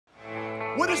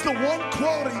What is the one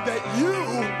quality that you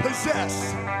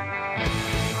possess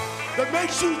that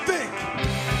makes you think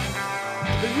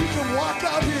that you can walk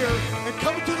out here and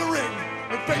come to the ring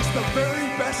and face the very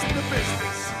best in the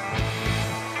business?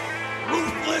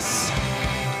 Ruthless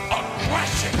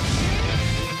aggression.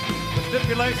 The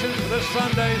stipulations for this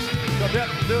Sunday's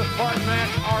Death Part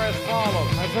match are as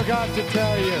follows. I forgot to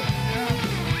tell you.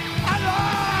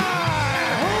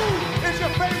 Alive! Who is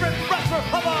your favorite wrestler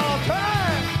of all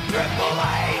time? Triple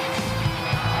H!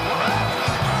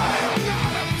 I'm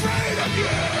not afraid of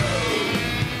you!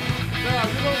 Now,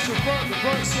 you know the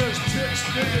front says chicks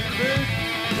dig it big.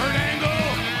 Kurt Angle,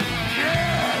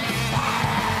 you're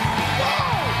fired!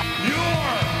 Whoa! Your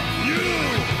new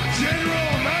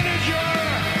general manager,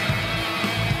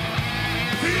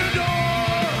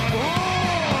 Theodore!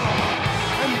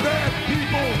 And bad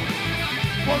people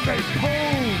was a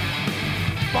poem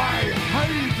by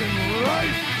Hayden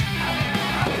Wright.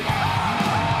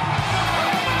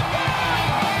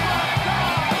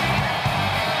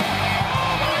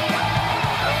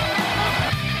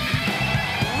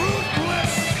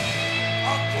 Ruthless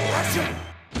aggression.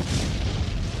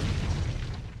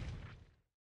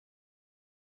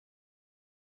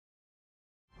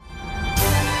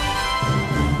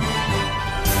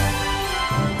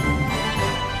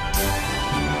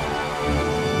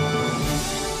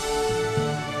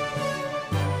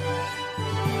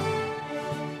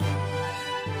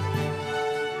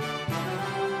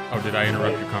 Oh, did I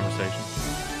interrupt your conversation?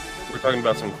 We're talking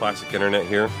about some classic internet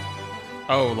here.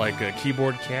 Oh, like a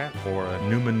keyboard cat or a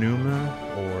Numa Numa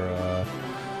or a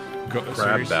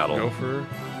Crab battle. Gopher.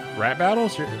 Rat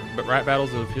battles? But rat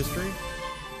battles of history?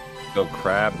 Go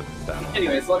crab battle.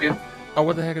 Anyways, love you. Oh,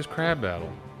 what the heck is crab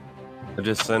battle? I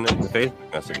just sent it in the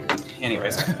Facebook message.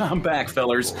 Anyways, I'm back,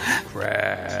 fellers.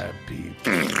 Crab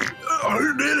people.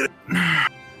 I did it.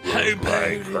 Hey,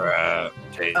 baby. Crab.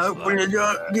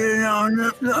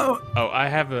 Oh, I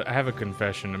have a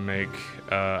confession to make.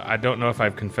 I don't know if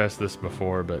I've confessed this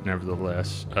before, but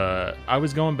nevertheless, I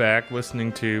was going back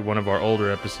listening to one of our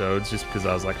older episodes just because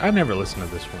I was like, I never listened to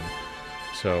this one.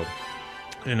 So,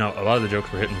 you know, a lot of the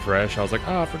jokes were hitting fresh. I was like,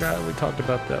 oh, I forgot we talked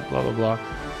about that, blah, blah, blah.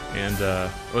 And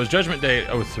it was Judgment Day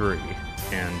 03,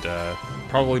 and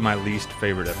probably my least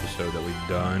favorite episode that we've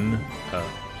done,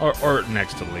 or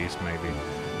next to least, maybe.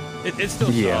 It's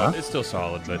still solid. It's still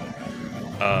solid, but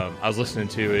I was listening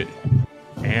to it,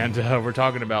 and we're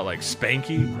talking about like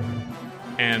Spanky,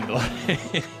 and like,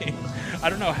 I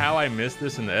don't know how I missed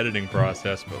this in the editing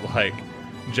process, but like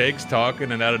Jake's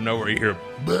talking, and out of nowhere you hear,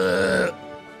 "Bleh,"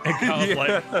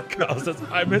 and Kyle says,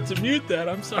 "I meant to mute that.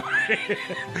 I'm sorry,"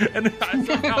 and I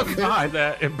somehow missed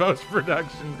that in post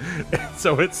production, and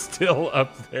so it's still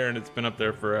up there, and it's been up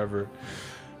there forever.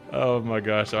 Oh my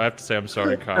gosh! So I have to say I'm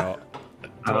sorry, Kyle.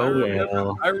 I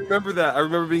remember that. I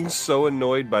remember being so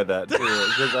annoyed by that too,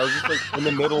 because I was just like in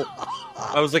the middle.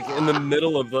 I was like in the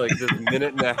middle of like this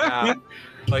minute and a half.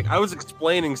 Like I was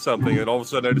explaining something, and all of a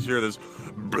sudden I just hear this,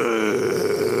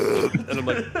 and I'm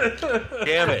like,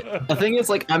 "Damn it!" The thing is,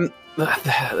 like, I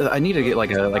need to get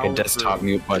like a desktop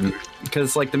mute button,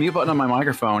 because like the mute button on my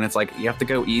microphone, it's like you have to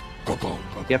go easy. You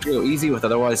have to go easy with it,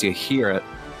 otherwise you hear it.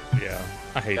 Yeah,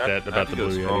 I hate that about the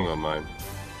Blue strong Yeti. on mine.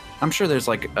 I'm sure there's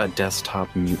like a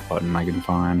desktop mute button I can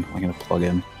find. I can plug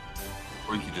in.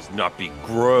 Or you could just not be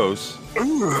gross.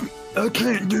 I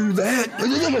can't do that.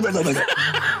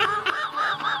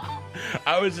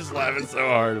 I was just laughing so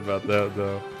hard about that,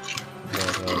 though.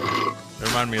 But, it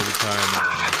reminded me of the time.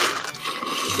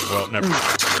 Well, never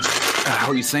mind.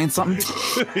 Were you saying something?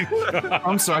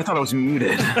 I'm sorry, I thought I was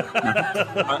muted.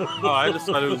 I just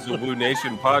thought it was a Woo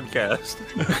Nation podcast.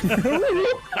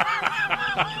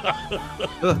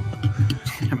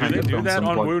 Did they do that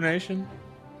on Woo Nation?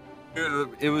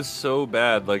 It was so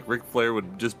bad. Like Ric Flair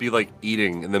would just be like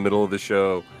eating in the middle of the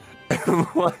show, and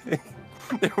like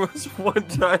there was one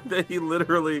time that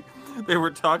they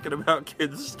were talking about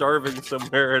kids starving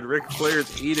somewhere, and Ric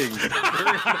Flair's eating.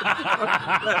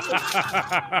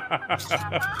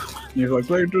 He's like,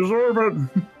 they deserve it.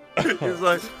 He's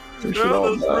like,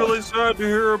 "No, it's really sad to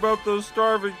hear about those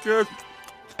starving kids."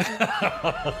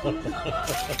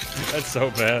 That's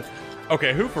so bad.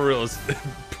 Okay, who for real is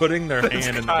putting their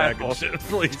hand in the bag of shit?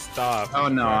 Please stop. Oh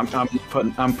no, I'm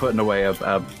putting away a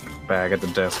bag at the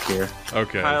desk here.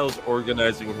 Okay. Kyle's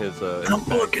organizing his.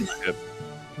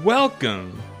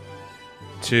 Welcome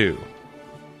to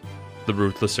the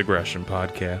Ruthless Aggression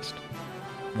Podcast,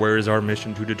 where is our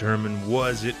mission to determine,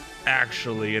 was it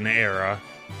actually an era?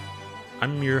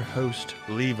 I'm your host,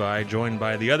 Levi, joined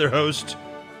by the other host,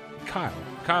 Kyle.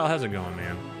 Kyle, how's it going,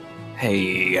 man?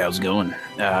 Hey, how's it going?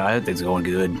 It's going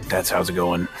good. That's how's it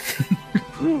going.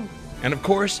 And of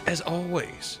course, as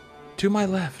always, to my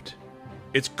left,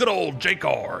 it's good old Jake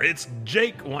R. It's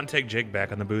Jake. Want to take Jake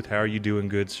back on the booth. How are you doing,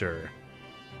 good sir?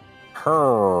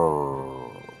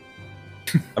 I'm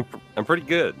pretty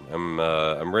good.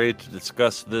 I'm ready to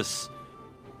discuss this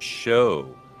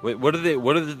show. Wait, what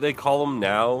do they call them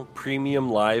now? Premium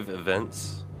live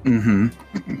events? Mm-hmm.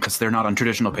 Because they're not on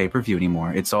traditional pay-per-view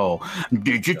anymore. It's all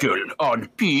digital on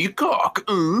Peacock.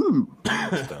 Ooh.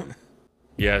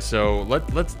 Yeah, so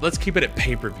let's keep it at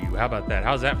pay-per-view. How about that?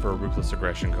 How's that for a Ruthless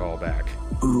Aggression callback?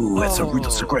 Ooh, that's a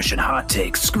Ruthless Aggression hot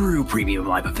take. Screw premium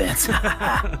live events.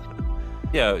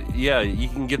 Yeah, you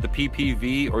can get the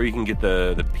PPV or you can get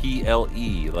the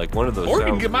PLE, like one of those. Or you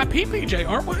can get my PPJ,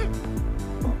 aren't we?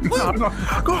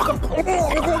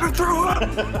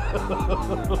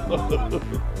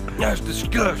 That's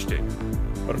disgusting.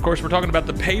 But of course, we're talking about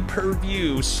the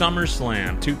pay-per-view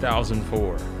Summerslam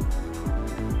 2004.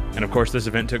 And of course, this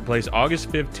event took place August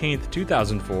 15th,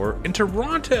 2004 in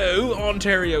Toronto,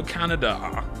 Ontario,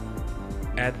 Canada,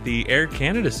 at the Air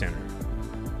Canada Centre,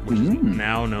 which is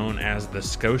now known as the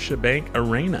Scotiabank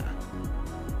Arena.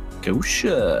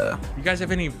 Scotia. You guys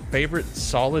have any favorite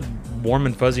solid, warm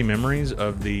and fuzzy memories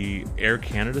of the Air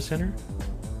Canada Centre?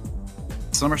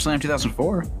 SummerSlam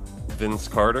 2004. Vince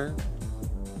Carter.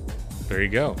 There you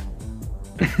go.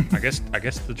 I guess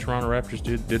the Toronto Raptors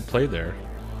did play there.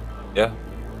 Yeah.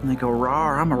 And they go,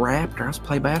 "Raw, I'm a Raptor. Let's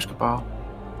play basketball."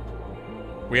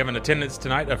 We have an attendance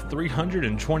tonight of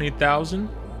 320,000.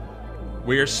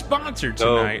 We are sponsored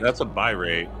tonight. Oh, that's a buy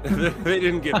rate. They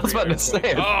didn't get. I was about to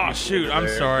say. Oh shoot! I'm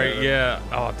sorry. Yeah.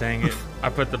 Oh dang it!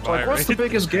 I put the buy What's the rate.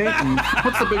 biggest gate?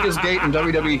 What's the biggest gate in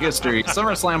WWE history?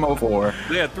 SummerSlam 04.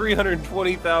 They had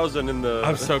 320,000 in the.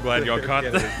 I'm so glad y'all caught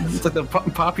that. It's like the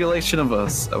population of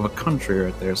a country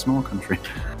right there, a small country.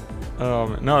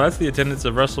 No, that's the attendance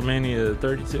of WrestleMania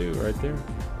 32 right there.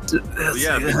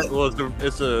 Yeah, well,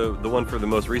 it's the one for the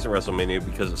most recent WrestleMania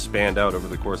because it spanned out over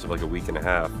the course of like a week and a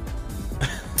half.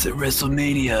 It's at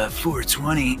WrestleMania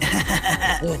 420.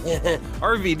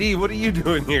 RVD, what are you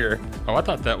doing here? Oh, I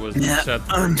thought that was Seth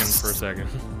freaking for a second.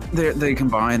 They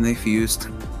combined, they fused.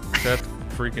 Seth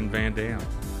freaking Van Dam.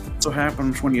 That's what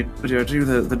happens when you do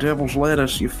the devil's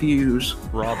lettuce, you fuse.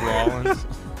 Rob Rollins.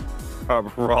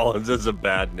 Rob Rollins is a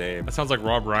bad name. That sounds like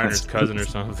Rob Reiner's cousin or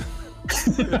something.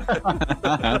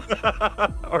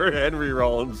 Or Henry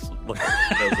Rollins'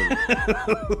 cousin.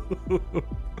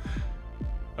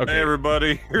 Okay. Hey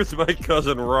everybody, here's my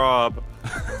cousin Rob.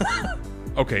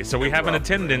 Okay, so we have an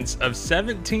attendance of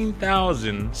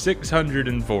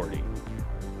 17,640,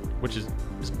 which is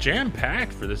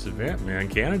jam-packed for this event, man.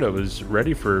 Canada was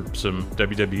ready for some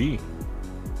WWE.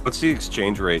 What's the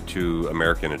exchange rate to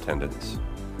American attendance?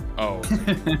 Oh,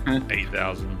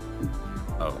 8,000.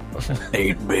 Oh,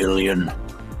 8 billion.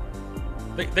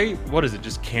 They what is it?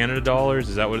 Just Canada dollars?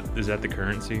 Is that the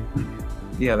currency?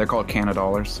 Yeah, they're called Canada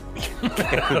dollars.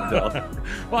 Canada.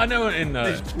 Well, I know in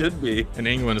should be. in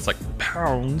England it's like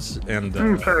pounds, and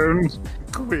Pounds.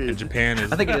 in Japan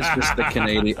is. I think it is just the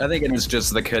Canadian. I think it is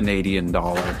just the Canadian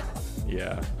dollar.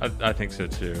 Yeah, I think so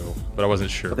too, but I wasn't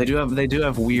sure. But they do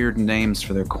have weird names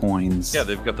for their coins. Yeah,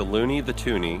 they've got the loonie, the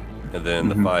toonie, and then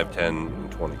the 5, 10,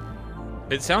 and 20.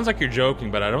 It sounds like you're joking,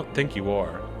 but I don't think you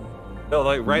are. No,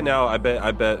 like right now, I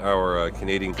bet our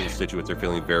Canadian constituents are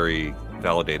feeling very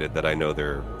validated that I know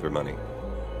their money.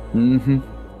 Mm-hmm.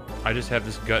 I just have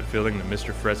this gut feeling that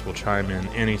Mr. Fretz will chime in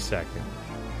any second.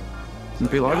 And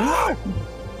be like,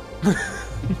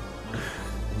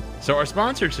 So our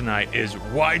sponsor tonight is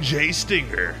YJ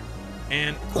Stinger.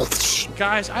 And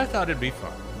guys, I thought it'd be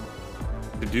fun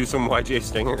To do some YJ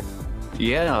Stinger.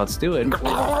 yeah, let's do it.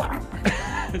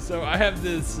 So I have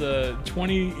this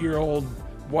 20-year-old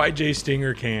YJ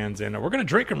Stinger cans, and we're going to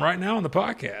drink them right now on the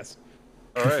podcast.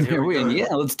 All right, here we go. Yeah,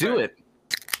 let's do it.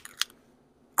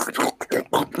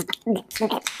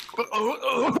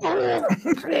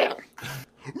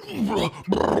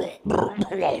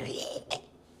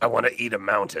 I want to eat a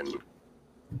mountain.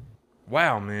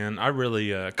 Wow, man, I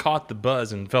really caught the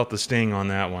buzz and felt the sting on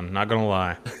that one. Not going to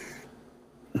lie.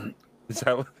 Is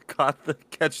that what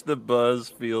catch the buzz,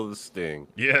 feel the sting?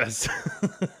 Yes.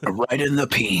 Right in the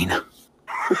peen.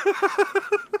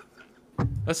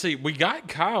 Let's see. We got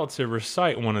Kyle to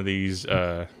recite one of these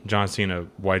John Cena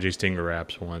YJ Stinger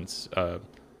raps once.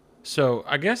 So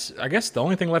I guess the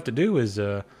only thing left to do is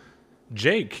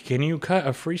Jake, can you cut a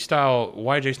freestyle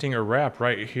YJ Stinger rap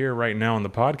right here, right now on the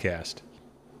podcast?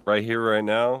 Right here, right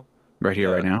now. Right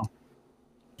here, right now.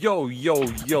 Yo, yo,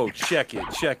 yo, check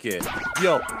it.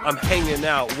 Yo, I'm hanging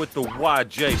out with the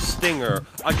YJ Stinger.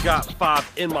 I got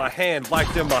 5 in my hand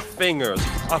like they're my fingers.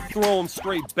 I throw them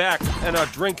straight back and I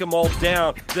drink them all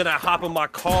down. Then I hop in my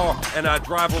car and I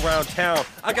drive around town.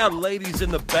 I got ladies in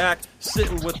the back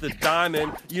sitting with the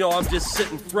diamond. You know, I'm just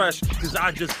sitting fresh because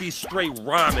I just be straight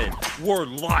rhyming. Word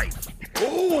life.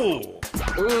 Ooh.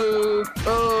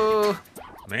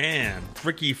 Man,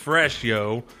 freaky fresh,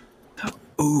 yo.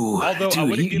 Ooh, Although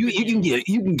dude, you can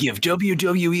give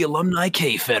WWE alumni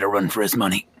K-Fed a run for his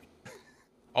money.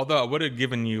 Although I would have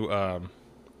given you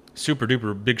super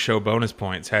duper big show bonus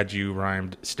points had you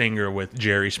rhymed Stinger with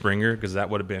Jerry Springer, because that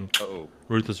would have been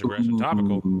ruthless aggression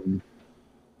topical.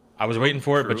 I was waiting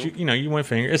for it, but you went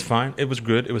finger. It's fine. It was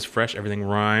good. It was fresh. Everything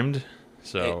rhymed.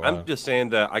 So hey, I'm just saying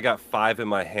that I got 5 in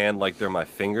my hand like they're my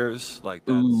fingers. Like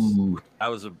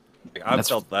I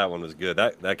felt that one was good.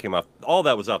 That came off. All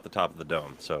that was off the top of the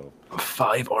dome. So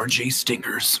 5 RJ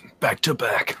Stingers back to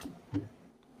back.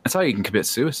 That's how you can commit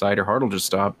suicide. Your heart will just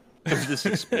stop. It just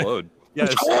explode. Yeah,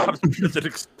 it stops because it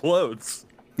explodes.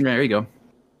 Yeah, there you go.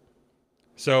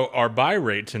 So our buy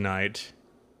rate tonight,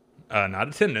 not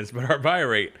attendance, but our buy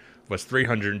rate was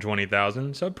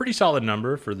 320,000. So a pretty solid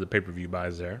number for the pay-per-view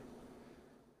buys there.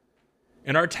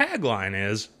 And our tagline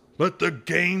is, "Let the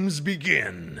games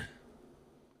begin."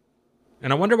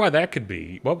 And I wonder why that could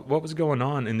be. What was going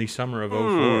on in the summer of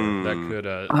 04 that could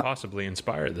possibly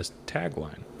inspire this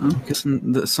tagline? I'm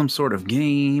guessing some sort of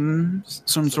game,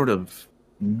 some sort of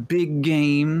big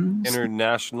game.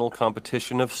 International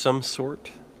competition of some sort?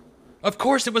 Of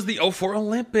course, it was the 04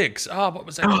 Olympics. Oh, what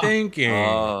was I thinking?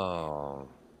 Oh.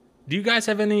 Do you guys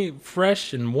have any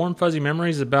fresh and warm, fuzzy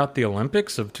memories about the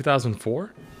Olympics of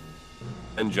 2004?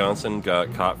 Ben Johnson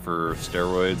got caught for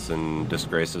steroids and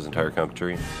disgraced his entire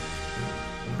country.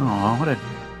 Oh, what a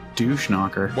douche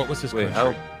knocker. What was his Wait,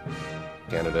 country?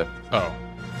 Canada. Oh,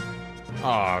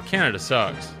 Canada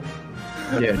sucks.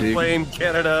 Yeah, dude. Blame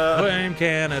Canada. Blame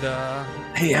Canada.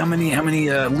 Hey, how many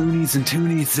loonies and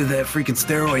toonies did that freaking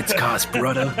steroids cost,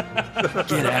 brother?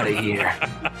 Get out of here.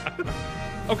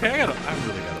 Okay, I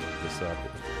really gotta look this up.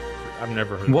 I've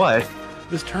never heard What?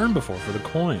 this term before for the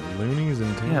coin. Loonies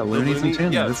and tins. Yeah, loonies and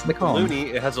toonies. That's what they call them. Looney,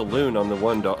 it has a loon on the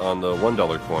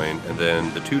 $1 coin, and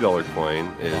then the $2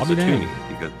 coin is I'll a be damned. toonie.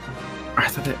 Because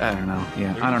I don't know.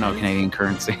 Yeah, I don't know Canadian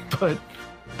currency, but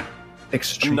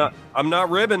extreme. I'm not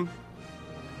ribbing.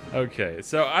 Okay,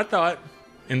 so I thought,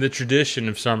 in the tradition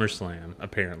of SummerSlam,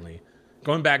 apparently,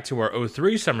 going back to our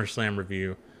 03 SummerSlam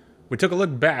review, we took a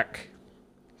look back,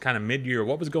 kind of mid-year,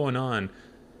 what was going on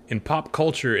in pop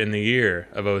culture in the year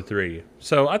of 03.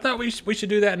 So I thought we should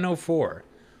do that in 04.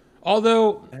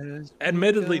 Although,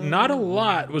 admittedly, not a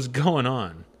lot was going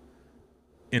on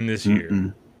in this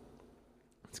year.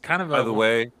 It's kind of By the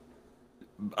way,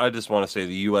 I just want to say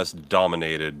the U.S.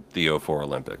 dominated the 04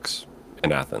 Olympics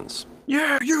in Athens.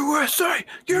 Yeah, USA!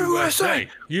 USA!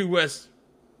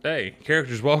 USA!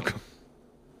 Characters welcome.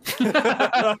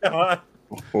 How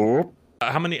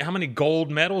many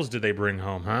gold medals did they bring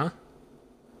home, huh?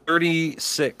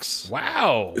 36.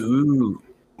 Wow. Ooh.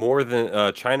 More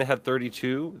than China had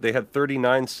 32. They had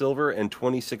 39 silver and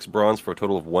 26 bronze for a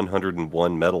total of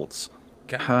 101 medals.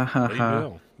 God, Ha, ha, there you ha.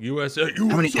 go. USA.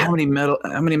 How many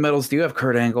medals do you have,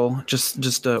 Kurt Angle?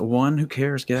 Just one? Who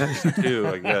cares, guys? 2,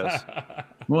 I guess.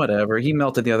 Whatever. He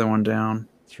melted the other one down.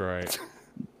 That's right.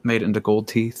 Made it into gold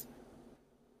teeth.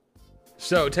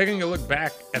 So, taking a look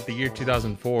back at the year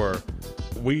 2004,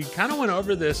 we kind of went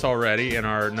over this already in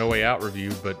our No Way Out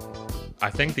review, but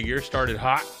I think the year started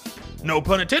hot. No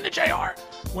pun intended, JR.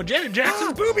 When Janet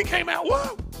Jackson's boobie came out.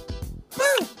 Whoa!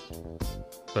 Woo!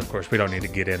 But of course, we don't need to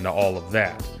get into all of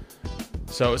that.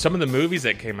 So, some of the movies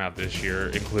that came out this year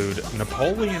include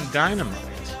Napoleon Dynamite,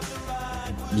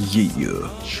 Yeah.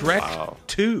 Shrek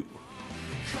 2,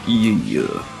 Yeah.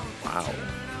 Wow.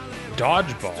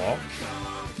 Dodgeball,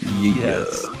 Yeah.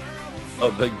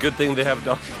 Oh, the good thing they have.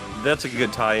 That's a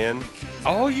good tie-in.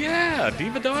 oh yeah,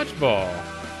 Diva Dodgeball.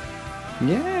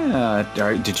 Yeah.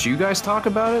 Did you guys talk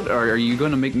about it, or are you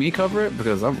going to make me cover it?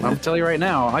 Because I'll tell you right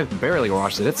now, I barely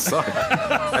watched it. It sucked.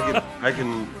 I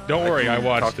can. Don't worry, I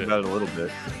watched talk it. about it a little bit.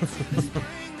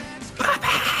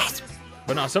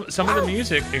 But no, some of the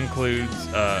music includes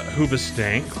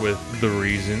Hoobastank with The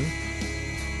Reason,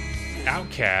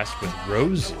 Outkast with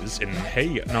Roses, and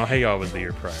Hey Ya was the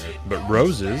year prior, but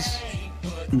Roses.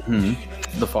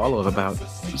 The follow-up about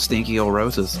stinky old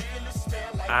roses.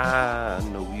 I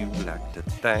know you like to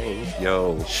think,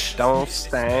 yo, don't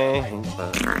stand,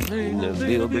 but lean a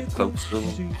little bit closer.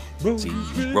 See,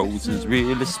 roses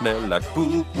really smell like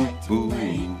boo, boo,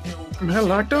 boo. Smell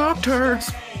like dog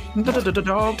turds.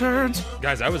 Dog turds.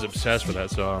 Guys, I was obsessed with that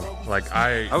song. Like,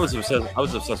 I was obsessed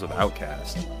with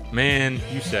Outkast. man,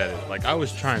 you said it. Like, I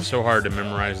was trying so hard to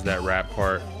memorize that rap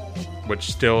part,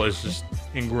 which still is just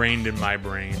ingrained in my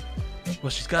brain. Well,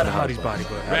 she's got a hottie's body,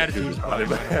 but attitude's body.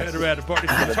 Better at a party.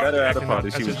 Better at a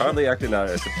party. She was hardly acting out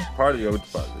at the party of the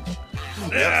party.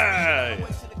 Yeah.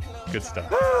 Good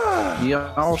stuff.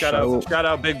 Yeah, Shout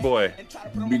out, big boy.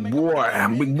 Big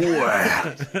boy.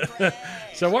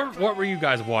 So what were you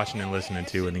guys watching and listening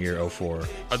to in the year 04,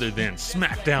 other than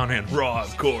SmackDown and Raw,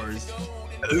 of course?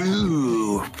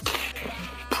 Ooh.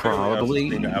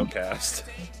 Probably Outkast.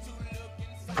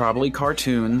 Probably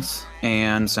cartoons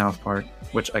and South Park,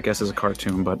 which I guess is a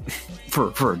cartoon, but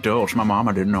for adults. My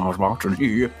mama didn't know I was watching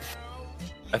it.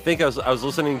 I think I was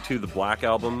listening to the Black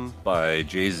Album by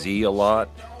Jay-Z a lot.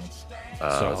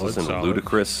 I was listening to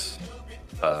Ludacris.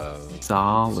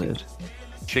 Solid.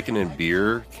 Chicken and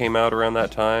Beer came out around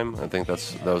that time. I think that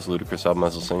was Ludacris' album I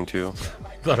was listening to. I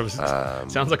thought it was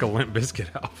sounds like a Limp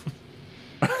Bizkit album.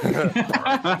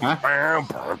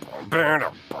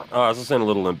 I was listening to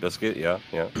Little Limp Bizkit, yeah.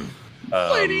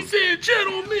 Ladies and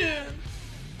gentlemen,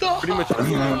 pretty much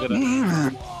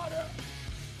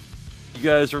you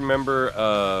guys remember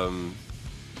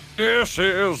This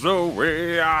Is the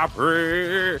Way I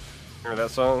Pray? Remember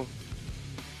that song?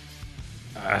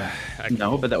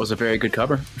 No, but that was a very good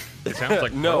cover. It sounds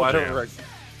like no, I don't.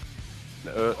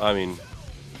 Jam. I mean,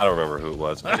 I don't remember who it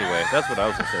was. Anyway, that's what I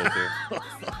was listening to.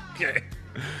 Okay.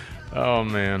 Oh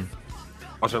man.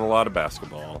 Watching a lot of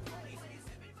basketball.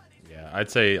 Yeah, I'd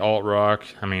say alt rock.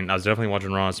 I mean, I was definitely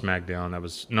watching Raw and SmackDown. That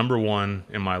was number one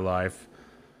in my life.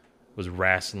 Was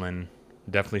wrestling.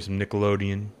 Definitely some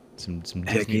Nickelodeon, some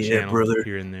Disney Channel brother.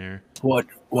 Here and there. What?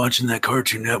 Watching that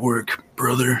Cartoon Network,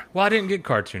 brother? Well, I didn't get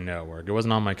Cartoon Network. It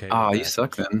wasn't on my cable. Oh, you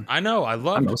suck then. I know. I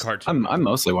love Cartoon. I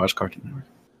mostly watch Cartoon Network.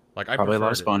 Like I probably a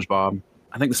lot of SpongeBob.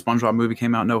 I think the SpongeBob movie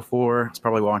came out in 04. I was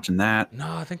probably watching that.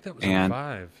 No, I think that was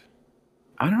 05.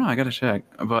 I don't know. I gotta check.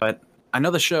 But I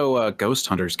know the show Ghost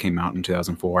Hunters came out in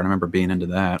 2004. I remember being into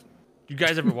that. You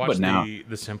guys ever watch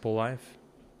the Simple Life?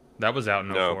 That was out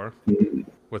in 04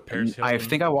 with Paris Hilton. I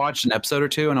think I watched an episode or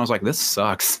two, and I was like, "This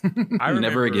sucks." I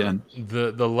Never again.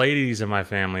 The ladies in my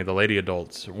family, the lady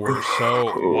adults, were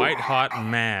so white hot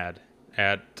and mad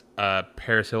at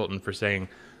Paris Hilton for saying,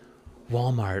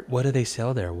 "Walmart, what do they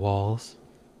sell there? Walls."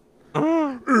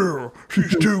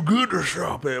 She's too good to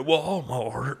shop at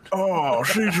Walmart. Oh,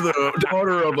 she's the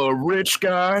daughter of a rich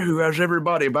guy who has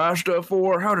everybody buy stuff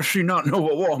for her. How does she not know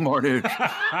what Walmart is?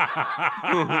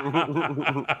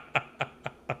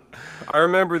 I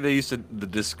remember they used to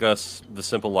discuss The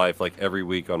Simple Life like every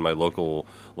week on my local,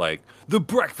 like, The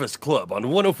Breakfast Club on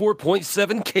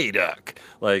 104.7 K-Duck.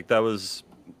 Like, that was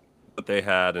what they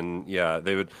had, and yeah,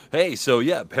 they would, hey, so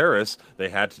yeah, Paris, they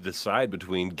had to decide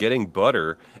between getting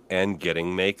butter and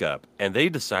getting makeup, and they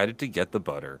decided to get the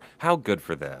butter. How good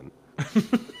for them.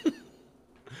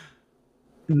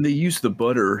 And they used the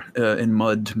butter and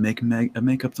mud to make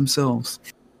makeup themselves.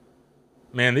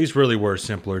 Man, these really were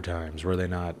simpler times, were they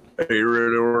not? They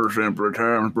really were simpler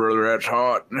times, brother. That's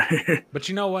hot. But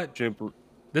you know what?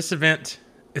 This event,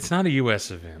 it's not a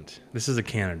U.S. event. This is a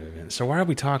Canada event. So why are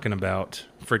we talking about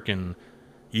freaking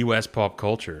U.S. pop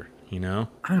culture, you know?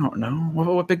 I don't know.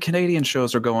 What big Canadian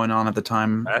shows are going on at the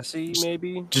time? Degrassi,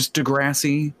 maybe? Just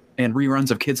Degrassi and reruns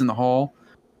of Kids in the Hall.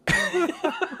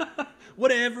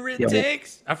 Whatever it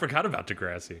takes. I forgot about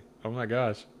Degrassi. Oh, my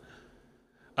gosh.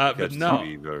 But no.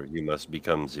 Beaver, you must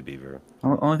become the beaver. The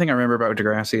only thing I remember about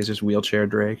Degrassi is just Wheelchair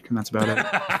Drake, and that's about it.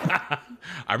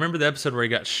 I remember the episode where he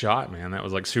got shot, man. That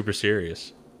was like super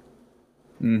serious.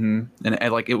 Mm-hmm.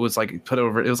 And like it was like put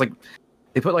over. It was like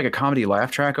they put like a comedy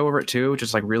laugh track over it too, which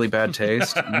is like really bad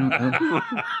taste.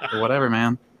 Whatever,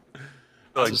 man.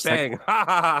 Like bang!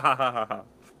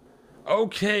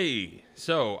 Okay,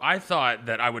 so I thought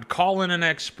that I would call in an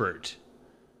expert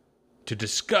to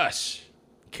discuss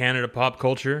Canada pop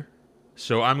culture,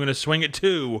 so I'm going to swing it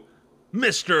to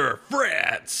Mr.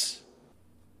 Fretz.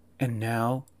 And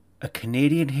now, a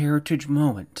Canadian heritage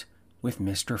moment with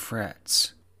Mr.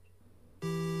 Fretz.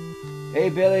 Hey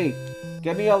Billy,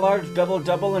 get me a large double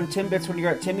and Timbits when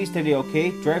you're at Timmy's today,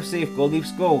 okay? Drive safe, go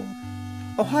Leafs go.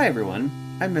 Oh hi everyone,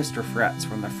 I'm Mr. Fretz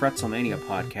from the Fretzlemania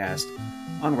podcast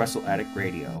on Wrestle Addict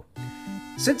Radio.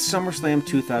 Since SummerSlam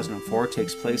 2004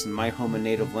 takes place in my home and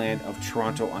native land of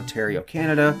Toronto, Ontario,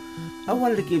 Canada, I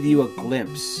wanted to give you a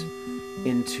glimpse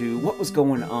into what was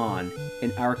going on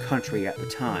in our country at the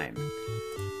time.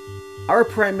 Our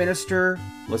Prime Minister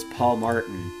was Paul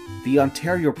Martin. The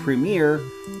Ontario Premier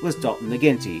was Dalton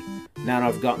McGuinty. Now that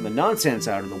I've gotten the nonsense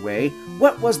out of the way,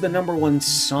 what was the number one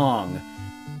song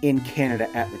in Canada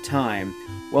at the time?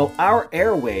 Well, our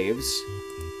airwaves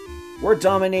were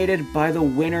dominated by the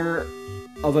winner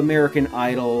of American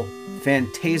Idol,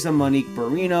 Fantasia Monique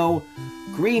Barrino,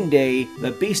 Green Day,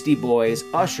 the Beastie Boys,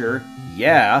 Usher,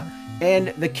 yeah, and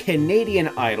the Canadian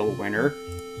Idol winner,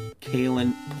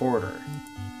 Kaylin Porter.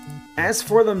 As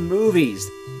for the movies,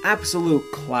 absolute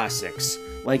classics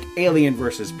like Alien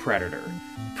vs. Predator,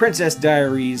 Princess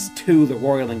Diaries 2: The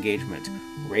Royal Engagement,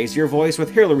 Raise Your Voice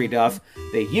with Hilary Duff,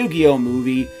 the Yu-Gi-Oh!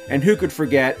 Movie, and who could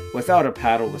forget Without a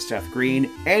Paddle with Seth Green,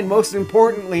 and most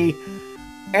importantly,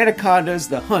 Anaconda's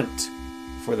The Hunt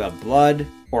for the Blood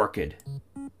Orchid.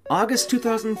 August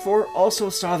 2004 also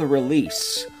saw the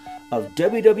release of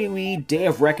WWE Day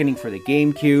of Reckoning for the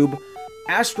GameCube,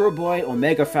 Astro Boy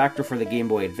Omega Factor for the Game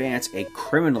Boy Advance, a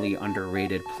criminally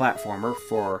underrated platformer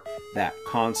for that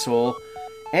console,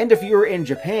 and if you were in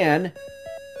Japan,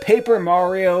 Paper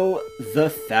Mario The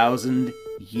Thousand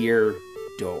Year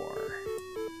Door.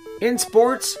 In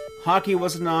sports, hockey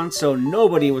wasn't on, so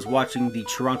nobody was watching the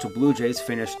Toronto Blue Jays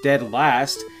finish dead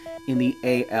last in the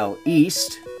AL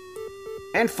East.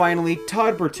 And finally,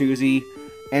 Todd Bertuzzi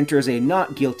enters a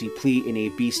not guilty plea in a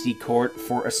BC court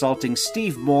for assaulting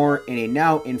Steve Moore in a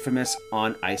now infamous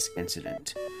on-ice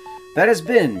incident. That has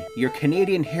been your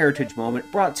Canadian Heritage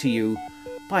Moment, brought to you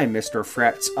by Mr.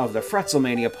 Fretz of the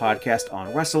Fretzelmania podcast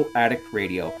on Wrestle Addict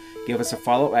Radio. Give us a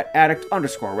follow at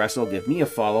addict_wrestle. Give me a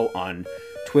follow on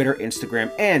Twitter,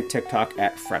 Instagram, and TikTok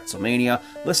at Fretzelmania.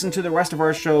 Listen to the rest of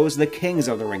our shows, the Kings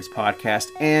of the Rings podcast,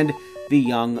 and the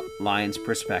Young Lions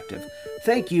Perspective.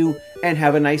 Thank you, and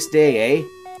have a nice day, eh?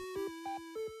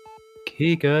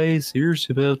 Hey guys, here's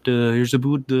about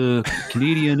the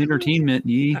Canadian entertainment,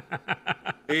 ye.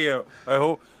 Hey, I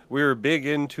hope we were big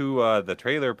into the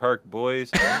Trailer Park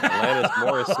Boys, Alanis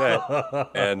Morissette,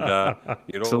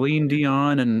 and Celine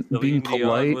Dion, and Celine being Dion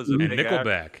polite. was a And big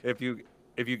Nickelback. act.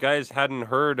 If you guys hadn't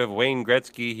heard of Wayne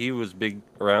Gretzky, he was big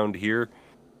around here.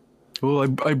 Well,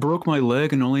 I broke my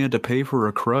leg and only had to pay for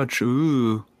a crutch.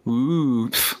 Ooh,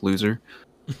 loser.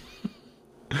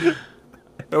 I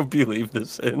hope you leave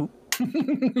this in.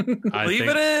 Leave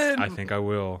it in. I think I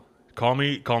will. Call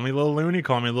me Little Looney.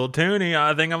 Call me Little Toonie.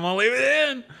 I think I'm gonna leave it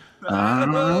in. I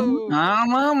don't know.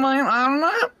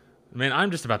 Man,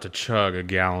 I'm just about to chug a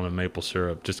gallon of maple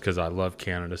syrup just because I love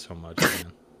Canada so much,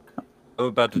 man. I'm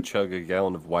about to chug a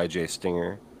gallon of YJ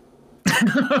Stinger.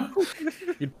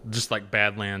 Just like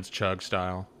Badlands chug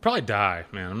style. Probably die,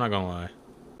 man. I'm not gonna lie.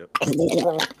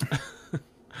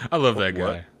 I love that guy.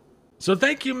 What? So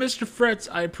thank you, Mr. Fretz.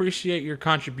 I appreciate your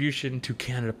contribution to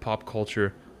Canada pop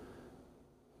culture.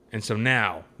 And so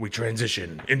now we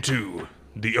transition into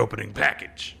the opening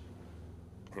package.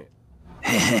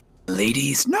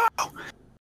 Ladies, no.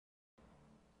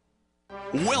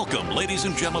 Welcome, ladies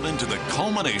and gentlemen, to the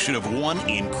culmination of one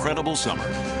incredible summer.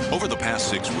 Over the past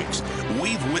 6 weeks,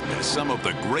 we've witnessed some of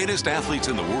the greatest athletes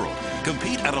in the world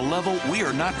compete at a level we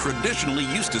are not traditionally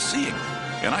used to seeing.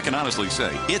 And I can honestly say,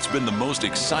 it's been the most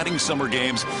exciting summer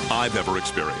games I've ever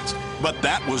experienced. But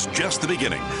that was just the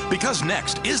beginning, because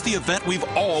next is the event we've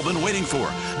all been waiting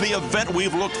for. The event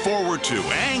we've looked forward to,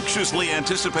 anxiously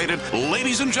anticipated.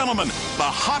 Ladies and gentlemen, the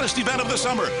hottest event of the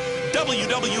summer,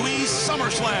 WWE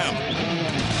Summerslam.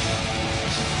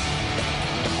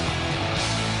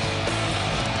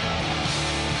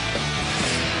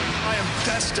 I am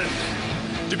destined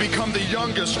to become the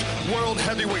youngest world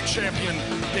heavyweight champion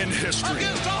in history.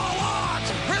 Against all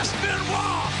odds, Chris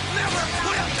Benoit never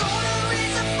quit.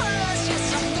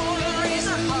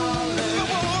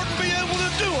 Will Orton be able to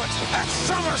do it at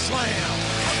SummerSlam?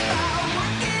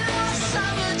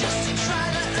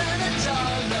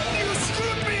 You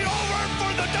screwed me over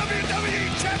for the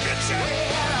WWE Championship.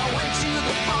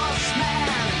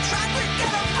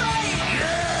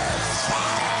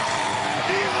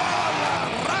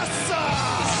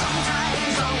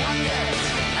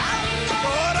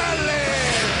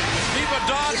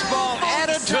 Dodgeball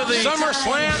added to the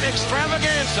SummerSlam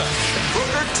extravaganza.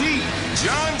 Booker T,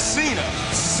 John Cena,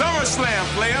 SummerSlam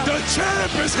player. The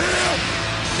champ is here.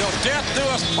 Till death do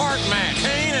us part match.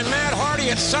 Kane and Matt Hardy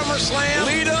at SummerSlam.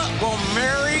 Lita will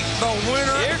marry the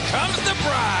winner. Here comes the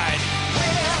bride.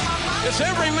 It's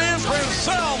every man for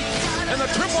himself. And the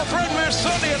triple threat match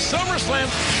Sunday at SummerSlam.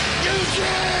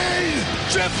 Eugene!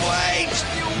 Triple H!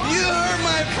 You're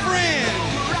my friend!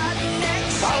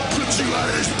 I'll put you out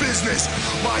of this business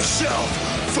myself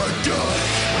for good!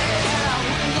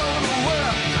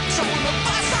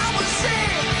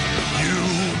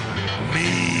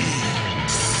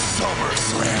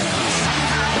 How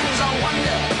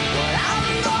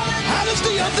does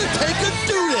The Undertaker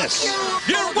do this?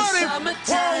 Get ready for a wild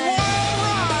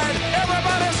ride.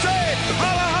 Everybody say,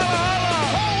 holla, holla, holla.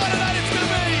 Oh, what a night it's going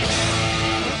to be.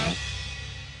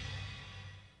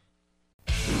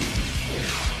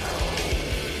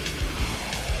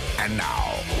 And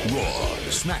now, Raw,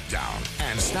 SmackDown,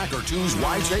 and Snacker 2's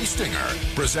YJ Stinger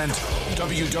present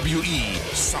WWE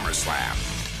SummerSlam.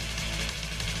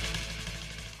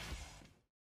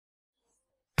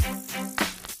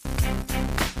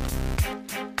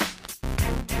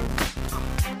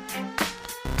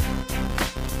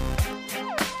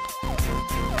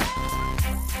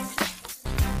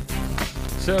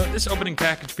 So this opening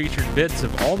package featured bits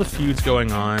of all the feuds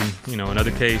going on. You know,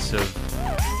 another case of,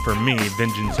 for me,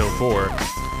 Vengeance 04,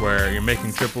 where you're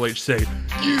making Triple H say,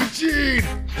 Eugene,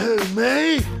 who,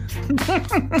 me?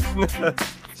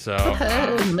 So,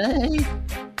 me.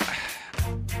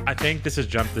 I think this has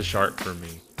jumped the shark for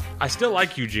me. I still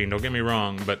like Eugene, don't get me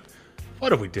wrong, but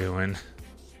what are we doing?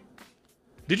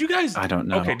 Did you guys... I don't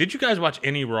know. Okay, did you guys watch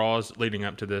any Raws leading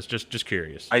up to this? Just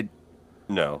curious.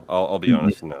 No, I'll be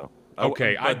honest, no.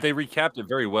 Okay, but they recapped it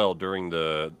very well during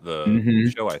the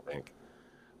show, I think.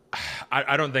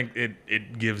 I don't think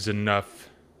it gives enough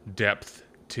depth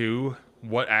to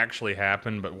what actually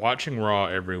happened, but watching Raw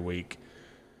every week,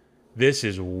 this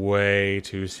is way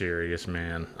too serious,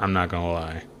 man. I'm not gonna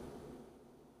lie.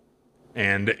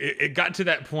 And it got to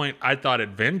that point, I thought at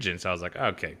Vengeance, I was like,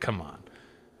 okay, come on.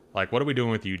 Like, what are we doing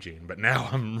with Eugene? But now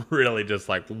I'm really just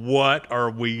like, what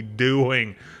are we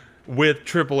doing with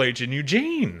Triple H and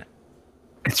Eugene?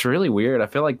 It's really weird. I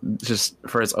feel like just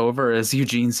for as over as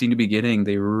Eugene seemed to be getting,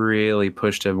 they really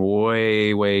pushed him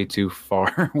way, way too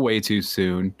far, way too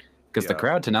soon. Because the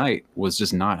crowd tonight was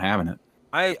just not having it.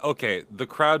 The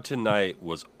crowd tonight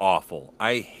was awful.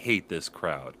 I hate this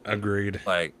crowd. Agreed.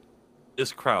 Like,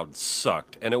 this crowd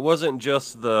sucked. And it wasn't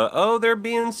just they're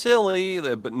being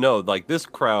silly. But no, like, this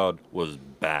crowd was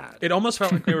bad. It almost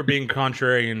felt like they were being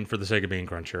contrarian for the sake of being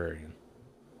contrarian.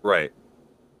 Right.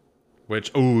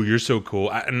 Which, ooh, you're so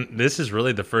cool. And this is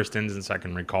really the first instance I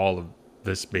can recall of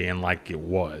this being like it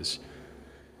was.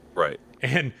 Right.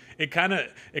 And it kind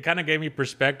of gave me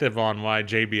perspective on why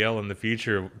JBL in the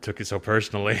future took it so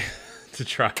personally to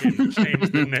try and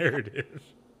change the narrative.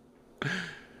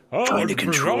 Oh, it's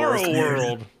Bizarro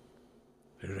World.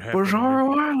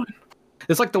 Bizarro Island.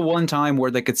 It's like the one time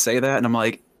where they could say that, and I'm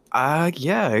like,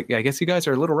 yeah, I guess you guys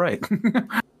are a little right.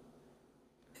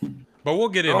 But we'll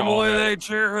get into all that. They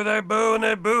cheer who they boo, and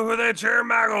they boo who they cheer,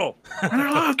 Maggle. And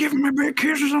I love giving me big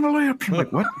kisses on the lips. I'm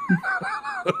like, what?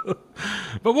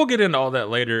 But we'll get into all that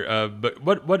later. But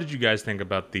what did you guys think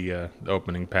about the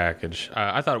opening package?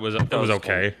 I thought it was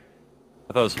okay.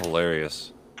 I thought it was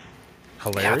hilarious.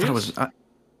 Hilarious? Yeah, I thought it was...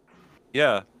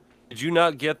 Yeah. Did you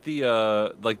not get the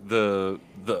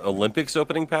Olympics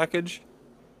opening package?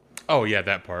 Oh, yeah,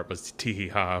 that part was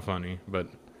tee-hee-ha-ha funny, but...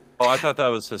 Oh, I thought that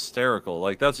was hysterical.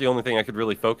 Like, that's the only thing I could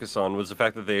really focus on was the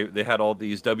fact that they had all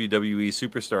these WWE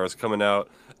superstars coming out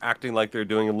acting like they're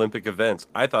doing Olympic events.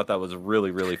 I thought that was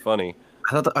really, really funny.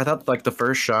 I thought like the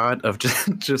first shot of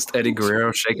just Eddie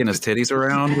Guerrero shaking his titties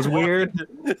around was weird.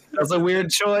 That was a weird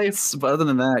choice, but other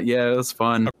than that, yeah, it was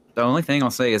fun. The only thing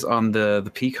I'll say is on the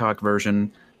Peacock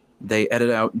version, they edit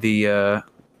out the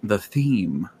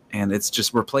theme. And it's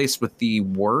just replaced with the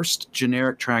worst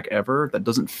generic track ever that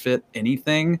doesn't fit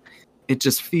anything. It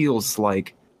just feels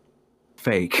like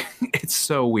fake. It's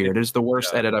so weird. It's the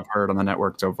worst edit I've heard on the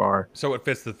network so far. So it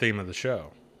fits the theme of the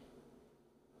show.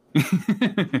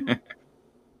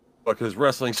 Because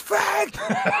wrestling's fake!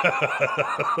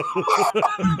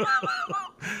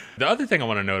 The other thing I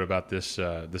want to note about this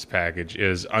package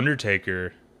is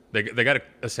Undertaker. They got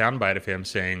a soundbite of him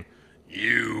saying,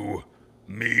 "You,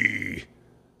 me,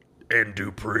 and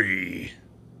Dupree."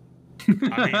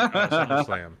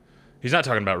 SummerSlam. He's not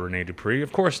talking about Rene Dupree.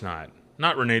 Of course not.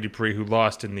 Not Rene Dupree, who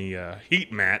lost in the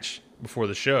Heat match before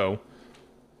the show.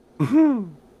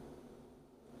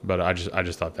 But I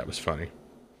just thought that was funny.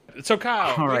 So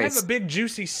Kyle, we have a big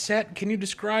juicy set. Can you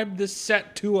describe this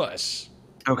set to us?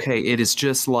 Okay, it is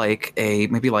just like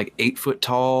maybe 8 foot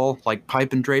tall, like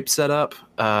pipe and drape setup.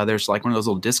 There's like one of those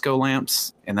little disco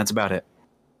lamps, and that's about it.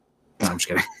 No, I'm just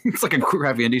kidding. It's like a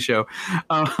crappy indie show.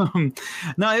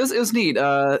 No, it was neat.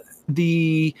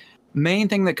 The main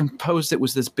thing that composed it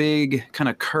was this big kind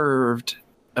of curved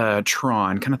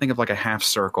Tron. Kind of think of like a half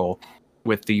circle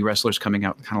with the wrestlers coming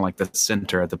out kind of like the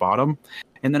center at the bottom.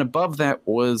 And then above that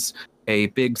was a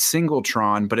big single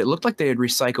Tron, but it looked like they had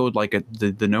recycled like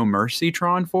the No Mercy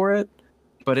Tron for it.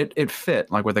 But it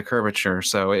fit like with the curvature.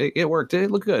 So it worked.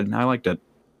 It looked good. I liked it.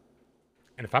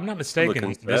 And if I'm not mistaken,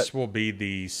 Looking this set. will be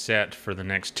the set for the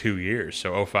next 2 years,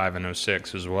 so 05 and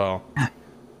 06 as well.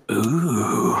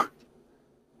 Ooh.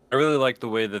 I really like the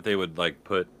way that they would like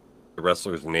put the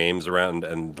wrestlers' names around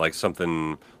and like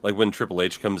something like when Triple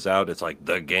H comes out, it's like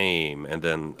the game, and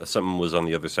then something was on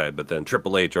the other side, but then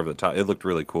Triple H over the top. It looked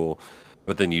really cool.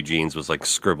 But then Eugene's was like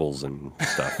scribbles and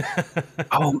stuff.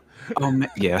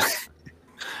 Yeah.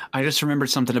 I just remembered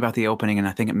something about the opening, and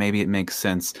I think it makes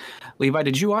sense. Levi,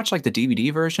 did you watch like the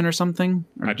DVD version or something,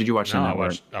 or did you watch the No,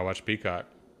 network? I watched Peacock.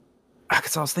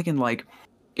 Because I was thinking like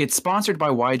it's sponsored by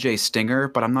YJ Stinger,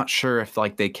 but I'm not sure if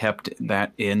like they kept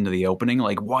that into the opening,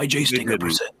 like YJ Stinger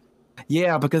present.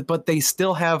 Yeah, but they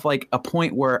still have like a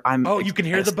point where I'm. Oh, you can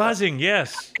hear the buzzing.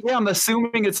 Yes. Yeah, I'm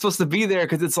assuming it's supposed to be there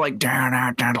because it's like down,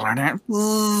 and that's it.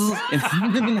 It's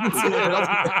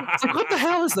like, what the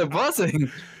hell is the buzzing?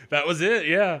 That was it,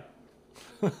 yeah.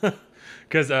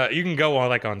 Because you can go on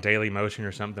like on Daily Motion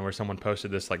or something where someone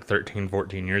posted this like 13,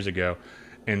 14 years ago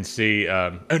and see,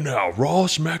 and now Raw,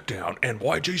 SmackDown, and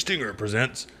YJ Stinger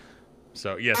presents.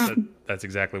 So, yes, that's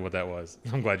exactly what that was.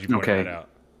 I'm glad you pointed that out.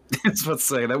 I was about to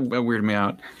say, that weirded me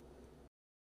out.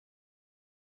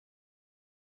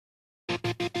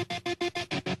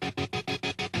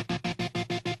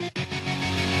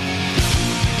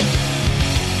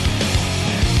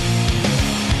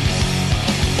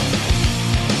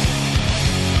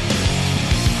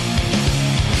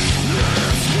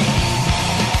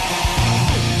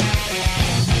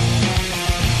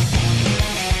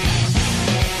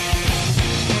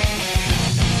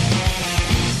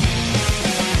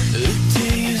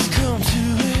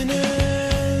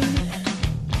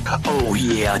 Oh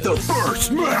yeah, the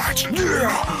first match! Yeah!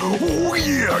 Oh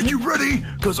yeah, you ready?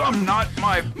 Because I'm not,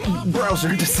 my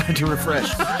Browser decided to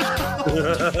refresh.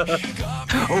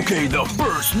 Okay, the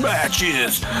first match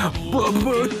is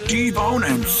Bubba Devon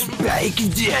and Spike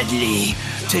Dudley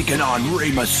taking on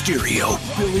Rey Mysterio,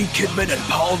 Billy Kidman, and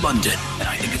Paul London. And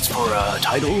I think it's for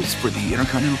titles, for the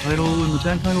Intercontinental title and the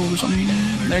tag title or something.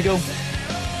 There you go.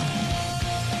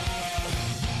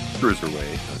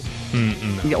 Cruiserweight.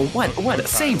 Yeah, what?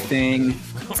 Same thing.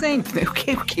 Same thing.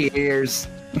 Okay, who cares?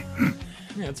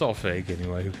 Yeah, it's all fake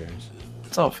anyway. Who cares?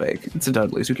 It's all fake. It's a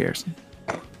Dudley's. Who cares?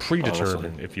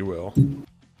 Predetermined, if you will.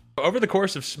 Over the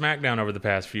course of SmackDown over the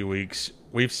past few weeks,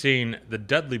 we've seen the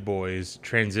Dudley Boys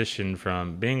transition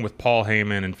from being with Paul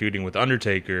Heyman and feuding with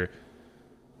Undertaker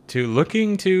to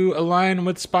looking to align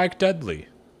with Spike Dudley.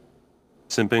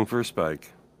 Simping for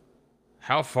Spike.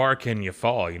 How far can you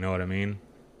fall, you know what I mean?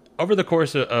 Over the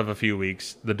course of a few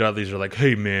weeks, the Dudleys are like,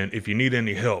 hey man, if you need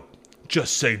any help,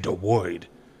 just say the word.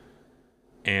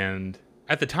 And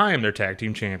at the time, they're tag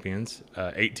team champions.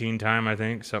 18 time, I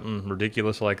think, something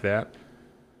ridiculous like that.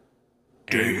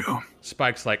 And damn.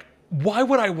 Spike's like, why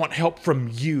would I want help from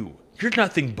you? You're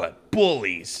nothing but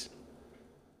bullies.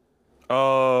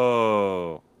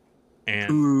 Oh. And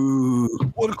Ooh.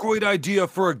 What a great idea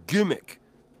for a gimmick.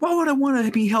 Why would I want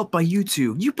to be helped by you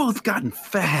two? You both gotten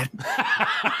fat.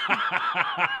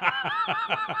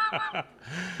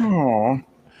 Aww.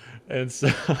 and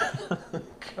so,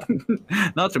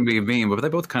 Not to be mean, but they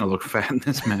both kind of look fat in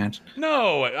this match.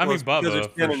 no, I mean Well, it's because they're Bubba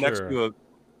for standing next sure. to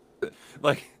a,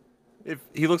 like, if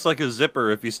he looks like a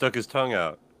zipper if he stuck his tongue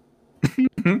out.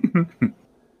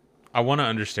 I want to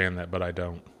understand that, but I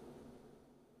don't.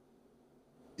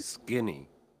 He's skinny.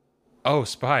 Oh,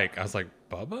 Spike. I was like,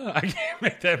 Bubba? I can't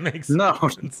make that make sense. No,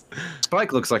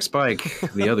 Spike looks like Spike.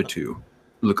 The other two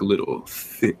look a little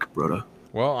thick, brother.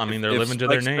 Well, I mean, they're If living to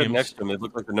their Spike stood names. next to him, it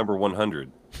looked like the number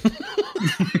 100.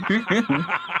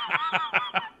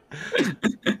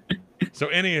 So,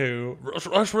 anywho,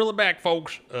 let's reel it back,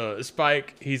 folks.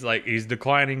 Spike, he's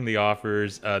declining the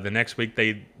offers. The next week,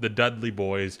 the Dudley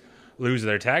Boys lose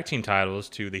their tag team titles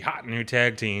to the hot new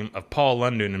tag team of Paul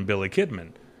London and Billy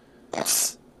Kidman.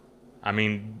 I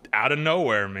mean, out of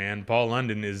nowhere, man, Paul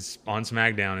London is on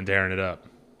SmackDown and tearing it up.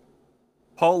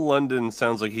 Paul London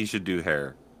sounds like he should do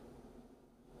hair.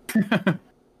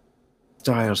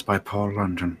 Styles by Paul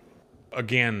London.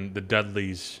 Again, the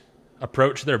Dudleys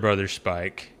approach their brother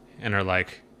Spike and are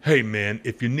like, hey, man,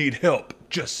 if you need help,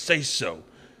 just say so.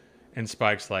 And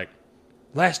Spike's like,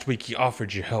 last week you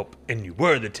offered your help and you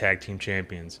were the tag team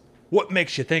champions. What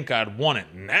makes you think I'd want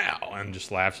it now? And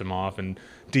just laughs him off. And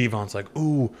Devon's like,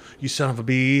 ooh, you son of a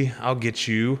bee, I'll get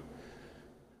you.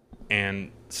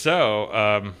 And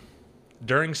so,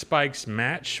 during Spike's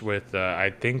match with, I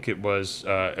think it was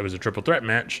a triple threat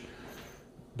match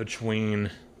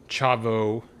between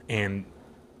Chavo and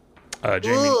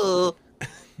Jamie.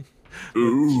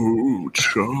 Ooh,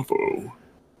 Chavo.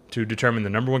 To determine the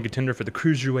number one contender for the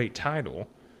Cruiserweight title,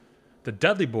 the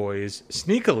Dudley Boys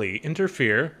sneakily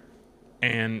interfere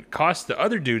and costs the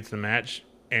other dudes the match,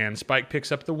 and Spike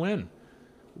picks up the win.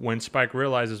 When Spike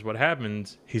realizes what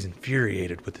happens, he's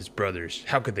infuriated with his brothers.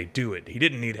 How could they do it? He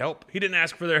didn't need help. He didn't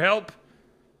ask for their help.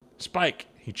 Spike,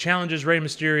 he challenges Rey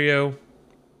Mysterio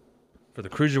for the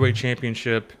Cruiserweight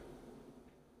Championship.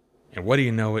 And what do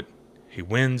you know it? He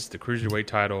wins the Cruiserweight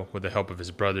title with the help of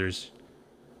his brothers.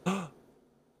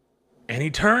 And he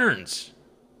turns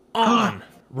on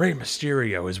Rey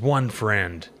Mysterio, his one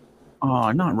friend.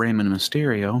 Oh, not Raymond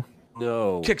Mysterio.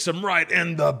 No. Kicks him right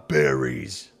in the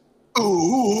berries.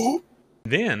 Ooh.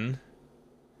 Then,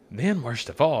 worst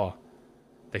of all,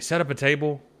 they set up a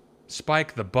table.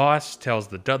 Spike, the boss, tells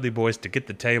the Dudley boys to get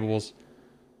the tables.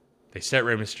 They set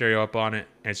Rey Mysterio up on it,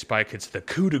 and Spike hits the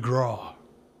coup de grace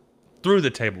through the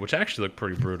table, which actually looked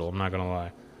pretty brutal, I'm not going to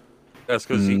lie. That's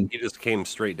because he just came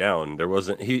straight down.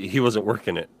 He wasn't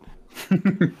working it.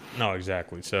 No,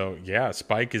 exactly. So, yeah,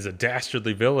 Spike is a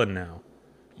dastardly villain now.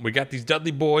 We got these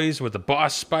Dudley boys with the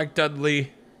boss, Spike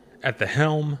Dudley, at the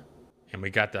helm. And we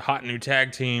got the hot new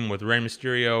tag team with Rey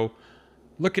Mysterio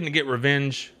looking to get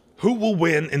revenge. Who will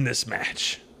win in this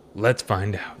match? Let's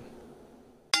find out.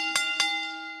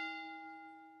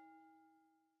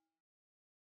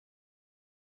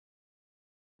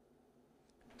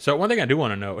 So one thing I do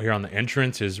want to note here on the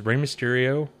entrance is Rey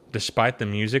Mysterio, despite the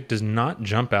music, does not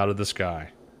jump out of the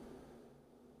sky.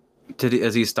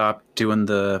 Has he stopped doing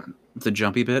the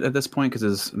jumpy bit at this point because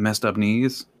his messed up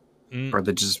knees? Or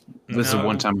this is a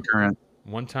one-time occurrence?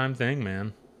 One-time thing,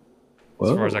 man.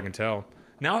 Whoa. As far as I can tell.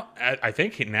 Now, I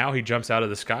think he jumps out of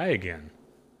the sky again.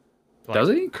 Like Does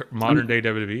he? Modern day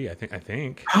WWE, I think. I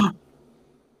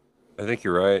think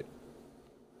you're right.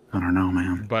 I don't know,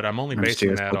 man. But I'm only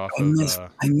basing that off of...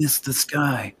 I missed the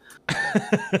sky.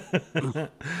 I'm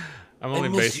only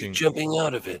basing... you jumping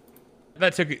out of it.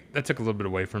 That took a little bit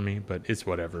away from me, but it's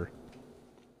whatever.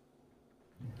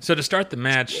 So to start the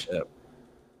match...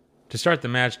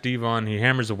 Devon, he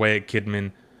hammers away at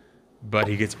Kidman, but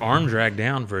he gets arm dragged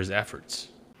down for his efforts.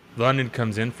 London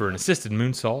comes in for an assisted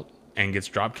moonsault and gets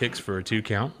drop kicks for a 2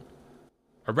 count.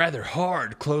 A rather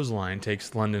hard clothesline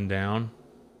takes London down,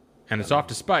 and it's off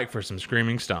to Spike for some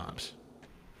screaming stomps.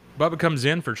 Bubba comes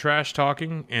in for trash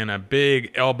talking and a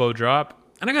big elbow drop.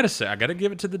 And I gotta say, I gotta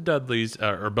give it to the Dudleys,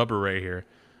 or Bubba Ray here.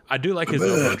 I do like his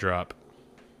elbow drop.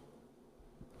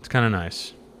 It's kind of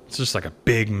nice. It's just like a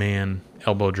big man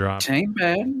elbow drop.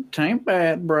 Tain't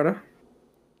bad, brother.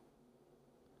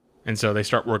 And so they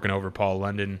start working over Paul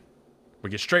London. We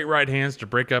get straight right hands to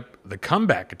break up the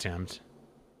comeback attempt.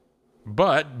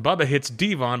 But Bubba hits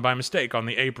Devon by mistake on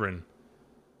the apron.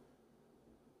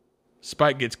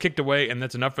 Spike gets kicked away, and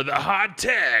that's enough for the hot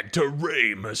tag to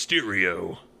Rey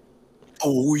Mysterio.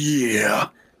 Oh, yeah.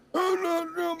 He's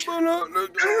coming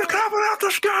out the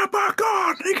sky, by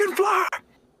God. He can fly.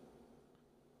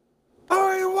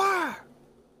 Oh, why?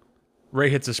 Ray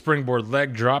hits a springboard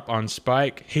leg drop on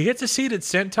Spike. He hits a seated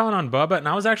senton on Bubba, and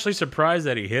I was actually surprised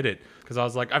that he hit it. Because I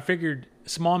was like, I figured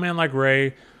small man like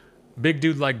Ray, big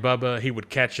dude like Bubba, he would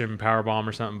catch him, powerbomb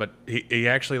or something, but he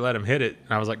actually let him hit it.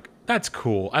 And I was like, that's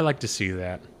cool. I like to see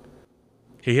that.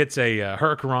 He hits a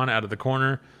Hurricanrana out of the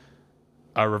corner.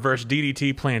 A reverse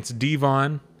DDT plants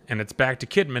Devon, and it's back to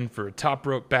Kidman for a top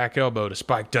rope back elbow to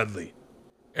Spike Dudley.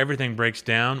 Everything breaks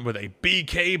down with a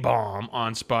BK bomb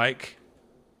on Spike.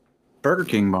 Burger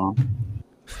King bomb.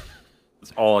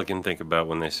 That's all I can think about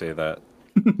when they say that.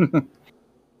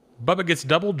 Bubba gets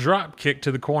double drop kicked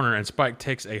to the corner, and Spike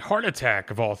takes a heart attack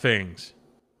of all things.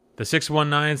 The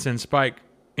 619 sends Spike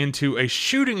into a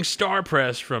shooting star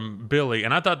press from Billy,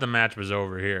 and I thought the match was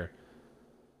over here.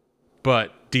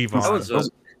 But Devon...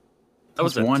 That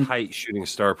was a tight shooting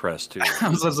star press, too. I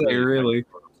was going to say, really?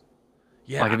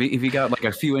 Yeah. Like, if he got like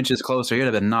a few inches closer, he'd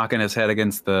have been knocking his head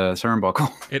against the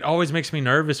turnbuckle. It always makes me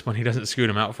nervous when he doesn't scoot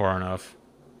him out far enough.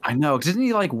 I know. Didn't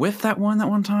he like whiff that one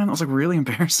time? That was like really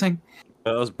embarrassing.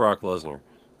 That was Brock Lesnar.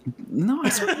 No, I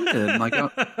swear he did. Like,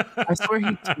 I swear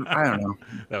he. I don't know.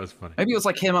 That was funny. Maybe it was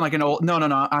like him on like an old. No.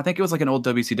 I think it was like an old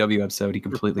WCW episode. He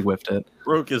completely whiffed it.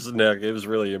 Broke his neck. It was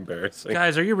really embarrassing.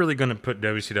 Guys, are you really going to put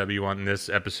WCW on this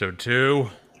episode too?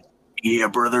 Yeah,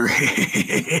 brother.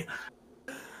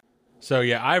 So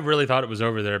yeah, I really thought it was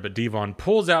over there, but Devon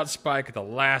pulls out Spike at the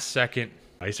last second.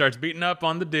 He starts beating up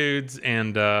on the dudes,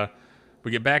 and we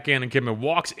get back in, and Kidman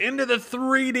walks into the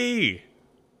 3D,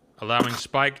 allowing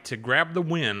Spike to grab the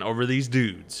win over these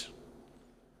dudes.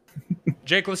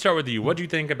 Jake, let's start with you. What do you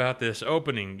think about this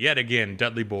opening, yet again,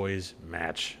 Dudley Boys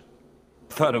match?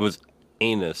 I thought it was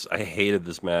anus. I hated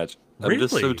this match. Really? I'm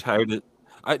just so tired.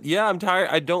 I'm tired.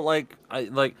 I don't like.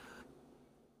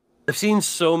 I've seen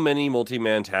so many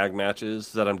multi-man tag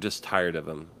matches that I'm just tired of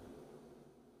them.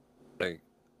 Like,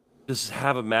 just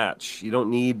have a match. You don't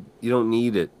need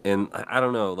it. And I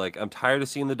don't know. Like, I'm tired of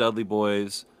seeing the Dudley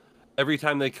Boys. Every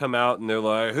time they come out and they're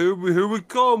like, here we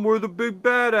come, we're the big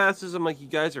badasses. I'm like, you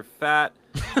guys are fat.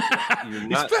 You're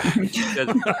not. Like,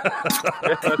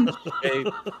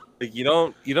 you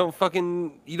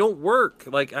don't work.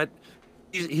 Like,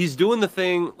 he's doing the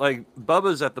thing, like,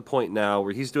 Bubba's at the point now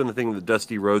where he's doing the thing that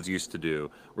Dusty Rhodes used to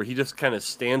do, where he just kind of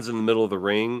stands in the middle of the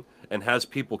ring and has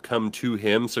people come to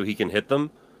him so he can hit them.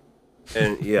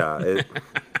 And yeah, it's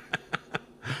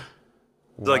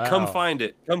like, come find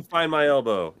it. Come find my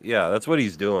elbow. Yeah, that's what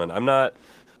he's doing. I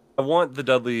want the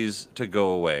Dudleys to go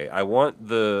away. I want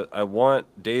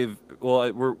Dave.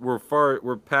 Well,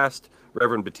 we're past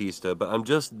Reverend Batista, but I'm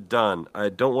just done. I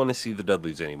don't want to see the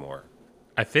Dudleys anymore.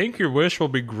 I think your wish will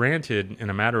be granted in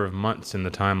a matter of months in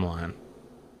the timeline.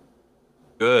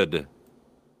 Good.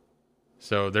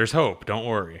 So there's hope. Don't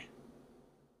worry.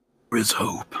 There is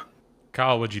hope.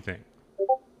 Kyle, what'd you think?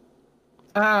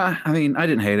 I mean, I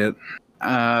didn't hate it.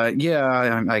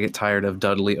 Yeah, I get tired of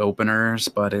Dudley openers,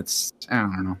 but I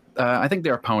don't know. I think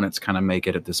their opponents kind of make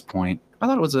it at this point. I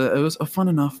thought it was a fun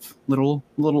enough little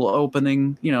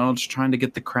opening, just trying to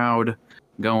get the crowd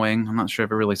going. I'm not sure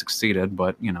if it really succeeded,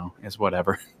 but it's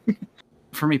whatever.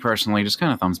 For me personally, just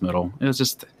kind of thumbs middle. It was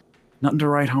just nothing to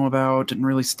write home about. Didn't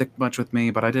really stick much with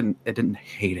me, but I didn't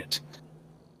hate it.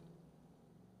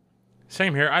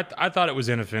 Same here. I thought it was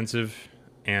inoffensive.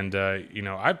 And,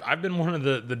 I've been one of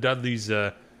the Dudleys'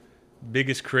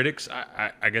 biggest critics,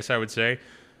 I guess I would say.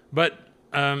 But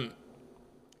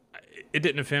it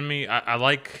didn't offend me. I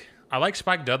like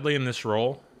Spike Dudley in this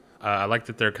role. I like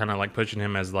that they're kind of like pushing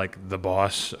him as like the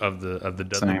boss of the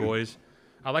Dudley Boys.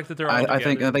 I like that they're all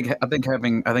together. I think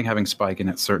having Spike in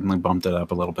it certainly bumped it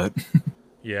up a little bit.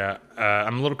 Yeah,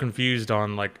 I'm a little confused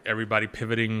on like everybody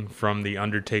pivoting from the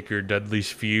Undertaker Dudley's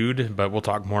feud, but we'll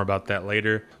talk more about that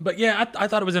later. But yeah, I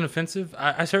thought it was inoffensive.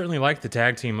 I certainly like the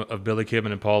tag team of Billy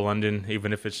Kidman and Paul London,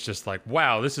 even if it's just like,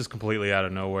 wow, this is completely out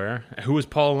of nowhere. Who is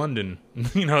Paul London?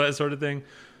 That sort of thing.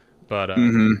 But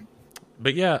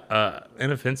but yeah,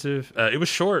 inoffensive. It was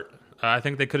short. I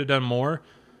think they could have done more.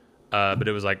 But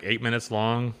it was like 8 minutes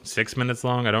long, 6 minutes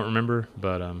long. I don't remember.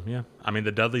 But yeah, I mean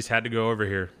the Dudleys had to go over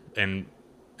here and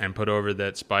put over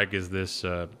that Spike is this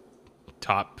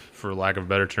top, for lack of a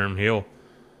better term, heel.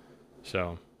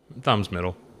 So, thumbs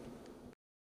middle.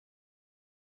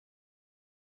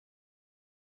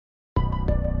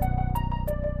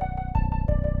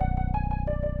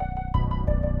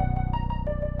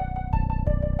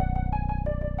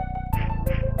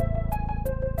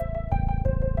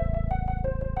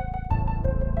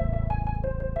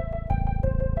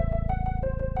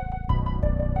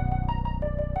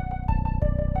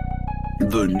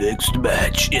 The next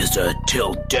match is a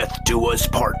till death do us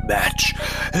part match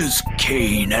as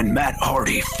Kane and Matt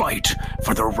Hardy fight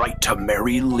for the right to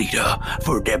marry Lita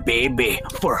for the baby,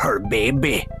 for her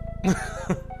baby.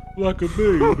 Like a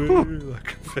baby,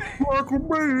 like a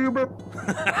baby.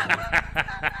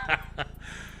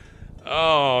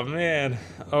 Oh, man.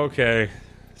 Okay.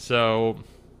 So,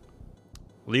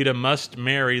 Lita must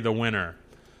marry the winner.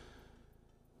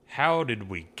 How did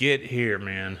we get here,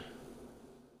 man?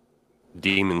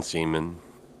 Demon semen.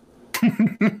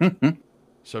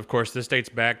 So, of course, this dates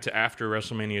back to after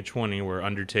WrestleMania 20, where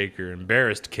Undertaker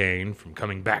embarrassed Kane from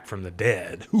coming back from the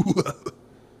dead.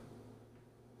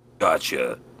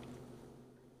 Gotcha.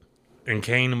 And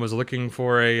Kane was looking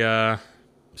for a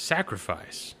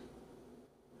sacrifice.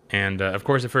 And, of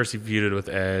course, at first he feuded with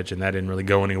Edge, and that didn't really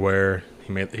go anywhere.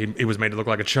 He was made to look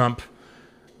like a chump.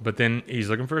 But then he's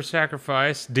looking for a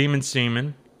sacrifice, demon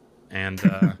semen, and...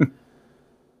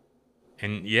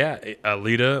 And yeah,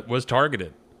 Lita was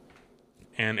targeted.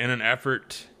 And in an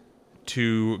effort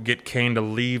to get Kane to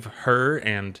leave her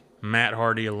and Matt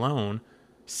Hardy alone,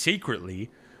 secretly,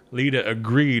 Lita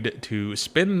agreed to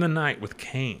spend the night with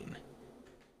Kane.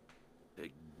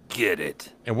 Get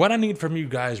it. And what I need from you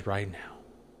guys right now,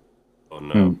 oh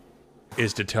no,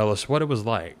 is to tell us what it was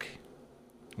like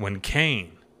when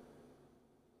Kane,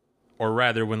 or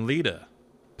rather when Lita,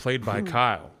 played by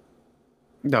Kyle,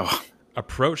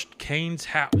 approached Kane's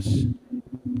house,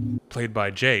 played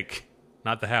by Jake,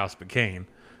 not the house, but Kane,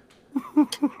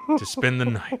 to spend the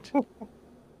night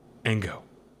and go.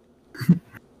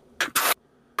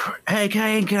 Hey,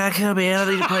 Kane, can I come in?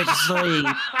 I need a place to sleep.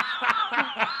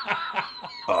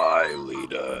 Hi,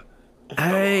 Lita.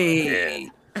 Hey,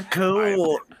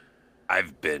 cool.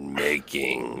 I've been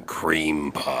making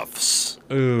cream puffs.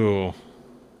 Ooh.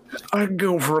 I'd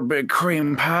go for a big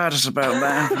cream pie just about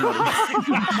that.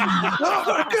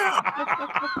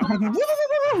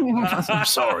 I'm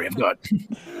sorry,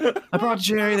 I brought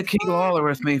Jerry the King Lawler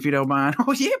with me, if you don't mind.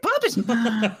 Oh, yeah, puppets.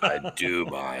 I do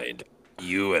mind.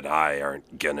 You and I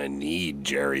aren't gonna need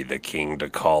Jerry the King to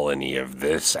call any of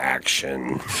this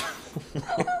action.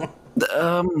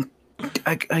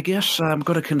 I guess I'm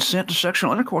going to consent to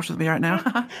sexual intercourse with me right now.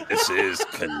 This is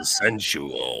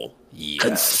consensual.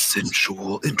 Yes.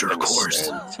 Consensual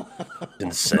intercourse.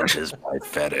 Consent is my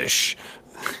fetish.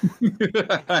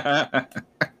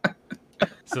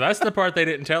 So that's the part they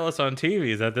didn't tell us on TV,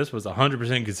 is that this was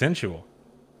 100% consensual.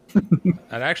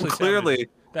 That actually Clearly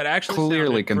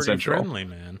sounded consensual. pretty friendly,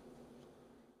 man.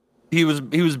 He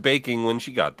was baking when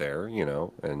she got there,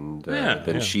 and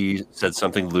then she said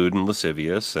something lewd and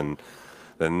lascivious, and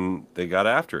then they got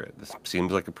after it. This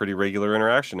seems like a pretty regular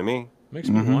interaction to me. Makes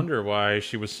me wonder why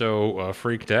she was so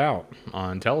freaked out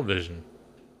on television.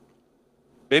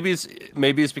 Maybe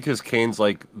it's because Kane's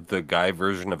like the guy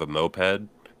version of a moped.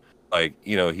 Like,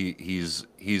 he's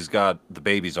got the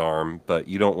baby's arm, but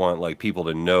you don't want like people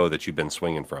to know that you've been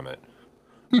swinging from it.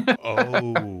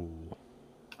 Oh.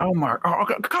 Oh, Mark. Oh,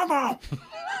 come on.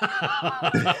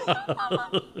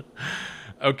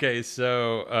 Okay,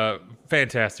 so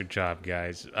fantastic job,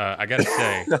 guys. I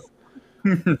gotta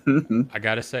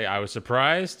say, I was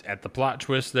surprised at the plot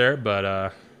twist there, but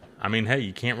I mean, hey,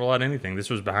 you can't rule out anything. This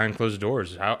was behind closed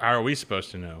doors. How are we supposed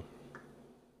to know?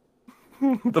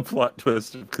 The plot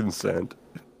twist of consent.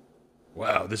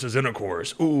 Wow, this is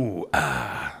intercourse. Ooh,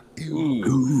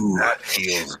 Ooh, that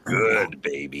feels good,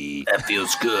 baby. That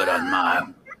feels good on my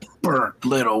burnt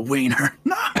little wiener.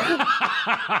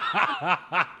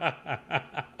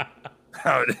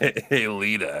 Hey,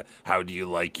 Lita, how do you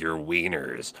like your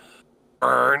wieners?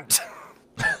 Burnt.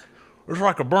 it's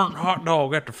like a burnt hot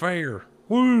dog at the fair.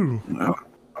 Woo!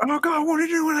 Oh, God, what are you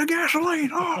doing with the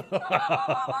gasoline?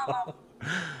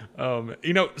 Oh.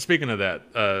 Speaking of that,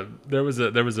 there was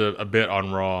a bit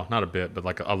on Raw, not a bit, but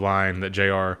like a line that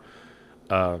JR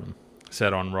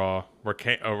said on Raw where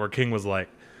King was like,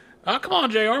 "Oh, come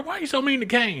on, JR, why are you so mean to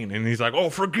Kane?" And he's like, "Oh,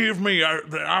 forgive me,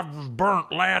 I was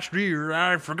burnt last year.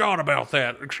 I forgot about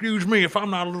that. Excuse me if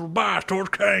I'm not a little biased towards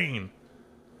Kane."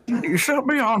 You set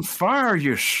me on fire,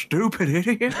 you stupid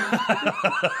idiot.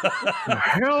 The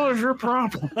hell is your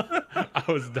problem? I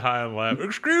was dying laughing.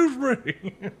 Excuse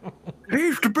me. He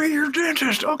used to be your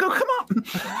dentist. Oh, come on.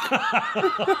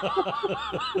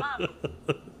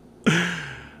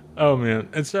 Oh, man.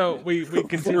 And so we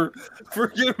continue.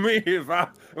 Forgive me if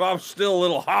I'm still a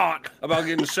little hot about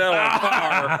getting set on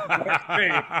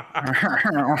fire.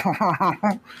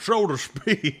 So to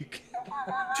speak.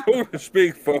 So to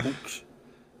speak, folks.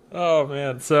 Oh,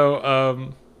 man.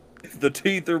 So, the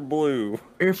teeth are blue.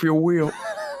 If you will.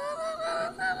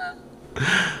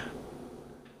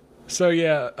 So,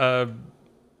 yeah,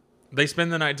 they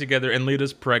spend the night together, and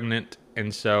Lita's pregnant,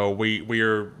 and so we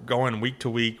are going week to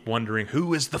week wondering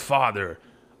who is the father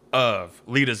of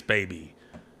Lita's baby.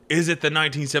 Is it the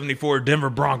 1974 Denver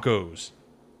Broncos?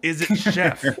 Is it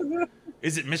Chef?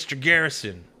 Is it Mr.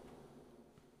 Garrison?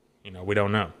 We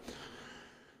don't know.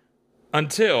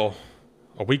 Until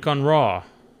a week on Raw,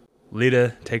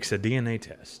 Lita takes a DNA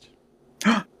test.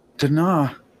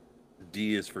 Dana.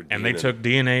 D is for DNA. And they took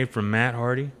DNA from Matt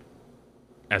Hardy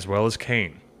as well as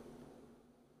Kane.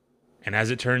 And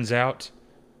as it turns out,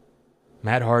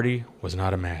 Matt Hardy was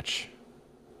not a match.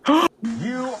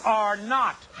 You are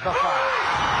not the father.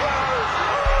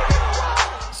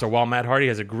 So while Matt Hardy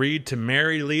has agreed to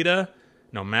marry Lita,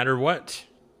 no matter what,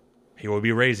 he will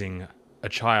be raising a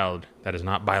child that is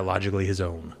not biologically his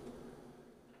own.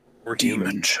 Or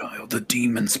Demon child, the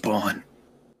demon spawn.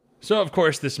 So, of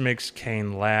course, this makes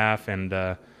Kane laugh,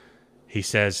 and he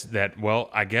says that,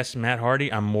 well, I guess, Matt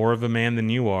Hardy, I'm more of a man than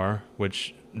you are,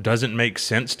 which doesn't make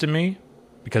sense to me,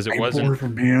 because it wasn't... more of a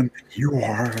man than you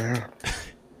are.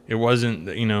 It wasn't,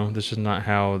 this is not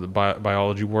how the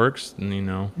biology works,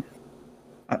 and,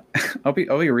 I'll be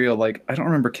real, like, I don't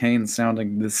remember Kane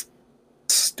sounding this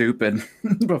stupid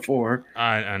before.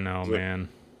 I know, man.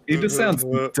 He just sounds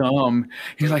dumb.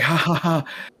 He's like, ha ha ha.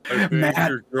 I Matt.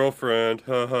 your girlfriend.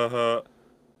 Ha ha ha.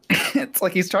 It's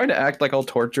like he's trying to act like all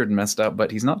tortured and messed up,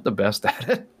 but he's not the best at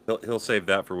it. He'll save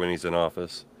that for when he's in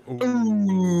office.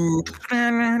 Ooh.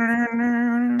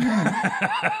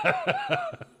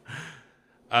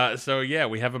 So yeah,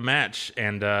 we have a match,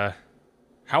 and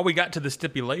how we got to the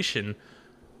stipulation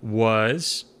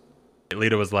was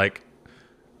Lita was like,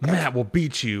 Matt will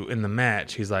beat you in the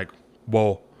match. He's like,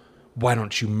 well, why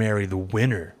don't you marry the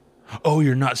winner? Oh,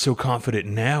 you're not so confident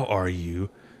now, are you?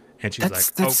 And she's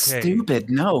That's okay. stupid.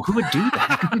 No, who would do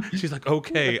that? She's like,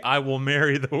 okay, I will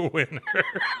marry the winner.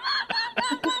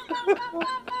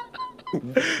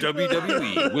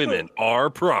 WWE women are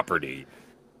property.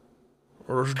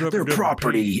 They're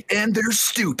property, and they're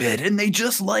stupid, and they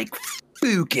just like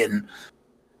spooking.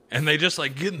 And they just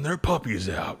like getting their puppies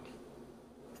out.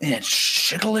 And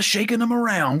shaking them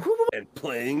around. And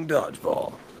playing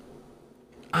dodgeball.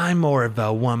 I'm more of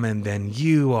a woman than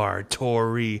you are,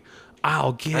 Tori.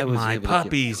 I'll get my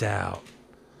puppies out.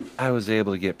 I was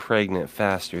able to get pregnant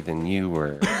faster than you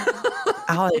were.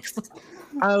 Alex.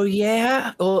 Oh,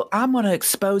 yeah? Well, I'm going to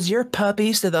expose your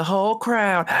puppies to the whole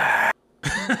crowd.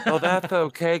 Oh, that's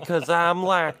okay, because I'm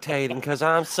lactating, because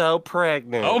I'm so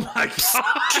pregnant. Oh, my God.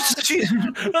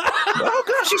 Oh,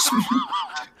 gosh.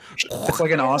 It's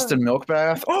like an Austin milk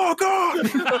bath. Oh, God.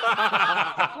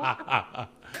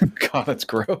 God, that's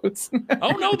gross.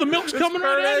 Oh, no, the milk's coming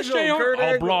right out of JR.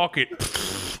 I'll block it.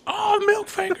 Oh, milk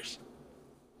fingers.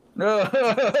 No,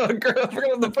 girl, I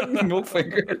forgot the fucking milk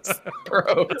fingers.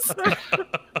 Gross.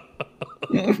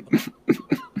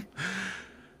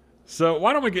 So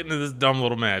why don't we get into this dumb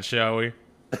little match, shall we?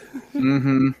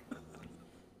 Mm-hmm.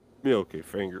 Milky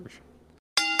fingers.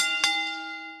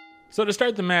 So to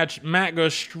start the match, Matt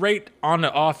goes straight on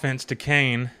the offense to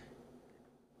Kane,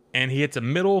 and he hits a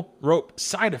middle rope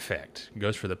side effect. He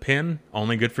goes for the pin,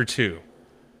 only good for 2.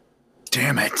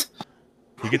 Damn it.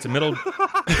 He gets a middle...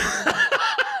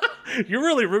 You're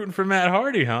really rooting for Matt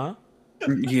Hardy, huh?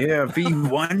 Yeah,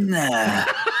 V1.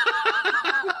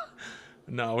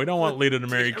 No, we don't want Lita to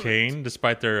marry Kane,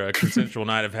 despite their consensual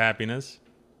night of happiness.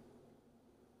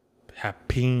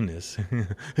 Happiness.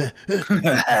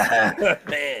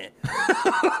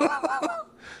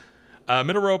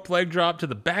 Middle rope leg drop to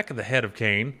the back of the head of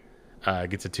Kane.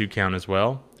 Gets a 2 count as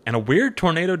well. And a weird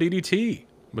tornado DDT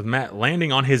with Matt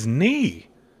landing on his knee,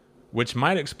 which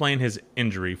might explain his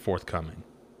injury forthcoming.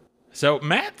 So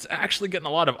Matt's actually getting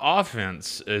a lot of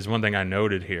offense is one thing I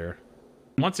noted here.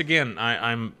 Once again,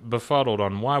 I'm befuddled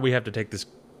on why we have to take this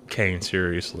Kane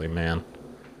seriously, man.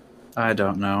 I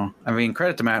don't know. I mean,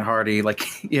 credit to Matt Hardy. Like,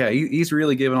 yeah, he's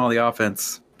really giving all the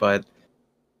offense, but...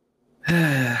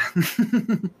 Yeah,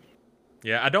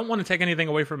 I don't want to take anything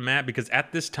away from Matt because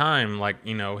at this time, like,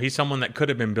 you know, he's someone that could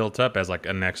have been built up as, like,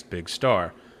 a next big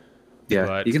star. Yeah,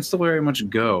 but he can still very much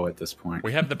go at this point.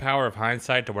 We have the power of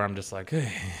hindsight to where I'm just like,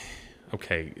 hey,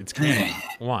 okay, it's Kane.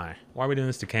 Why? Why are we doing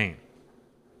this to Kane?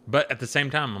 But at the same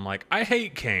time, I'm like, I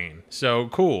hate Kane, so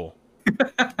cool.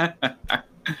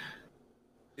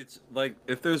 It's like,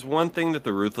 if there's one thing that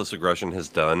the Ruthless Aggression has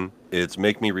done, it's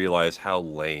make me realize how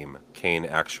lame Kane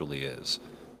actually is.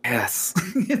 Yes.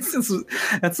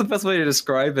 That's the best way to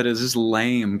describe it, is just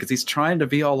lame, because he's trying to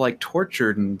be all, like,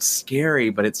 tortured and scary,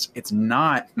 but it's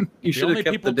not. You should have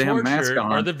kept the damn mask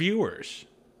on. Are the viewers.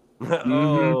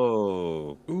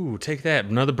 Oh. Ooh, take that.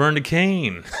 Another burn to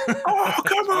Kane. Oh,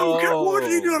 come on. What are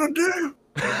you going to do?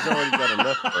 He's already got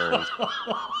enough burns.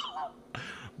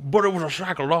 But it was a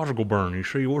psychological burn, you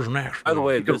see. It wasn't actual. By the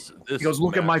way, He goes,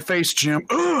 look at my face, Jim.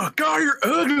 Ugh, God, you're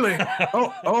ugly.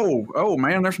 oh,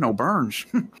 man, there's no burns.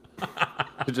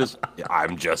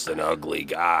 I'm just an ugly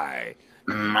guy.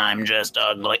 I'm just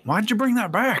ugly. Why'd you bring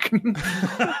that back?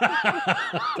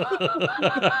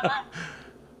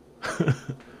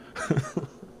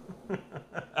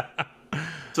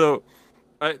 So,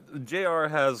 JR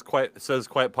says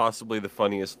quite possibly the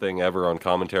funniest thing ever on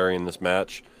commentary in this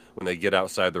match when they get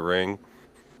outside the ring.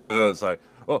 It's like,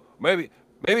 oh, maybe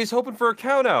he's hoping for a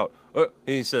count out.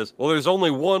 He says, well, there's only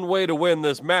one way to win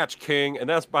this match, King, and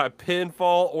that's by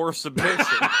pinfall or submission.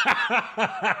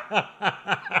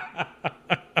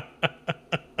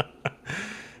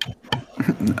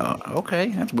 Okay,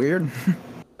 that's weird.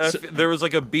 There was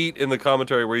like a beat in the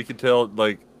commentary where you could tell,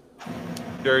 like,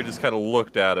 Jerry just kind of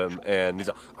looked at him and he's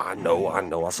like, I know,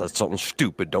 I said something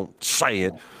stupid, don't say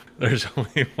it. There's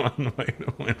only one way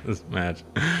to win this match.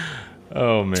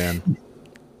 Oh, man.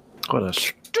 What a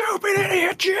stupid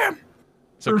idiot, Jim.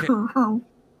 So,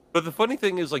 but the funny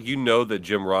thing is, like, you know that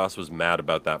Jim Ross was mad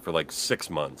about that for like 6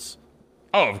 months.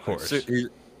 Oh, of course. So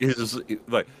he's just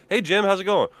like, hey, Jim, how's it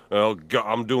going? Oh, God,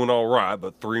 I'm doing all right,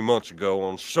 but 3 months ago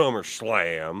on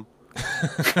SummerSlam,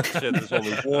 said there's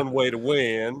only one way to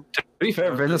win. To be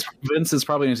fair, Vince is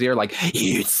probably in his ear like,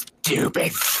 You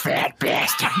stupid fat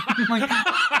bastard. like,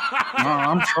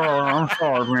 I'm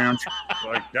sorry, man.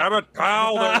 Like, damn it,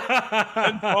 pal, there's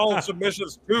pinfall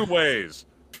submissions 2 ways.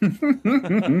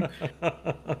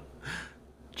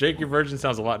 Jake, your version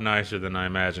sounds a lot nicer than I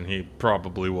imagine he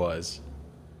probably was.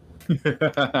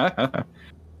 I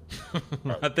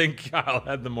think Kyle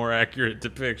had the more accurate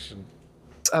depiction.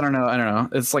 I don't know.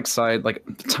 It's like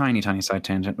tiny side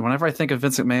tangent. Whenever I think of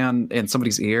Vince McMahon in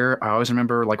somebody's ear, I always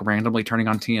remember like randomly turning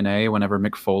on TNA whenever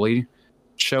Mick Foley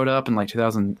showed up in like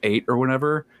 2008 or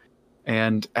whatever.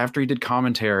 And after he did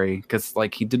commentary, because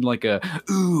like he did like a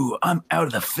 "ooh, I'm out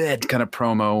of the Fed" kind of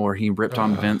promo where he ripped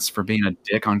on Vince for being a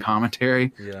dick on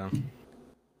commentary. Yeah.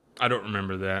 I don't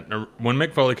remember that. When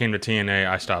Mick Foley came to TNA,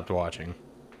 I stopped watching.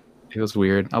 It was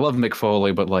weird. I love Mick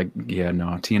Foley, but like, yeah, no,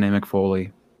 TNA Mick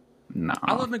Foley, no.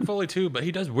 I love Mick Foley too, but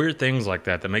he does weird things like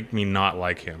that make me not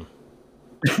like him.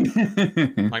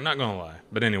 Like, not gonna lie.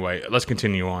 But anyway, let's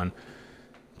continue on.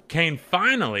 Kane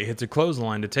finally hits a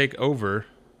clothesline to take over,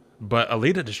 but a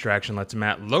Lita distraction lets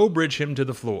Matt low bridge him to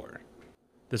the floor.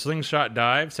 The slingshot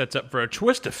dive sets up for a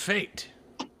twist of fate.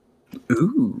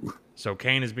 Ooh. So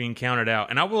Kane is being counted out.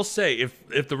 And I will say,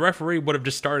 if the referee would have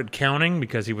just started counting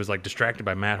because he was like distracted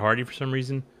by Matt Hardy for some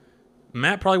reason,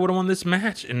 Matt probably would have won this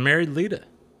match and married Lita.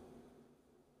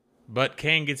 But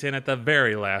Kane gets in at the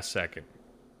very last second.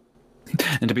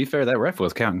 And to be fair, that ref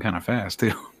was counting kind of fast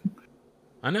too.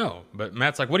 I know, but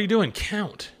Matt's like, "What are you doing?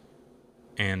 Count."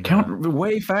 And count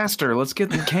way faster. Let's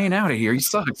get Kane out of here. He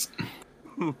sucks.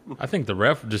 I think the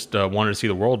ref just wanted to see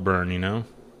the world burn, you know?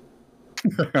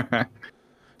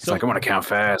 It's like, I'm going to count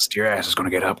fast. Your ass is going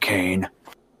to get up, Kane.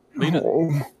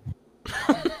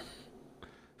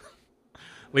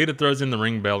 Lita throws in the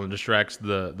ring bell and distracts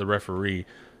the referee.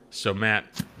 So Matt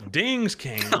dings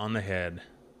Kane on the head.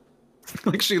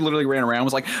 Like she literally ran around and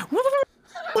was like,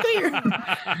 look here.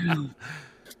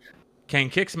 Kane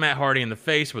kicks Matt Hardy in the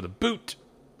face with a boot.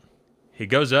 He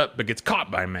goes up but gets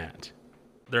caught by Matt.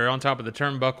 They're on top of the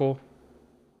turnbuckle.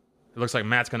 It looks like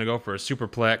Matt's going to go for a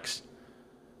superplex.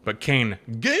 But Kane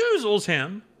goozles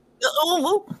him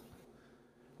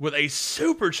with a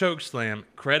super choke slam.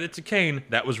 Credit to Kane.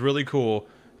 That was really cool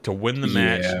to win the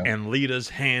match and Lita's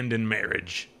hand in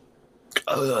marriage.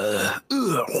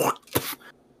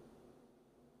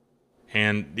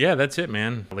 And yeah, that's it,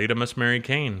 man. Lita must marry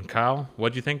Kane. Kyle,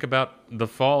 what'd you think about the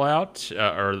fallout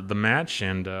or the match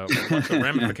and what the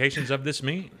ramifications of this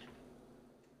mean?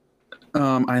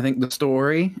 I think the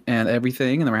story and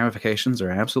everything and the ramifications are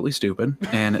absolutely stupid,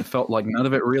 and it felt like none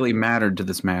of it really mattered to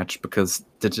this match because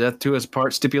the death to his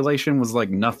part stipulation was like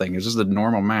nothing. It was just a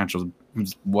normal match. It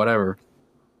was whatever.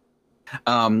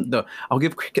 Like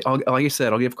you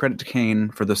said, I'll give credit to Kane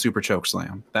for the super choke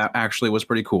slam. That actually was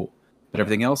pretty cool. But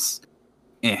everything else,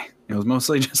 it was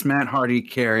mostly just Matt Hardy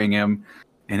carrying him,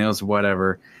 and it was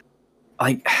whatever.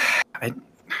 Like, I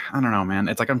don't know, man.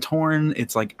 It's like I'm torn.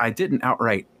 It's like I didn't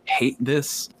outright hate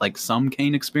this, like some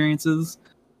Kane experiences,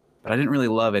 but I didn't really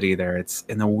love it either. It's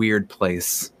in a weird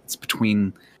place. It's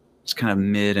between just kind of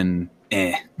mid and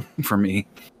for me.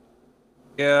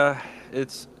 Yeah,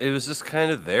 it was just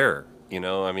kind of there, you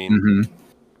know. I mean,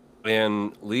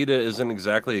 and Lita isn't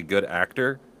exactly a good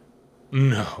actor.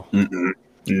 No.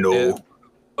 No.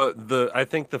 But I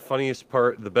think the funniest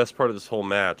part, the best part of this whole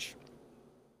match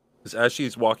is as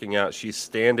she's walking out, she's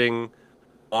standing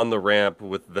on the ramp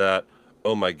with that,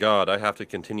 "Oh my God, I have to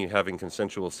continue having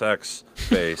consensual sex"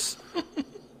 face.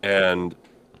 And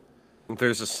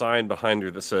there's a sign behind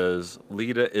her that says,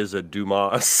 "Lita is a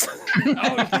Dumas."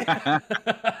 Oh, yeah.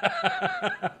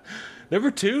 There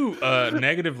were two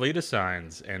negative Lita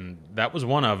signs, and that was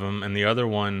one of them, and the other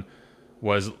one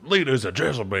was "Lita's a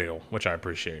Jezebel," which I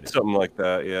appreciated. Something like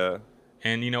that, yeah.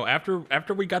 And you know, after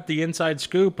we got the inside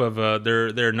scoop of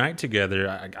their night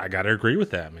together, I gotta agree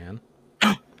with that, man.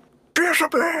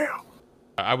 Jezebel.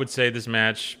 I would say this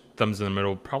match, thumbs in the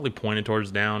middle, probably pointed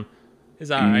towards down.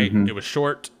 Is alright. It was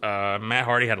short. Matt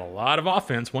Hardy had a lot of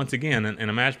offense once again in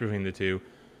a match between the two,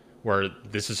 where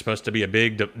this is supposed to be a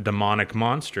big demonic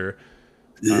monster.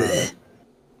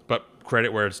 But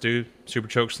credit where it's due. Super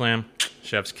choke slam,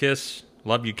 chef's kiss.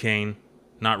 Love you, Kane.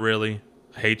 Not really.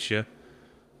 I hate you.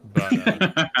 But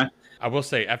I will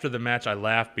say, after the match, I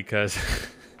laughed because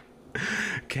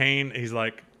Kane, he's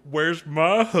like, "Where's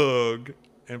my hug?"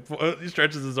 And he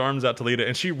stretches his arms out to Lita,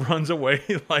 and she runs away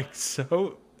like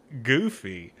so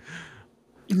goofy.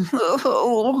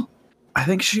 I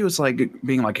think she was like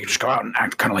being like, "Just go out and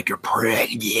act kind of like you're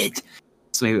pregnant."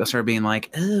 So maybe I started being like,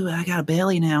 "Oh, I got a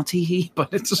belly now, tee."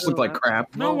 But it just looked like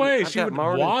crap. No way, she would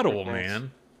waddle,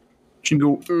 man. She'd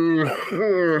go.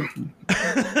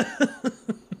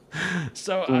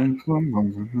 So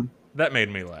that made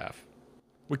me laugh.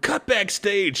 We cut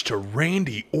backstage to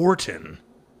Randy Orton.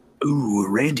 Ooh,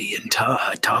 Randy and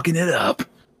Todd talking it up.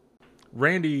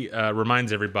 Randy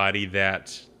reminds everybody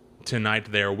that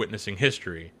tonight they are witnessing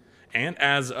history. And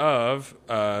as of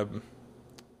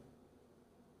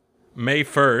May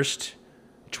 1st,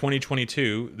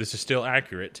 2022, this is still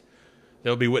accurate,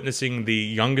 they'll be witnessing the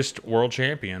youngest world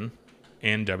champion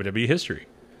in WWE history.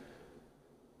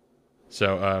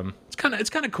 So it's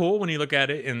kind of cool when you look at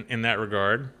it in that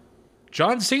regard.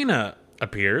 John Cena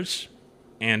appears,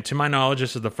 and to my knowledge,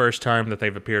 this is the first time that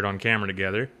they've appeared on camera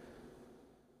together.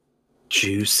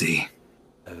 Juicy.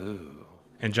 Oh.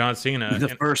 And John Cena,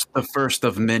 The first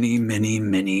of many, many,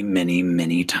 many, many,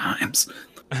 many times.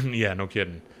 yeah, no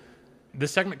kidding.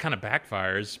 This segment kind of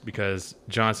backfires because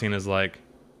John Cena's like,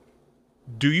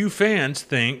 do you fans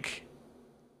think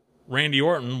Randy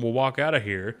Orton will walk out of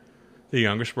here the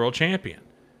youngest world champion?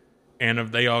 And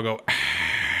if they all go,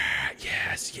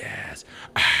 yes.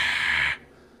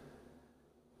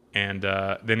 And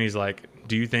then he's like,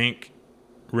 do you think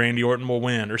Randy Orton will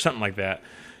win? Or something like that.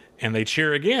 And they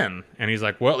cheer again. And he's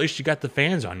like, well, at least you got the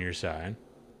fans on your side.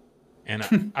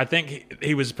 And I think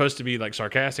he was supposed to be like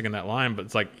sarcastic in that line, but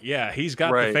it's like, yeah, he's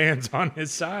got the fans on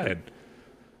his side.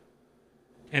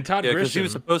 And Todd Grisham, because he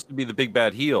was supposed to be the big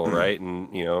bad heel, right?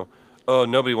 And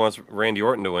nobody wants Randy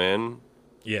Orton to win.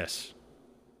 Yes.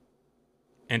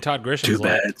 And Todd Grisham's too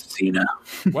bad, Cena.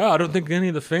 Well, I don't think any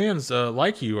of the fans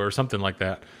like you, or something like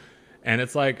that. And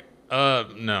it's like,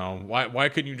 no. Why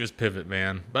couldn't you just pivot,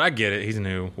 man? But I get it. He's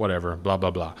new. Whatever. Blah,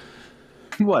 blah, blah.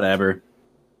 Whatever.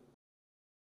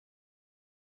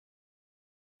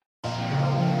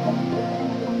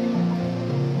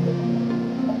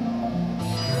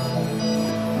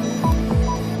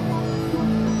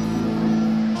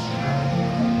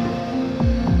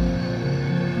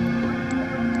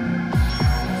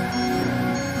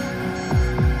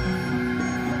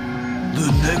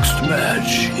 Next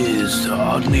match is,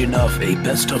 oddly enough, a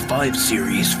best-of-5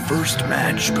 series first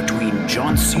match between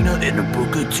John Cena and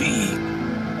Booker T.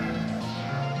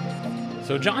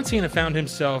 So John Cena found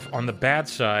himself on the bad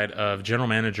side of general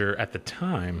manager at the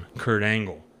time, Kurt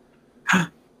Angle.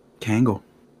 Kangle.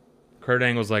 Kurt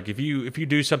Angle's like, if you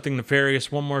do something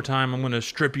nefarious one more time, I'm going to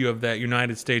strip you of that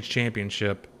United States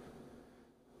Championship.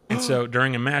 And so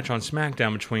during a match on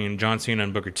SmackDown between John Cena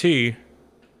and Booker T,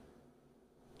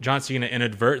 John Cena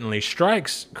inadvertently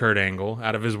strikes Kurt Angle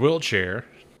out of his wheelchair.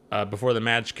 Before the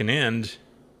match can end,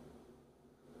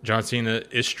 John Cena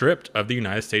is stripped of the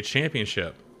United States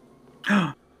Championship.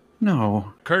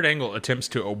 No. Kurt Angle attempts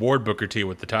to award Booker T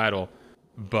with the title,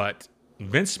 but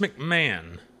Vince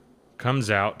McMahon comes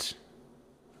out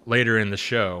later in the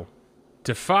show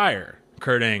to fire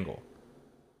Kurt Angle.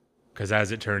 Because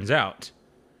as it turns out,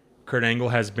 Kurt Angle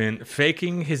has been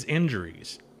faking his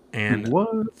injuries and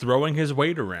throwing his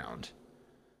weight around.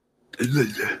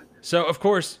 So, of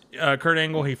course, Kurt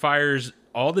Angle, he fires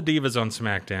all the divas on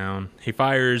SmackDown. He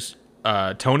fires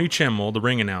Tony Chimmel, the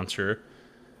ring announcer.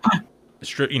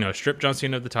 Strip John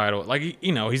Cena of the title. Like,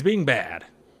 he's being bad.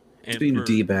 He's being a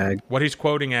D-bag. What he's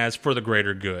quoting as for the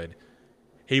greater good.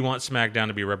 He wants SmackDown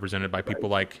to be represented by people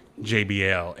like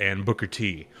JBL and Booker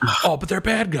T. Oh, but they're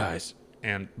bad guys.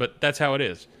 But that's how it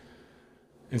is.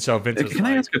 And so Vince is Can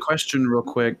I ask a question real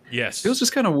quick? Yes. It feels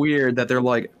just kind of weird that they're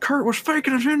like, Kurt was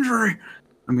faking his injury.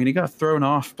 I mean, he got thrown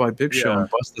off by Big Show and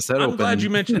busted his head open. I'm glad you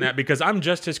mentioned that because I'm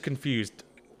just as confused.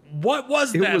 What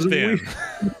was that then?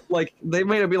 Like, they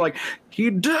made it be like, he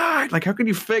died. Like, how can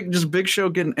you fake just Big Show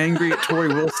getting angry at Tori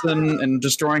Wilson and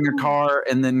destroying her car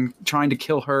and then trying to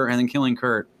kill her and then killing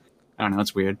Kurt? I don't know.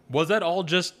 It's weird. Was that all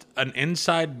just an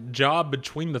inside job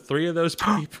between the three of those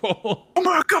people? Oh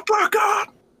my God.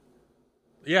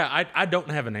 Yeah, I don't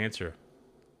have an answer.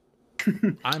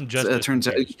 I'm just. It turns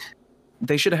out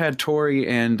they should have had Tori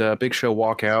and Big Show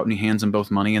walk out, and he hands them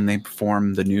both money, and they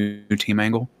form the new Team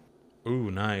Angle. Ooh,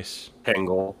 nice.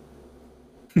 Angle.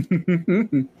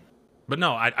 But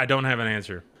no, I don't have an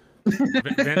answer.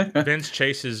 Vince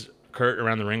chases Kurt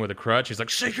around the ring with a crutch. He's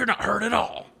like, "See, you're not hurt at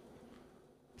all."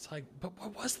 It's like, but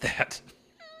what was that?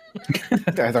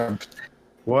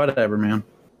 Whatever, man.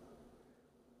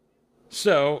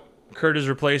 So Kurt is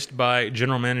replaced by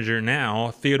general manager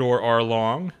now, Theodore R.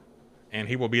 Long, and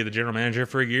he will be the general manager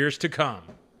for years to come.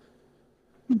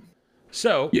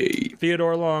 So,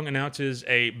 Theodore Long announces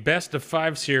a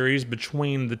best-of-5 series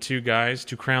between the two guys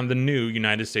to crown the new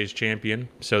United States champion.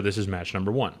 So this is match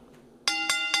number 1.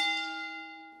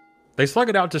 They slug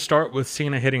it out to start with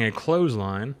Cena hitting a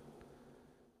clothesline.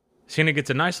 Cena gets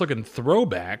a nice-looking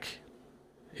throwback.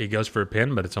 He goes for a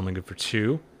pin, but it's only good for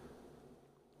 2.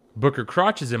 Booker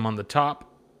crotches him on the top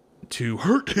to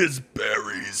hurt his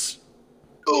berries.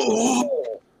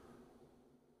 Oh!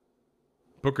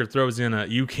 Booker throws in a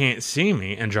 "you can't see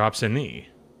me" and drops a knee.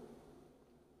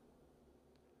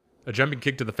 A jumping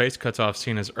kick to the face cuts off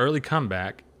Cena's early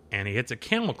comeback, and he hits a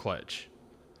camel clutch.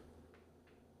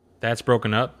 That's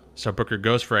broken up, so Booker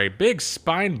goes for a big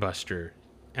spine buster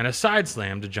and a side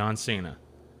slam to John Cena.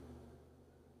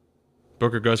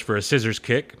 Booker goes for a scissors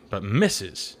kick, but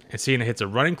misses, and Cena hits a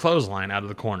running clothesline out of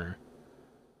the corner.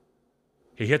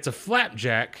 He hits a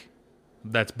flapjack,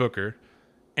 that's Booker,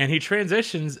 and he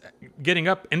transitions, getting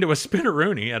up into a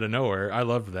spinneroonie out of nowhere. I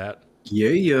loved that.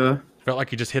 Yeah. Felt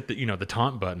like he just hit the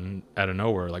taunt button out of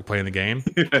nowhere, like playing the game.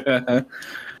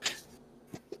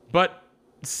 But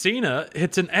Cena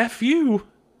hits an FU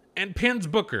and pins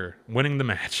Booker, winning the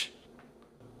match.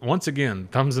 Once again,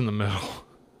 thumbs in the middle.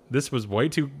 This was way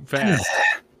too fast.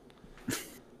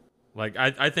 Like,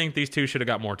 I think these two should have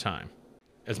got more time.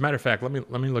 As a matter of fact, let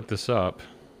me look this up.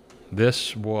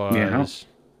 This was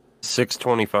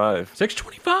 6:25.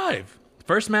 6:25.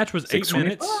 First match was 8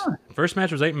 minutes. First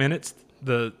match was 8 minutes.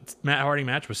 The Matt Hardy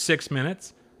match was 6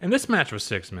 minutes, and this match was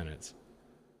 6 minutes.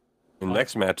 The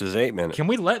next match is 8 minutes. Can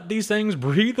we let these things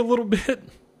breathe a little bit?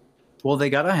 Well, they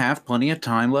gotta have plenty of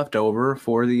time left over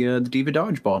for the Diva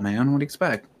Dodgeball, man. What do you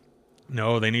expect?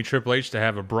 No, they need Triple H to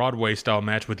have a Broadway-style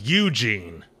match with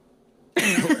Eugene.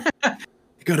 You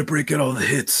gotta break out all the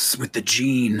hits with the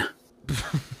Gene.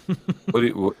 What do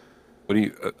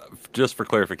you just for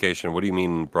clarification, what do you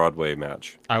mean Broadway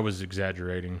match? I was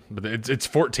exaggerating, but it's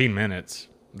 14 minutes,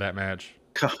 that match.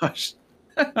 Gosh.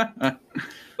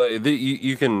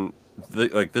 You can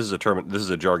like this is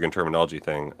a jargon terminology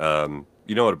thing.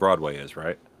 You know what a Broadway is,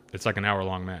 right? It's like an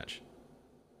hour-long match.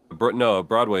 No, a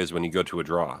Broadway is when you go to a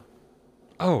draw.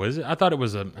 Oh, is it? I thought it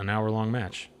was an hour-long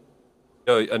match.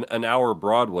 No, an hour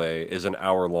Broadway is an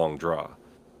hour-long draw.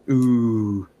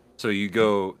 Ooh. So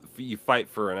you fight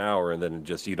for an hour, and then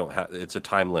you don't have. It's a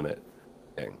time limit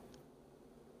thing.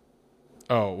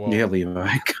 Oh well. Yeah,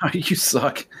 Levi. God, you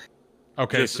suck.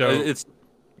 Okay, so it's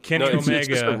Kenny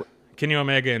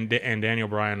Omega and Daniel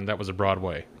Bryan. That was a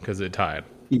Broadway because it tied.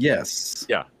 Yes.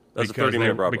 Yeah, that's a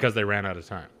 30-minute Broadway because they ran out of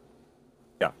time.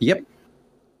 Yeah. Yep.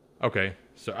 Okay,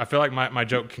 so I feel like my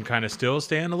joke can kind of still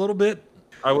stand a little bit.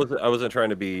 I wasn't trying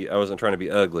to be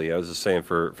ugly. I was just saying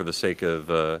for the sake of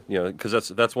because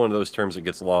that's one of those terms that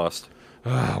gets lost.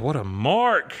 What a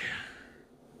mark!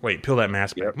 Wait, peel that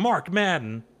mask back. Mark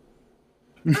Madden.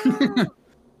 No,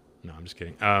 I'm just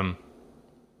kidding.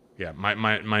 Yeah,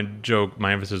 my joke,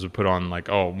 my emphasis would put on like,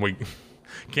 we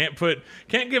can't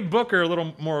give Booker a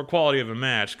little more quality of a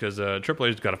match because Triple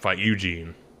H's got to fight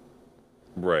Eugene.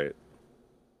 Right.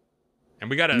 And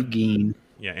we got to Eugene.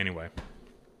 Yeah. Anyway.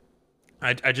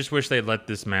 I just wish they'd let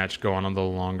this match go on a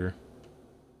little longer.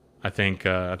 I think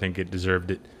it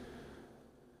deserved it.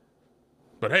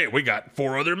 But hey, we got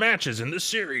 4 other matches in this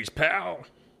series, pal.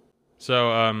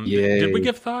 So, did we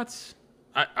give thoughts?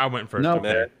 I went first. No.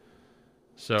 Okay.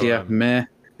 So yeah, meh.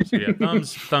 So yeah,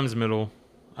 thumbs middle.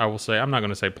 I will say I'm not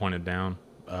going to say pointed down,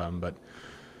 but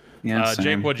yeah.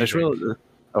 Jake, what'd you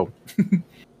think?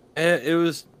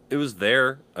 It was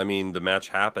there. I mean, the match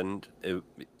happened.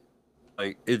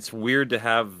 It's weird to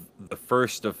have the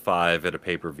first of 5 at a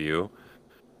pay-per-view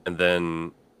and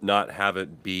then not have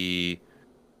it be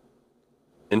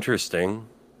interesting.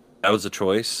 That was a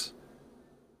choice.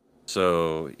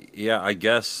 So, yeah, I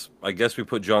guess we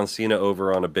put John Cena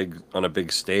over on a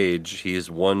big stage. He's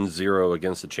 1-0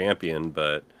 against the champion,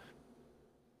 but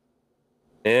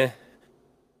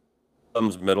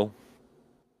thumbs middle.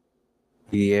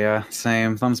 Yeah,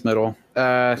 same. Thumbs middle.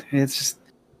 It's just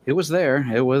it was there.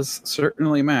 It was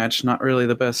certainly a match. Not really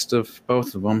the best of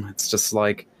both of them. It's just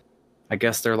like, I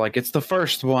guess they're like, it's the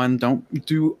first one. Don't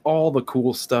do all the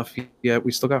cool stuff yet.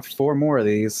 We still got 4 more of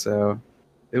these, so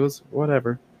it was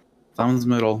whatever. Thumbs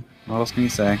middle. What else can you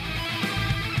say?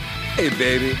 Hey,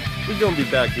 baby. We're going to be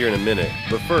back here in a minute.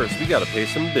 But first, we got to pay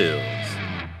some bills.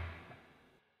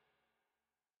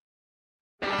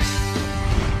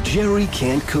 Jerry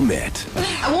can't commit.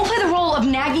 I won't play the role of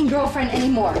nagging girlfriend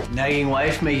anymore. Nagging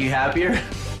wife make you happier?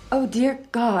 Oh, dear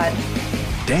God.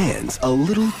 Dan's a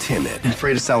little timid. I'm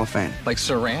afraid of cellophane. Like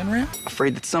saran wrap?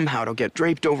 Afraid that somehow it'll get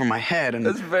draped over my head and...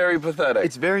 That's very pathetic.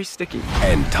 It's very sticky.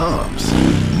 And Tom's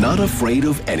not afraid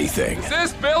of anything. Is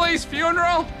this Billy's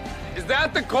funeral? Is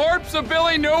that the corpse of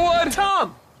Billy Newwood?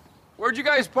 Tom! Where'd you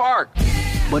guys park?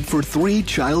 But for 3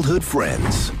 childhood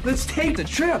friends... Let's take the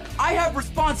trip. I have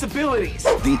responsibilities.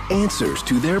 The answers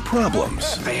to their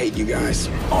problems... I hate you guys.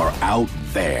 ...are out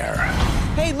there.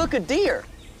 Hey, look, a deer.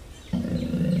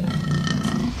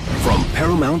 From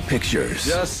Paramount Pictures.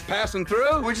 Just passing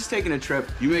through? We're just taking a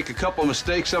trip. You make a couple of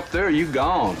mistakes up there, you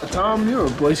gone. Tom, you're a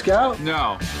Boy Scout?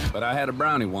 No, but I had a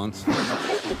brownie once.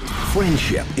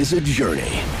 Friendship is a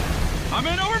journey. I'm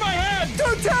in over my head!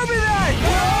 Don't tell me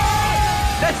that!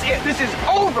 That's it. This is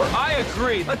over. I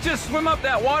agree. Let's just swim up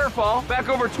that waterfall, back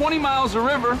over 20 miles of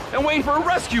river, and wait for a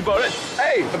rescue boat.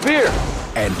 Hey, a beer.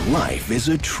 and life is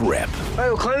a trip. All right,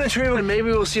 we'll climb the tree and maybe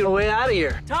we'll see a way out of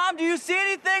here. Tom, do you see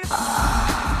anything?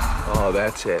 Oh,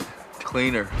 that's it.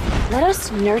 Cleaner. Let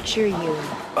us nurture you.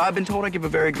 I've been told I give a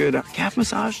very good calf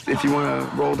massage if you want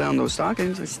to roll down those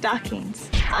stockings. Stockings.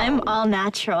 I'm all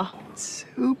natural.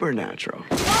 Super natural.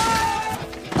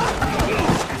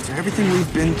 After everything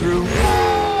we've been through,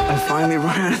 I finally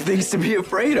run out of things to be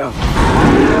afraid of.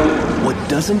 What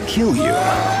doesn't kill you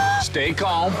Stay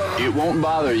calm. It won't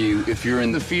bother you if you're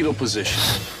in the fetal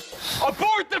position.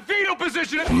 Abort the fetal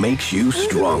position! makes you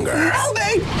stronger.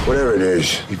 Whatever it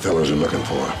is you fellas are looking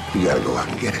for, you gotta go out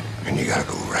and get it. And you gotta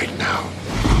go right now.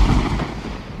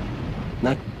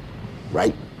 Not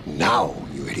right now,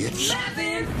 you idiots.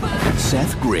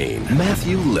 Seth Green,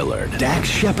 Matthew Lillard, Dax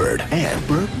Shepard, and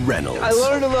Burt Reynolds. I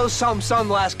learned a little something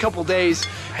the last couple days.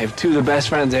 I have two of the best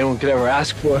friends anyone could ever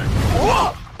ask for.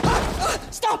 Whoa!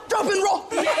 Stop, drop, and roll!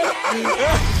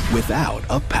 Without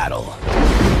a paddle.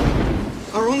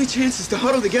 Our only chance is to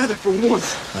huddle together for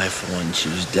once. I, for one,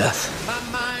 choose death. My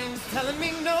mind's telling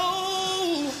me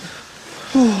no,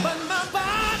 but my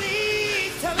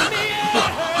body's telling me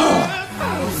yes.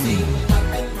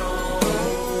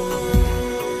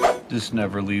 This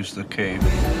never leaves the cave.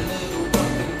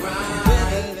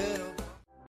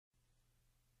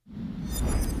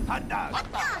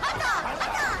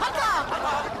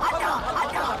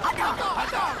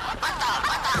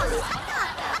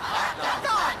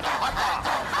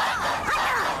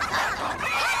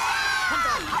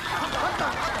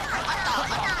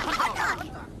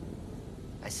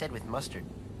 I said with mustard.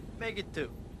 Make it two.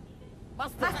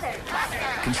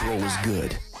 Control is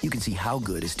good. You can see how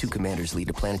good as two commanders lead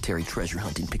a planetary treasure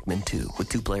hunt in Pikmin 2. With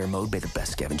two-player mode, may the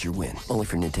best scavenger win. Only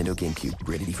for Nintendo GameCube.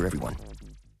 Rated for everyone.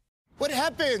 What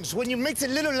happens when you mix a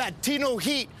little Latino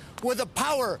heat with the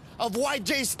power of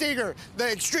YJ Stinger,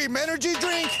 the extreme energy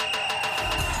drink?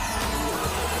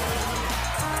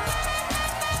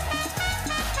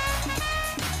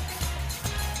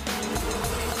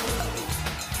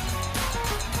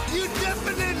 You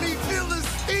definitely feel the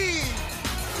steam!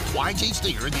 YJ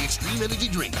Stinger, the Extreme Energy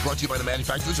Drink, brought to you by the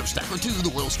manufacturers of Stacker 2, the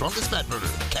world's strongest fat burner.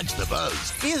 Catch the buzz.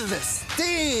 Feel the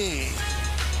sting!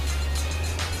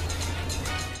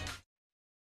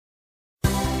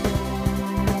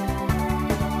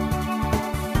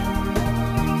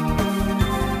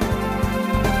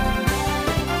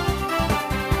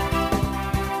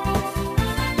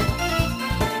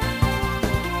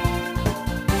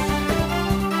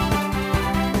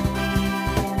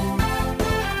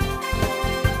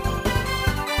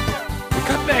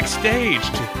 Backstage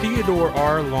to Theodore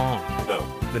R. Long,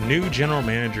 the new general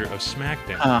manager of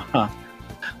SmackDown.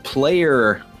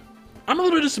 Player. I'm a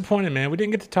little disappointed, man. We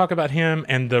didn't get to talk about him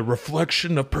and the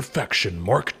reflection of perfection,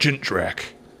 Mark Jindrak.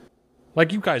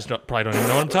 Like, you guys probably don't even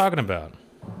know what I'm talking about.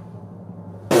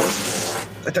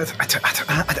 I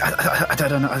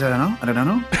don't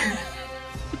know.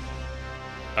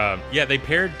 Yeah, they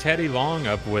paired Teddy Long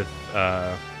up with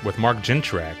Mark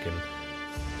Jindrak, and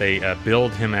they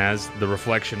billed him as the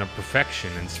reflection of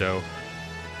perfection. And so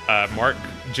Mark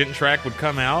Jindrak would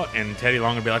come out, and Teddy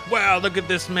Long would be like, wow, look at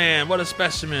this man. What a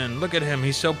specimen. Look at him.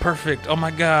 He's so perfect. Oh,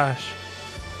 my gosh.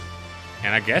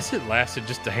 And I guess it lasted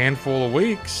just a handful of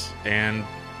weeks. And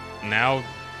now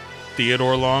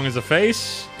Theodore Long is a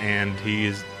face, and he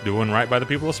is doing right by the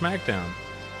people of SmackDown.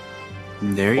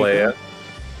 There you go.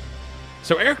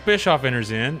 So Eric Bischoff enters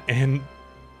in, and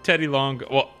Teddy Long...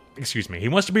 Well, excuse me. He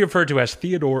wants to be referred to as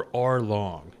Theodore R.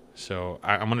 Long. So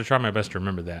I'm going to try my best to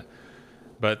remember that.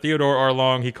 But Theodore R.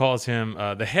 Long, he calls him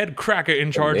the head cracker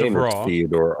in charge of Raw.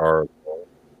 Theodore R. Long.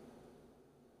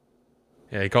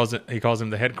 Yeah, he calls him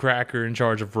the head cracker in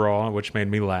charge of Raw, which made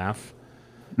me laugh.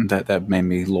 That made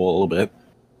me lol a little bit.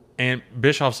 And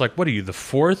Bischoff's like, "What are you, the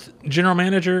fourth general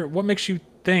manager? What makes you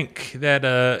think that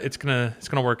it's gonna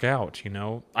work out? You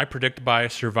know, I predict by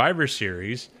Survivor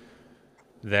Series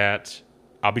that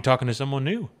I'll be talking to someone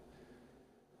new."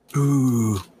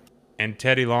 Ooh. And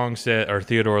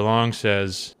Theodore Long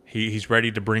says he's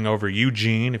ready to bring over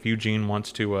Eugene if Eugene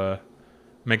wants to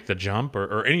make the jump,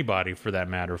 or anybody for that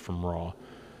matter from Raw.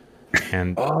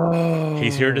 And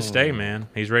he's here to stay, man.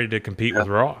 He's ready to compete with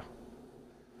Raw.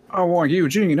 I want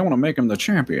Eugene. I want to make him the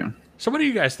champion. So what do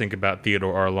you guys think about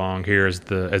Theodore R. Long here as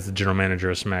the general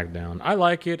manager of SmackDown? I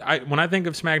like it. When I think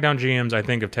of SmackDown GMs, I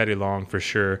think of Teddy Long for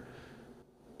sure.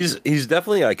 He's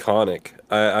definitely iconic.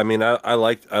 I mean, I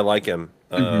like him.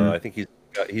 I think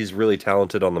he's really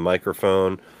talented on the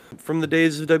microphone from the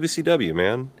days of WCW.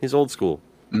 Man, he's old school.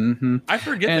 Mm-hmm. I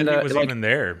forget that he was even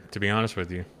there. To be honest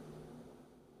with you,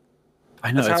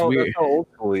 I know that's weird. That's how old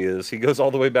school he is. He goes all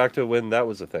the way back to when that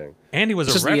was a thing. And he was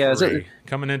a referee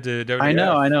coming into WWF. I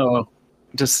know.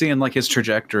 just seeing like his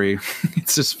trajectory.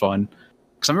 It's just fun.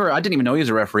 Because I remember I didn't even know he was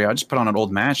a referee. I just put on an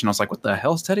old match and I was like, what the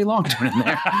hell is Teddy Long doing in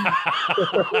there?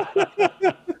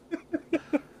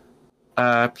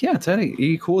 Yeah,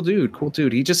 Teddy, cool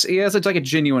dude. He has like a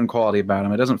genuine quality about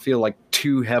him. It doesn't feel like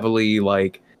too heavily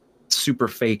like super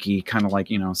fakey, kind of like,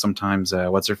 sometimes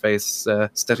what's her face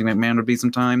Stephanie McMahon would be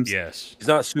sometimes. Yes. He's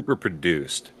not super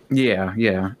produced. Yeah,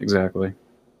 exactly.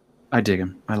 I dig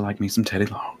him. I like me some Teddy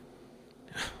Long.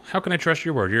 How can I trust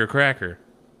your word? You're a cracker.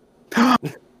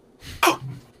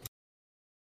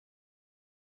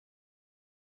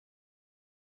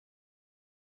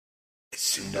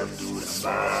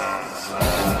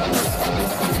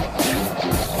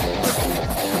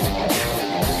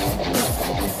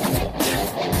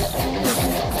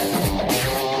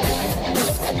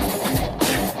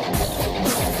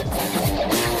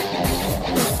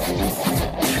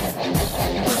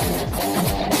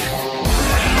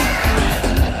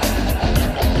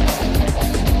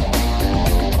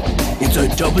 It's a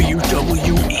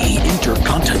WWE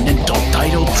Intercontinental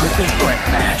Title Triple Threat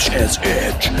match as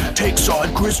Edge takes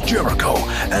on Chris Jericho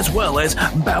as well as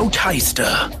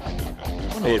Bautista.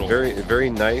 Hey, very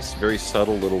nice, very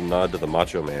subtle little nod to the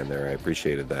Macho Man there. I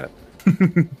appreciated that.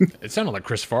 It sounded like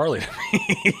Chris Farley to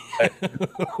me.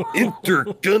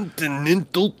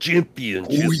 Intercontinental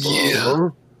Championship.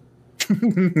 Oh,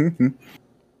 yeah.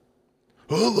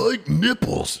 I like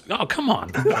nipples. Oh, come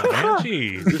on, man.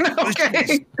 Jeez.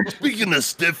 Okay. Speaking of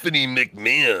Stephanie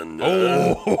McMahon.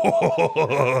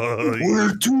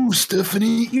 Where to,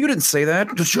 Stephanie? You didn't say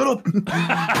that. Just shut up.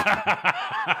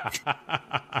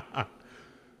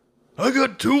 I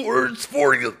got 2 words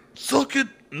for you. Suck it.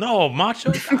 No,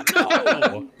 Macho.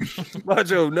 No.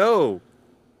 Macho, no.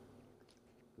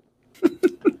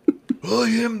 I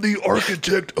am the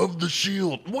architect of the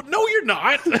Shield. Well, no, you're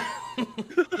not.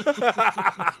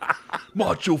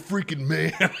 Macho freaking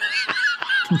man.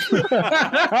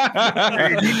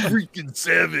 Randy freaking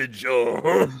Savage.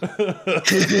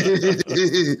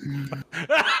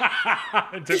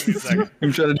 It took me a second.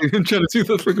 I'm trying to do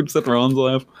the freaking Seth Rollins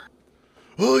laugh.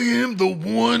 I am the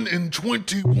 1 and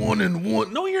 21 and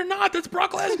 1. No, you're not. That's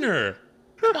Brock Lesnar.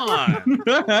 Come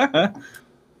on.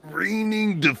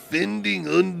 Reigning, defending,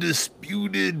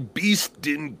 undisputed, beast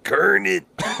incarnate.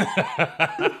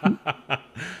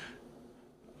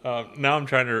 Now I'm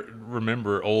trying to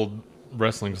remember old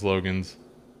wrestling slogans.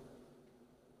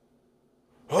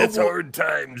 It's hard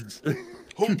times.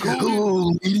 Hulk Hogan.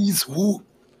 Hello, ladies. Whoop.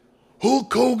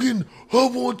 Hulk Hogan, I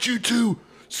want you to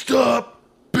stop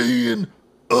being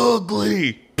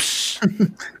ugly.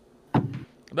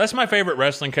 That's my favorite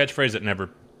wrestling catchphrase that never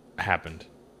happened.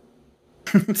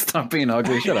 Stop being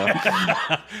ugly. Shut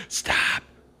up. Stop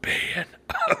being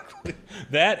ugly.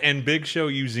 That and Big Show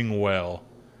using well.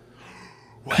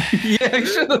 Yeah,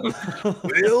 shut up.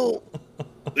 Well,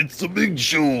 it's a Big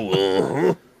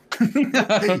Show.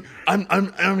 Hey,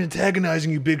 I'm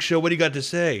antagonizing you, Big Show. What do you got to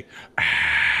say?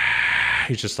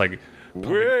 He's just like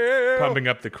pumping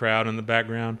up the crowd in the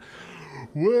background.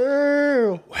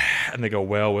 Well, and they go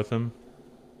well with him.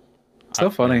 So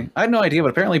funny. I had no idea, but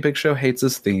apparently Big Show hates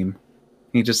his theme.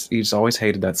 He's always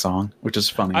hated that song, which is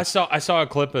funny. I saw a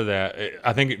clip of that.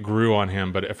 I think it grew on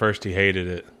him, but at first he hated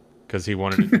it because he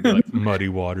wanted it to be like Muddy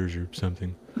Waters or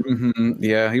something. Mm-hmm.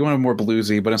 Yeah, he wanted more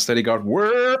bluesy, but instead he got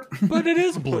whip. But it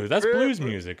is blues. That's blues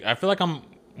music. I feel like I'm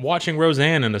watching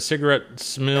Roseanne in a cigarette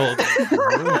smell.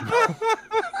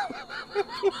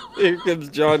 Here comes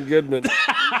John Goodman.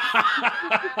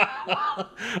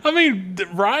 I mean,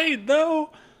 right though.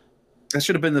 That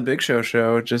should have been the Big Show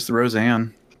show, just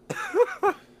Roseanne.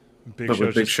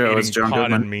 Big Show is John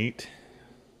Goodman. Meat,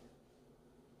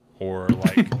 or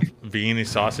like Viennese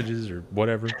sausages, or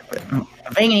whatever.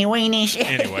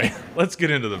 Anyway, let's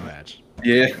get into the match.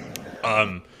 Yeah.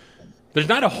 There's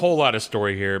not a whole lot of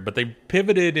story here, but they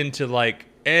pivoted into like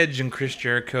Edge and Chris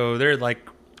Jericho. They're like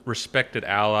respected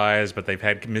allies, but they've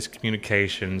had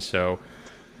miscommunication, so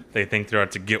they think they're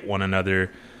out to get one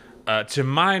another. To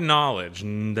my knowledge,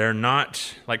 they're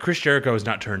not like Chris Jericho is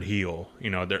not turned heel. You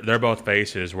know, they're both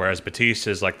faces, whereas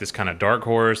Batista is like this kind of dark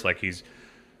horse, like he's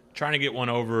trying to get one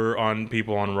over on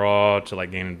people on Raw to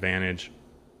like gain advantage.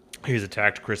 He's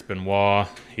attacked Chris Benoit.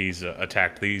 He's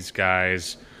attacked these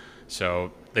guys,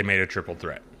 so they made a triple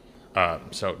threat.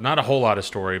 So not a whole lot of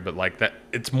story, but like that,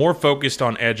 it's more focused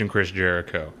on Edge and Chris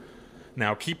Jericho.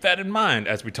 Now keep that in mind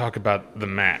as we talk about the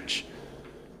match,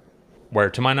 where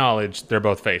to my knowledge they're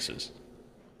both faces.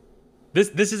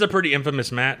 This is a pretty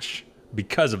infamous match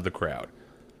because of the crowd.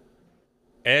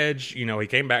 Edge, you know, he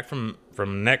came back from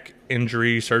neck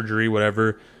injury, surgery,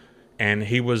 whatever, and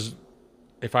he was,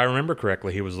 if I remember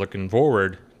correctly, he was looking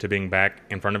forward to being back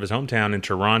in front of his hometown in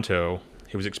Toronto.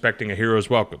 He was expecting a hero's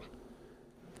welcome.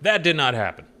 That did not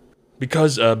happen.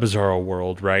 Because Bizarro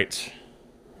World, right?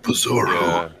 Bizarro.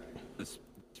 Yeah, this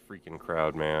freaking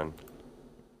crowd, man.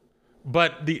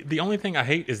 But the only thing I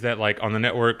hate is that, like, on the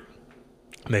network,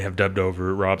 they have dubbed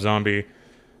over Rob Zombie,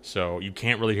 so you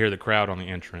can't really hear the crowd on the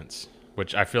entrance,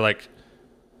 which I feel like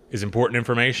is important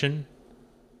information,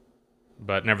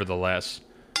 but nevertheless.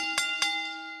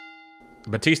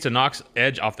 Batista knocks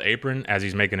Edge off the apron as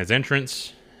he's making his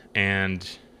entrance, and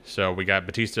so we got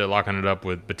Batista locking it up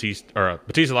with Batista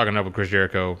locking it up with Chris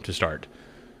Jericho to start.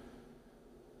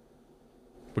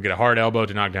 We get a hard elbow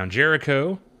to knock down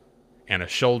Jericho, and a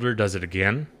shoulder does it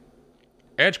again.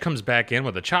 Edge comes back in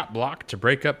with a chop block to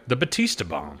break up the Batista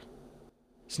bomb.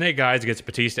 Snake Eyes gets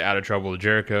Batista out of trouble with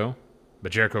Jericho,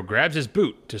 but Jericho grabs his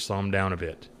boot to slow him down a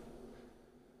bit.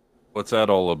 What's that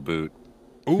all a boot?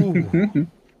 Ooh.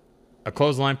 A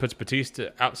clothesline puts Batista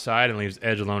outside and leaves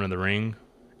Edge alone in the ring,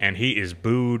 and he is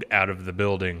booed out of the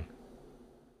building.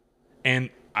 And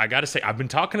I gotta say, I've been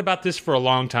talking about this for a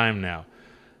long time now.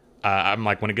 I'm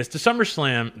like, when it gets to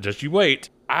SummerSlam, just you wait.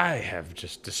 I have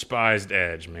just despised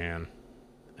Edge, man.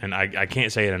 And I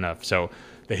can't say it enough. So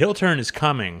the heel turn is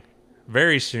coming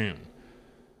very soon.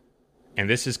 And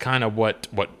this is kind of where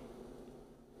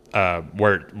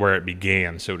it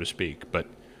began, so to speak. But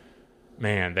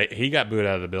man, he got booed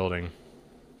out of the building.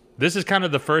 This is kind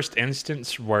of the first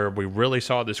instance where we really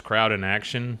saw this crowd in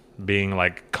action being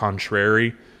like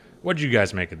contrary. What did you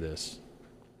guys make of this?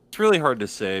 It's really hard to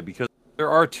say because there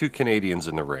are two Canadians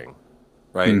in the ring,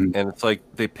 right? And it's like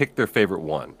they picked their favorite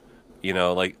one. You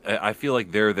know, like I feel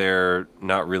like they're there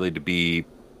not really to be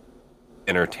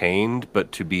entertained,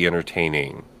 but to be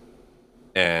entertaining.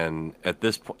 And at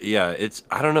this point, yeah,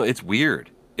 I don't know, it's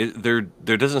weird. There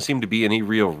doesn't seem to be any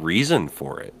real reason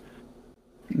for it.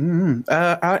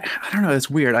 I don't know.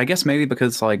 It's weird. I guess maybe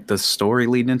because like the story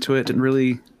leading into it didn't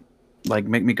really like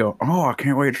make me go, oh, I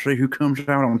can't wait to see who comes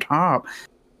out on top.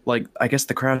 Like, I guess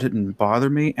the crowd didn't bother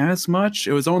me as much.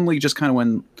 It was only just kind of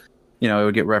when, you know, it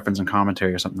would get reference in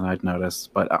commentary or something that I'd notice.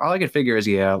 But all I could figure is,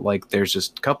 yeah, like there's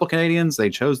just a couple Canadians. They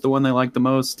chose the one they liked the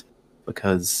most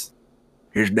because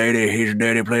his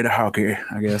daddy played hockey,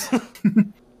 I guess.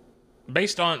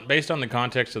 Based on the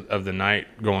context of the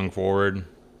night going forward,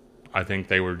 I think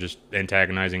they were just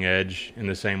antagonizing Edge in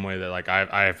the same way that like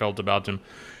I felt about him,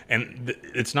 and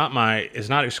it's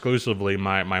not exclusively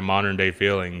my modern day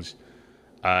feelings.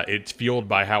 It's fueled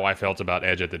by how I felt about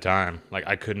Edge at the time. Like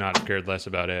I could not have cared less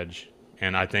about Edge,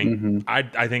 and I think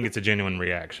I think it's a genuine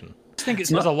reaction. I think it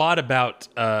says a lot about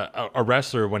a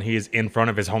wrestler when he is in front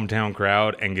of his hometown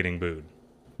crowd and getting booed.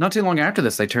 Not too long after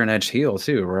this, they turn Edge heel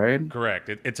too, right? Correct.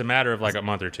 It's a matter of like a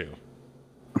month or two.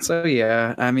 So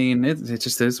yeah, I mean, it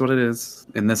just is what it is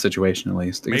in this situation, at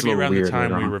least. Maybe around the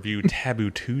time we review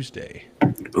Taboo Tuesday.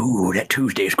 Ooh, that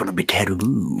Tuesday is gonna be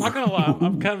taboo. I'm not gonna lie,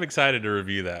 I'm kind of excited to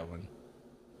review that one.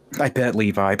 I bet,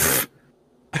 Levi.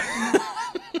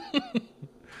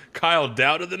 Kyle,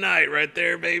 doubt of the night right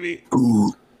there, baby.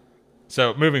 Ooh.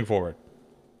 So, moving forward.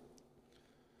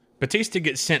 Batista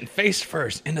gets sent face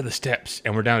first into the steps,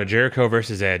 and we're down to Jericho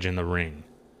versus Edge in the ring.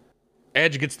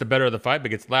 Edge gets the better of the fight, but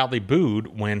gets loudly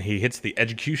booed when he hits the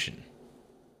execution.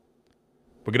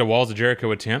 We get a Walls of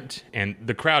Jericho attempt, and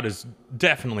the crowd is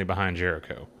definitely behind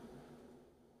Jericho.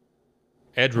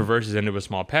 Edge reverses into a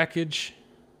small package.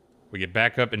 We get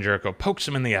back up, and Jericho pokes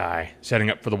him in the eye,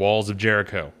 setting up for the Walls of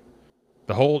Jericho.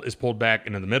 The hold is pulled back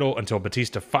into the middle until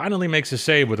Batista finally makes a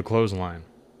save with a clothesline.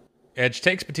 Edge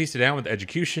takes Batista down with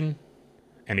execution,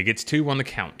 and he gets 2 on the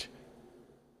count.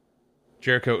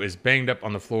 Jericho is banged up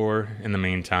on the floor in the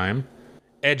meantime.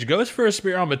 Edge goes for a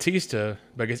spear on Batista,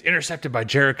 but gets intercepted by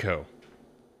Jericho.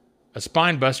 A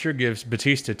spine buster gives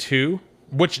Batista 2,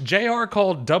 which JR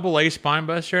called AA spine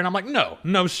buster, and I'm like,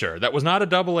 no, sir, that was not a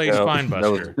AA spine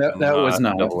buster. That was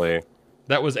not AA.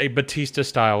 That was a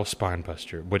Batista-style spine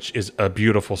buster, which is a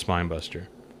beautiful spine buster.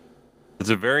 It's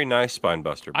a very nice spine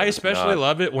buster. I especially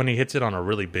love it when he hits it on a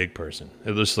really big person.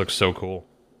 It just looks so cool.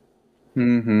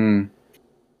 Mm-hmm.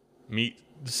 Meat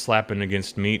slapping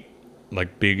against meat,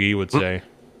 like Big E would say.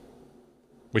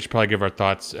 We should probably give our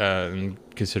thoughts and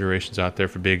considerations out there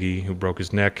for Big E, who broke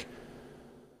his neck.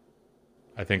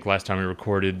 I think last time we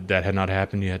recorded, that had not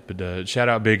happened yet, but shout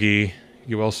out Big E.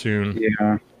 Get well soon.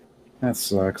 Yeah, that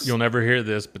sucks. You'll never hear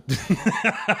this, but...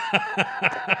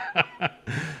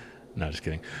 No, just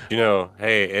kidding. You know,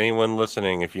 hey, anyone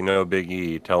listening, if you know Big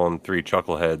E, tell him 3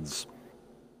 chuckleheads.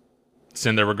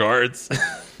 Send their regards.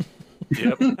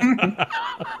 Yep.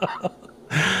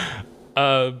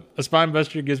 A spine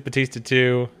buster gives Batista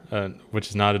 2, which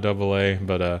is not a AA,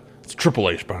 but it's a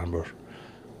AAA spine buster.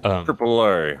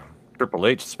 Triple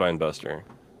H Spinebuster.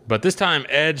 But this time,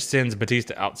 Edge sends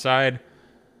Batista outside.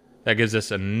 That gives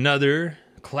us another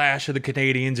clash of the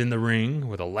Canadians in the ring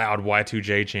with a loud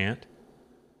Y2J chant.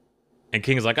 And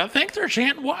King is like, I think they're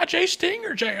chanting YJ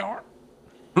Stinger, JR.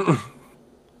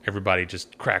 Everybody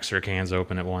just cracks their cans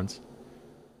open at once.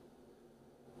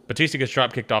 Batista gets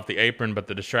drop kicked off the apron, but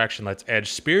the distraction lets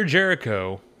Edge spear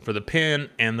Jericho for the pin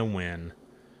and the win.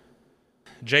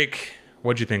 Jake,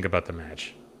 what'd you think about the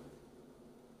match?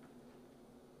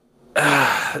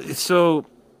 So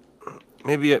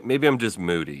maybe I'm just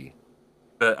moody,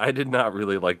 but I did not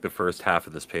really like the first half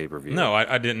of this pay-per-view. No,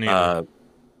 I didn't either.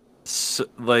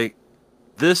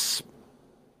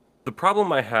 The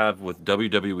problem I have with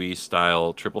WWE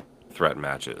style triple threat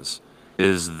matches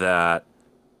is that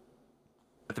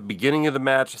at the beginning of the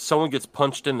match, someone gets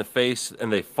punched in the face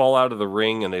and they fall out of the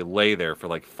ring and they lay there for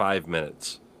like 5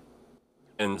 minutes.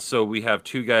 And so we have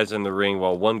two guys in the ring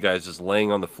while one guy's just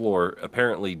laying on the floor,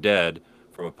 apparently dead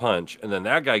from a punch. And then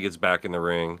that guy gets back in the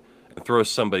ring and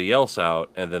throws somebody else out.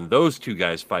 And then those two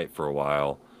guys fight for a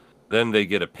while. Then they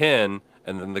get a pin.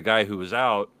 And then the guy who was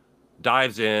out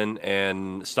dives in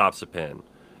and stops a pin.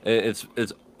 It's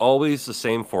always the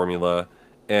same formula.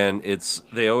 And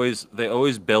they always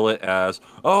bill it as,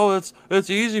 oh, it's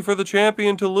easy for the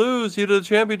champion to lose. The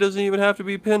champion doesn't even have to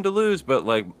be pinned to lose. But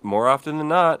like more often than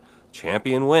not,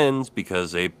 champion wins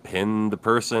because they pin the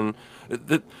person.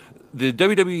 The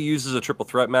WWE uses a triple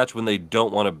threat match when they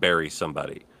don't want to bury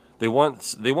somebody. They want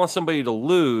somebody to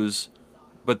lose,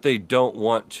 but they don't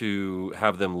want to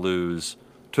have them lose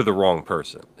to the wrong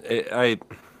person. I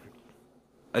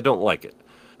don't like it.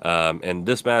 And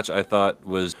this match I thought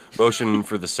was motion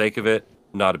for the sake of it.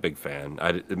 Not a big fan.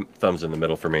 Thumbs in the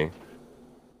middle for me.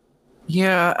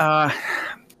 Yeah,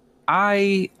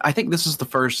 I think this is the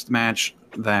first match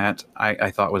that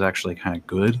I thought was actually kind of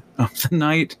good of the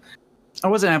night. I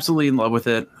wasn't absolutely in love with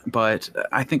it, but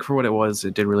I think for what it was,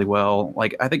 it did really well.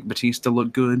 Like, I think Batista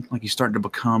looked good. Like, he started to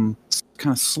become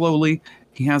kind of slowly.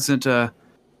 He hasn't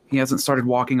started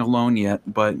walking alone yet,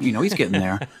 but he's getting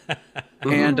there.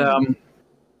 And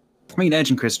Edge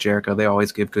and Chris Jericho, they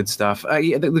always give good stuff.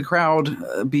 The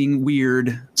crowd being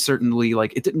weird, certainly,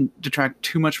 like, it didn't detract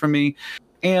too much from me.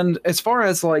 And as far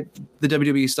as like the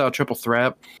WWE style triple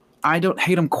threat, I don't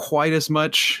hate them quite as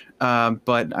much,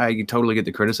 but I totally get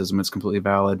the criticism. It's completely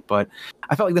valid. But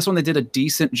I felt like this one, they did a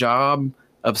decent job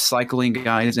of cycling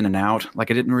guys in and out.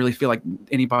 Like, I didn't really feel like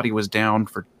anybody was down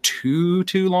for too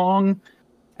long.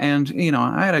 And,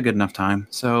 I had a good enough time.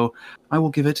 So I will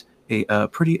give it a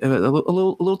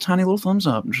little tiny thumbs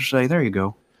up and just say, there you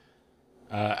go.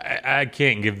 I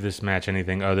can't give this match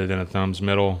anything other than a thumbs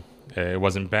middle. It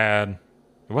wasn't bad.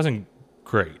 It wasn't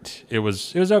great. It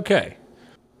was okay.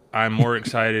 I'm more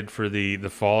excited for the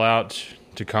fallout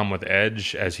to come with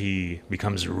Edge as he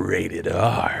becomes rated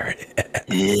R.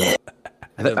 I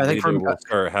think we'll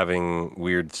start having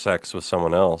weird sex with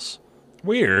someone else.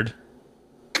 Weird.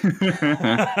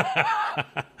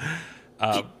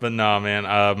 But no,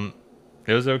 man.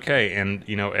 It was okay, and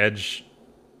Edge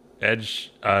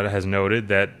has noted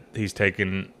that he took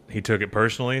it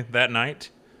personally that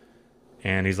night,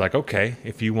 and he's like, okay,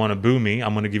 if you want to boo me,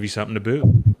 I'm going to give you something to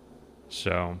boo.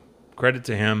 So, credit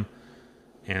to him.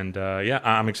 And,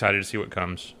 I'm excited to see what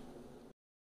comes.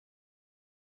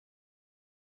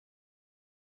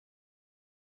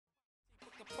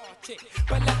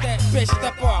 But let that bitch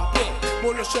step off it.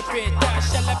 Mono ship it,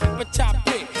 dash, shall I be top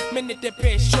it? Minute the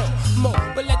bitch show more.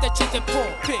 But let that chick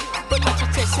pump it. But let you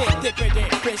taste it, dip it in,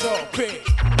 bitch on pit.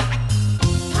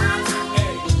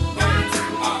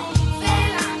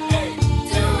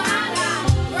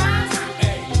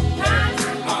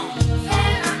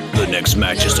 The next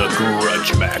match is a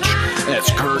grudge match.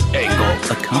 That's Kurt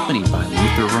Angle, accompanied by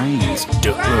Luther Reigns,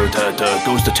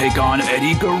 goes to take on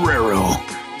Eddie Guerrero.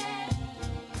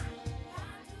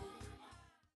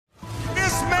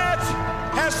 This match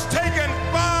has taken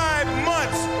 5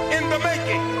 months in the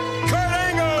making. Kurt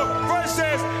Angle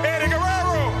versus Eddie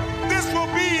Guerrero. This will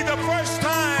be the first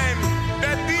time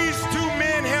that these two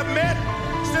men have met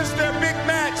since their big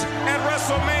match at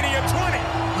WrestleMania 20.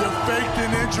 You faked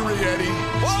an injury, Eddie.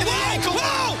 Whoa, the ankle!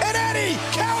 Whoa! And Eddie!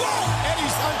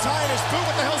 Eddie's untying his boot.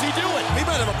 What the hell's he doing? He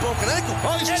might have a broken ankle.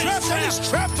 Oh, he's trapped. Eddie's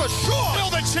trapped for sure. Will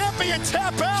the champion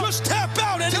tap out? Just tap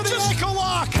out, Eddie. To the ankle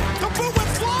lock. The boot went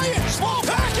flying. Small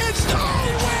package. No!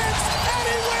 Eddie wins.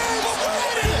 Eddie wins.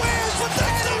 Eddie wins.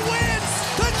 Batista wins.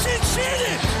 The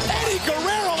cheated. Eddie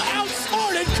Guerrero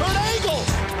outsmarted Kurt Angle.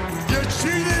 You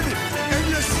cheated and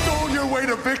you stole your way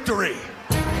to victory.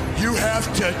 You have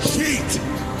to cheat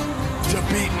to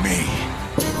beat me.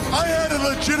 I had a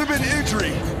legitimate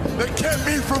injury that kept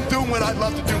me from doing what I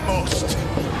love to do most,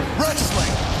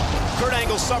 wrestling. Kurt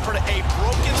Angle suffered a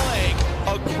broken leg,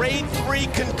 a grade 3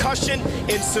 concussion,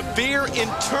 and severe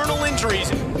internal injuries.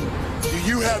 Do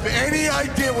you have any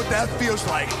idea what that feels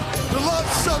like? To love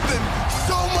something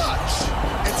so much,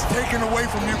 it's taken away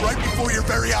from you right before your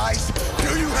very eyes?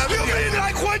 Do you have You mean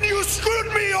like when you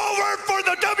screwed me over for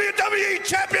the WWE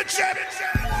Championship?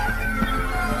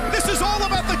 This is all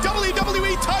about the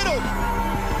WWE title.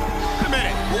 Wait a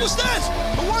minute, what was that?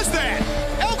 Who was that?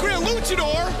 El Gran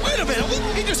Luchador? Wait a minute,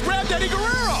 he just grabbed Eddie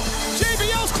Guerrero.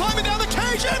 JBL's climbing down the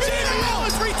cage. JBL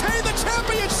has retained the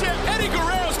championship. Eddie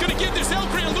Guerrero's gonna give this El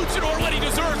Gran Luchador what he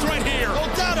deserves right here. No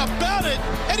doubt about it.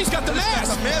 Eddie's got the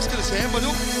mask. Got the mask in his hand, but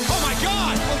oh my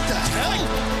God! What the hell?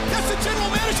 That's the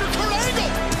general manager, Kurt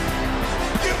Angle.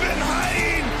 You've been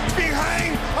hiding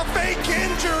behind a fake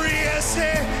injury,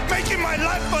 making my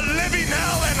life a living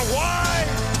hell, and why?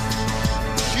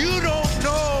 You don't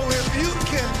know if you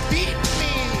can beat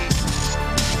me.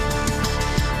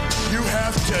 You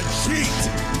have to cheat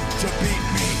to beat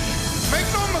me. Make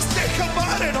no mistake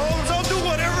about it, Holmes. I'll do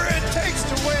whatever it takes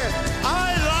to win.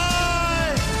 I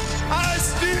lie, I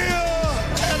steal,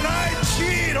 and I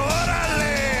cheat.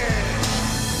 Orale.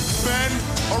 Men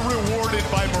are rewarded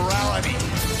by morality.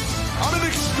 I'm an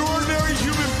extraordinary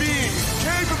human being,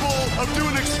 capable of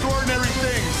doing extraordinary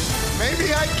things.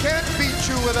 Maybe I can't beat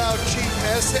you without cheating,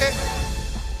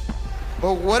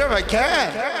 but what if I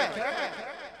can?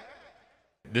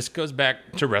 This goes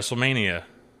back to WrestleMania,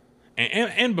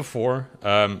 and before.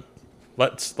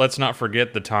 Let's not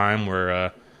forget the time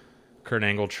where Kurt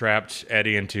Angle trapped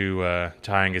Eddie into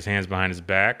tying his hands behind his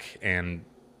back and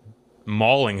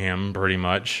mauling him pretty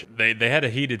much. They had a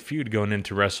heated feud going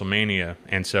into WrestleMania,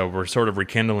 and so we're sort of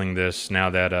rekindling this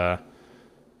now that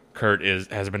Kurt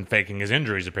has been faking his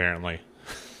injuries apparently.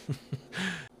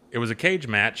 It was a cage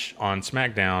match on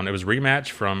SmackDown. It was a rematch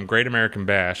from Great American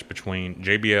Bash between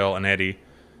JBL and Eddie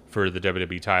for the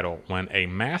WWE title when a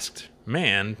masked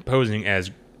man posing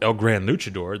as El Gran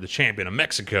Luchador, the champion of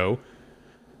Mexico,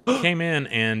 came in,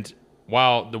 and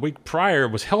while the week prior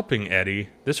was helping Eddie,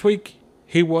 this week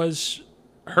he was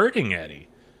hurting Eddie.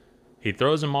 He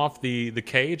throws him off the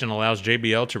cage and allows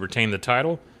JBL to retain the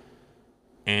title.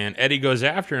 And Eddie goes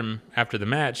after him after the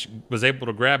match, was able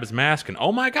to grab his mask, and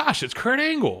oh my gosh, it's Kurt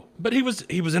Angle. But he was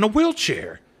in a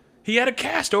wheelchair. He had a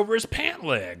cast over his pant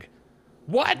leg.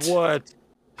 What?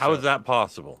 How is that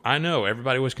possible? I know,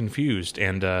 everybody was confused.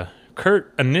 And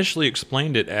Kurt initially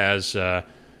explained it as,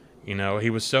 he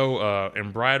was so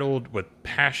embridled with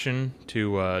passion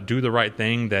to do the right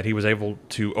thing that he was able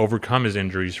to overcome his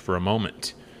injuries for a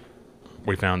moment.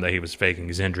 We found that he was faking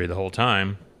his injury the whole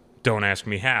time. Don't ask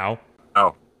me how.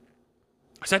 Oh.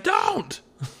 I said, don't!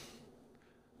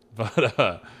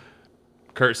 But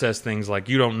Kurt says things like,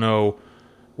 you don't know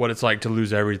what it's like to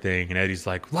lose everything. And Eddie's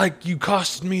like you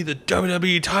cost me the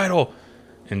WWE title.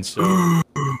 And so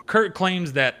Kurt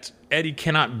claims that Eddie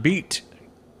cannot beat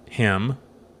him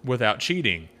without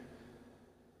cheating.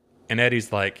 And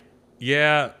Eddie's like,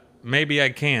 yeah, maybe I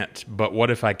can't, but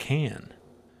what if I can?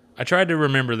 I tried to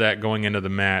remember that going into the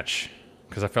match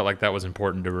because I felt like that was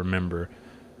important to remember.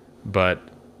 But,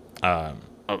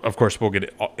 of course, we'll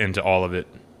get into all of it.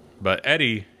 But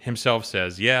Eddie himself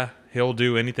says, yeah, he'll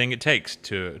do anything it takes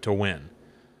to win.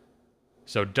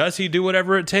 So does he do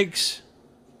whatever it takes?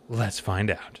 Let's find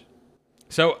out.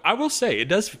 So I will say, it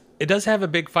does have a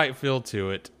big fight feel to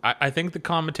it. I think the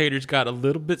commentators got a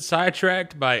little bit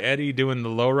sidetracked by Eddie doing the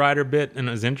lowrider bit in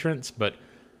his entrance, but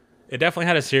it definitely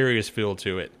had a serious feel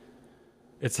to it.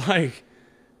 It's like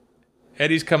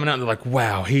Eddie's coming out and they're like,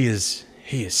 wow, he is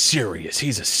serious.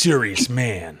 He's a serious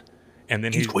man. And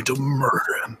then he's going to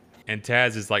murder him. And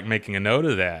Taz is like making a note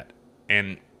of that.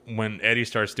 And when Eddie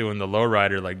starts doing the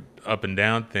lowrider, like up and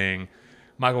down thing,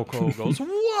 Michael Cole goes,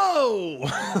 whoa!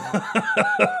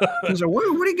 He's like, where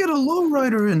do you get a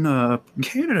lowrider in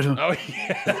Canada? Oh,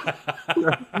 yeah.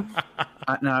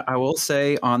 Now, I will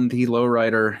say on the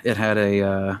lowrider, it had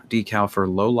a decal for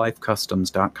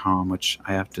lowlifecustoms.com, which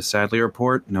I have to sadly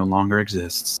report no longer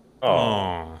exists.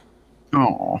 Oh.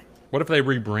 What if they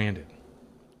rebranded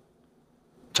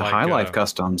to High Life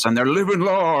Customs, and they're living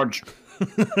large?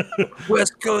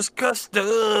 West Coast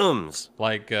Customs,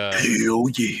 like hell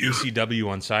yeah. ECW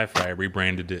on Sci-Fi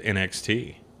rebranded to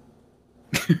NXT.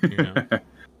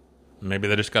 Maybe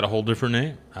they just got a whole different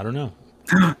name. I don't know.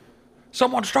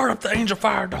 Someone start up the Angel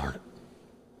Fire, darn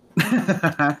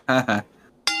it.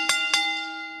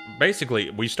 Basically,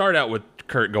 we start out with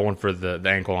Kurt going for the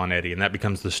ankle on Eddie, and that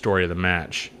becomes the story of the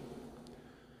match.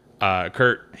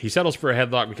 Kurt, he settles for a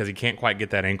headlock because he can't quite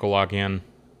get that ankle lock in.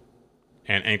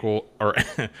 and Angle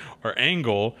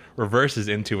reverses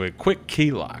into a quick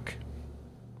key lock.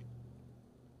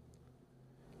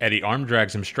 Eddie arm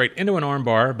drags him straight into an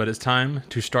armbar, but it's time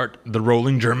to start the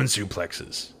rolling German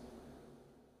suplexes.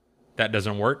 That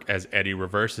doesn't work as Eddie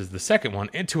reverses the second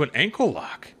one into an ankle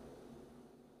lock.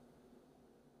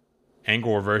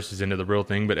 Angle reverses into the real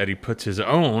thing, but Eddie puts his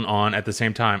own on at the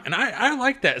same time. And I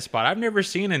like that spot. I've never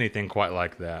seen anything quite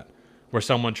like that, where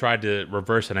someone tried to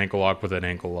reverse an ankle lock with an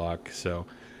ankle lock. So,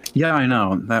 yeah, I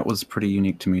know. That was pretty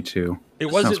unique to me, too.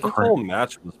 The whole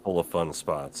match was full of fun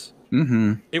spots.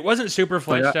 Mm-hmm. It wasn't super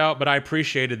fleshed out, but I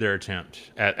appreciated their attempt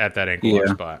at that ankle lock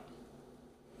spot.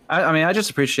 I mean, I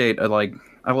just appreciate, I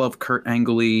love Kurt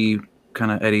Angle-y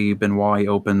kind of Eddie Benoit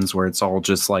opens where it's all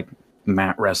just like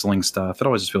mat wrestling stuff. It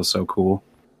always just feels so cool.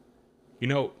 You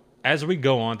know, as we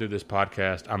go on through this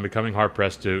podcast, I'm becoming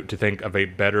hard-pressed to think of a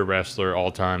better wrestler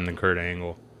all time than Kurt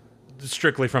Angle.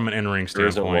 Strictly from an in-ring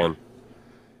standpoint. There isn't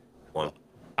one.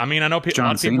 I mean, I know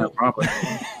John Cena, probably.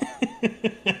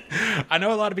 I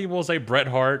know a lot of people will say Bret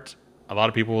Hart. A lot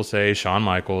of people will say Shawn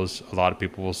Michaels. A lot of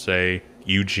people will say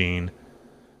Eugene.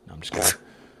 No, I'm just kidding.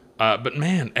 But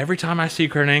man, every time I see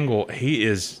Kurt Angle, he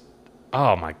is,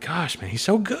 oh my gosh, man, he's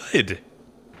so good.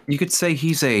 You could say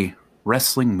he's a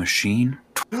wrestling machine.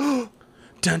 It's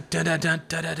the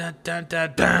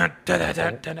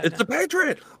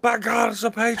Patriot! By God, it's the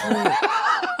Patriot!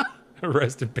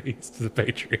 Rest in peace to the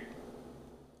Patriot.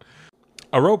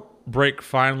 A rope break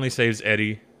finally saves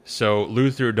Eddie, so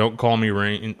Luther, don't call me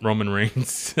Roman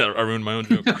Reigns, I ruined my own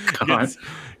joke,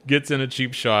 gets in a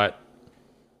cheap shot.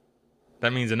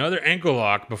 That means another ankle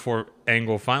lock before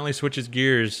Angle finally switches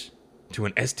gears to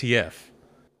an STF.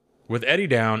 With Eddie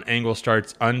down, Angle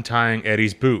starts untying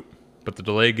Eddie's boot, but the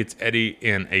delay gets Eddie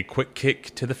in a quick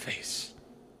kick to the face.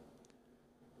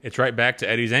 It's right back to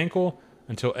Eddie's ankle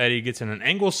until Eddie gets in an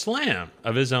angle slam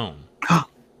of his own.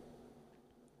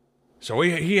 So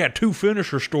he had two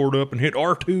finishers stored up and hit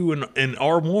R2 and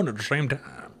R1 at the same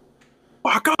time.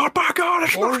 By God,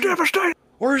 it's most devastating.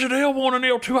 Or is it L1 and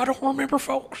L2? I don't remember,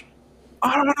 folks.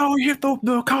 I don't know. You hit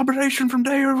the combination from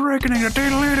Day of Reckoning. That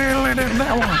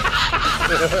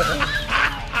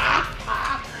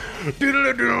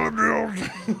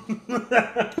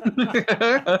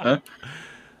one.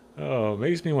 Oh,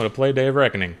 makes me want to play Day of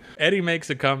Reckoning. Eddie makes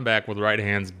a comeback with right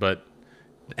hands, but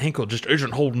the ankle just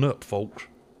isn't holding up, folks.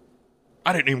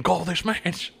 I didn't even call this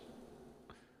match.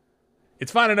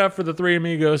 It's fine enough for the three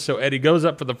amigos, so Eddie goes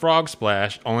up for the frog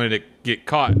splash, only to get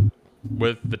caught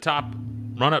with the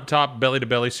run up top, belly to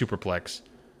belly superplex.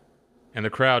 And the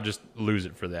crowd just lose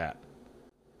it for that.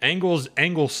 Angle's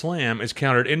angle slam is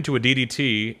countered into a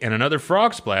DDT, and another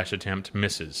frog splash attempt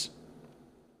misses.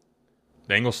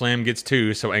 The angle slam gets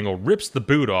two, so Angle rips the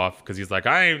boot off because he's like,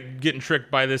 I ain't getting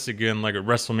tricked by this again like at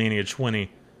WrestleMania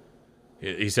 20.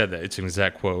 He said that. It's an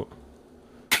exact quote.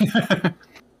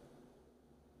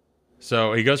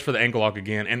 So he goes for the ankle lock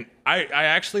again, and I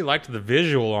actually liked the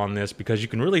visual on this because you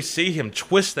can really see him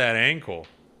twist that ankle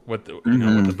with the,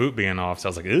 with the boot being off. So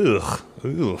I was like, ugh.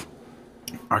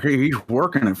 Okay, he's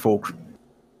working it, folks.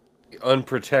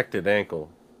 Unprotected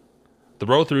ankle. The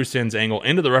roll through sends Angle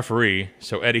into the referee,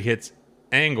 so Eddie hits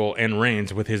Angle and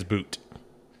Reigns with his boot.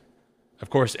 Of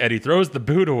course, Eddie throws the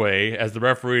boot away as the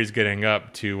referee is getting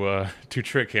up to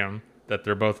trick him that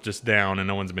they're both just down and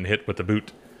no one's been hit with the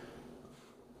boot.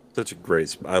 Such a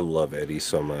great... I love Eddie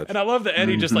so much. And I love that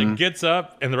Eddie just like gets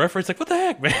up and the referee's like, what the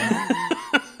heck, man?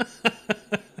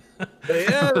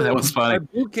 Yeah, that was funny. My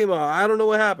boot came out. I don't know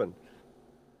what happened.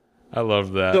 I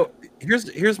love that. So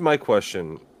here's my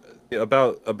question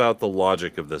about the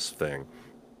logic of this thing.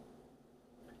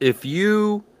 If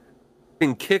you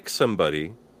can kick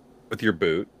somebody with your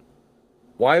boot,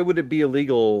 why would it be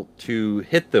illegal to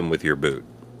hit them with your boot?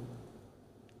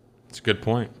 It's a good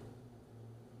point.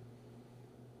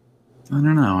 I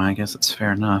don't know. I guess it's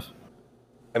fair enough.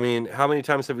 I mean, how many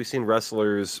times have we seen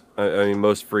wrestlers? I mean,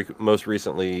 most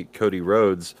recently, Cody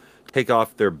Rhodes take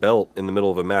off their belt in the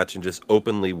middle of a match and just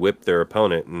openly whip their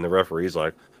opponent, and the referee's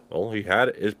like, "Well, he had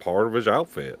it as part of his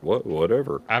outfit.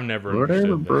 Whatever." I've never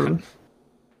understood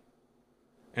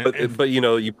that. But you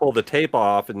know, you pull the tape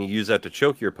off and you use that to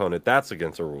choke your opponent. That's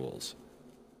against the rules.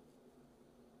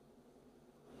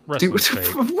 Wrestling's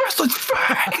fake. Wrestling's fake.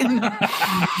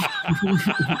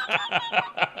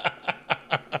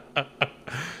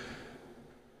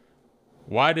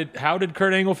 How did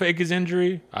Kurt Angle fake his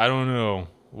injury? I don't know.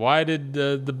 Why did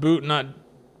the boot not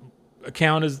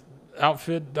count as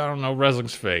outfit? I don't know.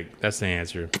 Wrestling's fake. That's the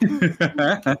answer.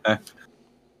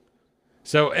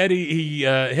 So Eddie, he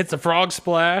hits a frog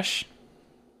splash,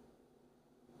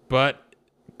 but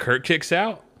Kurt kicks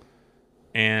out,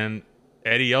 and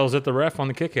Eddie yells at the ref on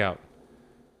the kick out.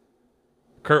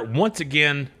 Kurt once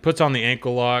again puts on the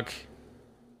ankle lock.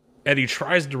 Eddie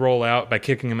tries to roll out by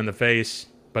kicking him in the face,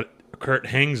 but Kurt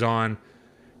hangs on.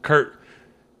 Kurt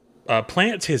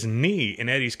plants his knee in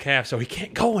Eddie's calf so he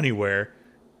can't go anywhere.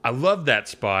 I love that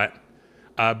spot.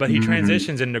 But he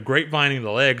transitions into grapevining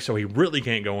the leg so he really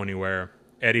can't go anywhere.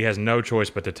 Eddie has no choice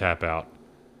but to tap out.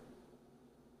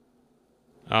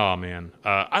 Oh, man.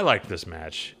 I liked this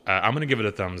match. I'm going to give it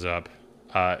a thumbs up.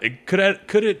 Could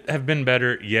it have been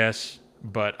better? Yes,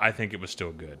 but I think it was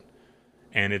still good.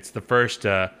 And it's the first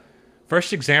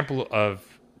example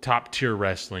of top-tier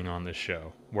wrestling on this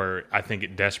show, where I think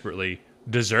it desperately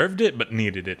deserved it, but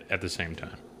needed it at the same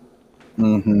time.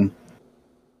 Mm-hmm.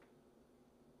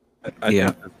 I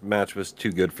think this match was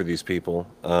too good for these people.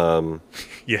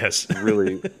 Yes.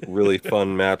 Really, really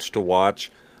fun match to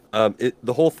watch.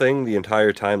 The whole thing the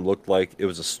entire time looked like it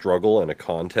was a struggle and a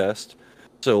contest.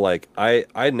 So, like,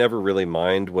 I never really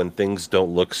mind when things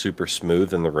don't look super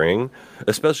smooth in the ring,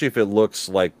 especially if it looks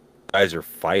like guys are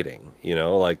fighting, you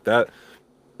know, like that.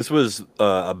 This was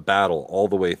a battle all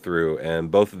the way through,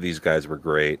 and both of these guys were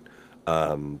great.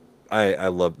 I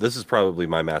love, this is probably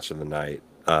my match of the night.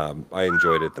 I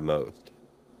enjoyed it the most.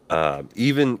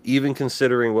 Even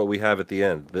considering what we have at the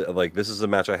end, like, this is the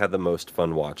match I had the most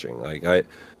fun watching.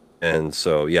 And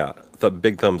so, yeah,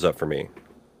 big thumbs up for me.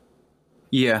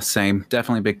 Yeah, same.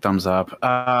 Definitely big thumbs up.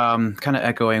 Kind of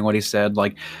echoing what he said.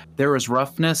 Like, there was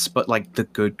roughness, but like the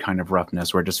good kind of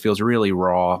roughness where it just feels really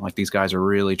raw. Like these guys are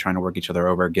really trying to work each other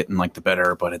over, getting like the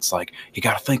better. But it's like you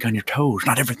got to think on your toes.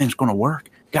 Not everything's going to work.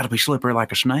 You got to be slippery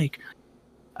like a snake.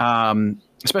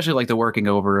 Especially like the working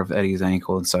over of Eddie's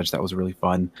ankle and such. That was really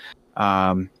fun.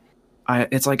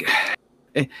 It's like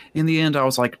in the end, I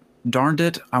was like, darned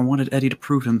it. I wanted Eddie to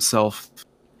prove himself,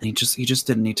 and he just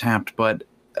didn't. He tapped, but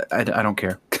I don't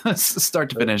care. Start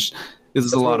to finish, this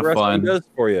is a lot of fun. Does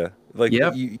for you, like,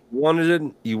 you wanted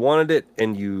it,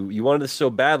 and you wanted it so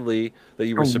badly that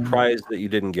you were surprised that you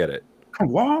didn't get it. I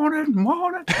want it.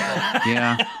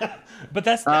 Yeah, but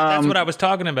that's what I was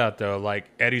talking about, though. Like,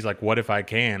 Eddie's like, "What if I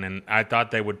can?" And I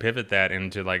thought they would pivot that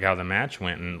into like how the match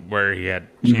went, and where he had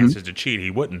chances to cheat, he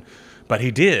wouldn't, but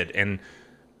he did, and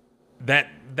that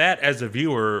as a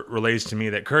viewer relates to me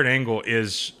that Kurt Angle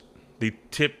is the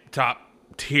top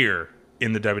tier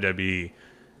in the WWE,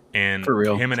 and for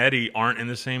real, him and Eddie aren't in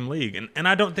the same league, and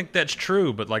I don't think that's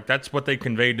true, but like that's what they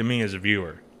conveyed to me as a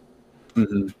viewer.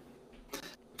 Mm-hmm.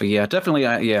 But yeah,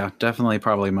 definitely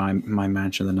probably my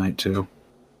match of the night too.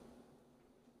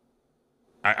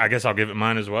 I guess I'll give it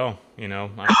mine as well. You know,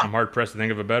 I'm hard pressed to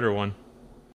think of a better one.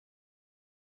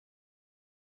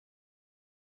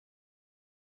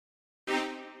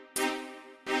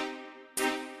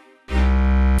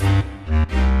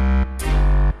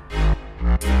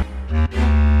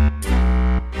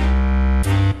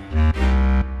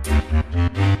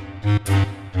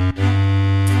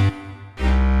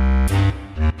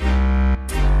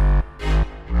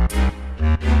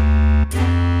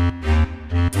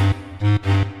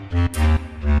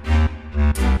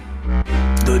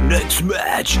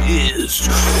 Match is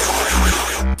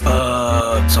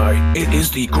it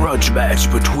is the grudge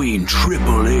match between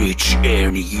Triple H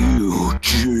and Eugene.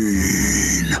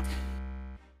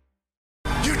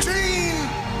 Eugene,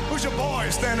 who's your boy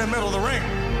standing in the middle of the ring?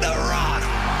 The Rock.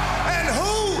 And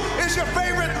who is your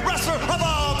favorite wrestler of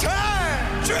all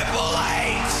time? Triple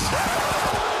H.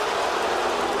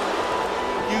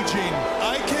 Eugene,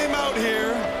 I came out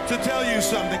here to tell you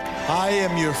something. I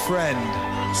am your friend.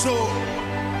 So,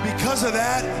 because of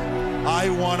that, I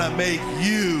want to make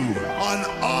you an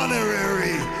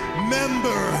honorary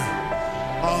member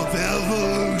of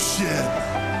Evolution.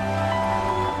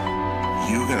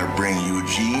 You gonna bring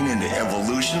Eugene into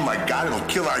Evolution? My God, it'll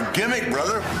kill our gimmick,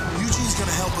 brother. Eugene's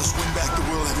gonna help us win back the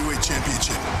World Heavyweight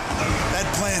Championship. That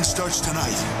plan starts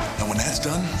tonight. And when that's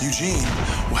done, Eugene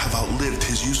will have outlived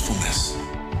his usefulness.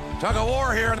 Tug of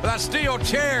war here with that steel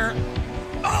chair.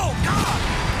 Oh, God!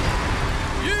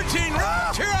 Eugene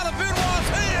ripped the chair out of Benoit's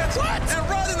hands and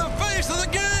right in the face of the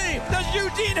game. Does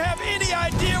Eugene have any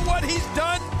idea what he's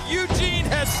done? Eugene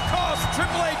has cost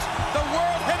Triple H the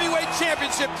World Heavyweight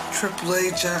Championship. Triple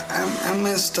H, I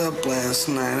messed up last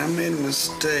night. I made a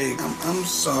mistake. I'm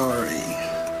sorry.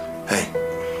 Hey,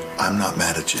 I'm not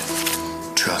mad at you.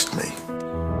 Trust me.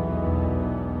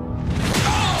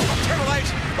 Oh, Triple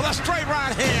H with a straight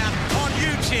right hand on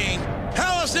Eugene.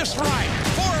 How is this right?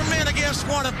 4 men against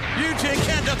one of Eugene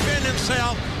can't defend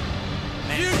himself.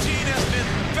 Eugene has been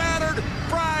battered,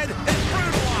 fried, and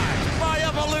brutalized by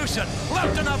Evolution,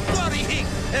 left in a bloody heap,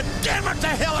 and damn it to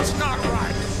hell, it's not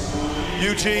right.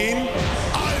 Eugene,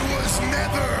 I was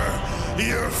never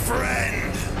your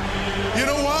friend. You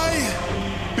know why?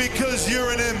 Because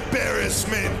you're an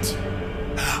embarrassment.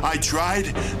 I tried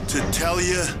to tell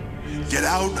you, get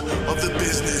out of the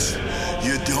business.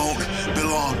 You don't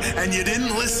belong, and you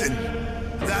didn't listen.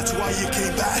 That's why you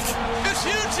came back. It's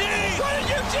Eugene! What is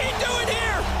Eugene doing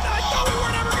here? I thought we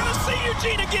were never going to see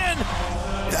Eugene again.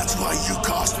 That's why you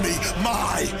cost me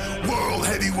my World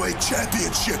Heavyweight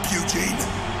Championship, Eugene.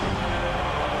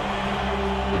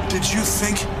 Did you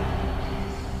think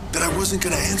that I wasn't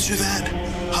going to answer that?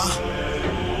 Huh?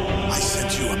 I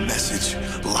sent you a message,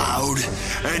 loud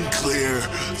and clear,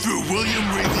 through William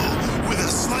Regal with a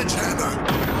sledgehammer.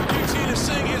 Eugene is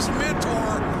seeing his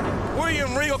mentor,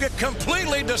 William Regal, get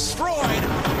completely destroyed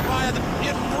by the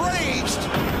enraged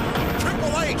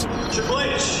Triple H. Triple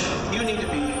H, you need to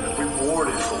be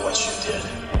rewarded for what you did.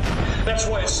 That's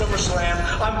why at SummerSlam,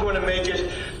 I'm going to make it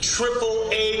Triple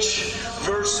H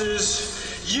versus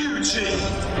Eugene.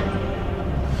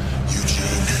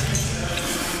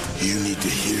 You need to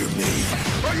hear me.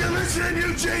 Are you listening,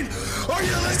 Eugene? Are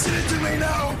you listening to me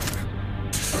now?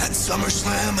 At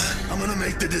SummerSlam, I'm gonna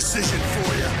make the decision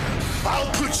for you.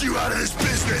 I'll put you out of this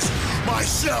business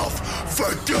myself for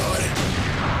good.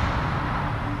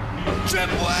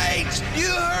 Triple H, you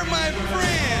hurt my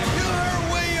friend. You hurt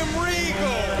William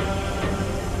Regal.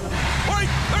 Wait,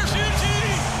 there's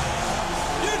Eugene.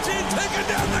 Eugene taking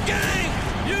down the gang.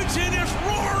 Eugene is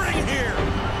roaring here.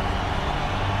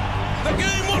 The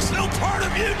game wants no part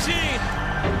of Eugene.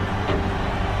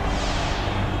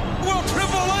 Will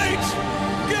Triple H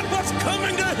get what's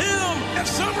coming to him at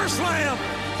SummerSlam?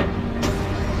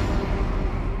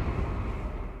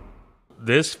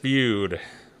 This feud,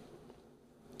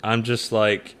 I'm just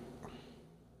like,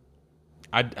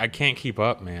 I can't keep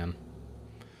up, man.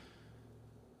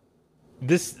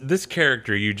 This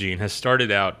character, Eugene, has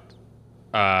started out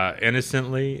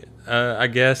innocently, I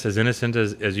guess, as innocent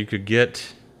as you could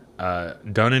get.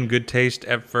 Done in good taste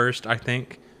at first, I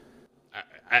think.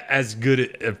 As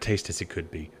good of taste as it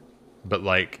could be. But,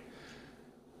 like,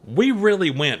 we really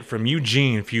went from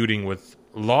Eugene feuding with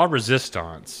La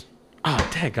Resistance. Oh,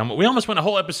 daggum. We almost went a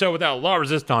whole episode without La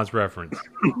Resistance reference.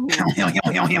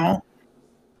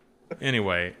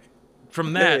 Anyway,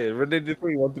 from that... Hey, what did you do?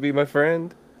 You want to be my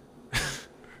friend?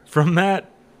 From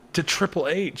that to Triple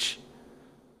H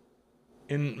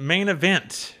in main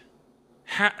event.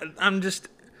 I'm just...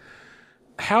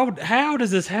 How does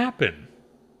this happen?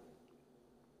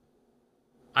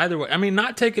 Either way, I mean,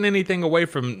 not taking anything away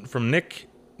from Nick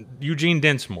Eugene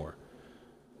Densmore.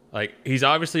 Like, he's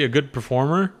obviously a good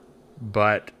performer,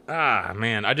 but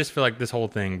man, I just feel like this whole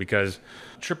thing, because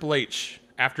Triple H,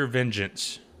 after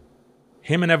Vengeance,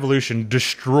 him and Evolution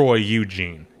destroy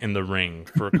Eugene in the ring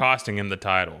for costing him the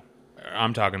title.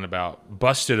 I'm talking about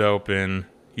busted open.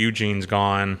 Eugene's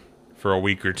gone for a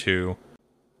week or two.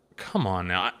 Come on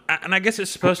now. And I guess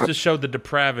it's supposed to show the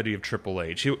depravity of Triple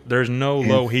H. There's no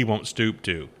low he won't stoop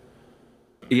to.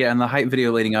 Yeah, in the hype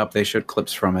video leading up, they showed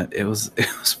clips from it. It was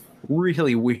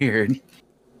really weird.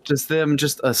 Just them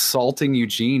assaulting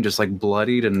Eugene, just like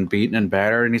bloodied and beaten and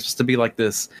battered. And he's supposed to be like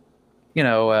this, I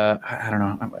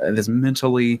don't know, this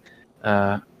mentally,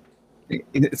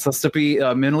 it's supposed to be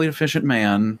a mentally deficient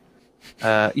man,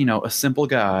 a simple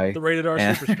guy. The rated R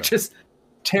superstar. Just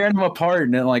tearing them apart,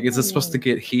 and like, is this supposed to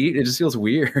get heat? It just feels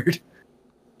weird.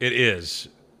 It is.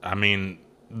 I mean,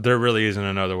 there really isn't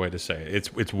another way to say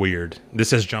it. It's weird. This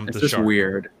has jumped the shark. It's just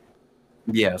weird.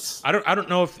 Yes. I don't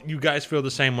know if you guys feel the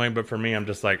same way, but for me, I'm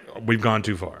just like, we've gone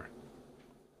too far.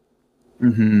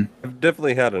 Mm-hmm. I've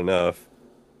definitely had enough.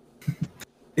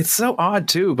 It's so odd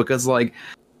too, because like,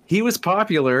 he was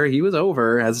popular, he was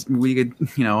over, as we could,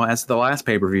 as the last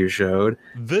pay-per-view showed.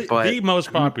 The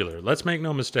most popular. Let's make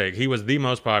no mistake. He was the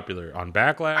most popular on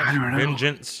Backlash,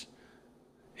 Vengeance.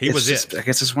 I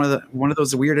guess it's one of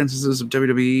those weird instances of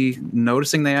WWE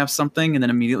noticing they have something and then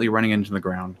immediately running into the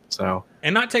ground. So,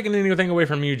 and not taking anything away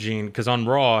from Eugene, because on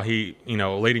Raw, he,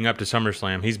 leading up to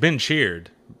SummerSlam, he's been cheered,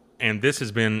 and this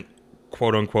has been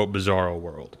quote unquote Bizarro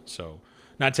World. So,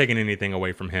 not taking anything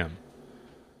away from him.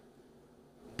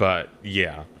 But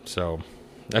yeah, so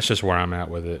that's just where I'm at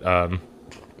with it.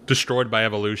 Destroyed by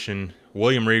Evolution.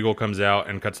 William Regal comes out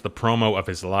and cuts the promo of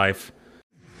his life.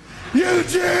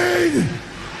 Eugene!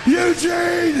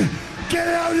 Eugene! Get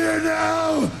out here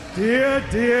now! Dear,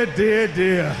 dear, dear,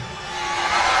 dear.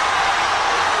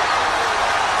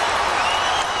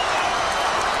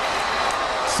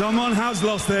 Someone has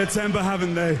lost their temper,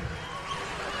 haven't they?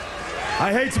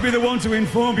 I hate to be the one to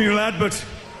inform you, lad, but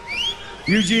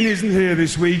Eugene isn't here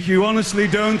this week. You honestly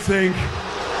don't think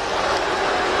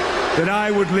that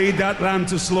I would lead that lamb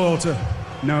to slaughter?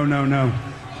 No, no, no.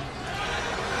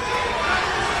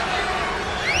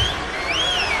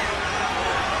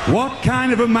 What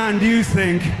kind of a man do you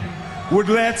think would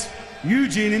let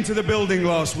Eugene into the building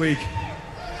last week?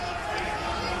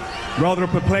 Rather a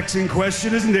perplexing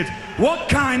question, isn't it? What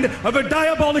kind of a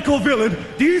diabolical villain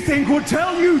do you think would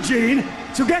tell Eugene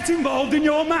to get involved in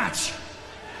your match?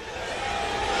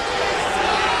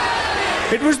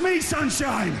 It was me,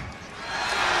 Sunshine.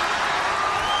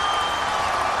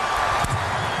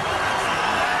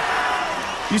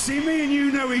 You see, me and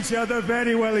you know each other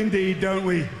very well indeed, don't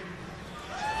we?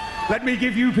 Let me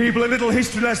give you people a little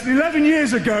history lesson. 11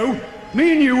 years ago,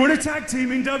 me and you were a tag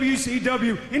team in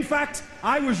WCW. In fact,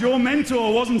 I was your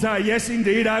mentor, wasn't I? Yes,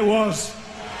 indeed, I was.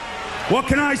 What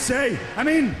can I say? I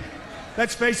mean,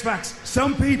 let's face facts.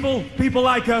 Some people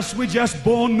like us, we're just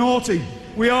born naughty.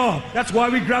 We are. That's why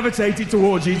we gravitated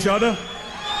towards each other.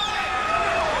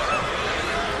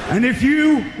 And if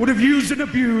you would have used and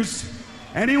abused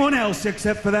anyone else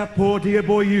except for that poor dear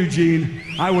boy Eugene,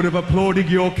 I would have applauded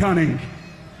your cunning.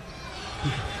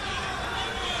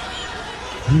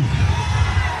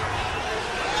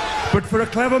 But for a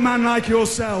clever man like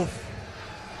yourself,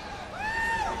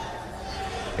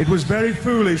 it was very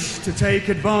foolish to take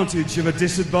advantage of a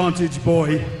disadvantaged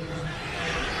boy.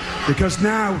 Because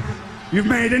now, you've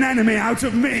made an enemy out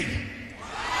of me.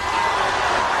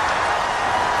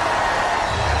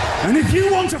 And if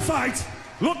you want to fight,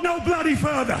 look no bloody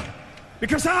further.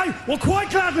 Because I will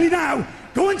quite gladly now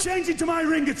go and change into my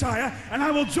ring attire, and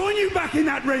I will join you back in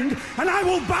that ring, and I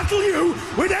will battle you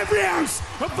with every ounce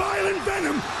of violent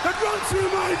venom that runs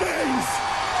through my veins.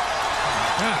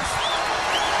 Yes.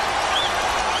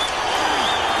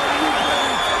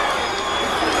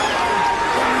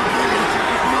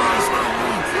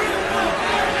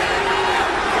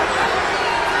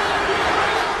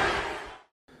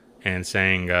 And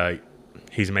saying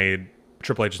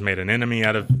Triple H has made an enemy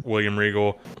out of William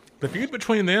Regal. The feud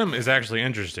between them is actually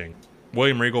interesting.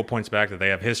 William Regal points back that they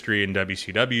have history in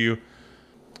WCW.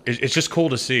 It's just cool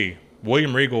to see.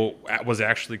 William Regal was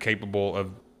actually capable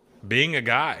of being a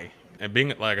guy and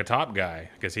being like a top guy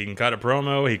because he can cut a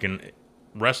promo, he can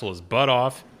wrestle his butt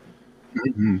off.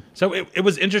 Mm-hmm. So it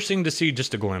was interesting to see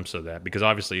just a glimpse of that because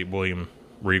obviously William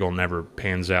Regal never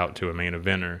pans out to a main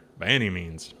eventer by any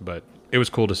means, but it was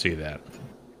cool to see that.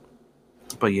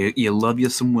 But you love you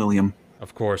some William.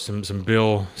 Of course, some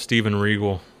Bill Steven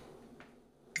Regal.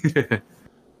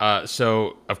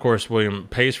 So, of course, William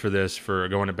pays for this for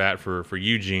going to bat for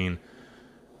Eugene.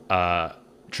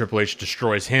 Triple H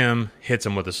destroys him, hits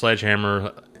him with a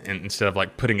sledgehammer, and instead of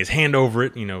like putting his hand over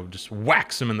it, just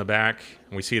whacks him in the back.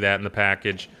 And we see that in the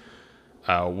package.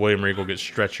 William Regal gets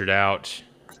stretchered out,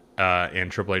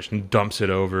 and Triple H dumps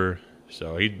it over.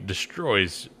 So he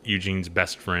destroys Eugene's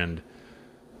best friend,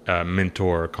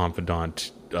 mentor,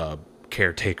 confidant,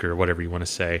 caretaker, whatever you want to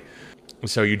say.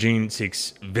 So Eugene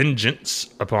seeks vengeance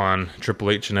upon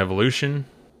Triple H and Evolution,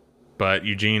 but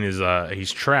Eugene is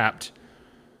he's trapped,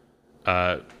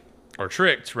 or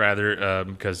tricked rather,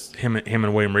 because him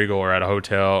and William Regal are at a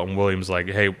hotel, and William's like,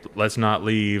 "Hey, let's not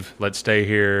leave. Let's stay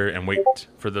here and wait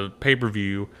for the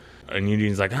pay-per-view." And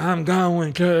Eugene's like, "I'm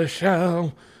going to the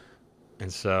show,"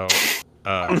 and so.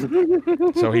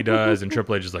 So he does, and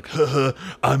Triple H is like,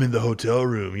 "I'm in the hotel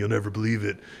room. You'll never believe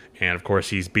it." And of course,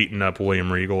 he's beating up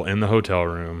William Regal in the hotel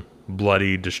room,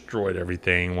 bloody, destroyed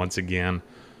everything once again.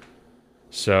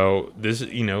 So this,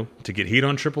 to get heat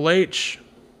on Triple H,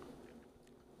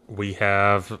 we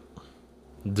have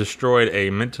destroyed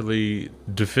a mentally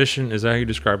deficient. Is that how you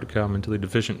described it, Kyle? Mentally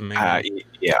deficient man.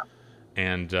 Yeah.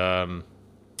 And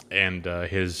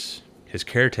his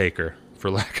caretaker, for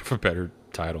lack of a better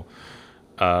title.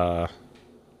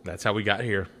 That's how we got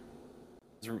here.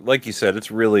 Like you said, it's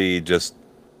really just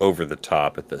over the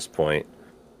top at this point.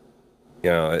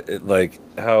 What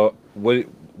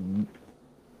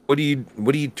are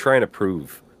you trying to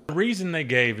prove? The reason they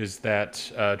gave is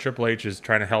that Triple H is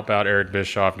trying to help out Eric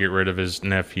Bischoff get rid of his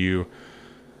nephew,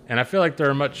 and I feel like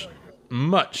there are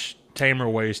much tamer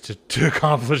ways to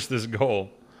accomplish this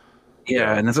goal.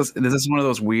 Yeah, and this is one of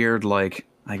those weird,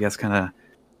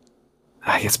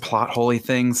 plot holy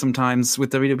things sometimes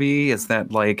with WWE. Is that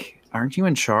aren't you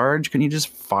in charge? Can you just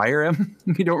fire him?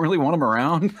 You don't really want him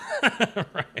around.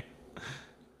 Right.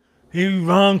 You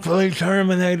wrongfully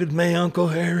terminated me, Uncle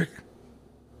Eric.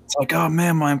 It's like, oh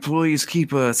man, my employees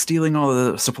keep stealing all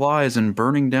the supplies and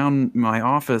burning down my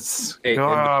office. Hey,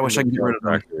 I wish I could get rid of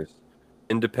them.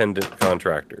 Independent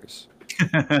contractors.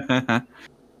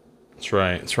 That's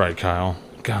right, Kyle.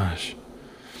 Gosh.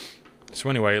 So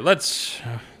anyway, let's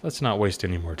not waste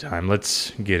any more time.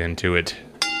 Let's get into it.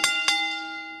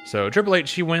 So Triple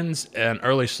H, he wins an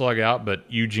early slug out, but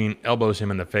Eugene elbows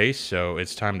him in the face, so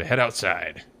it's time to head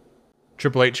outside.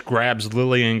 Triple H grabs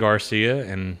Lillian Garcia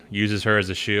and uses her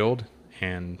as a shield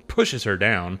and pushes her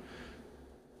down.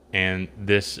 And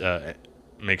this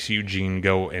makes Eugene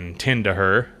go and tend to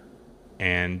her.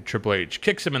 And Triple H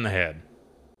kicks him in the head.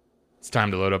 It's time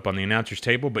to load up on the announcer's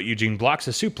table, but Eugene blocks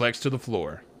a suplex to the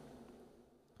floor.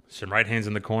 Some right hands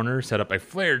in the corner set up a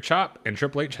flare chop, and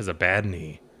Triple H has a bad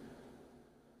knee.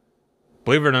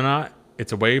 Believe it or not,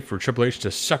 it's a way for Triple H to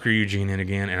sucker Eugene in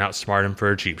again and outsmart him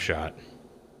for a cheap shot.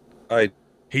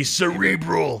 He's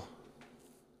cerebral.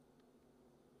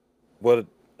 What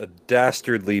a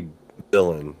dastardly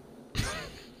villain.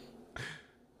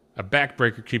 A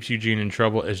backbreaker keeps Eugene in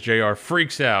trouble as JR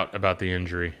freaks out about the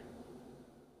injury.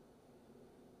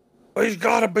 He's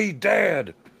gotta be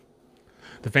dead.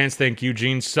 The fans think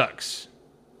Eugene sucks,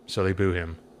 so they boo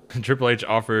him. Triple H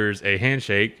offers a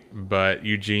handshake, but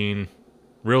Eugene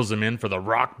reels him in for the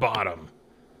rock bottom.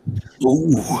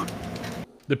 Ooh.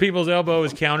 The People's Elbow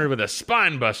is countered with a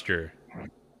spine buster,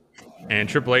 and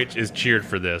Triple H is cheered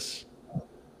for this.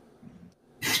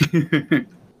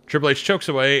 Triple H chokes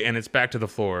away, and it's back to the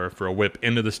floor for a whip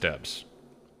into the steps.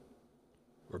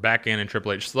 We're back in, and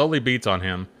Triple H slowly beats on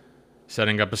him,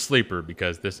 setting up a sleeper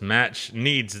because this match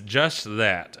needs just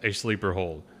that, a sleeper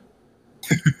hold.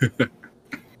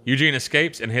 Eugene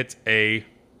escapes and hits a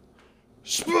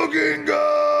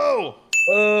Spookingo!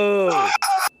 Oh!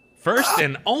 First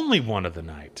and only one of the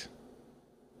night,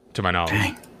 to my knowledge.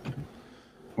 Dang.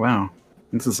 Wow.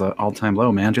 This is an all-time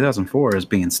low, man. 2004 is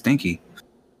being stinky.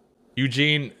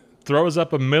 Eugene throws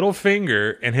up a middle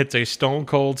finger and hits a stone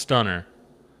cold stunner.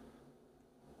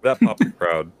 That popped the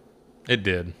crowd. It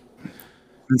did.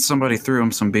 And somebody threw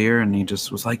him some beer, and he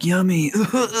just was like, "Yummy!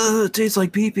 It tastes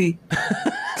like pee-pee."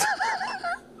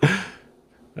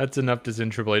 That's enough to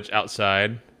send Triple H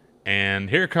outside,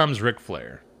 and here comes Ric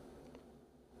Flair.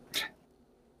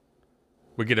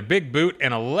 We get a big boot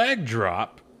and a leg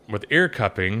drop with ear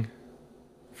cupping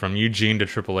from Eugene to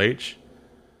Triple H.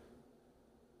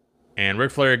 And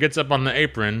Ric Flair gets up on the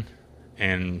apron,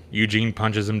 and Eugene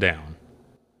punches him down.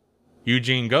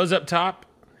 Eugene goes up top,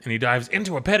 and he dives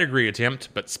into a pedigree attempt,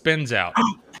 but spins out.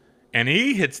 And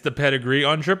he hits the pedigree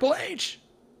on Triple H.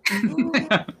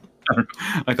 I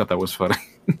thought that was funny.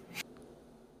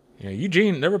 Yeah,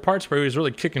 Eugene, there were parts where he was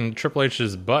really kicking Triple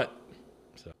H's butt.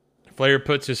 So Flair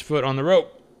puts his foot on the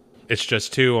rope. It's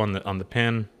just 2 on the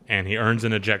pin, and he earns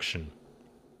an ejection.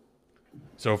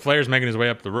 So Flair's making his way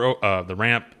up the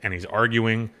ramp, and he's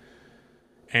arguing.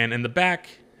 And in the back,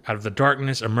 out of the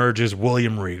darkness, emerges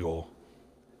William Regal.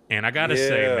 And I gotta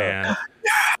say, man,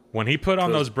 when he put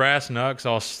on those brass knucks,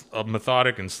 all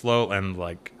methodic and slow, and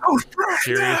like,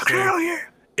 seriously,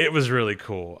 it was really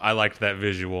cool. I liked that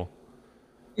visual.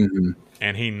 Mm-hmm.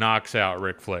 And he knocks out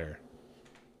Ric Flair.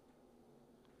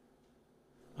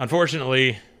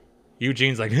 Unfortunately,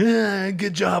 Eugene's like,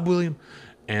 good job, William.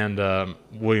 And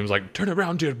William's like, turn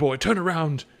around, dear boy, turn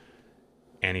around.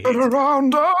 And he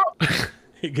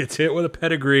he gets hit with a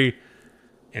pedigree,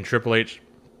 and Triple H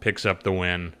picks up the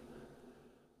win.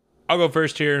 I'll go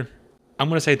first here. I'm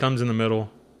going to say thumbs in the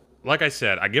middle. Like I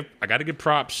said, I got to give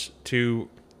props to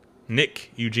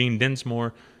Nick Eugene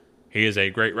Dinsmore. He is a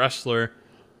great wrestler.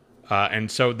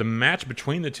 And so the match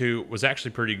between the two was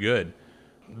actually pretty good.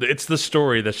 It's the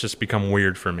story that's just become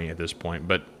weird for me at this point.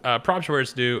 But props where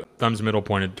it's due. Thumbs middle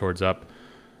pointed towards up.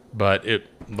 But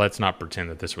let's not pretend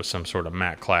that this was some sort of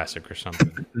Matt classic or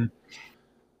something.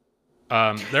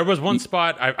 There was one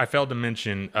spot I failed to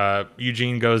mention.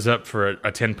 Eugene goes up for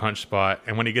a 10-punch spot.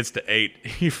 And when he gets to 8,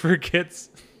 he forgets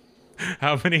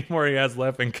how many more he has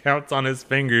left and counts on his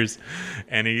fingers.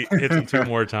 And he hits him 2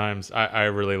 more times. I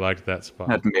really liked that spot.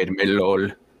 That made me lol.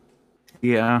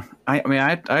 Yeah, I mean,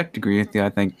 I agree with you. I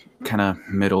think kind of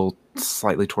middle,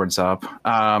 slightly towards up.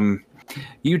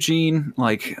 Eugene,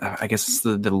 like, I guess it's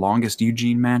the longest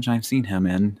Eugene match I've seen him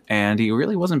in, and he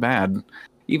really wasn't bad.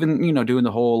 Even, doing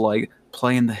the whole, like,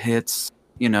 playing the hits,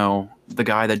 the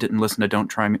guy that didn't listen to Don't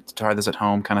Try This at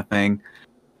Home kind of thing.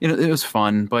 It was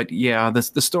fun, but yeah, the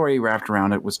story wrapped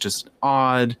around it was just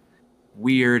odd,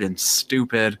 weird, and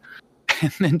stupid.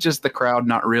 And then just the crowd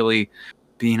not really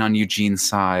being on Eugene's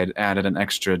side added an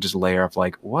extra just layer of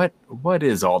like, what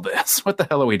is all this? What the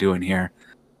hell are we doing here?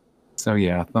 So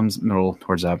yeah, thumbs middle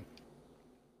towards up.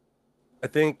 I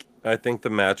think the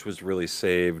match was really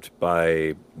saved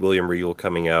by William Regal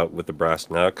coming out with the brass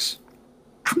knucks.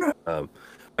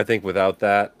 I think without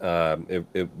that,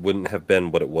 it wouldn't have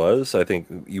been what it was. I think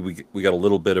we got a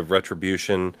little bit of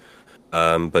retribution,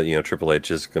 but Triple H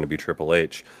is going to be Triple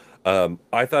H.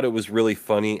 I thought it was really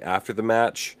funny after the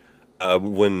match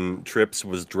when Trips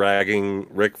was dragging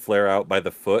Ric Flair out by the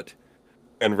foot,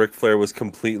 and Ric Flair was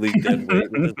completely dead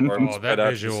weight with his arms spread that out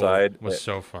to the visual side. was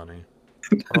so funny.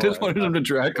 I just wanted him to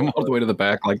drag him all the way to the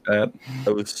back like that.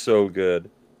 That was so good.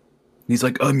 He's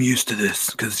like, I'm used to this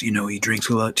because, you know, he drinks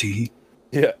a lot of tea.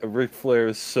 Yeah, Ric Flair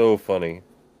is so funny.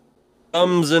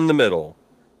 Thumbs in the middle.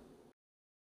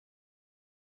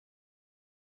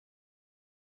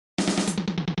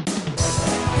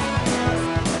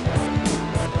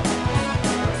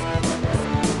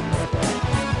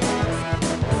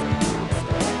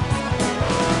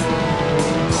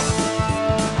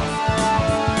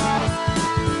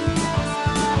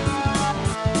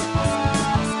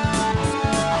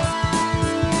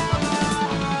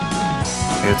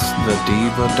 It's the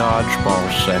Diva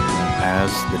Dodgeball segment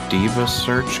as the Diva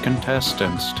Search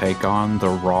contestants take on the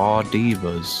Raw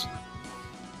Divas.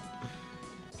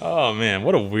 Oh man,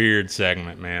 what a weird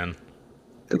segment, man.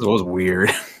 It was weird.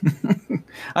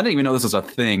 I didn't even know this was a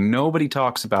thing. Nobody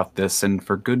talks about this, and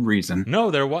for good reason. No,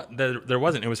 there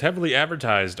wasn't. It was heavily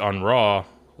advertised on Raw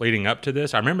leading up to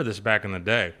this. I remember this back in the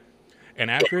day. And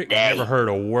after it, I never heard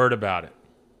a word about it.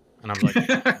 And I was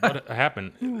like, what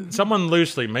happened? Someone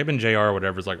loosely, maybe in JR or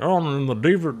whatever, is like, oh, the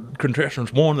Diva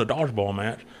contestants won the dodgeball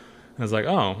match. And I was like,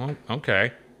 oh,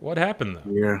 okay. What happened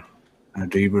though? Yeah.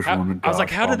 Divas won the dodgeball I was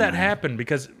like, how did that match. happen?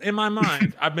 Because in my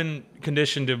mind, I've been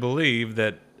conditioned to believe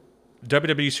that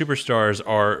WWE superstars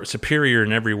are superior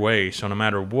in every way. So no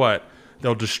matter what,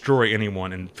 they'll destroy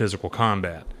anyone in physical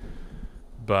combat.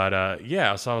 But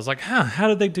yeah, so I was like, how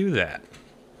did they do that?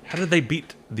 How did they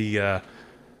beat the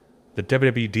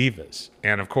WWE Divas?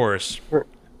 And of course,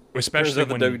 especially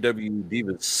when the WWE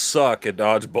Divas suck at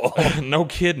dodgeball. No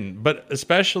kidding. But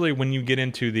especially when you get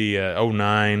into the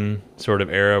 09 sort of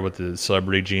era with the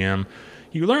celebrity GM,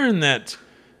 you learn that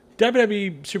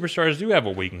WWE superstars do have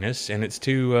a weakness, and it's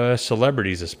to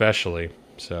celebrities especially.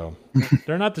 So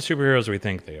they're not the superheroes we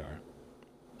think they are.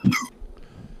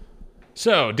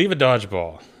 So, Diva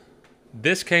Dodgeball.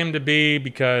 This came to be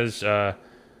because the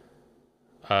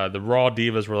Raw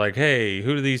Divas were like, hey,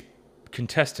 who do these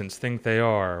contestants think they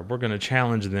are? We're going to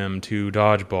challenge them to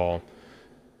dodgeball.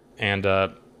 And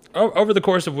over the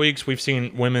course of weeks, we've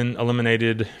seen women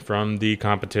eliminated from the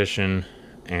competition.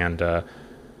 And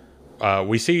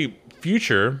we see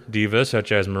future divas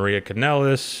such as Maria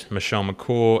Kanellis, Michelle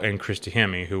McCool, and Christy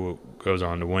Hemme, who goes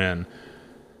on to win.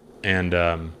 And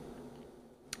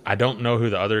I don't know who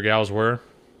the other gals were,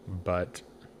 but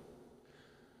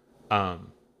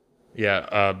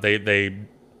they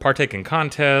partake in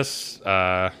contests.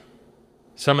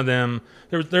 Some of them,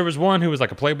 there was one who was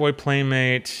like a Playboy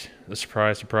playmate.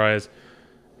 Surprise.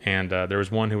 And there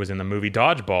was one who was in the movie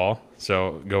Dodgeball.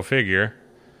 So go figure.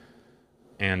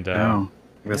 And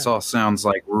this all sounds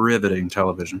like riveting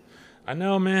television. I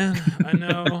know, man. I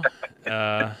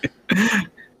know.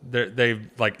 They've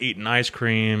like eaten ice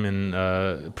cream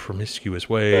in promiscuous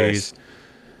ways. Nice.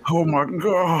 Oh my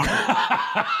god.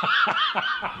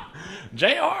 JR,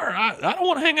 I don't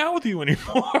want to hang out with you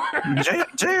anymore.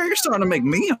 JR, you're starting to make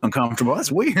me uncomfortable.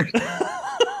 That's weird.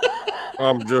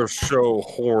 I'm just so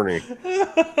horny.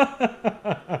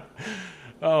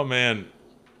 Oh man.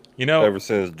 You know, ever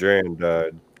since Jan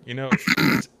died. You know,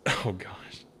 oh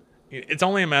gosh. It's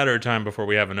only a matter of time before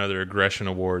we have another aggression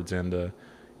awards, and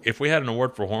if we had an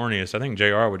award for horniest, I think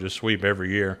JR would just sweep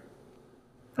every year.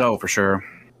 Oh, for sure.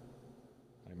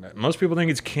 Most people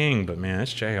think it's King, but man,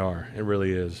 it's JR. It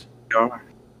really is. Yeah.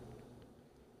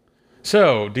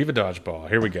 So, Diva Dodgeball,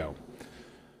 here we go.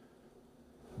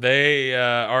 They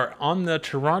are on the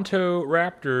Toronto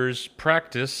Raptors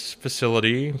practice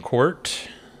facility court.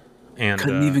 And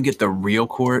couldn't even get the real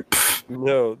court.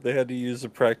 No, they had to use a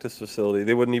practice facility.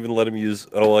 They wouldn't even let them use...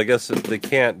 Oh, well, I guess they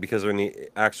can't because they're in the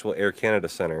actual Air Canada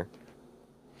Center.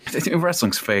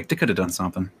 Wrestling's fake. They could have done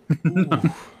something.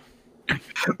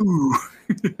 Ooh.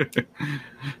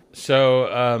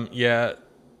 So, yeah.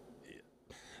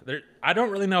 I don't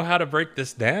really know how to break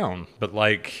this down, but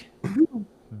like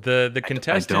the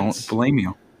contestants... I don't blame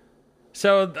you.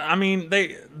 So, I mean,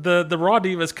 the Raw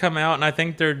Divas come out, and I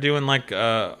think they're doing like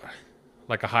a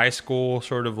high school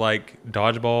sort of like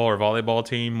dodgeball or volleyball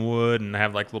team would, and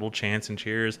have like little chants and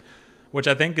cheers, which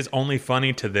I think is only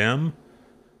funny to them.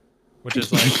 Which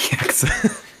is like, yes.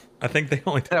 I think they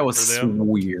only that was for them.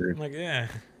 Weird. I'm like, yeah,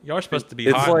 you're supposed to be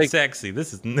hot and sexy.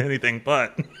 This isn't anything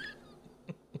but.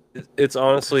 It's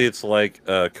honestly, it's like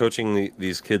coaching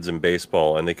these kids in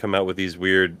baseball, and they come out with these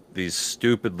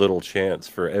stupid little chants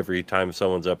for every time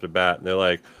someone's up to bat, and they're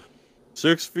like,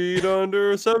 6 feet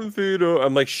under, 7 feet over.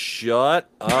 I'm like, shut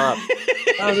up.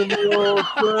 Out in the old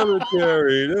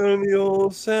cemetery, down in the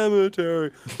old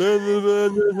cemetery.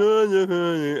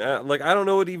 Like, I don't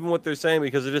know what they're saying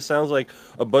because it just sounds like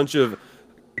a bunch of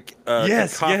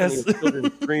cacophony of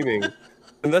children screaming.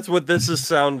 And that's what this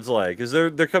sounds like. Is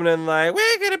they're coming in like,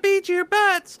 we're gonna beat your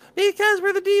butts because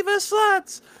we're the diva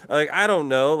sluts. Like, I don't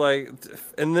know. Like,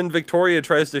 and then Victoria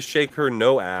tries to shake her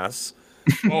no ass.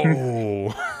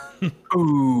 Oh,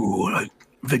 ooh,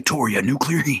 Victoria,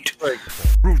 nuclear heat. Like,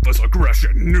 ruthless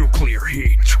aggression, nuclear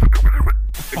heat.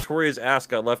 Victoria's ass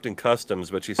got left in customs,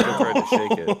 but she still tried to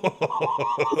shake it.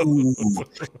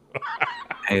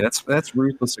 Hey, that's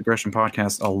Ruthless Aggression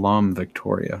Podcast alum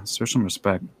Victoria. So there's some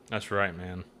respect. That's right,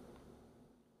 man.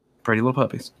 Pretty Little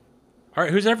Puppies. All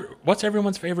right, what's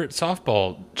everyone's favorite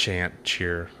softball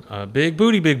cheer? Big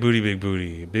booty, big booty, big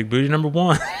booty. Big booty number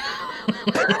 1.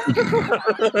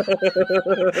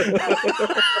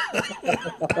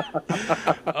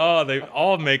 Oh, they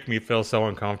all make me feel so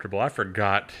uncomfortable. I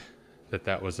forgot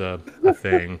that was a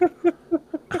thing.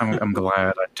 I'm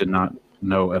glad I did not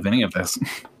know of any of this.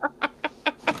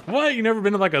 What? You never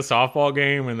been to like a softball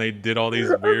game and they did all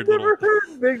these weird little...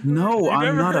 No,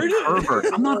 I'm not a pervert.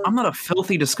 I'm not a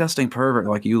filthy, disgusting pervert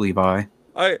like you, Levi.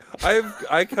 I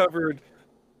covered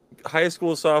high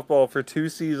school softball for 2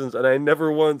 seasons, and I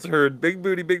never once heard big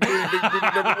booty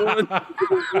number 1.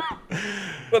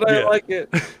 But I like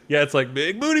it. Yeah, it's like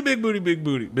big booty, big booty, big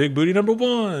booty. Big booty number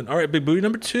 1. All right, big booty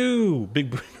number 2. Big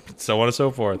booty, so on and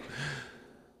so forth.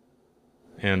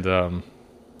 And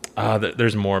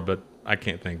there's more, but I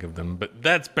can't think of them. But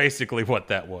that's basically what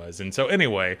that was. And so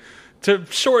anyway, to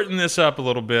shorten this up a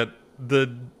little bit,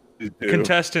 the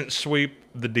contestants sweep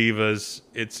the divas.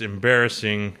 It's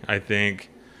embarrassing, I think,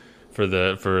 for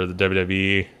the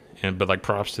WWE, but like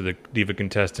props to the diva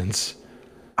contestants.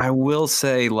 I will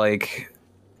say, like,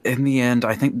 in the end,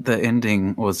 I think the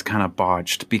ending was kind of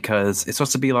botched because it's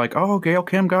supposed to be like, oh, Gail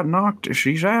Kim got knocked,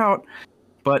 she's out.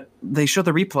 But they show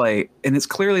the replay, and it's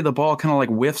clearly the ball kind of like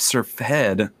whiffs her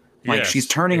head. Like, she's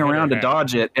turning around to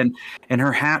dodge it, and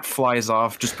her hat flies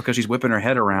off just because she's whipping her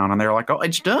head around. And they're like, oh,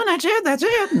 it's done, that's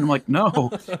it. And I'm like,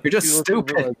 no, you're just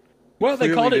stupid. Well,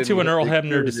 they called it to an Earl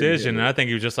Hebner decision, and I think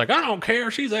he was just like, I don't care,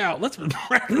 she's out. Let's. Who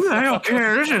the hell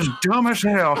cares? This is dumb as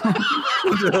hell.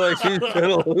 Like, she's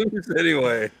gonna lose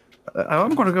anyway.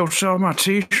 I'm gonna go sell my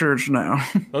T-shirts now.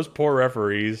 Those poor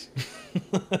referees.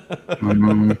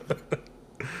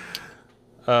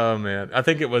 Oh man, I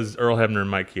think it was Earl Hebner and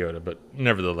Mike Chioda, but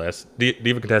nevertheless,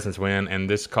 diva contestants win, and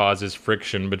this causes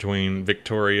friction between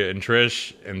Victoria and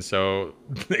Trish, and so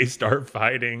they start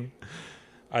fighting.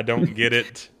 I don't get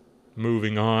it.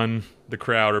 Moving on, the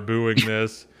crowd are booing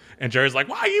this, and Jerry's like,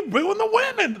 "Why are you booing the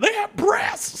women? They have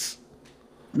breasts.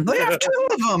 They have 2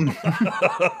 of them."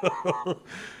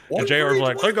 And JR's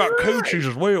like, they got coochies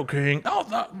as well, King. Oh,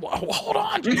 hold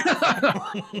on.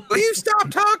 Will you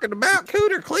stop talking about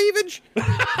cooter cleavage?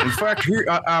 In fact, here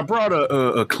I brought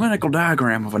a clinical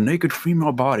diagram of a naked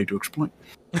female body to explain.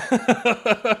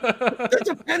 That's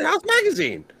a Penthouse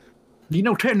magazine. You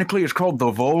know, technically it's called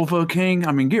the vulva, King.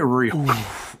 I mean, get real.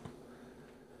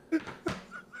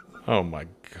 Oh my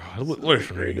God!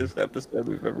 Listen, greatest episode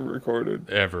we've ever recorded.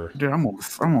 Ever. Dude, I'm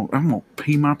gonna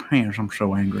pee my pants. I'm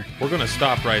so angry. We're gonna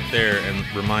stop right there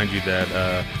and remind you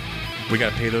that we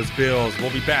gotta pay those bills.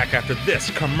 We'll be back after this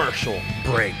commercial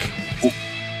break. Oh,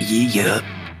 yeah.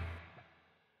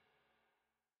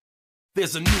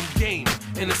 There's a new game,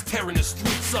 and it's tearing the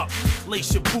streets up.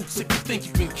 Lace your boots if you think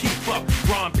you can keep up.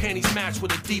 Bra and panties match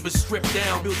with a diva stripped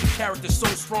down. Build your character so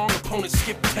strong, opponents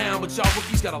skip town. But y'all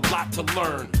rookies got a lot to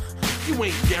learn. You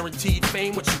ain't guaranteed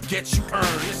fame, what you get you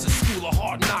earn. It's a school of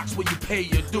hard knocks where you pay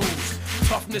your dues.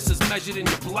 Toughness is measured in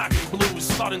your black and blues.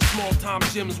 Starting small time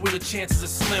gyms where the chances are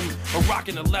slim. Or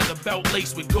rocking a leather belt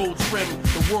laced with gold trim.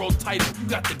 The world title, you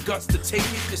got the guts to take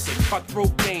it. It's a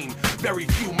cutthroat game, very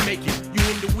few make it. You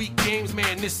in the weak games,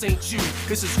 man, this ain't you.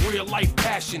 This is real life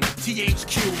passion,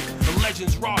 THQ. The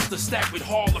Legends roster stacked with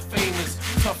Hall of Famers.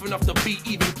 Tough enough to beat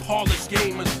even polished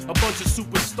gamers. A bunch of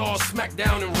superstars,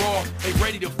 SmackDown and Raw. They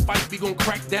ready to fight, we gon'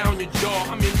 crack down your jaw.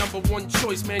 I'm your number 1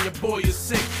 choice, man, your boy is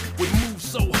sick. With moves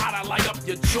so hot, I light up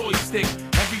your joystick.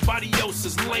 Everybody else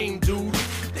is lame, dude.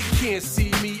 They can't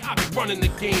see me, I be running the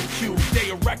GameCube. Day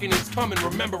of reckoning's coming,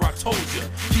 remember I told you.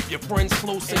 Keep your friends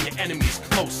close and your enemies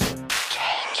closer.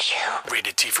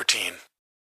 Rated T for teen.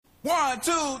 1,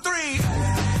 2, 3.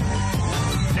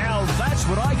 Now that's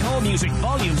what I call music.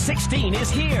 Volume 16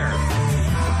 is here.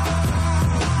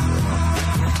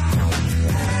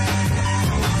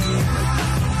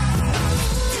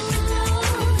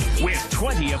 With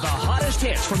 20 of the hottest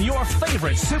hits from your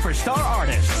favorite superstar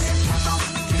artists.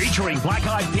 Featuring Black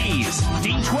Eyed Peas,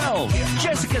 D12,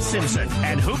 Jessica Simpson,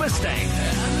 and Hoobastank.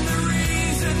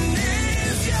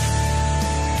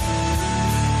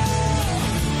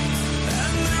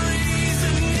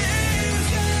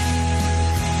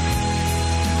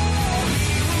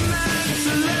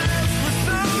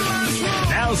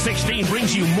 16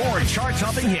 brings you more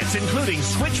chart-topping hits, including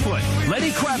Switchfoot, Lenny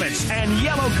Kravitz, and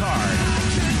Yellow Card.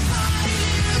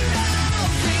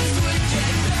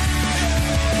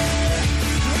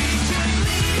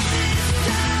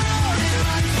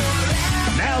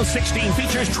 Now 16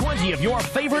 features 20 of your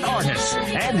favorite artists.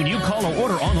 And when you call or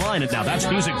order online at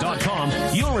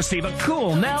nowthat'smusic.com, you'll receive a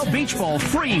cool Now Beach Ball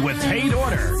free with paid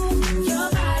order.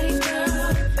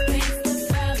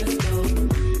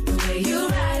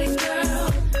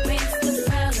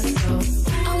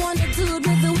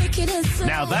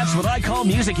 Now That's What I Call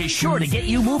Music is sure to get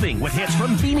you moving with hits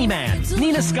from Beanie Man,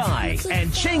 Nina Sky, and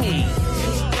Chingy.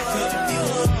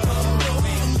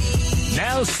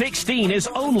 Now 16 is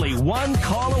only one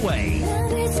call away.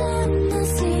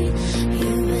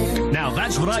 Now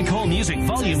That's What I Call Music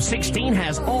Volume 16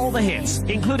 has all the hits,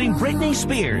 including Britney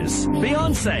Spears,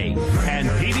 Beyonce, and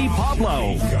Petey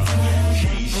Pablo.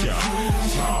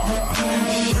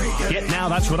 Get Now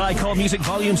That's What I Call Music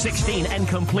Volume 16 and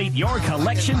complete your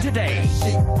collection today.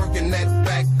 Working that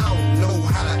back, I don't know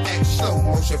how to act. Slow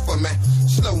motion for me,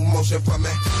 slow motion for me.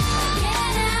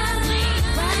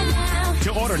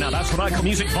 To order Now That's What I Call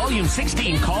Music Volume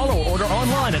 16, call or order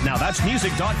online at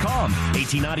nowthat'smusic.com.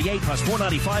 $18.98 plus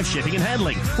 $4.95 shipping and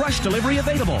handling. Rush delivery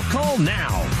available. Call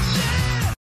now.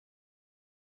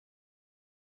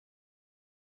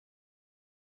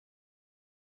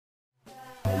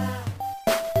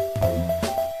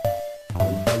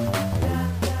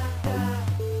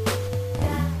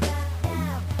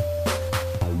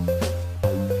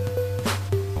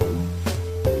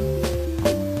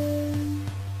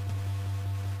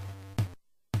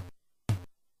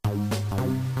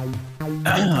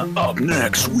 Up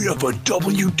next, we have a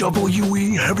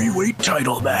WWE heavyweight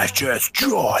title match as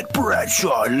John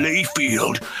Bradshaw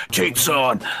Layfield takes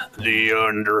on The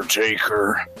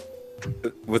Undertaker.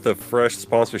 With a fresh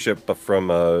sponsorship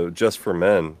from Just for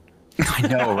Men. I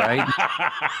know, right?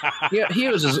 Yeah,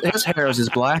 his hair was as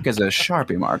black as a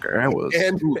Sharpie marker. It was,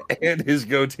 and his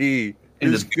goatee.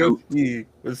 His goatee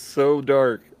was so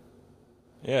dark.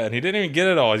 Yeah, and he didn't even get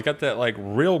it all. He's got that like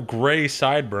real gray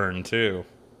sideburn too.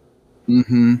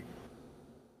 Mm-hmm.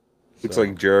 Looks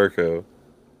like Jericho.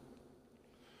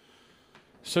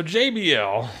 So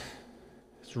JBL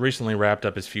has recently wrapped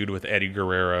up his feud with Eddie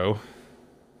Guerrero.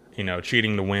 You know,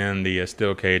 cheating to win the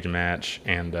steel cage match,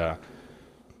 and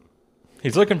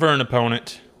he's looking for an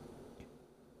opponent.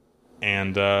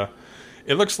 And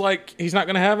it looks like he's not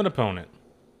going to have an opponent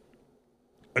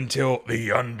until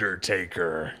The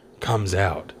Undertaker comes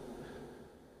out.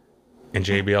 And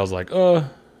JBL's like,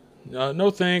 no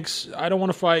thanks. I don't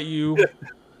want to fight you.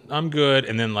 I'm good.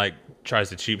 And then like tries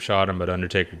to cheap shot him, but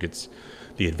Undertaker gets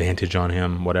the advantage on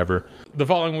him, whatever. The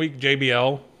following week,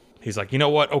 JBL, he's like, you know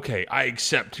what? Okay, I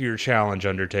accept your challenge,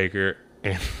 Undertaker.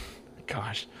 And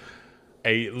gosh,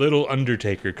 a little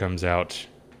Undertaker comes out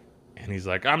and he's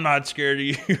like, I'm not scared of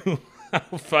you.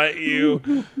 I'll fight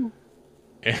you.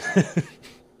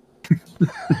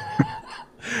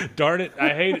 Darn it, I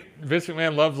hate it. Vince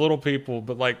McMahon loves little people,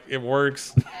 but like it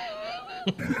works.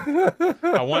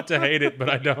 I want to hate it, but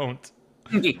I don't.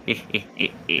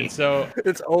 And so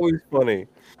it's always funny.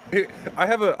 I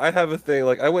have a thing.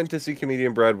 Like I went to see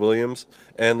comedian Brad Williams,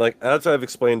 and like as I've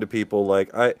explained to people,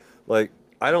 I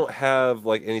don't have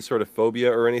like any sort of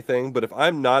phobia or anything. But if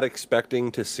I'm not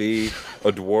expecting to see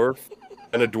a dwarf,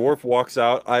 and a dwarf walks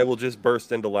out, I will just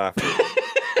burst into laughter.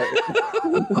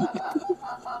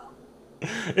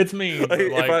 It's mean, but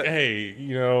like, hey,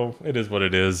 you know, it is what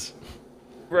it is.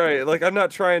 Right, like I'm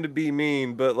not trying to be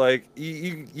mean, but like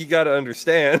you got to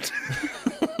understand.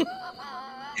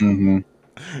 Mm-hmm.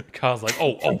 Kyle's like,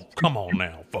 oh, come on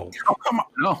now, folks. Oh, come on.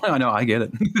 No, I get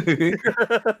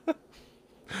it.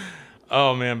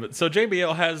 Oh man, but so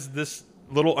JBL has this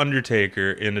little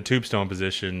Undertaker in a tombstone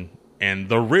position, and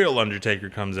the real Undertaker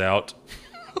comes out.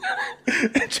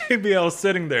 And JBL's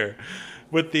sitting there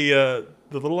with the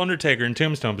little Undertaker in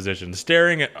tombstone position,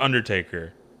 staring at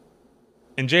Undertaker.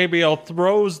 And JBL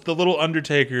throws the little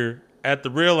Undertaker at the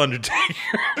real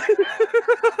Undertaker.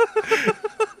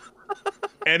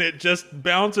 And it just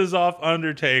bounces off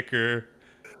Undertaker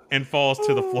and falls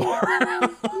to the floor.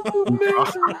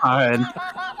 God.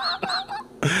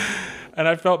 And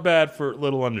I felt bad for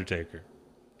little Undertaker.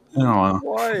 Oh,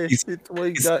 why?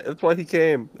 That's why he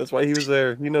came. That's why he was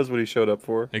there. He knows what he showed up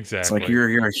for. Exactly. It's like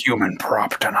you're a human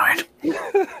prop tonight.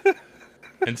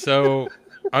 And so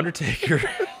Undertaker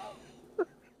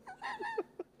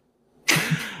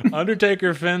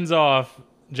fends off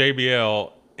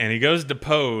JBL, and he goes to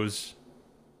pose,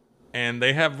 and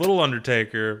they have little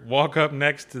Undertaker walk up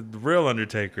next to the real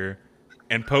Undertaker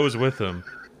and pose with him.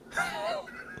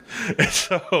 And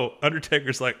so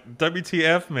Undertaker's like,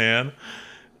 WTF, man.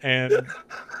 And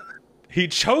he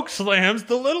choke slams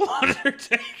the little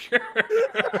Undertaker.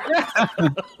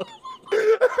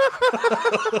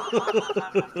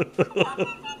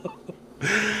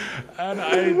 And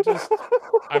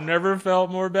I've never felt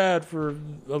more bad for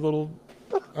a little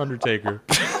Undertaker.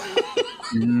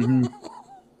 Mm-hmm.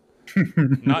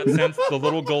 Not since the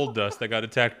little gold dust that got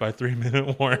attacked by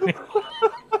 3-minute warning.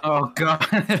 Oh god,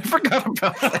 I forgot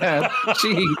about that.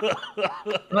 Gee,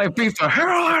 I beat the hell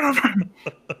out of him.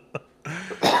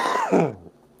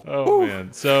 Oh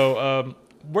man! So,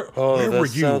 where were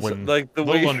you when like the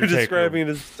way you're describing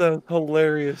it sounds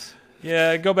hilarious?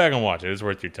 Yeah, go back and watch it. It's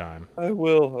worth your time. I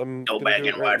will. Go back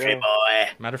and watch it, boy.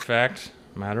 Matter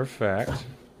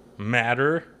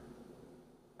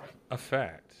of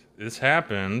fact. This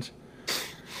happened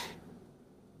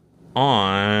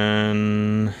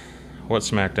on what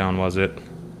SmackDown was it?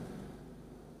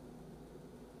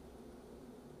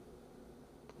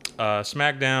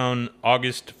 SmackDown,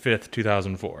 August 5th,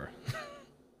 2004.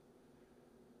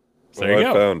 So there you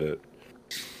go. I found it.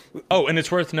 Oh, and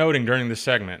it's worth noting during this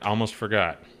segment, I almost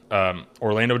forgot.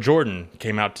 Orlando Jordan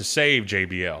came out to save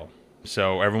JBL.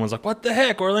 So everyone's like, what the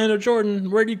heck, Orlando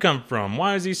Jordan? Where'd he come from?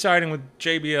 Why is he siding with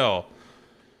JBL?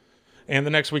 And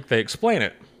the next week they explain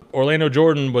it. Orlando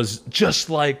Jordan was just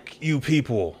like you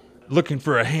people, looking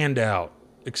for a handout,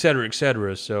 etc.,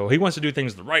 etc. So he wants to do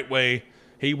things the right way.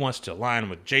 He wants to align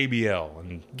with JBL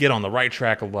and get on the right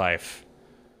track of life.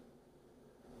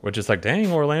 Which is like,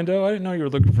 dang, Orlando, I didn't know you were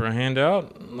looking for a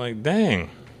handout. Like, dang.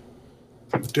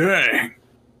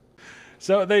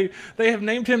 So they have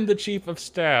named him the chief of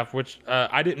staff, which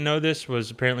I didn't know this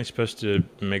was apparently supposed to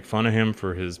make fun of him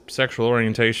for his sexual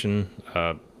orientation.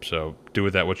 So do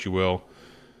with that what you will.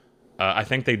 I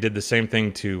think they did the same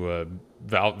thing to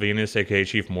Val Venus, a.k.a.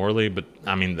 Chief Morley, but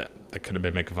I mean, that could have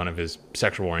been making fun of his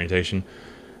sexual orientation.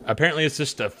 Apparently it's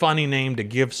just a funny name to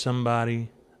give somebody.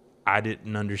 I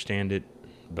didn't understand it,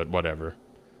 but whatever.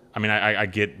 I mean, I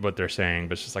get what they're saying,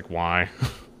 but it's just like, why?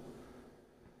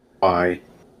 Why?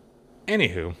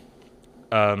 Anywho,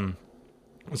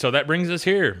 so that brings us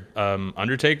here.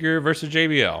 Undertaker versus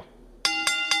JBL.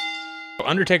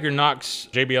 Undertaker knocks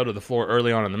JBL to the floor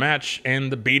early on in the match,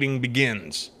 and the beating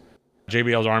begins.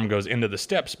 JBL's arm goes into the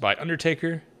steps by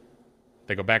Undertaker.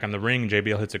 They go back on the ring.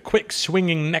 JBL hits a quick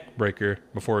swinging neck breaker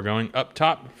before going up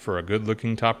top for a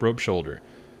good-looking top rope shoulder.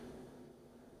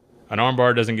 An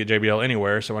armbar doesn't get JBL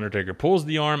anywhere, so Undertaker pulls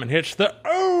the arm and hits the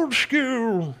old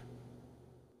school.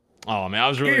 Oh, man, I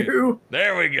was really...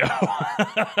 There we go.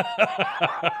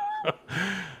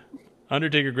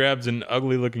 Undertaker grabs an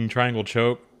ugly-looking triangle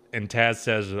choke, and Taz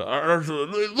says,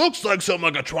 it looks like something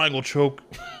like a triangle choke.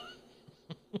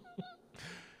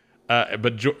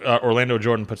 But Orlando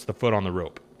Jordan puts the foot on the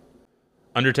rope.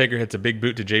 Undertaker hits a big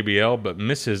boot to JBL, but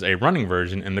misses a running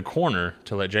version in the corner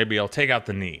to let JBL take out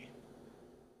the knee.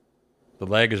 The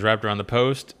leg is wrapped around the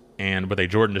post, and with a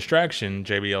Jordan distraction,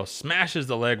 JBL smashes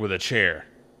the leg with a chair.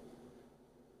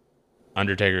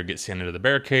 Undertaker gets sent into the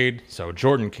barricade, so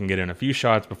Jordan can get in a few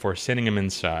shots before sending him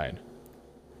inside.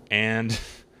 And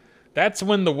that's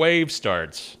when the wave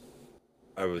starts.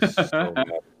 I was so mad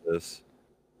at this.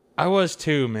 I was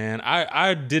too, man.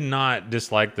 I did not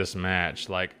dislike this match.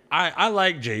 Like, I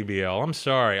like JBL. I'm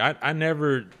sorry. I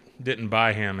never didn't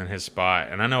buy him in his spot,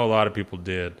 and I know a lot of people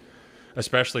did.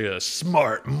 Especially a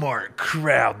smart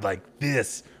crowd like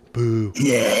this. Boo.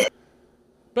 Yeah.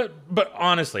 But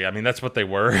honestly, I mean, that's what they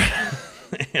were.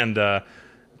 And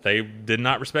they did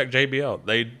not respect JBL.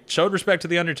 They showed respect to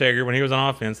The Undertaker when he was on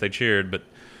offense. They cheered, but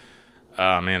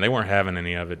man, they weren't having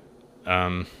any of it.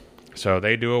 So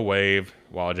they do a wave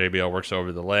while JBL works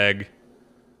over the leg.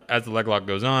 As the leg lock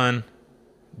goes on,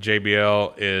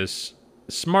 JBL is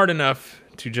smart enough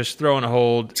to just throw in a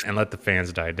hold and let the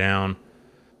fans die down.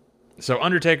 So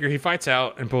Undertaker, he fights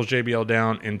out and pulls JBL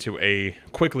down into a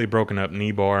quickly broken up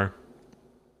knee bar.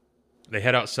 They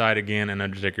head outside again, and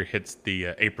Undertaker hits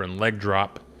the apron leg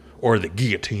drop, or the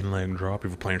guillotine leg drop.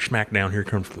 If you're playing SmackDown, here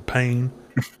comes the pain.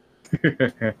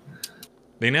 The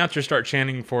announcers start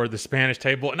chanting for the Spanish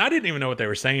table, and I didn't even know what they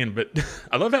were saying, but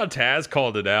I love how Taz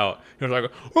called it out. He was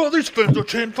like, well, these fans are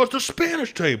chanting for the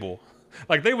Spanish table.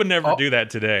 Like, they would never do that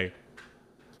today.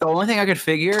 The only thing I could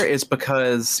figure is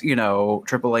because, you know,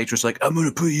 Triple H was like, I'm going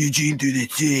to put Eugene through the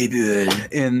table.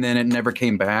 And then it never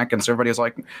came back. And so everybody was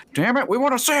like, damn it, we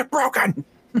want to see it broken.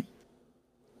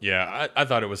 Yeah, I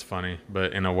thought it was funny,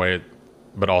 but in a way,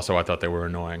 but also I thought they were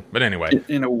annoying. But anyway.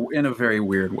 In a very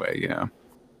weird way, yeah.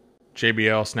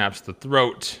 JBL snaps the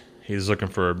throat. He's looking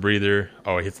for a breather.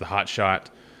 Oh, he hits the hot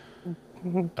shot.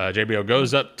 JBL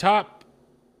goes up top.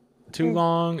 too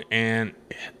long, and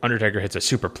Undertaker hits a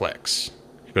superplex.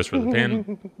 He goes for the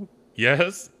pin.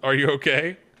 Yes? Are you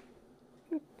okay?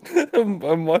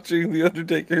 I'm watching the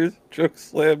Undertaker choke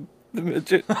slam the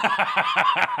midget.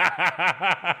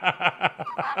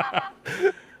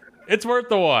 It's worth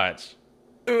the watch.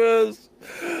 It was.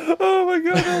 Oh my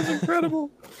god, that was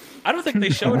incredible. I don't think they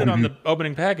showed it on the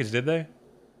opening package, did they?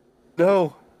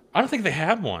 No. I don't think they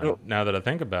have one, now that I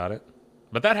think about it.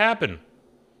 But that happened.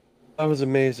 That was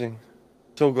amazing.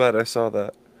 So glad I saw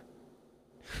that.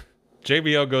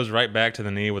 JBL goes right back to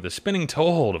the knee with a spinning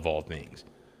toe hold of all things.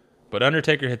 But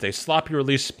Undertaker hits a sloppy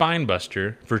release spine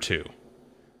buster for 2.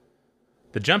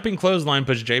 The jumping clothesline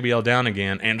puts JBL down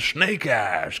again, and Snake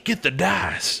Eyes, get the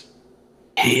dice.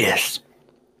 Yes.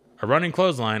 A running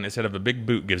clothesline instead of a big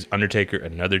boot gives Undertaker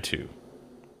another 2.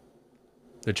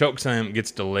 The chokeslam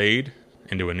gets delayed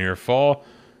into a near fall.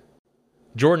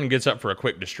 Jordan gets up for a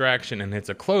quick distraction and hits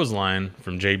a clothesline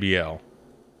from JBL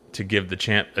to give the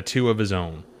champ a 2 of his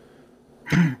own.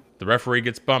 The referee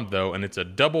gets bumped, though, and it's a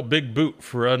double big boot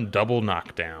for a double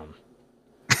knockdown.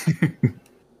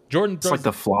 Jordan throws it's like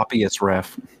the floppiest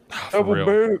ref. Double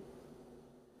boot.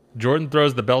 Jordan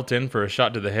throws the belt in for a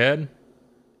shot to the head,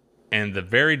 and the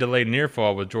very delayed near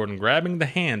fall with Jordan grabbing the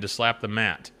hand to slap the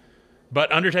mat.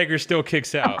 But Undertaker still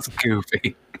kicks out. That's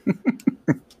goofy.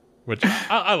 Which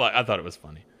I thought it was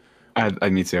funny.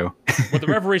 Me too. With the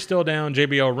referee still down,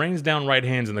 JBL rains down right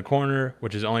hands in the corner,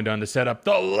 which is only done to set up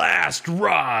the last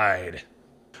ride.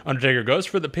 Undertaker goes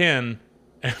for the pin,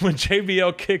 and when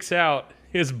JBL kicks out,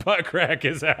 his butt crack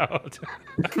is out.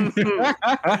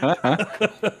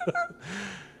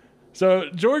 So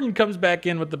Jordan comes back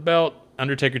in with the belt.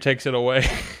 Undertaker takes it away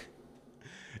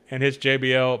and hits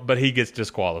JBL, but he gets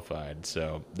disqualified.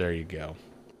 So there you go.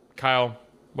 Kyle,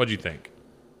 what'd you think?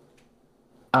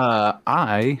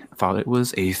 I thought it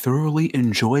was a thoroughly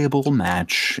enjoyable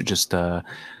match. Just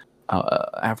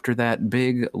after that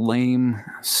big, lame,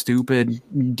 stupid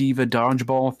diva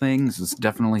dodgeball thing, this is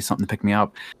definitely something to pick me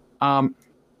up.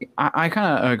 I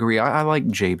kind of agree. I like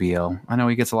JBL. I know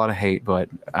he gets a lot of hate, but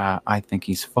I think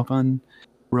he's fun,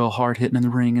 real hard hitting in the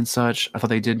ring and such. I thought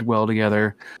they did well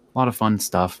together. A lot of fun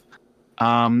stuff.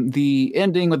 The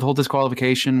ending with the whole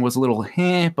disqualification was a little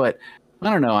but I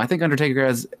don't know. I think Undertaker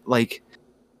has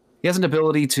he has an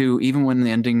ability to, even when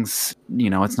the ending's,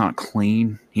 it's not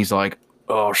clean, he's like,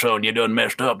 oh, son, you done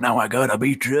messed up. Now I gotta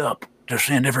beat you up to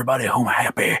send everybody home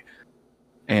happy.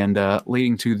 And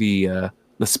leading to the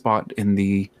spot in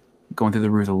the going through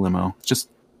the roof of the limo. Just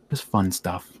fun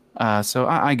stuff. So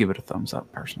I give it a thumbs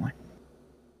up, personally.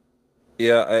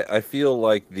 Yeah, I feel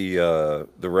like the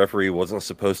referee wasn't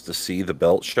supposed to see the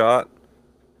belt shot,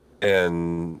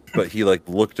 but he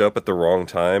looked up at the wrong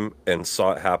time and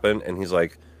saw it happen, and he's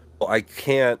like, well, I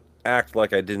can't act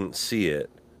like I didn't see it.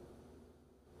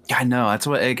 Yeah, I know. That's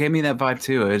what it gave me that vibe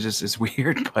too. It's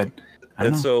weird, but I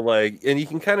don't know. So and you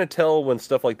can kind of tell when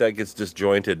stuff like that gets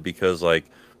disjointed because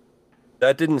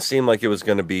that didn't seem like it was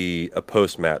going to be a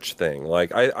post-match thing.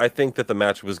 I think that the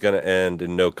match was going to end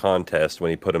in no contest when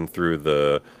he put him through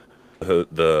the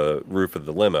roof of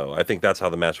the limo. I think that's how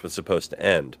the match was supposed to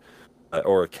end,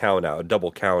 or a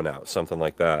double count out, something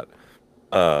like that.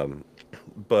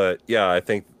 But yeah, I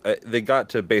think they got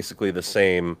to basically the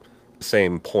same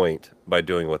point by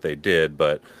doing what they did.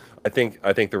 But I think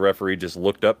the referee just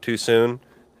looked up too soon,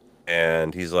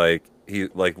 and he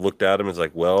looked at him and was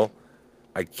like, well,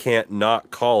 I can't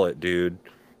not call it, dude.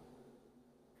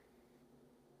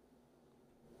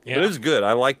 Yeah. But it was good.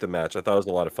 I liked the match. I thought it was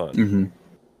a lot of fun. Mm-hmm.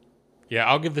 Yeah,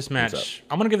 I'll give this match.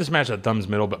 I'm gonna give this match a thumbs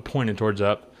middle, but pointed towards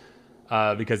up,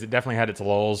 because it definitely had its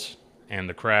lulls, and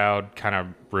the crowd kind of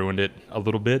ruined it a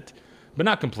little bit, but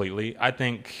not completely. I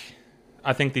think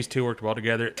these two worked well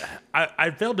together.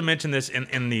 I failed to mention this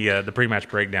in the pre-match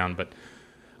breakdown, but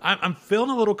I'm feeling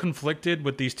a little conflicted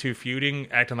with these two feuding,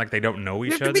 acting like they don't know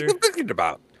each other. Conflicted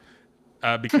about?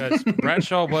 Because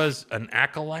Bradshaw was an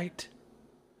acolyte.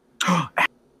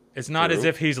 It's not as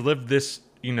if he's lived this,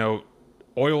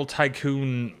 oil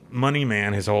tycoon money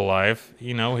man his whole life.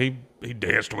 He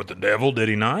danced with the devil, did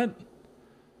he not?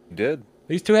 He did.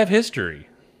 These two have history,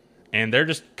 and they're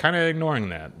just kind of ignoring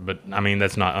that. But I mean,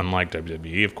 that's not unlike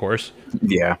WWE, of course.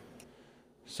 Yeah.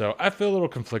 So I feel a little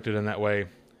conflicted in that way.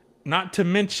 Not to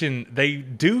mention, they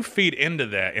do feed into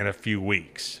that in a few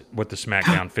weeks with the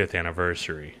SmackDown 5th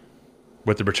anniversary,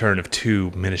 with the return of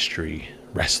 2 ministry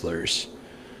wrestlers.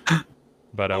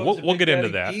 But we'll get into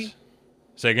that.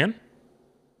 Say again?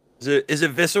 Is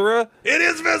it Viscera? It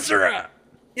is Viscera!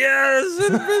 Yes, it's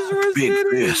Viscera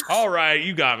City. All right,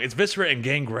 you got me. It's Viscera and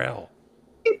Gangrel.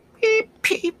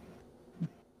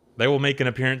 They will make an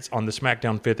appearance on the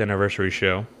SmackDown 5th anniversary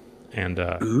show. and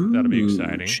that'll be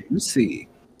exciting. Juicy.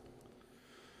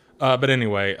 But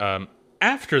anyway,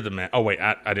 after the match... Oh, wait,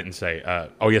 I didn't say...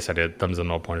 oh, yes, I did. Thumbs up,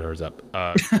 no pointers up.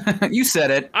 You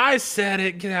said it. I said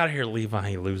it. Get out of here, Levi,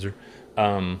 you loser.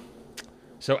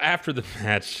 So after the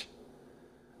match...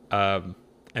 and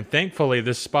thankfully,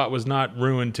 this spot was not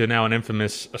ruined to now an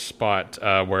infamous spot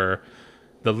where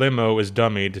the limo is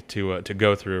dummied to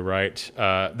go through, right?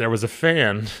 There was a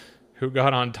fan who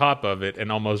got on top of it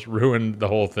and almost ruined the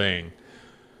whole thing.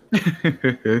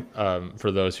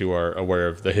 For those who are aware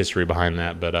of the history behind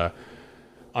that. But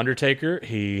Undertaker,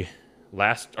 he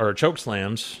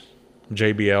chokeslams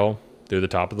JBL through the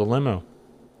top of the limo.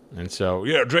 And so,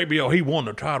 yeah, JBL, he won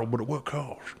the title, but at what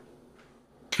cost?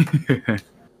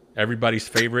 Everybody's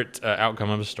favorite outcome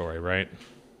of a story, right?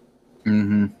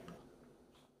 Mm-hmm.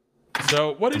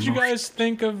 So, what did you guys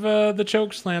think of the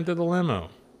choke slam to the limo?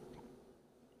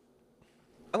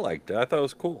 I liked it. I thought it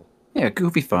was cool. Yeah,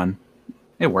 goofy fun.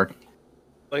 It worked.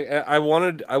 Like I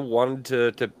wanted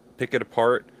to pick it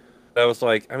apart. I was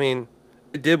like, I mean,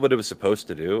 it did what it was supposed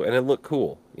to do, and it looked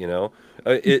cool. You know,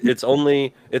 it's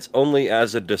only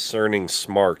as a discerning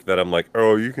smark that I'm like,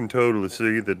 oh, you can totally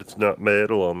see that it's not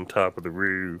metal on top of the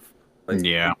roof. Like,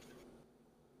 yeah.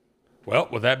 Well,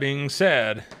 with that being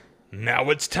said, now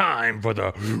it's time for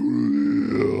the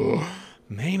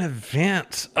main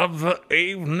event of the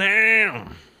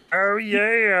evening. Oh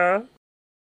yeah.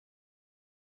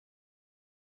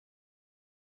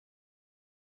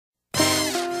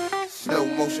 Slow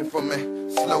motion for me,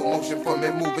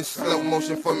 moving slow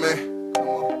motion for me.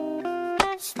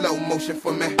 Slow motion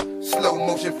for me,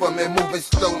 moving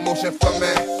slow motion for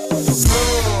me.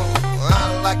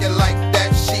 I like it like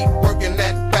that, she working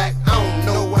that back. I don't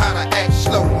know how to act.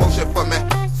 Slow motion for me,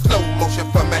 moving slow motion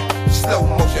for me.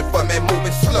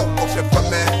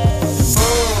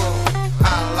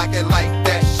 I like it like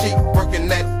that, she working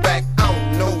that back. I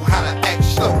don't know how to act.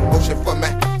 Slow motion for me,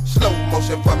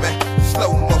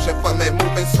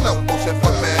 moving slow motion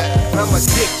for me. I'm a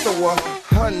dick thrower,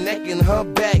 her neck and her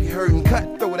back hurting.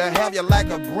 Cut through to have you like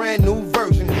a brand new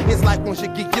version. It's like once you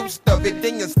get used to it,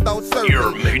 then you start serving.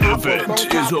 Your main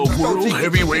event is a world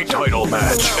heavyweight title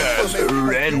match as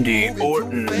Randy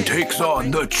Orton takes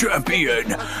on the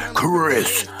champion,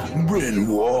 Chris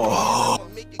Benoit.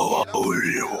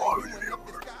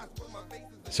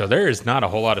 So there is not a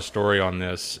whole lot of story on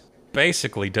this.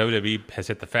 Basically, WWE has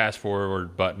hit the fast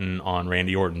forward button on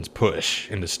Randy Orton's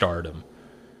push into stardom.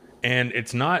 And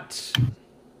it's not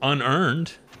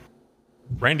unearned.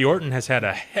 Randy Orton has had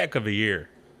a heck of a year.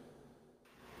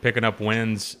 Picking up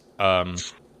wins,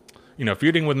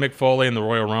 feuding with Mick Foley in the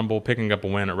Royal Rumble, picking up a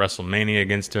win at WrestleMania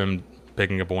against him,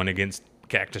 picking up a win against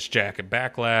Cactus Jack at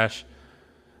Backlash.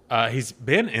 He's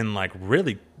been in like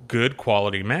really good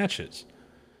quality matches.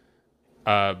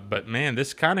 But man,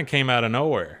 this kind of came out of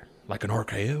nowhere. Like an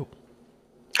RKO.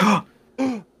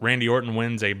 Randy Orton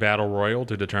wins a battle royal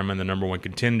to determine the number one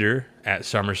contender at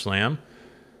SummerSlam.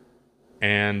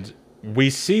 And we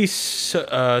see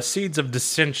seeds of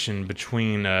dissension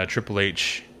between Triple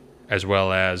H as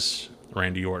well as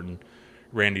Randy Orton.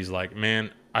 Randy's like,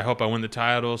 man, I hope I win the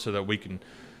title so that we can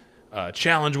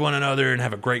challenge one another and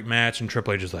have a great match. And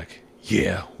Triple H is like,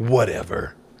 yeah,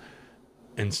 whatever.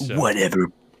 And so,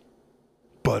 whatever.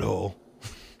 Butthole.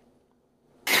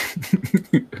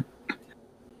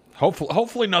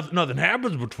 Hopefully nothing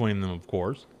happens between them, of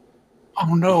course.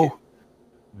 Oh no.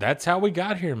 That's how we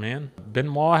got here, man.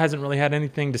 Benoit hasn't really had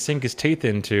anything to sink his teeth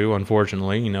into,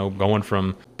 unfortunately. Going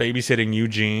from babysitting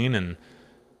Eugene and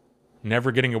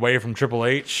never getting away from Triple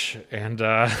H, and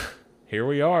here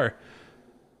we are.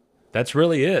 That's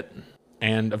really it.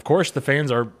 And of course, the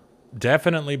fans are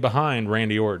definitely behind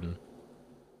Randy Orton.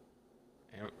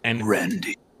 And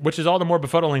Randy, which is all the more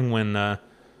befuddling when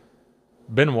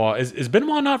Benoit is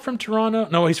Benoit not from Toronto?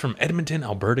 No, he's from Edmonton,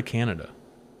 Alberta, Canada.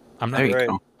 I'm not. There you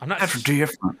go. I'm not. That's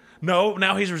different. No,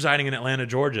 now he's residing in Atlanta,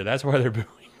 Georgia. That's why they're booing.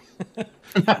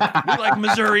 We like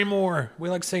Missouri more. We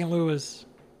like St. Louis.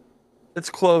 It's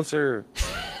closer.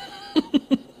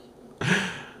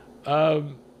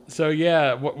 So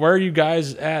yeah, where are you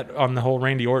guys at on the whole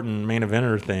Randy Orton main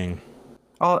eventer thing?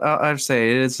 I'd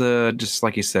say it is just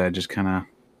like you said, just kind of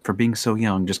for being so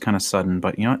young, just kind of sudden.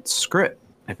 But you know what? Screw it.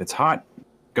 If it's hot,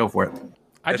 go for it.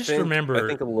 I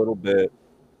think a little bit.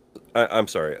 I'm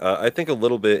sorry. I think a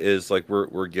little bit is like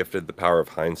we're gifted the power of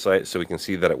hindsight, so we can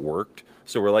see that it worked.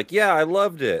 So we're like, yeah, I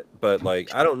loved it, but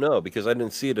like I don't know because I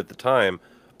didn't see it at the time.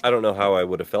 I don't know how I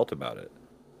would have felt about it.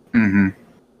 Mm-hmm.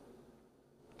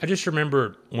 I just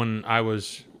remember when I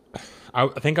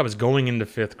think I was going into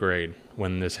 5th grade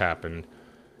when this happened,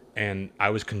 And I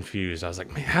was confused. I was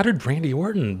like, man, how did Randy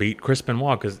Orton beat Chris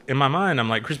Benoit? Because in my mind, I'm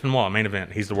like, Chris Benoit, main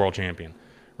event, he's the world champion.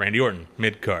 Randy Orton,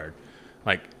 mid-card.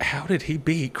 Like, how did he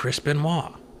beat Chris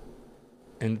Benoit?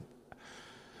 And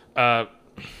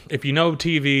if you know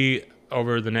TV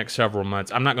over the next several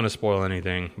months, I'm not going to spoil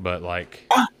anything, but like,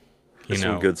 you know,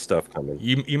 some good stuff coming.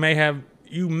 You may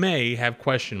have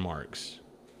question marks,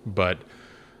 but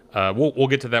we'll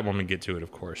get to that when we get to it,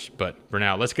 of course. But for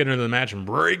now, let's get into the match and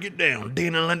break it down.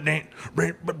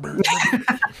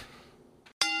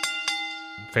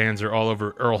 Fans are all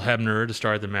over Earl Hebner to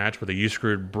start the match with a "You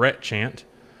Screwed Brett" chant.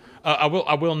 I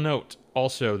will note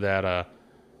also that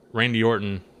Randy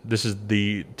Orton. This is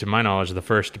to my knowledge, the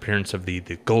first appearance of the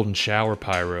Golden Shower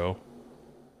Pyro.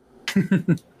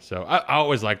 So I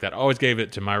always liked that. I always gave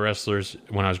it to my wrestlers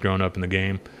when I was growing up in the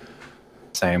game.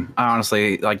 Same. I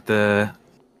honestly like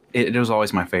it was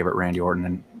always my favorite Randy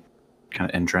Orton kind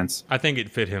of entrance. I think it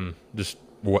fit him just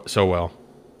so well.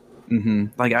 Mm-hmm.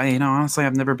 Like honestly,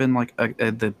 I've never been like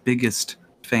the biggest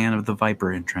fan of the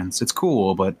Viper entrance. It's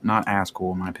cool, but not as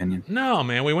cool in my opinion. No,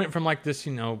 man, we went from like this,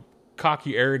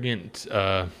 cocky, arrogant,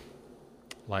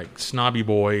 like snobby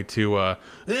boy to I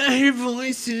hear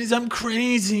voices. I'm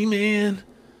crazy, man.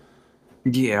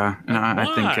 Yeah, and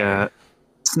I think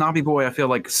snobby boy, I feel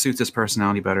like suits his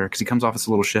personality better because he comes off as a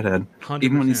little shithead, 100%.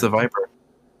 Even when he's the Viper.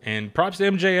 And props to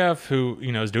MJF, who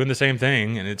is doing the same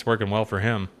thing, and it's working well for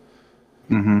him.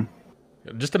 Mm-hmm.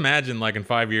 Just imagine, like in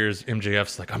 5 years,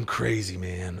 MJF's like, I'm crazy,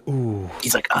 man. Ooh.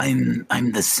 He's like, I'm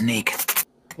the Snake.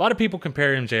 A lot of people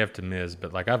compare MJF to Miz,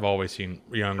 but like I've always seen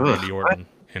young Randy Orton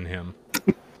in him.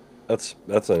 That's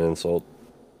an insult.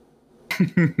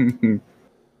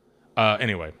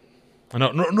 Anyway,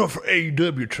 no for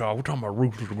AEW talk. We're talking about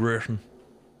ruthless aggression.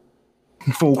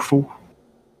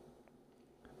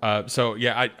 So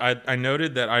yeah, I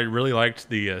noted that I really liked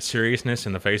the seriousness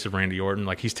in the face of Randy Orton.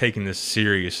 Like he's taking this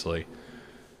seriously,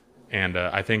 and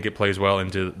I think it plays well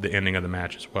into the ending of the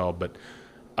match as well. But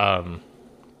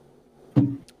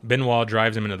Benoit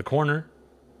drives him into the corner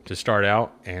to start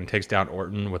out and takes down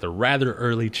Orton with a rather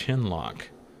early chin lock.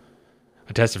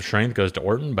 A test of strength goes to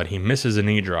Orton, but he misses a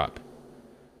knee drop.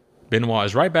 Benoit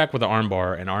is right back with the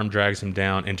armbar, and arm drags him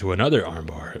down into another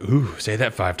armbar. Ooh, say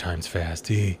that 5 times fast,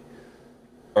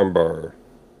 Armbar.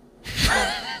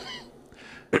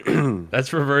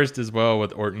 That's reversed as well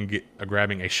with Orton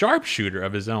grabbing a sharpshooter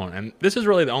of his own. And this is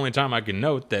really the only time I can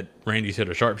note that Randy's hit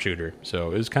a sharpshooter,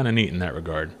 so it was kind of neat in that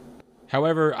regard.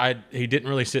 However, he didn't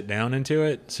really sit down into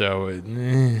it, so...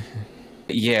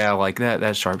 Yeah, like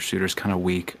that sharpshooter's kind of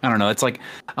weak. I don't know, it's like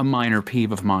a minor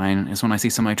peeve of mine is when I see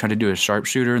somebody try to do a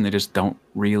sharpshooter and they just don't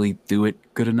really do it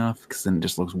good enough, because then it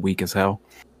just looks weak as hell.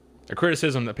 A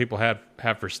criticism that people have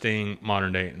for Sting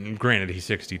modern day, and granted he's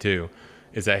 62,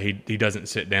 is that he doesn't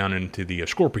sit down into the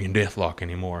Scorpion Deathlock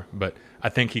anymore. But I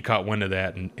think he caught wind of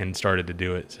that and started to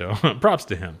do it, so props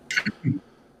to him.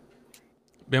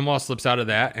 Benoit slips out of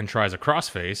that and tries a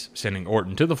crossface, sending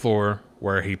Orton to the floor,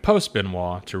 where he posts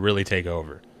Benoit to really take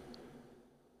over.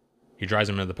 He drives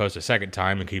him into the post a second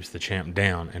time and keeps the champ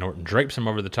down, and Orton drapes him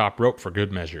over the top rope for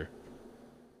good measure.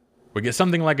 We get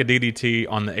something like a DDT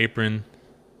on the apron.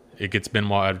 It gets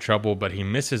Benoit out of trouble, but he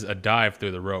misses a dive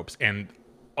through the ropes, and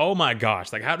oh my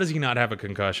gosh, like how does he not have a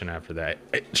concussion after that?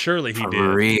 Surely he did.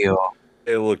 For real.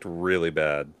 It looked really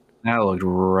bad. That looked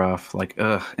rough. Like,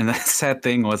 ugh. And the sad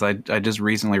thing was I just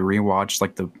recently rewatched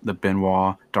like the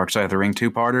Benoit Dark Side of the Ring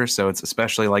 2-parter, so it's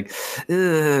especially like,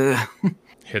 ugh.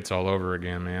 Hits all over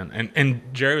again, man. And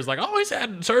Jerry was like, oh, he's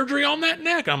had surgery on that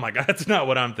neck. I'm like, that's not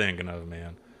what I'm thinking of,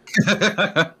 man.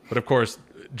 But of course,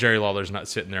 Jerry Lawler's not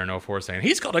sitting there in 04 saying,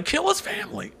 he's going to kill his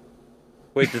family.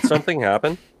 Wait, did something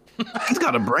happen? He's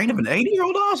got a brain of an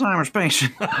 80-year-old Alzheimer's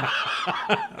patient.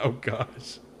 Oh,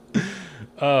 gosh.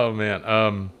 Oh,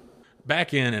 man.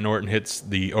 Back in, and Orton hits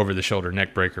the over-the-shoulder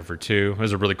neck breaker for 2. It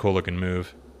was a really cool-looking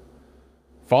move.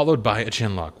 Followed by a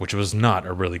chinlock, which was not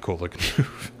a really cool-looking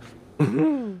move. I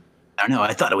don't know,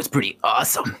 I thought it was pretty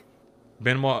awesome.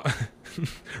 Benoit...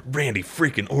 Randy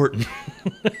freaking Orton.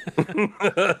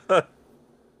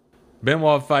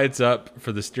 Benoit fights up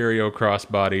for the stereo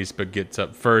crossbodies, but gets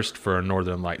up first for a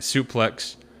Northern Light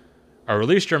suplex. A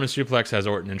released German suplex has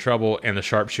Orton in trouble, and the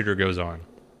sharpshooter goes on.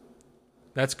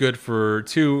 That's good for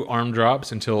 2 arm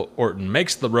drops until Orton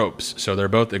makes the ropes, so they're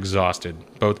both exhausted,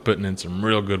 both putting in some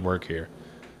real good work here.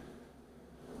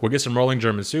 We'll get some rolling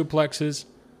German suplexes.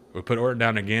 We put Orton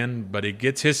down again, but he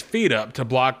gets his feet up to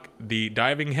block the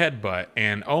diving headbutt,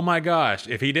 and oh my gosh,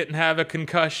 if he didn't have a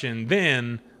concussion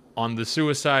then on the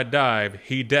suicide dive,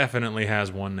 he definitely has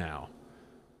one now.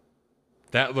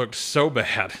 That looked so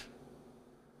bad.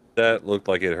 That looked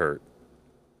like it hurt.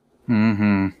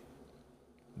 Mm-hmm.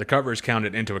 The cover is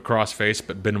counted into a crossface,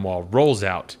 but Benoit rolls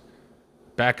out.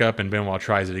 Back up, and Benoit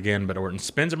tries it again, but Orton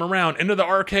spins him around into the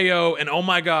RKO, and oh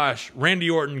my gosh, Randy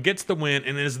Orton gets the win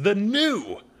and is the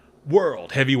new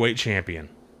World Heavyweight Champion.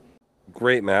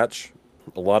 Great match.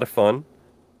 A lot of fun.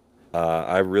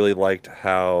 I really liked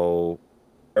how...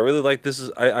 I feel like this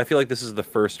is the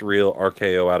first real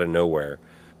RKO out of nowhere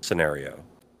scenario.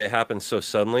 It happened so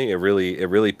suddenly. It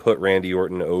really put Randy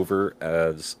Orton over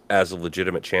as a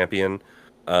legitimate champion.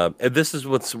 And this is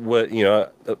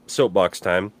soapbox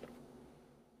time.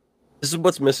 This is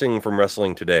what's missing from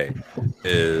wrestling today.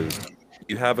 Is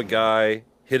you have a guy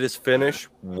hit his finish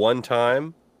one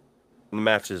time, and the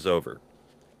match is over.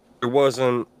 There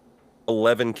wasn't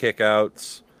 11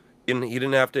 kickouts. He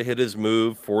didn't have to hit his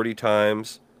move 40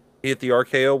 times. He hit the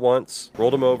RKO once,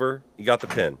 rolled him over, he got the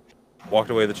pin, walked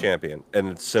away the champion, and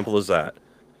it's simple as that.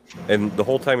 And the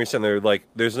whole time you're sitting there like,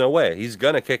 there's no way he's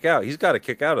gonna kick out. He's got to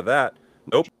kick out of that.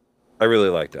 Nope. I really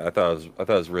liked it. I thought it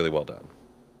was really well done.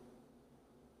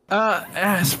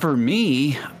 As for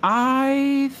me,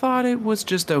 I thought it was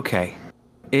just okay.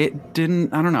 It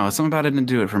didn't. I don't know. Something about it didn't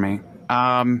do it for me.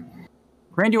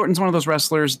 Randy Orton's one of those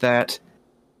wrestlers that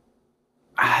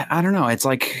I don't know. It's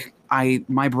like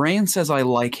my brain says I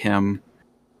like him,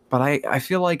 but I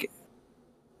feel like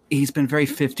he's been very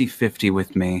 50-50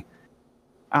 with me.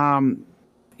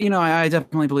 I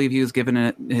definitely believe he was giving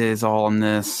it his all on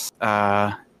this,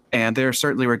 and there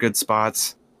certainly were good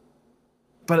spots.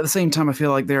 But at the same time, I feel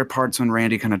like there are parts when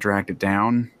Randy kind of dragged it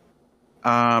down.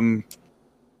 I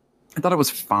thought it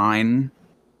was fine,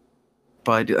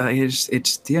 but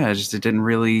it didn't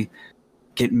really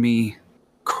get me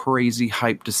crazy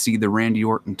hyped to see the Randy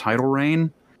Orton title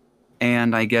reign.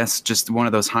 And I guess just one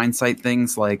of those hindsight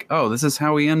things like, oh, this is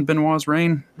how we end Benoit's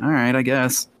reign? All right, I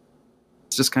guess.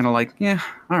 It's just kind of like, yeah,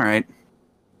 all right.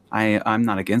 I'm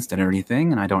not against it or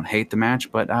anything, and I don't hate the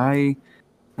match, but I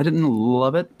didn't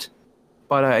love it.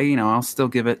 But I'll still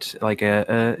give it like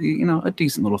a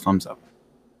decent little thumbs up.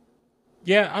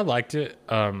 Yeah, I liked it.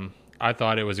 I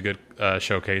thought it was a good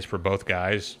showcase for both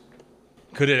guys.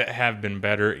 Could it have been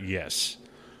better? Yes.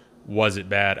 Was it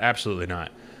bad? Absolutely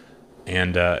not.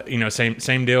 And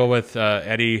same deal with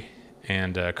Eddie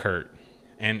and Kurt.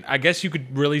 And I guess you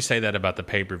could really say that about the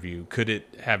pay-per-view. Could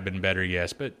it have been better?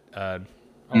 Yes, but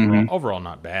overall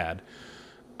not bad.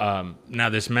 Now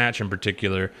this match in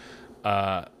particular,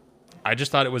 I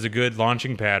just thought it was a good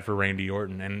launching pad for Randy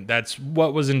Orton, and that's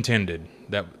what was intended.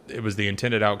 That it was the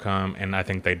intended outcome, and I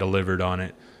think they delivered on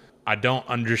it. I don't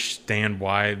understand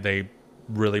why they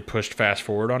really pushed fast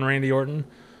forward on Randy Orton,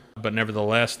 but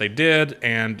nevertheless they did,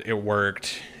 and it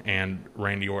worked. And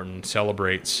Randy Orton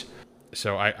celebrates.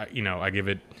 So I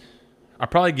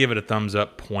probably give it a thumbs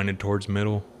up, pointed towards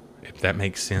middle, if that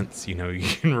makes sense. You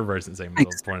can reverse and say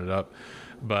middle, pointed up.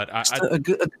 But a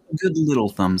good little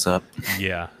thumbs up.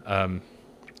 Yeah.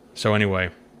 So anyway,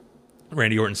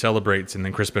 Randy Orton celebrates, and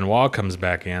then Chris Benoit comes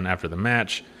back in after the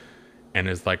match and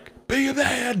is like, "Be a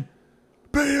man,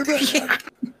 be a man."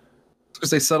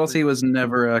 Because subtlety was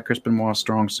never Chris Benoit's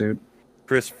strong suit.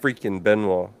 Chris freaking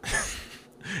Benoit.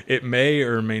 It may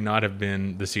or may not have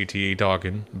been the CTE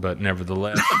talking, but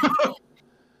nevertheless.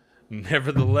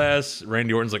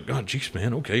 Randy Orton's like, "Oh, jeez,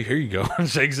 man. Okay, here you go." And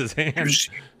shakes his hand.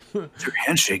 It's your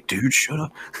handshake, dude. Shut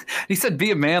up. He said be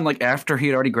a man like after he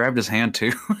had already grabbed his hand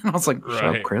too. And I was like, shut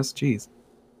up, Chris. Jeez.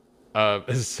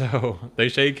 So they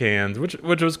shake hands, which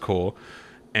was cool.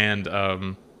 And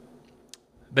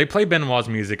they play Benoit's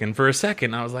music, and for a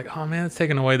second I was like, oh man, it's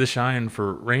taking away the shine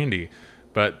for Randy.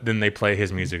 But then they play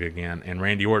his music again, and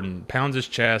Randy Orton pounds his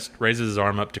chest, raises his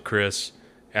arm up to Chris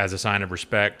as a sign of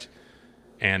respect.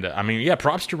 And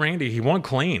props to Randy. He won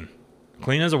clean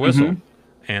as a whistle.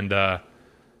 Mm-hmm.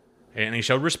 And he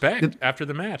showed respect after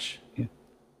the match. Yeah.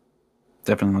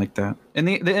 Definitely like that. And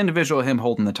the individual, him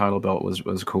holding the title belt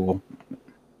was cool.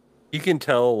 You can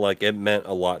tell, like, it meant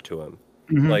a lot to him.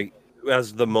 Mm-hmm. Like,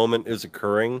 as the moment is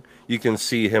occurring, you can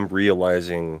see him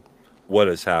realizing what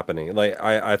is happening. Like,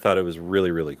 I thought it was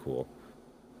really, really cool.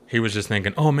 He was just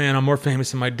thinking, oh man, I'm more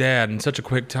famous than my dad in such a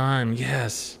quick time.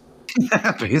 Yes.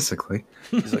 Basically.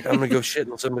 He's like, I'm going to go shit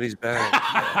in somebody's bag.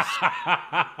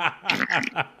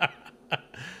 Yes.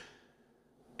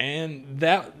 And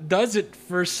that does it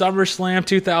for SummerSlam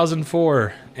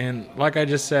 2004. And like I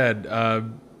just said,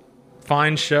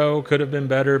 fine show, could have been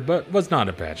better, but was not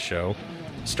a bad show.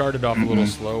 Started off a little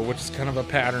slow, which is kind of a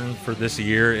pattern for this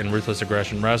year in Ruthless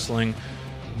Aggression Wrestling.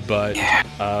 But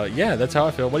that's how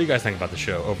I feel. What do you guys think about the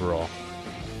show overall?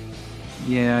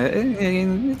 Yeah,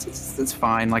 it's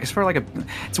fine. Like, as far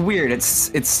it's weird. It's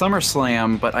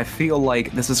SummerSlam, but I feel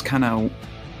like this is kind of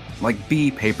like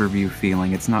B pay-per-view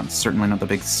feeling. It's certainly not the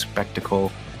big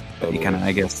spectacle You kind of,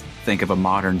 I guess, think of a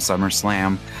modern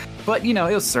SummerSlam. But, it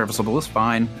was serviceable. It was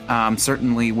fine.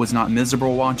 Certainly was not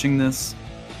miserable watching this.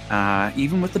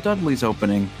 Even with the Dudleys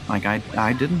opening, like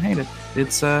I didn't hate it.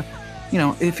 It's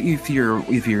if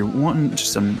you're wanting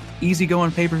just some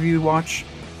easygoing pay-per-view to watch,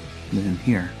 then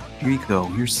here you go.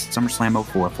 Here's SummerSlam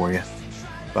 04 for you.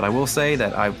 But I will say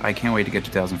that I can't wait to get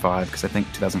 2005 because I think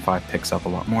 2005 picks up a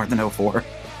lot more than 04.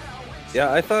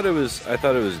 Yeah, I thought it was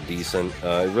decent.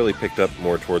 It really picked up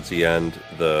more towards the end.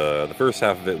 The first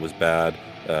half of it was bad.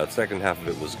 The second half of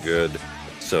it was good.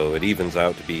 So it evens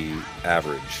out to be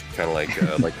average, kind of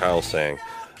like like Kyle's saying.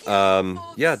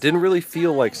 Yeah, it didn't really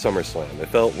feel like SummerSlam. It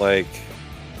felt like,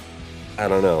 I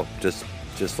don't know, just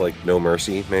like No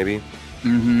Mercy maybe.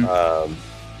 Mm-hmm.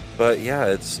 But yeah,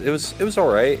 it was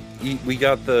all right. We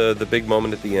got the big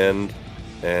moment at the end,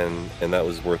 and that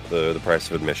was worth the price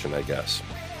of admission, I guess.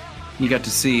 You got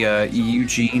to see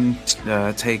Eugene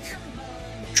take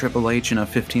Triple H in a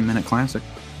 15-minute classic.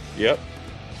 Yep.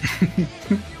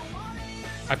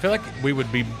 I feel like we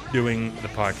would be doing the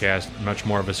podcast much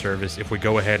more of a service if we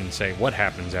go ahead and say what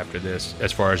happens after this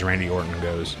as far as Randy Orton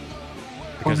goes.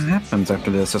 What happens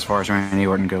after this as far as Randy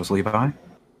Orton goes, Levi?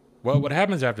 Well, what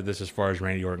happens after this as far as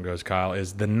Randy Orton goes, Kyle,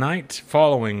 is the night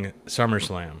following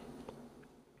SummerSlam,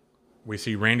 we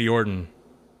see Randy Orton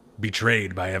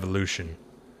betrayed by Evolution.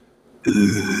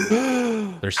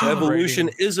 Evolution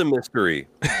is a mystery.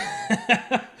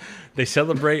 They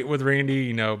celebrate with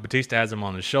Randy. Batista has him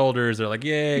on his shoulders. They're like,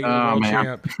 "Yay, you're world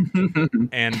champ!"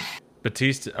 And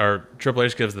Triple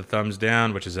H gives the thumbs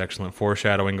down, which is excellent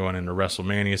foreshadowing going into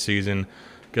WrestleMania season.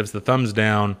 Gives the thumbs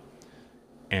down,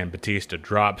 and Batista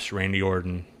drops Randy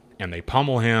Orton, and they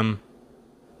pummel him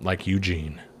like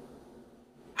Eugene.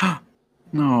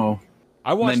 No.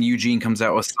 And then Eugene comes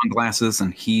out with sunglasses,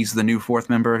 and he's the new fourth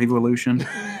member of Evolution.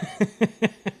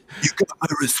 You got my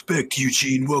respect,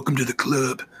 Eugene. Welcome to the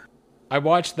club. I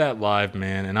watched that live,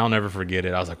 man, and I'll never forget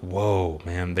it. I was like, whoa,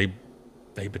 man, they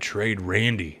betrayed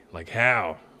Randy. Like,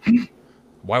 how?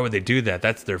 Why would they do that?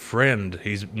 That's their friend.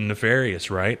 He's nefarious,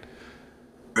 right?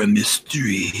 A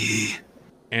mystery.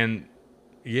 And,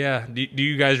 yeah, do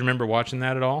you guys remember watching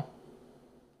that at all?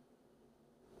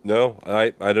 No,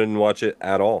 I didn't watch it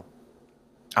at all.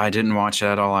 I didn't watch it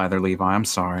at all either, Levi. I'm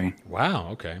sorry. Wow,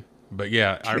 okay. But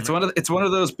yeah, it's one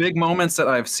of those big moments that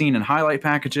I've seen in highlight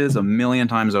packages a million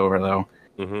times over, though.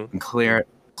 Mm-hmm. And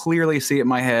clearly see it in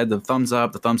my head, the thumbs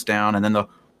up, the thumbs down, and then the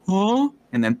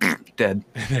and then dead.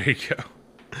 There you go.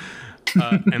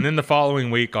 And then the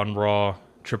following week on Raw,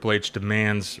 Triple H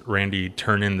demands Randy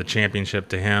turn in the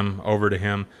championship over to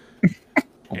him.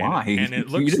 Why? And it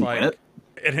looks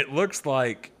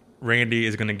like Randy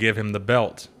is going to give him the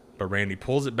belt. But Randy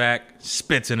pulls it back,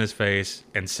 spits in his face,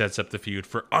 and sets up the feud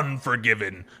for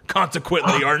Unforgiven.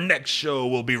 Consequently, our next show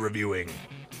we'll be reviewing.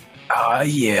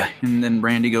 Yeah. And then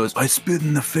Randy goes, I spit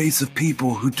in the face of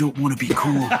people who don't want to be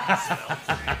cool.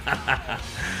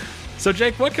 So,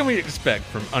 Jake, what can we expect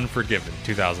from Unforgiven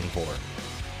 2004?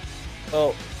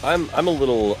 Well, I'm a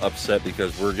little upset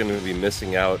because we're going to be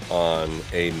missing out on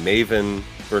a Maven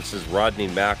versus Rodney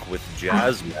Mack with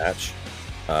Jazz match.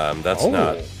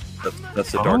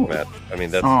 That's the dark match. I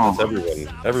mean, that's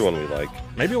everyone we like.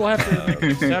 Maybe we'll have to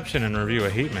exception and review a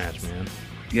heat match, man.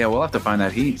 Yeah, we'll have to find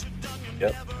that heat.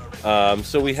 Yep.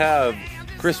 So we have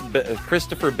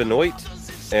Christopher Benoit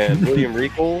and William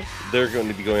Regal. They're going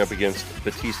to be going up against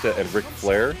Batista and Ric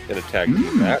Flair in a tag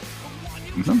team match.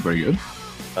 Sounds pretty good.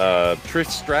 Trish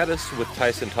Stratus with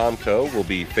Tyson Tomko will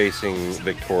be facing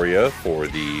Victoria for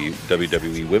the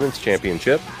WWE Women's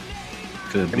Championship.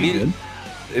 Could be good.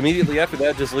 Immediately after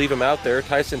that, just leave him out there.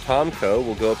 Tyson Tomko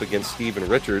will go up against Steven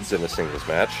Richards in a singles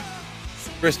match.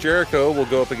 Chris Jericho will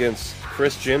go up against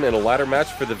Christian in a ladder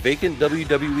match for the vacant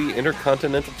WWE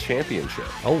Intercontinental Championship.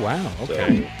 Oh, wow.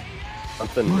 Okay.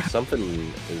 So,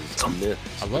 something is amiss.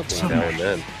 I love that. Now and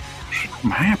then.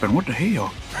 What happened? What the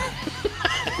hell?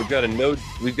 We've got a no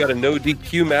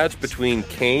DQ match between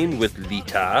Kane with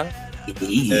Lita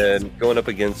and going up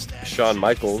against Shawn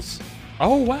Michaels.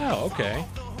 Oh, wow. Okay.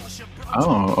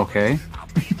 Oh, okay.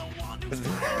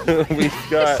 We've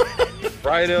got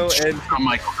Rhino and Shawn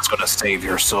Michaels is going to save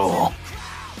your soul.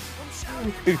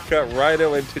 We've got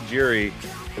Rhino and Tajiri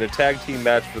in a tag team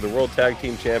match for the World Tag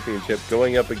Team Championship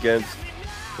going up against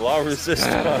La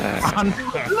Resistance.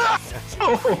 I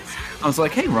was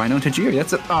like, hey, Rhino and Tajiri,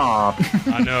 that's it.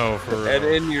 I know. And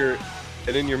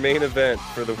in your main event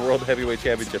for the World Heavyweight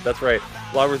Championship, that's right,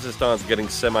 La Resistance getting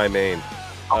semi-main.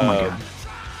 Oh my god.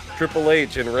 Triple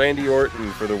H and Randy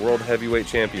Orton for the World Heavyweight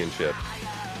Championship.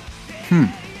 There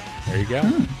you go.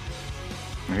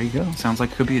 There you go. Sounds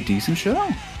like it could be a decent show.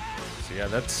 So yeah,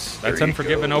 that's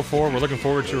Unforgiven 04. We're looking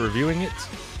forward to reviewing it.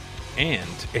 And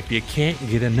if you can't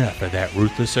get enough of that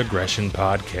Ruthless Aggression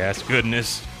podcast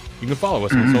goodness, you can follow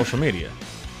us on social media.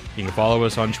 You can follow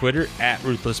us on Twitter at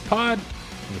RuthlessPod.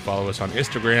 You can follow us on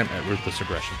Instagram at Ruthless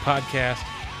Aggression Podcast.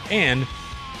 And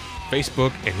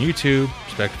Facebook and YouTube,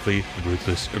 respectively, the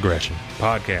Ruthless Aggression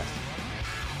Podcast.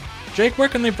 Jake, where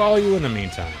can they follow you in the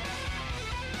meantime?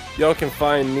 Y'all can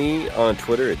find me on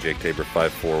Twitter at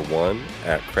JakeTaber541,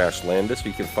 at CrashLandis.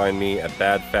 You can find me at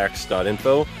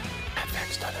badfacts.info,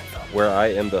 where I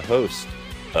am the host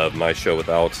of my show with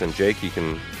Alex and Jake. You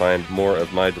can find more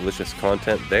of my delicious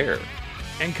content there.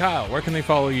 And Kyle, where can they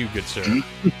follow you, good sir?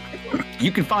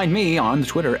 You can find me on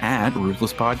Twitter at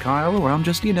RuthlessPodKyle, where I'm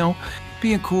just,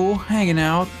 being cool, hanging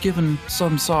out, giving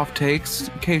some soft takes,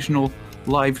 occasional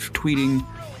live tweeting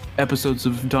episodes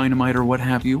of Dynamite or what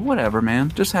have you. Whatever, man.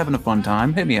 Just having a fun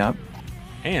time. Hit me up.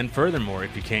 And furthermore,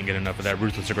 if you can't get enough of that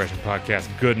Ruthless Aggression Podcast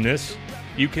goodness,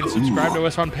 you can subscribe to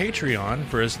us on Patreon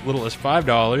for as little as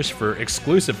 $5 for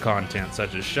exclusive content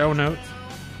such as show notes,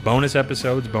 bonus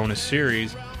episodes, bonus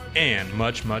series, and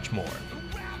much, much more.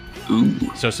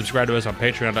 So subscribe to us on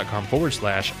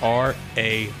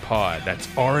patreon.com/RAPod.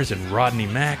 That's R as in Rodney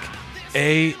Mack,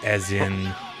 A as in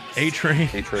A-Train,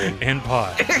 and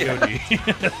Pod.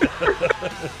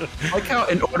 Like how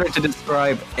in order to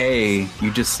describe A,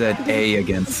 you just said A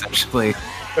again, essentially.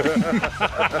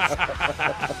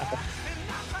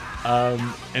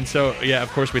 And so, yeah,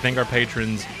 of course, we thank our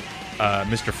patrons,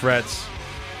 Mr. Fretz,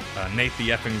 Nate the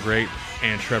Effing Great,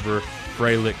 and Trevor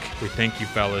Fralick. We thank you,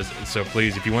 fellas. And so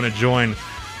please, if you want to join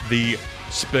the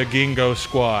Spagingo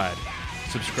Squad,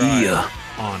 subscribe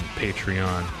on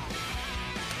Patreon.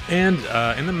 And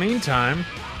in the meantime,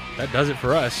 that does it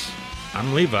for us.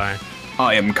 I'm Levi.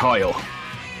 I am Kyle.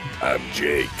 I'm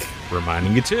Jake.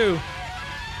 Reminding you too.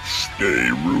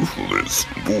 Stay ruthless.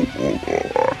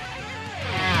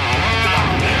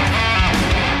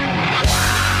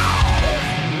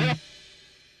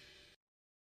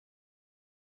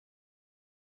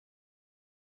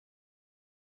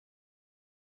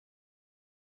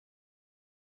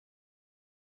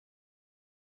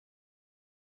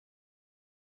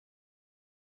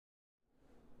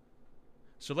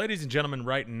 So, ladies and gentlemen,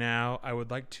 right now, I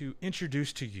would like to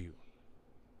introduce to you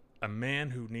a man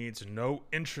who needs no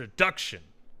introduction.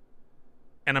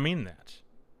 And I mean that.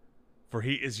 For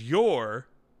he is your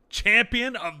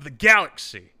champion of the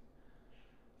galaxy.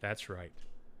 That's right.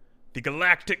 The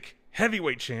galactic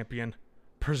heavyweight champion,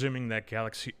 presuming that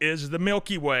galaxy is the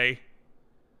Milky Way.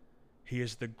 He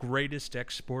is the greatest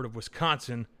export of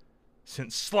Wisconsin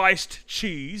since sliced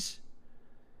cheese.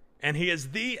 And he is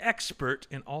the expert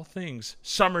in all things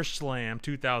Summerslam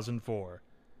 2004.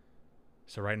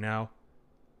 So right now,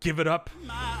 give it up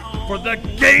for the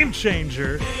game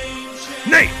changer,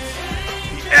 Nate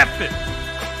the Effing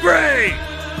Great!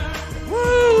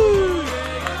 Woo!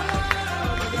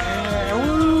 Yeah,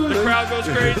 woo! The crowd goes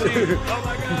crazy. Oh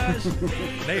my gosh.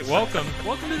 Nate, welcome.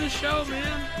 Welcome to the show,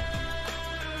 man.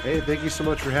 Hey, thank you so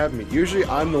much for having me. Usually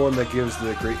I'm the one that gives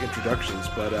the great introductions,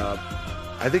 but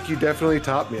I think you definitely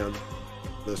topped me on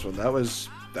this one. That was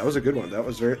a good one.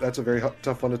 That's a very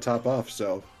tough one to top off.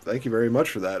 So thank you very much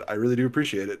for that. I really do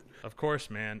appreciate it. Of course,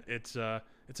 man. It's an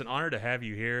honor to have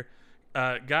you here,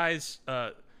 guys.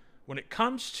 When it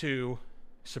comes to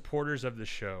supporters of the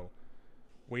show,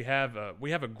 we have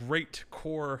a great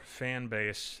core fan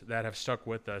base that have stuck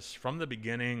with us from the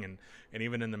beginning and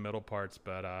even in the middle parts.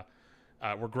 But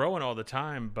we're growing all the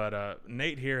time. But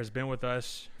Nate here has been with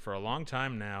us for a long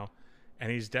time now. And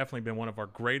he's definitely been one of our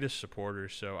greatest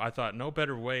supporters. So I thought no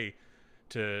better way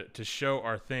to show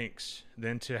our thanks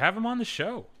than to have him on the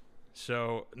show.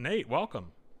 So, Nate,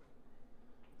 welcome.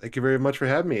 Thank you very much for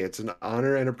having me. It's an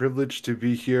honor and a privilege to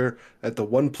be here at the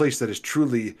one place that is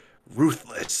truly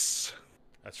ruthless.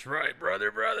 That's right,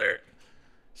 brother.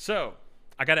 So,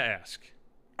 I got to ask,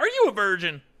 are you a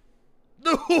virgin?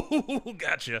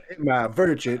 Gotcha. My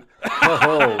virgin.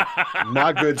 Oh,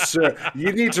 my good sir.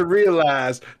 You need to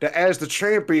realize that as the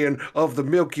champion of the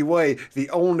Milky Way,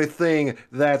 the only thing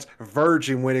that's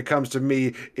virgin when it comes to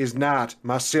me is not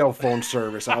my cell phone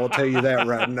service. I will tell you that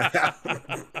right now.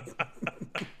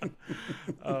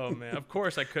 Oh, man. Of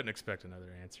course, I couldn't expect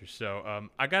another answer. So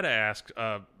I got to ask,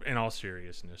 in all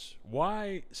seriousness,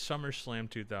 why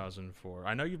SummerSlam 2004?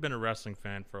 I know you've been a wrestling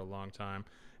fan for a long time.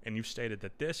 And you've stated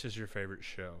that this is your favorite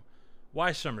show.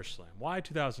 Why SummerSlam? Why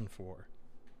 2004?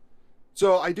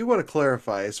 So I do want to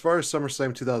clarify, as far as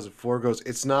SummerSlam 2004 goes,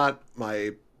 it's not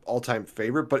my all-time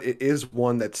favorite, but it is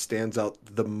one that stands out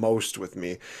the most with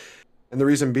me. And the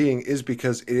reason being is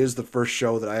because it is the first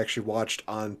show that I actually watched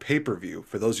on pay-per-view.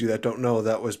 For those of you that don't know,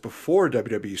 that was before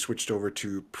WWE switched over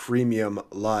to premium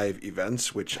live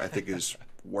events, which I think is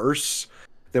worse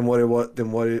than what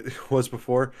it was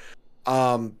before.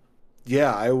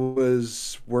 Yeah, I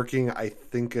was working, I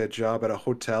think, a job at a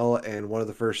hotel, and one of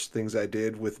the first things I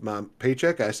did with my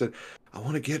paycheck, I said, I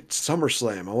want to get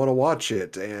SummerSlam. I want to watch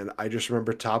it. And I just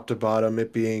remember top to bottom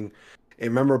it being a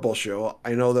memorable show.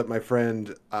 I know that my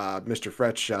friend, Mr.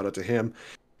 Fretch, shout out to him,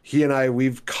 he and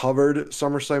we've covered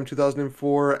SummerSlam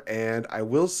 2004, and I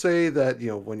will say that,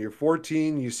 when you're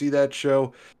 14, you see that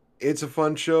show, it's a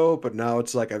fun show, but now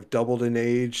it's like I've doubled in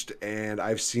aged, and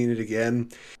I've seen it again.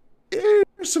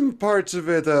 There's some parts of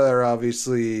it that are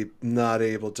obviously not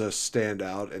able to stand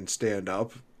out and stand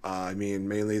up. I mean,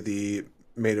 mainly the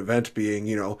main event being,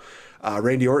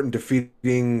 Randy Orton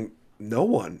defeating no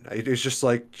one. It's just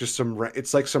like some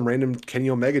random Kenny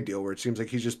Omega deal where it seems like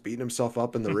he's just beating himself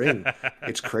up in the ring.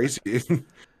 It's crazy.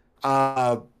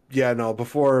 Yeah, no,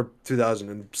 before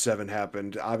 2007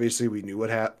 happened, obviously we knew what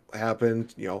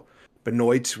happened.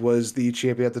 Benoit was the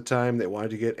champion at the time. They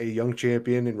wanted to get a young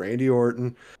champion in Randy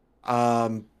Orton.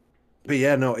 But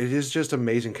yeah, no, it is just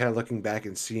amazing kind of looking back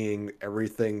and seeing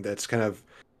everything that's kind of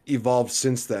evolved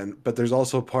since then. But there's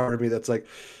also a part of me that's like,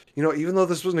 even though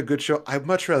this wasn't a good show, I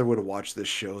much rather would have watched this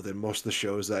show than most of the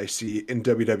shows that I see in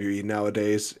WWE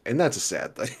nowadays. And that's a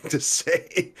sad thing to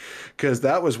say, because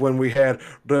that was when we had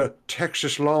the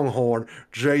Texas Longhorn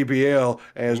JBL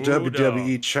as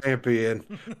WWE champion.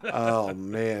 Oh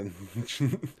man.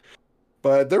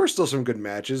 But there were still some good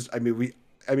matches. I mean,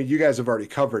 you guys have already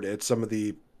covered it. Some of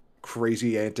the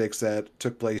crazy antics that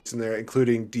took place in there,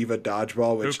 including Diva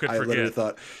Dodgeball, which I literally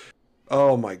thought,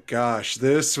 oh my gosh,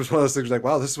 this was one of those things like,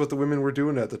 wow, this is what the women were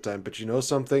doing at the time. But you know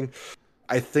something?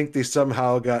 I think they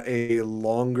somehow got a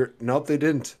longer. Nope, they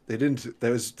didn't. They didn't.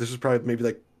 This was probably maybe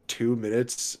like 2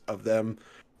 minutes of them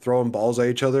throwing balls at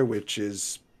each other, which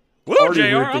is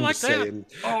already a weird thing to say.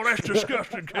 Oh, that's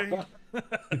disgusting, King.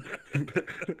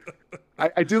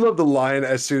 I do love the line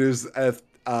as soon as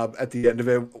at the end of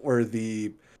it where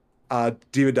the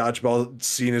Diva Dodgeball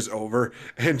scene is over,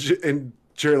 and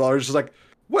Jerry Lawler's just like,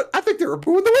 "What? I think they were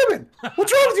booing the women.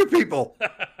 What's wrong with you people?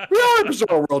 We are in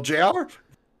Bizarro World, JR."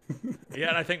 Yeah,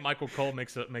 and I think Michael Cole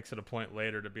makes it a point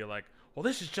later to be like, "Well,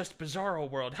 this is just Bizarro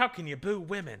World. How can you boo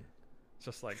women?" It's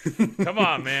just like, come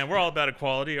on, man. We're all about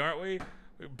equality, aren't we?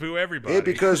 Boo everybody. Hey,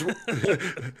 because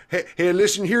hey,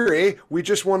 listen here, eh? We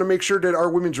just want to make sure that our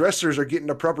women's wrestlers are getting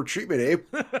the proper treatment, eh?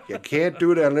 You can't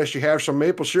do it unless you have some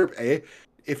maple syrup, eh?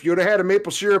 If you'd have had a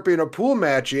maple syrup in a pool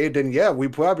match, eh, then yeah, we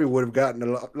probably would have gotten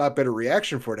a lot better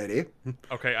reaction for that, eh?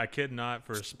 Okay, I kid not.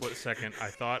 For a split second, I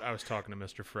thought I was talking to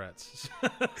Mr. Fretz.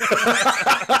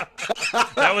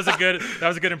 That was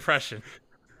a good impression.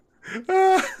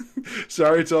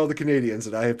 Sorry to all the Canadians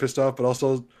that I have pissed off, but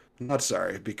also not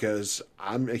sorry, because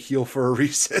I'm a heel for a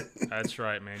reason. That's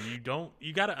right, man. You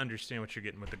got to understand what you're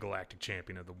getting with the Galactic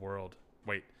Champion of the world.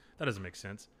 Wait, that doesn't make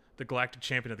sense. The Galactic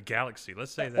Champion of the Galaxy.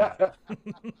 Let's say that.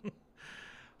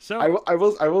 So I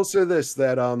will say this,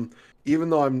 that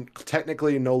even though I'm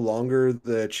technically no longer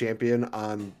the champion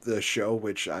on the show,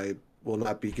 which I will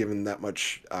not be given that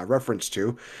much reference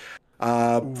to,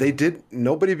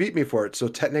 nobody beat me for it. So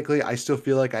technically I still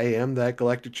feel like I am that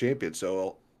Galactic Champion.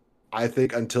 So I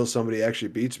think until somebody actually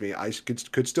beats me, I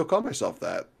could still call myself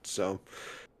that. So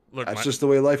that's just the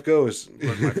way life goes.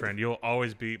 Look, my friend, you'll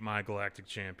always be my Galactic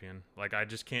Champion. Like, I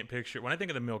just can't picture. When I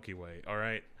think of the Milky Way, all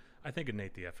right, I think of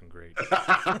Nate the Effing Great.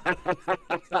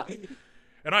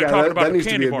 And I'm talking about the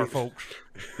candy bar, folks.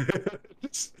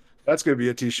 That's going to be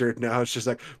a t-shirt now. It's just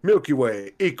like, Milky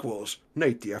Way equals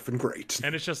Nate the Effing Great.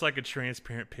 And it's just like a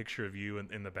transparent picture of you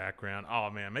in the background. Oh,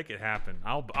 man, make it happen.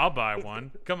 I'll buy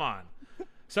one. Come on.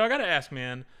 So I got to ask,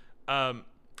 man, I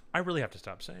really have to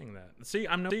stop saying that. See,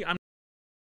 I'm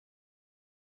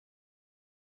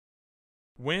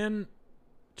when...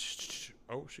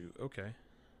 Oh, shoot. Okay.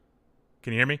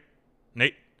 Can you hear me?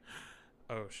 Nate?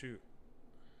 Oh, shoot.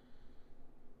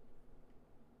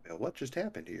 What just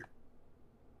happened here?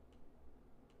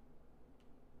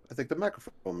 I think the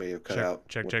microphone may have cut out.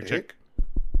 Check. 1, 2, 1,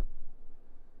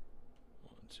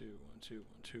 2, 1,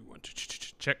 2, 1, 2,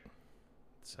 check.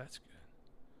 So that's good.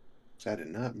 So I did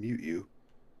not mute you.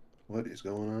 What is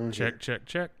going on here?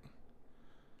 Check.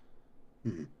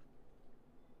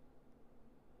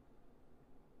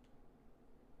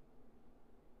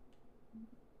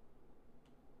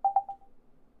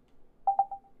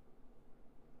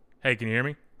 Hey, can you hear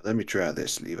me? Let me try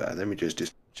this, Levi. Let me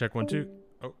just... Check 1, 2.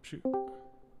 Oh, shoot.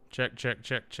 Check.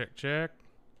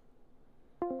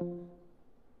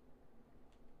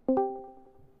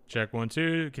 Check 1,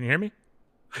 2. Can you hear me?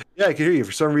 Yeah, I can hear you.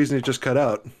 For some reason, it just cut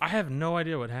out. I have no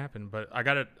idea what happened, but I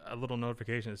got a little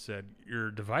notification that said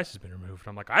your device has been removed.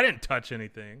 I'm like, I didn't touch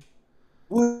anything.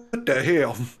 What the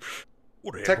hell?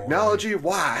 Technology?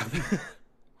 Why?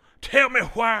 Tell me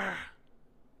why.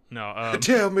 No.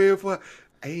 Tell me why.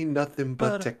 Ain't nothing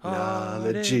but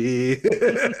technology.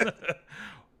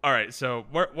 All right. So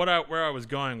where I was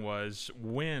going was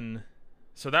when.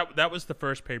 So that was the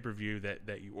first pay-per-view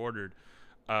that you ordered.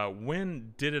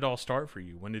 When did it all start for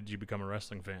you? When did you become a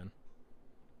wrestling fan?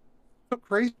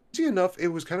 Crazy enough, it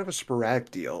was kind of a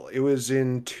sporadic deal. It was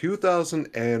in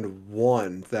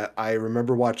 2001 that I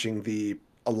remember watching the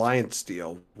Alliance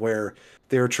deal where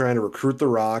they were trying to recruit The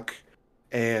Rock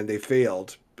and they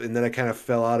failed. And then I kind of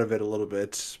fell out of it a little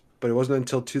bit. But it wasn't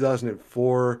until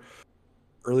 2004,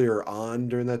 earlier on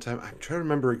during that time. I'm trying to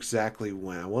remember exactly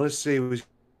when. I want to say it was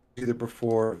either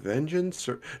before Vengeance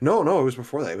or no, it was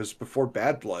before that. It was before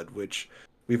Bad Blood, which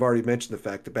we've already mentioned the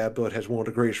fact that Bad Blood has one of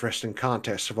the greatest wrestling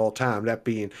contests of all time, that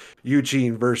being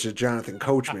Eugene versus Jonathan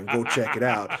Coachman. Go check it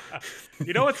out.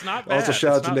 You know, it's not bad. Also,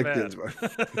 shout it's out to Nick bad. Dinsmore.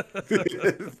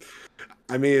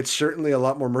 I mean, it's certainly a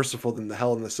lot more merciful than the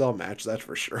Hell in the Cell match, that's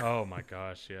for sure. Oh my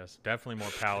gosh, yes, definitely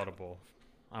more palatable.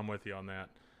 I'm with you on that.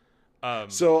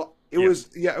 So it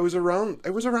was around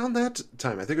that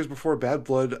time. I think it was before Bad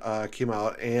Blood came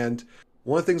out. And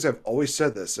one of the things I've always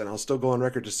said this, and I'll still go on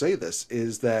record to say this,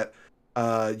 is that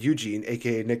Eugene,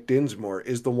 aka Nick Dinsmore,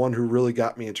 is the one who really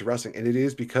got me into wrestling, and it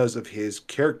is because of his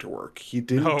character work. He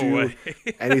didn't do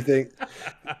anything.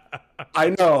 I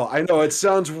know. It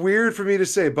sounds weird for me to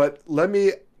say, but let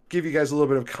me give you guys a little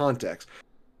bit of context.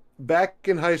 Back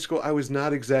in high school, I was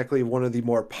not exactly one of the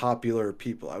more popular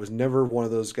people. I was never one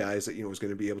of those guys that, was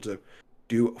going to be able to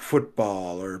do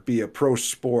football or be a pro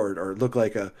sport or look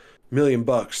like $1 million.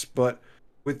 But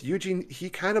with Eugene, he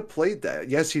kind of played that.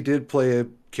 Yes, he did play a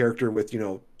character with,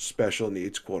 special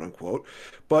needs, quote unquote.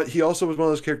 But he also was one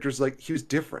of those characters, like, he was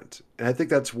different. And I think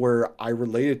that's where I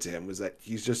related to him, was that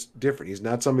he's just different. He's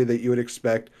not somebody that you would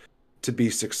expect to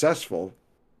be successful,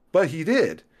 but he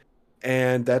did.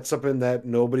 And that's something that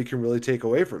nobody can really take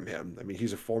away from him. I mean,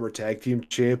 he's a former tag team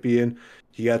champion.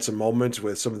 He had some moments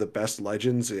with some of the best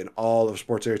legends in all of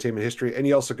sports entertainment history. And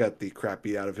he also got the crap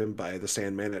beat out of him by the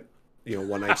Sandman at,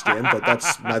 One Night Stand. But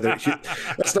that's neither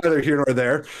here nor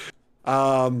there.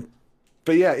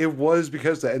 But yeah, it was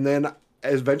because of that. And then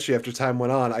eventually, after time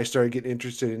went on, I started getting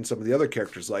interested in some of the other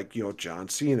characters like, John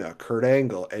Cena, Kurt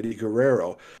Angle, Eddie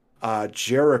Guerrero,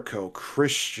 Jericho,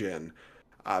 Christian,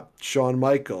 Shawn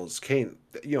Michaels, Kane.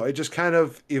 It just kind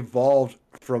of evolved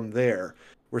from there,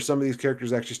 where some of these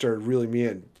characters actually started reeling me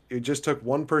in. It just took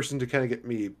one person to kind of get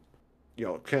me,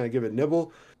 kind of give it a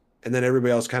nibble, and then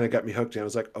everybody else kind of got me hooked. And I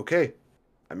was like, okay,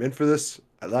 I'm in for this.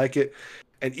 I like it.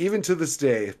 And even to this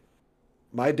day,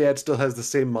 my dad still has the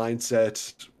same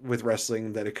mindset with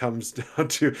wrestling, that it comes down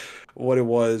to what it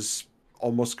was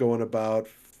almost going about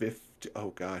 50.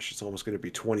 Oh gosh, it's almost going to be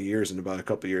 20 years in about a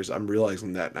couple of years. I'm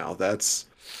realizing that now. That's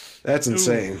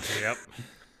insane. Ooh,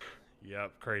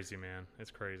 yep. Crazy, man.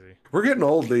 It's crazy. We're getting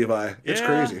old, Levi. It's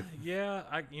crazy. Yeah.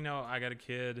 I got a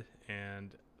kid, and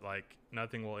like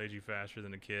nothing will age you faster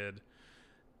than a kid.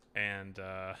 And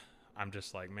I'm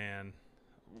just like, man,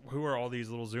 who are all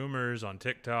these little Zoomers on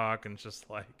TikTok? And it's just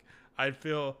like, I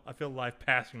feel life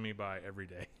passing me by every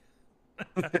day.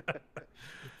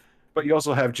 But you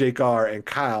also have Jake R and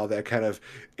Kyle that kind of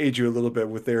age you a little bit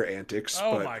with their antics.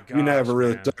 Oh but my gosh, we never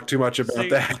really man. talked too much about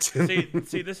that.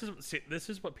 see, this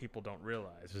is what people don't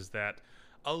realize, is that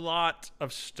a lot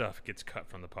of stuff gets cut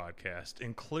from the podcast,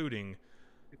 including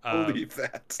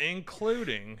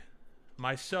including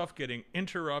myself getting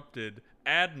interrupted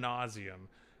ad nauseum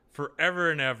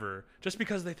forever and ever, just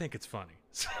because they think it's funny.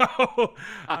 So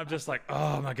I'm just like,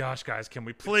 oh my gosh, guys, can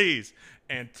we please?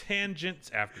 And tangents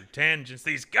after tangents.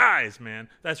 These guys, man.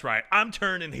 That's right. I'm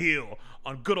turning heel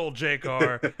on good old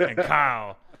JR and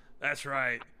Kyle. That's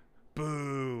right.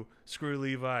 Boo. Screw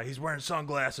Levi. He's wearing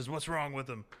sunglasses. What's wrong with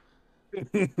him?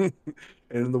 And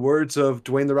in the words of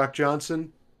Dwayne "The Rock"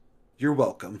 Johnson, you're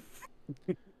welcome.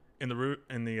 In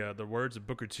the words of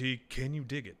Booker T, can you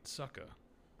dig it, sucker?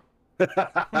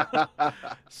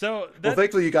 So well,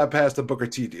 thankfully you got past the Booker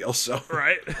T deal, so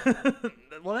right.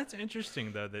 Well, that's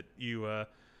interesting though, that you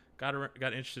got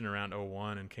interested in around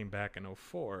 01 and came back in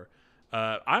 04.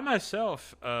 I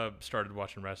myself started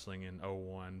watching wrestling in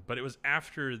 01, but it was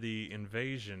after the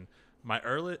invasion. My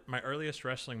earliest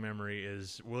wrestling memory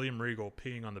is William Regal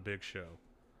peeing on the Big Show.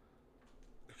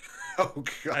 Oh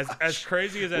gosh. As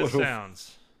crazy as that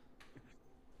sounds.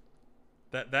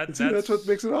 That's what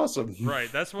makes it awesome.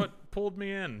 Right. That's what pulled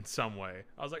me in some way.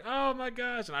 I was like, oh my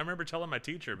gosh. And I remember telling my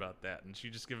teacher about that, and she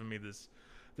just giving me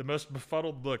the most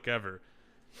befuddled look ever.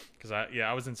 Because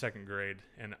I was in second grade,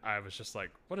 and I was just like,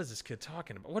 what is this kid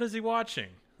talking about? What is he watching?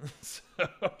 So,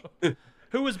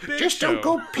 who was Big Just Show?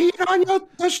 don't pee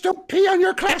on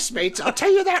your classmates. I'll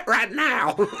tell you that right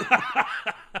now.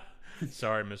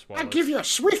 Sorry, Miss Wallace. I'll give you a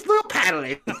swift little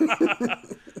paddling.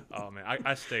 Oh man,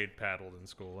 I stayed paddled in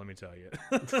school. Let me tell you.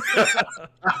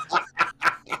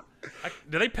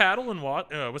 Do they paddle in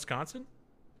Wisconsin?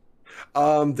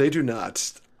 They do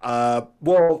not.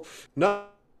 Well, not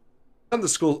on the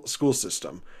school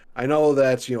system. I know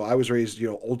that I was raised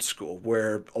old school,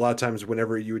 where a lot of times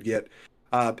whenever you would get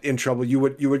in trouble, you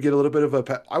would get a little bit of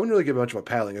I wouldn't really get much of a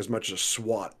paddling as much as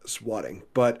swatting.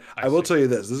 But I will tell you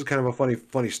this is kind of a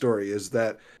funny story, is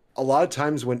that a lot of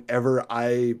times whenever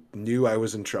I knew I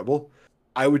was in trouble,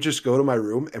 I would just go to my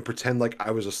room and pretend like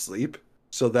I was asleep.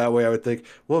 So that way I would think,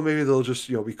 well, maybe they'll just,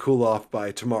 be cool off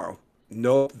by tomorrow.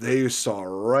 Nope, they saw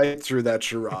right through that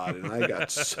charade, and I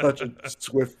got such a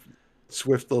swift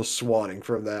little swatting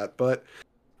from that. But,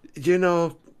 it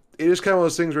is kind of one of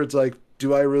those things where it's like,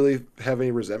 do I really have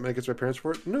any resentment against my parents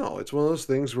for it? No, it's one of those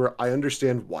things where I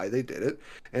understand why they did it,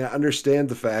 and I understand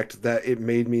the fact that it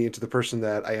made me into the person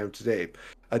that I am today.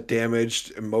 A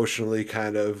damaged, emotionally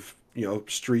kind of,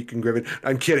 streak and driven.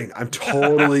 I'm kidding. I'm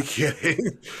totally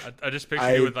kidding. I just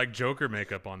pictured you with like Joker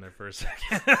makeup on there for a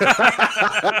second.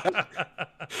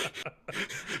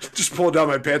 Just pull down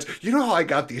my pants. You know how I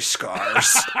got these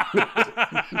scars?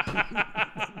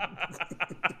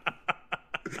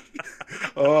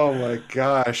 Oh my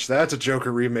gosh, that's a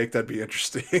Joker remake. That'd be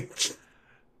interesting.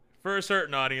 For a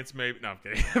certain audience, maybe. No, I'm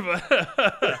kidding.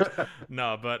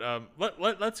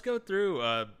 Let's go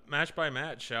through match by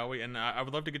match, shall we? And I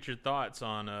would love to get your thoughts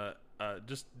on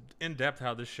just in depth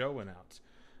how this show went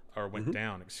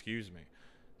down. Excuse me.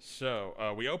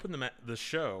 So we opened the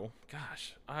show.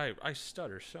 Gosh, I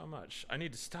stutter so much. I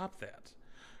need to stop that.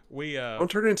 Don't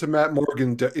turn it into Matt Morgan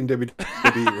in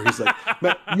WWE, where he's like,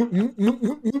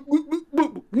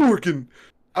 Morgan.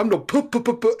 I'm no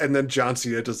and then John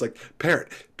Cena does like parrot,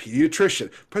 pediatrician,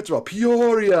 principal,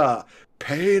 Peoria,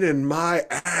 pain in my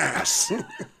ass.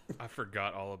 I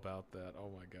forgot all about that. Oh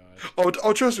my god.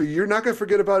 Oh, trust me, you're not gonna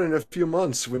forget about it in a few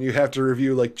months when you have to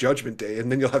review like Judgment Day,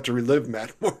 and then you'll have to relive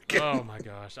Matt Morgan. Oh my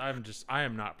gosh, I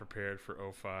am not prepared for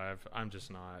 05. I'm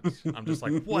just not. I'm just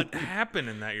like, what happened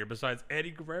in that year besides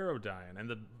Eddie Guerrero dying and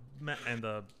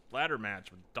the ladder match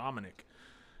with Dominic?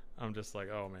 I'm just like,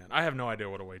 oh man, I have no idea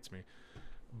what awaits me.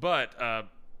 But,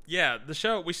 the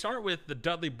show, we start with the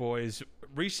Dudley Boys,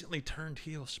 recently turned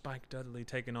heel Spike Dudley,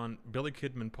 taking on Billy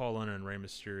Kidman, Paul London, and Rey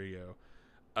Mysterio.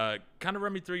 Kind of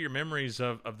run me through your memories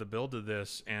of the build of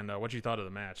this and what you thought of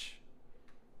the match.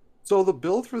 So the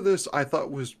build for this, I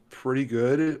thought, was pretty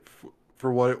good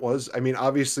for what it was. I mean,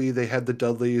 obviously, they had the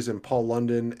Dudleys and Paul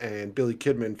London and Billy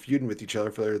Kidman feuding with each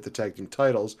other for the tag team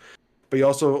titles. But you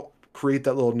also create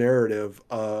that little narrative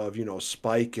of,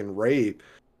 Spike and Rey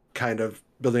kind of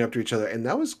building up to each other, and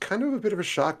that was kind of a bit of a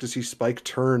shock to see Spike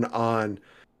turn on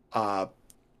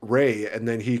Rey, and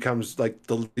then he comes like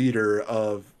the leader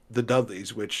of the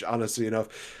Dudleys, which honestly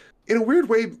enough, in a weird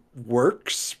way,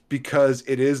 works because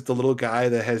it is the little guy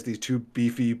that has these two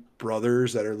beefy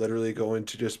brothers that are literally going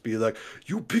to just be like,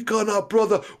 you pick on our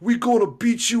brother, we gonna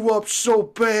beat you up so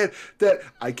bad that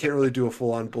I can't really do a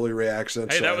full-on bully Ray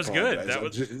accent. Hey, so that was good. That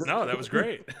was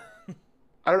great.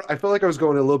 I felt like I was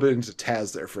going a little bit into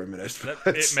Taz there for a minute.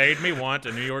 It made me want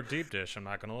a New York deep dish. I'm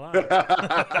not going to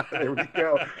lie. There we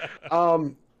go.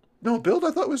 No, build I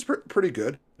thought was pretty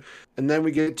good. And then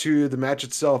we get to the match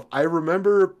itself. I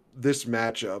remember this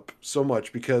matchup so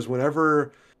much because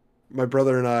whenever my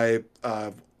brother and I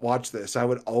watched this, I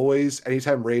would always,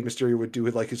 anytime Rey Mysterio would do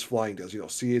like his flying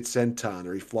deals, see it senton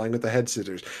or he's flying with the head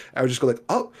scissors, I would just go like,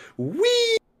 oh,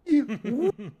 wee!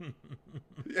 And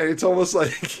it's almost like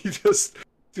he just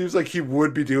seems like he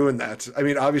would be doing that. I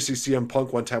mean, obviously CM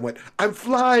Punk one time went, I'm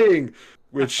flying,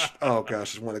 which, oh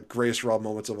gosh, is one of the greatest Raw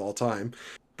moments of all time.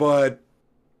 But,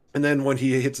 and then when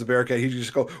he hits the barricade, he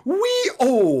just go, wee,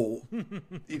 oh!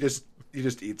 he just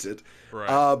eats it. Right.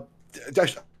 A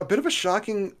bit of a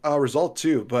shocking result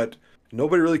too, but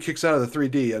nobody really kicks out of the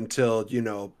 3D until,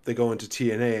 they go into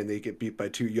TNA and they get beat by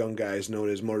two young guys known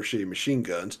as Motor City Machine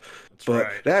Guns.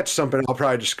 That's something I'll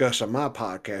probably discuss on my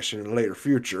podcast in a later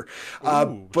future.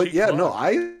 But yeah,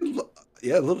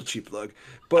 a little cheap plug.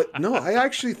 But no, I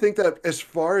actually think that as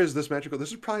far as this matchup goes,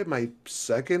 this is probably my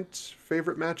second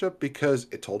favorite matchup because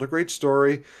it told a great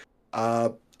story.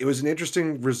 It was an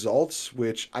interesting result,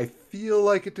 which I feel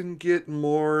like it didn't get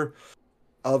more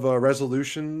of a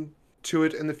resolution to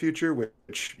it in the future,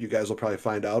 which you guys will probably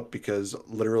find out because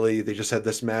literally they just had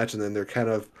this match and then they're kind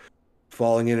of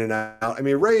falling in and out. I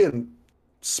mean, Ray and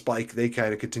Spike, they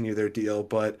kind of continue their deal,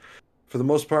 but for the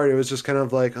most part, it was just kind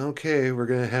of like, okay, we're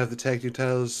going to have the tag team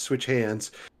titles switch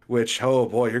hands, which, oh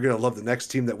boy, you're going to love the next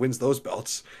team that wins those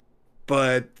belts.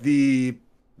 But the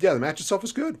match itself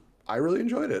was good. I really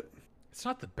enjoyed it. It's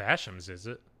not the Bashams, is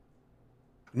it?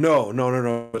 No.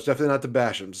 It's definitely not the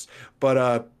Bashams.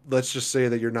 But let's just say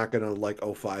that you're not going to like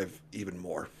 05 even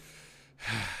more.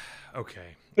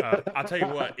 Okay. I'll tell you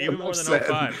what, even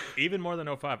more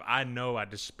than 05, I know I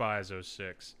despise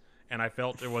 06. And I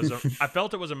felt it was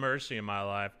a mercy in my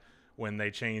life when they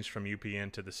changed from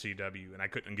UPN to the CW and I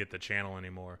couldn't get the channel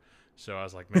anymore. So I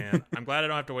was like, man, I'm glad I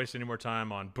don't have to waste any more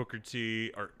time on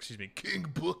King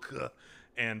Booker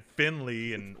and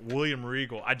Finley and William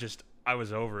Regal. I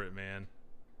was over it, man.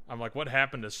 I'm like, what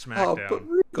happened to SmackDown? Oh, but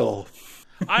Regal.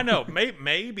 I know.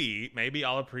 Maybe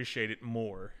I'll appreciate it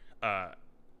more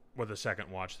with a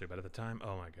second watch through. But at the time,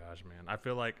 oh my gosh, man, I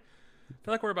feel like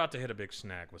we're about to hit a big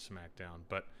snag with SmackDown.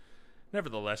 But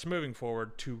nevertheless, moving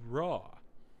forward to Raw,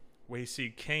 we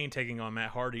see Kane taking on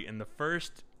Matt Hardy in the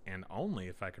first and only,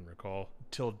 if I can recall,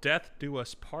 Till Death Do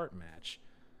Us Part match.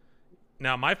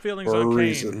 Now, my feelings on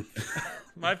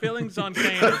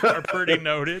Kane are pretty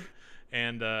noted,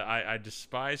 and I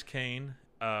despise Kane.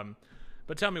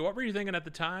 But tell me, what were you thinking at the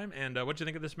time, and what did you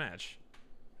think of this match?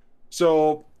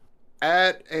 So,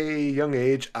 at a young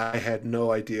age, I had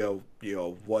no idea,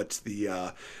 what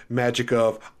the magic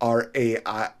of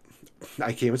RAI.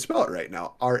 I can't even spell it right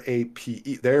now.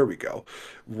 RAPE. There we go.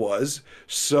 Was.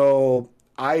 So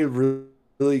I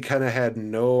really kind of had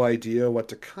no idea what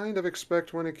to kind of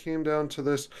expect when it came down to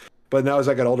this. But now as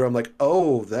I got older, I'm like,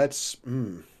 oh, that's,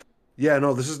 yeah,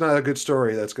 no, this is not a good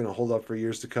story that's going to hold up for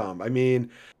years to come. I mean,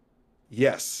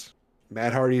 yes,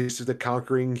 Matt Hardy is the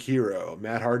conquering hero.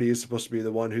 Matt Hardy is supposed to be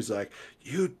the one who's like,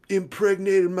 you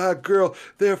impregnated my girl,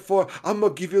 therefore I'm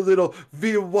going to give you a little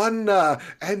V1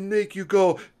 and make you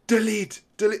go delete.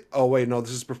 Oh, wait, no,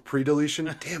 this is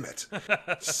pre-deletion? Damn it.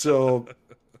 So,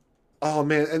 oh,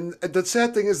 man. And the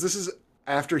sad thing is this is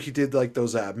after he did, like,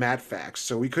 those Matt facts,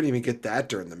 so we couldn't even get that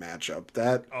during the matchup.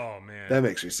 Oh, man. That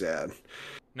makes me sad.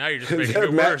 Now you're just making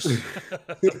it worse.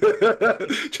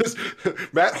 Just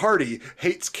Matt Hardy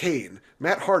hates Kane.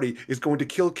 Matt Hardy is going to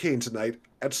kill Kane tonight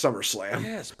at SummerSlam.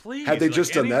 Yes, please. Had they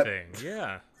just done anything.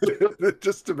 That, yeah,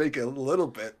 just to make it a little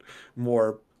bit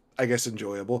more, I guess,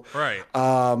 enjoyable. Right.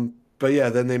 But yeah,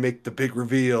 then they make the big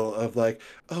reveal of like,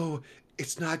 oh,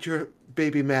 it's not your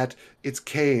baby Matt, it's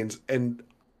Kane's, and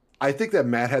I think that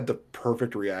Matt had the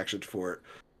perfect reaction for it.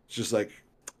 It's just like,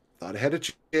 thought I had a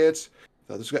chance.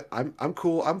 This guy, I'm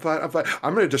cool. I'm fine. I'm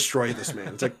going to destroy this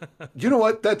man. It's like, you know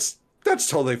what? That's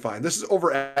totally fine. This is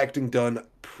overacting done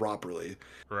properly.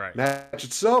 Right. Match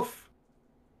itself.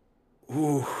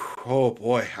 Ooh, oh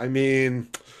boy. I mean,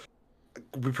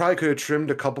 we probably could have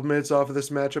trimmed a couple minutes off of this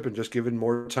matchup and just given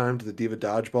more time to the Diva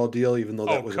Dodgeball deal, even though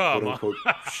that was a quote unquote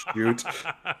shoot.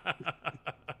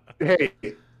 Hey,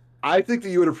 I think that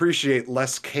you would appreciate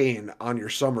less Kane on your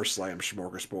SummerSlam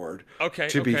smorgasbord. Okay.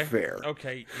 To be fair.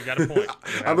 Okay, you got a point.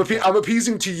 I'm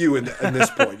appeasing to you in this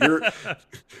point.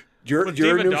 You're a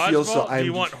new heel, so do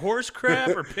you want horse crap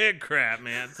or pig crap,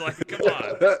 man? It's like, come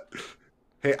on.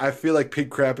 Hey, I feel like pig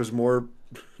crap is more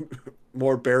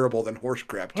bearable than horse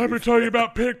crap. Let me tell you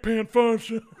about pig pan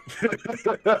function.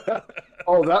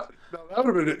 Oh, that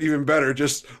would have been even better.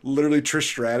 Just literally Trish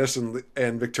Stratus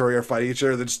and Victoria fight each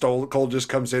other. Then Stone Cold just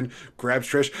comes in, grabs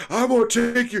Trish. I'm going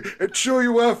to take you and show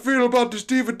you what I feel about this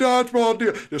Diva Dodgeball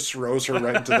deal. Just throws her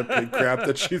right into the pig crap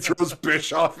that she throws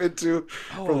Bischoff into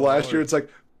from last year. It's like,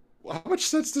 how much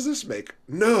sense does this make?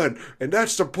 None. And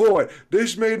that's the point.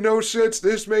 This made no sense.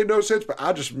 But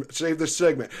I'll just save this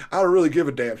segment. I don't really give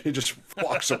a damn. He just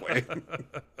walks away.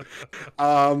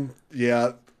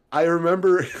 Yeah. I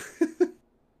remember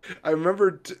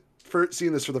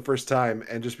seeing this for the first time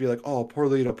and just be like, oh, poor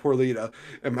Lita.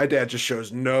 And my dad just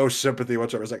shows no sympathy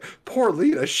whatsoever. It's like, poor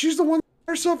Lita, she's the one that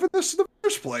got herself in this in the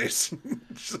first place.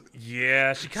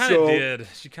 Yeah, she kind of did.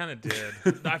 She kind of did.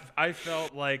 I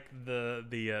felt like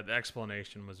the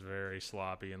explanation was very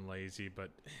sloppy and lazy,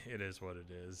 but it is what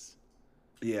it is.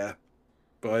 Yeah,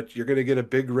 but you're gonna get a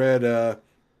big red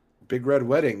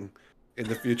wedding in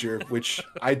the future, which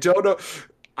I don't know.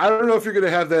 I don't know if you're going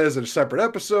to have that as a separate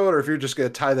episode or if you're just going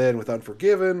to tie that in with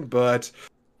Unforgiven, but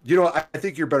I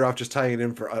think you're better off just tying it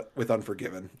in with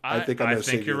Unforgiven. I think I'm going to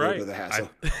save you a little bit of the hassle.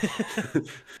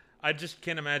 I just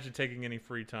can't imagine taking any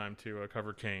free time to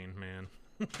cover Kane, man,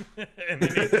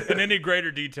 in any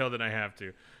greater detail than I have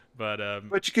to.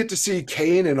 But you get to see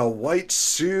Kane in a white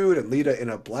suit and Lita in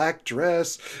a black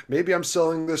dress. Maybe I'm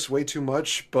selling this way too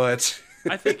much, but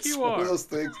I think it's you one are. of those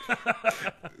things.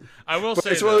 I will But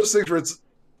say it's one of those things where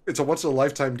it's a once in a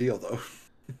lifetime deal, though.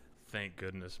 Thank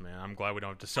goodness, man. I'm glad we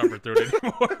don't have to suffer through it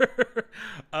anymore.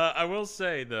 I will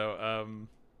say though,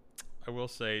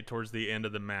 towards the end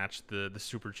of the match, the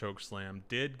super choke slam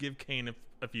did give Kane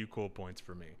a few cool points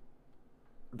for me.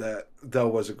 That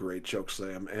was a great choke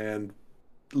slam, and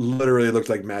literally looked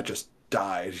like Matt just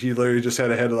died. He literally just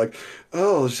had a head of like,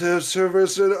 oh,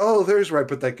 service, oh, there's where I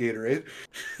put that Gatorade.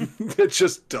 It's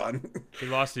just done. He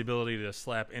lost the ability to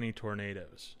slap any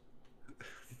tornadoes.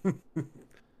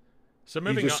 So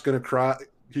moving He's just on, gonna cry.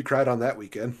 He cried on that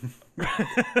weekend.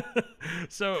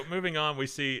 So moving on, we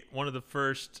see one of the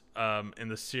first in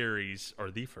the series,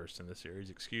 or the first in the series,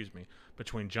 excuse me,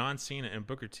 between John Cena and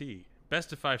Booker T.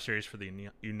 Best of 5 series for the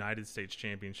United States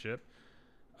Championship.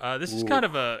 This is kind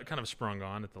of sprung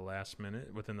on at the last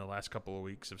minute within the last couple of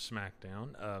weeks of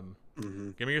SmackDown.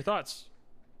 Give me your thoughts.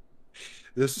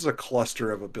 This is a cluster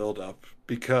of a build-up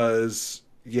because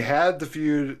you had the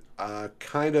feud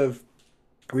kind of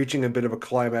reaching a bit of a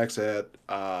climax at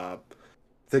I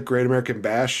think Great American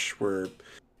Bash, where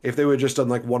if they would have just done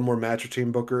like one more match with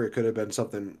Team Booker, it could have been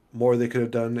something more they could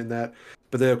have done in that.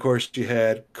 But then, of course, you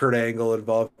had Kurt Angle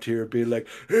involved here, being like,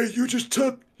 "Hey, you just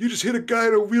hit a guy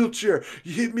in a wheelchair.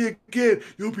 You hit me again,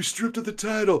 you'll be stripped of the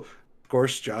title." Of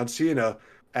course, John Cena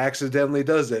accidentally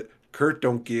does it. Kurt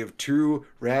don't give two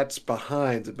rats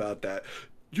behinds about that.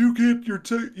 You get your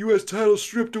U.S. title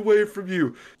stripped away from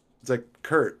you. It's like,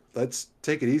 Kurt, let's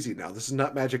take it easy now. This is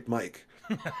not Magic Mike.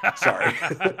 Sorry.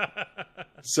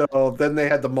 So then they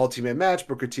had the multi-man match.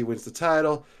 Booker T wins the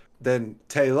title. Then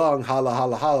Tay Long, holla,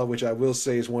 holla, holla, which I will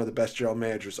say is one of the best general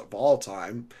managers of all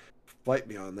time. Fight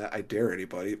me on that. I dare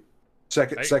anybody.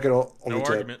 Second, only no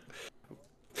argument.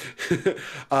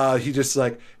 He just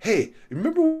like, hey,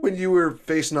 remember when you were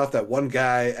facing off that one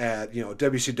guy at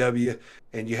WCW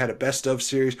and you had a best of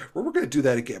series? Well, we're going to do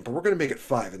that again, but we're going to make it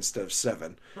 5 instead of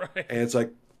 7. Right. And it's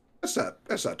like, that's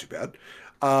not too bad.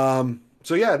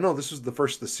 So yeah, no, this was the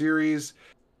first of the series.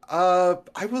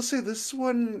 I will say this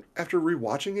one, after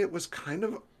rewatching it, was kind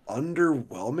of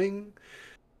underwhelming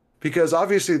because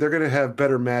obviously they're going to have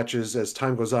better matches as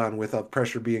time goes on without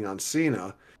pressure being on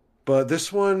Cena. But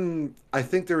this one, I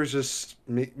think there was just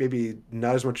maybe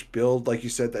not as much build, like you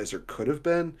said, as there could have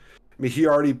been. I mean, he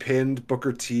already pinned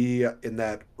Booker T in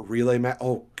that relay match.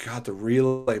 Oh, God, the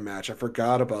relay match. I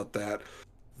forgot about that.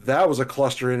 That was a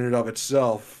cluster in and of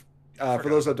itself. For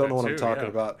those that don't know what I'm talking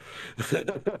about.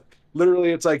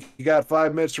 Literally, it's like you got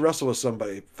 5 minutes to wrestle with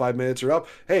somebody. 5 minutes are up.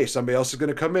 Hey, somebody else is going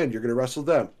to come in. You're going to wrestle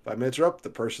them. 5 minutes are up. The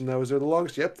person that was there the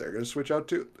longest, yep, they're going to switch out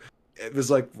too. It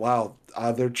was like, wow,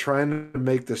 they're trying to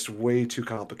make this way too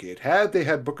complicated. Had they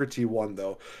had Booker T won,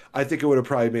 though, I think it would have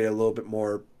probably made it a little bit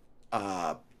more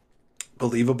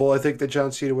believable. I think that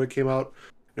John Cena would have came out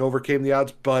and overcame the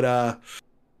odds. But,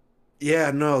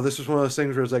 yeah, no, this was one of those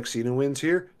things where it's like, Cena wins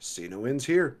here, Cena wins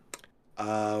here.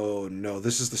 Oh, no,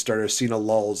 this is the start of Cena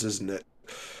lulls, isn't it?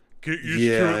 Get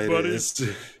used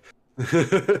to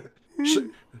it, buddy.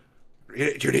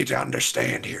 You need to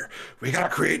understand here. We gotta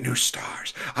create new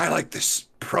stars. I like this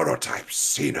prototype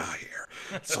Cena here.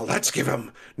 So let's give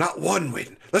him not 1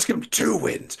 win. Let's give him 2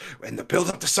 wins. And the build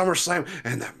up to SummerSlam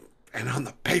and on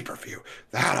the pay-per-view.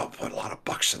 That'll put a lot of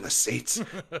bucks in the seats.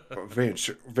 Vince,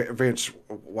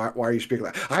 why are you speaking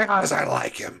like that? Because I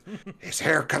like him. His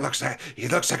haircut looks like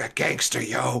a gangster,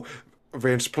 yo.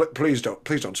 Vince, please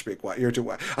don't speak white. You're too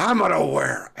white. I'm gonna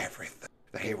wear everything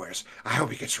that he wears. I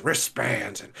hope he gets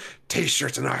wristbands and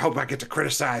t-shirts, and I hope I get to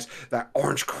criticize that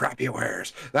orange crap he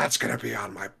wears. That's gonna be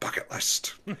on my bucket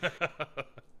list.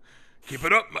 Keep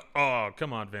it up. Oh,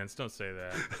 come on, Vince. Don't say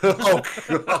that. Oh,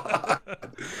 God.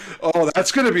 Oh,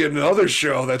 that's gonna be another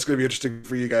show that's gonna be interesting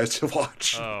for you guys to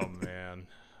watch. Oh, man.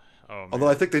 Although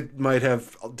I think they might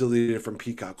have deleted it from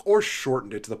Peacock or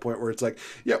shortened it to the point where it's like,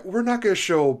 yeah, we're not gonna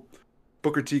show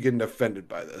Booker T getting offended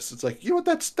by this. It's like, you know what?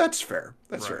 That's fair.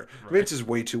 That's fair. Right. Vince is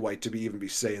way too white to even be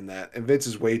saying that, and Vince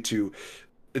is way too.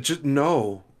 It's just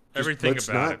no. Everything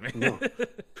about it, man.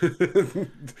 No.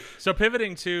 So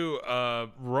pivoting to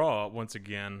Raw once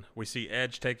again, we see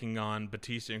Edge taking on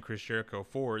Batista and Chris Jericho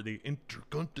for the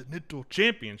Intercontinental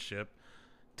Championship.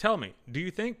 Tell me, do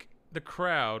you think the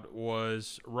crowd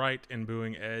was right in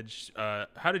booing Edge?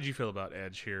 How did you feel about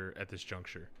Edge here at this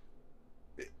juncture?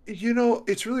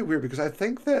 It's really weird because I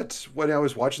think that when I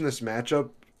was watching this matchup,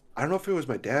 I don't know if it was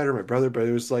my dad or my brother, but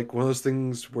it was like one of those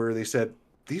things where they said,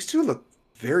 these two look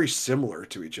very similar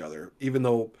to each other, even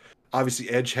though obviously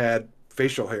Edge had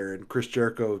facial hair and Chris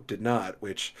Jericho did not,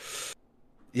 which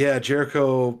Yeah,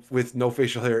 Jericho with no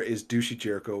facial hair is douchey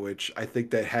Jericho, which I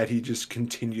think that had he just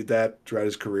continued that throughout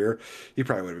his career, he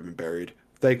probably would have been buried.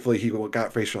 Thankfully, he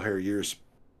got facial hair years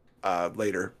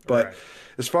later. But Right.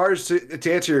 as far as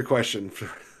to answer your question,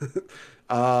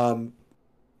 um,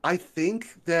 I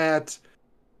think that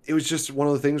it was just one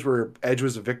of the things where Edge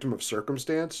was a victim of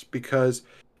circumstance because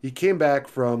he came back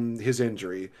from his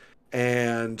injury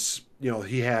and,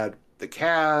 he had the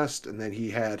cast and then he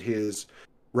had his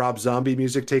Rob Zombie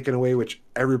music taken away, which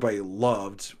everybody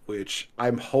loved, which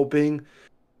I'm hoping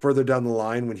further down the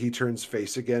line when he turns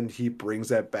face again, he brings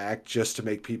that back just to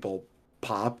make people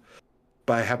pop.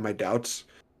 But I have my doubts.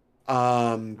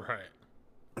 Right.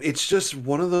 It's just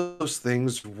one of those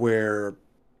things where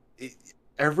it,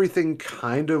 everything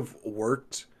kind of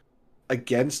worked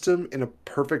against him in a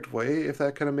perfect way, if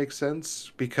that kind of makes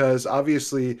sense. Because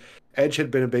obviously, Edge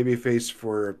had been a babyface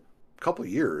for a couple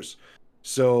of years.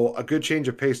 So a good change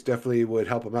of pace definitely would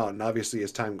help him out. And obviously,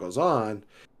 as time goes on,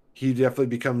 he definitely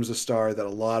becomes a star that a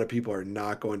lot of people are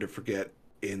not going to forget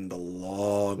in the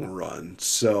long run.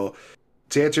 So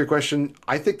to answer your question,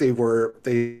 I think they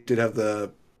did have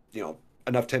the,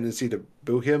 enough tendency to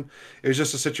boo him. It was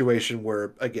just a situation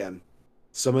where, again,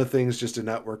 some of the things just did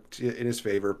not work in his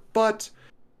favor, but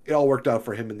it all worked out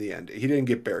for him in the end. He didn't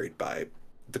get buried by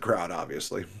the crowd,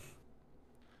 obviously.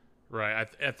 Right.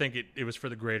 I think it was for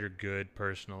the greater good,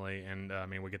 personally. And,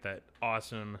 we get that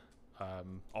awesome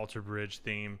Alter Bridge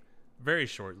theme very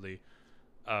shortly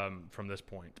from this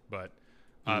point. But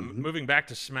moving back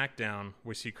to SmackDown,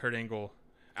 we see Kurt Angle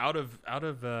out of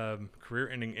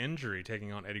career-ending injury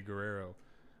taking on Eddie Guerrero.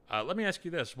 Let me ask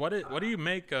you this. What do you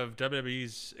make of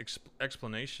WWE's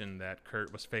explanation that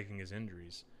Kurt was faking his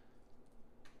injuries?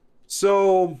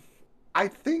 So I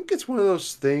think it's one of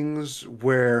those things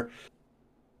where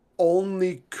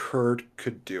only Kurt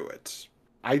could do it.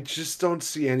 I just don't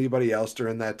see anybody else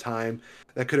during that time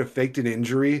that could have faked an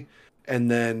injury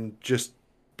and then just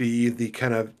be the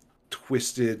kind of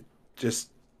twisted, just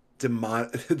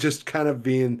just kind of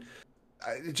being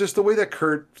just the way that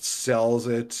Kurt sells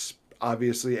it,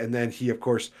 obviously. And then he, of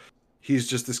course, he's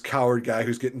just this coward guy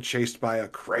who's getting chased by a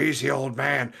crazy old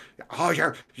man. Oh,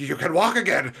 you can walk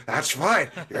again. That's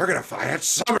fine. You're gonna fight at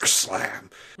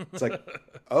SummerSlam. It's like,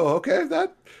 oh, okay,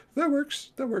 that works.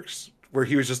 That works. Where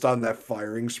he was just on that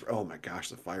firing spree. Oh my gosh,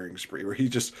 the firing spree where he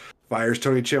just fires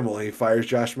Tony Chimmel and he fires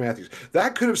Josh Matthews.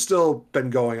 That could have still been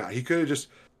going on. He could have just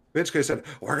Vince could have said,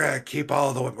 "We're gonna keep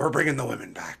all the women. We're bringing the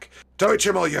women back. Tony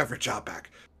Chimmel, you have your job back."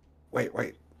 Wait.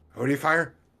 Who do you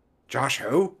fire? Josh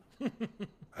who?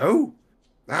 Who?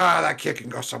 That kid can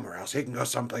go somewhere else. He can go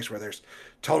someplace where there's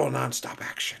total nonstop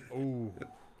action. Ooh.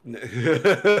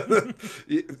 that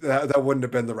wouldn't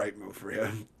have been the right move for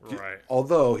him. Right.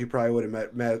 Although he probably would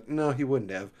have met. No, he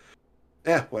wouldn't have.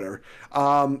 Whatever.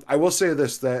 I will say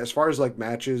this, that as far as like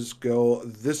matches go,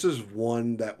 this is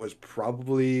one that was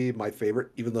probably my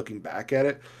favorite, even looking back at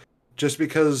it. Just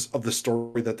because of the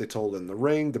story that they told in the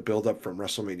ring, the build up from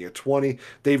WrestleMania 20,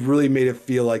 they've really made it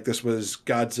feel like this was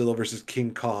Godzilla versus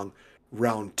King Kong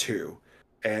round 2,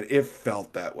 and it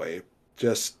felt that way.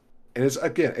 And it's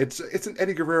an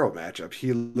Eddie Guerrero matchup.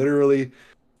 He literally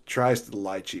tries to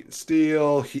lie, cheat, and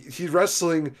steal. He's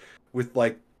wrestling with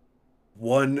like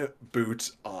one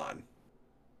boot on.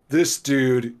 This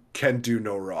dude can do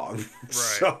no wrong.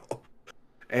 Right.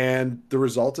 And the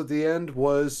result at the end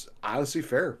was honestly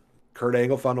fair. Kurt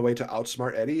Angle found a way to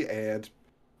outsmart Eddie and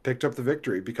picked up the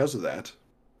victory because of that.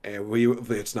 And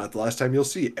it's not the last time you'll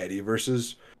see Eddie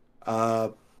versus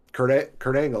Kurt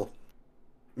Angle.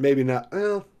 Maybe not.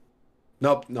 Well,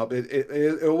 nope.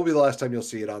 It will be the last time you'll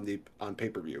see it on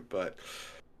pay-per-view. But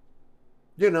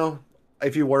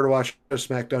if you were to watch a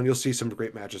SmackDown, you'll see some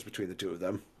great matches between the two of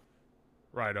them.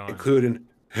 Right on.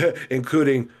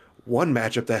 Including one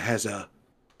matchup that has a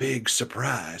big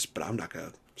surprise, but I'm not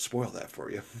gonna spoil that for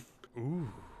you. Ooh,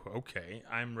 okay.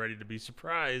 I'm ready to be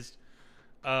surprised.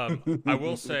 I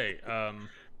will say,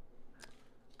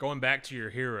 going back to your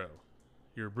hero,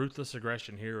 your ruthless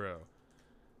aggression hero,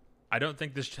 I don't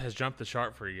think this has jumped the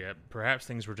chart for you yet. Perhaps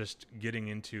things were just getting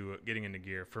into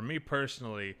gear. For me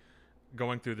personally,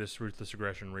 going through this ruthless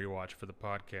aggression rewatch for the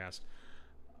podcast,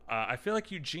 I feel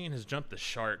like Eugene has jumped the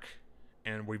shark,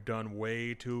 and we've done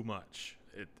way too much.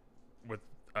 With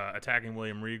attacking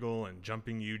William Regal and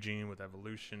jumping Eugene with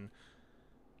Evolution.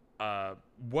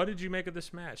 What did you make of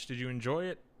this match? Did you enjoy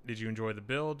it? Did you enjoy the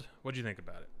build? What did you think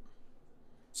about it?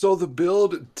 So the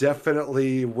build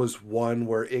definitely was one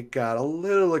where it got a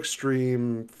little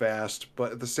extreme fast,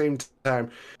 but at the same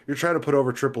time, you're trying to put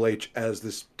over Triple H as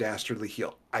this dastardly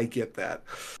heel. I get that.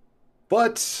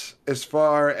 But as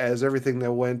far as everything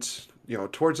that went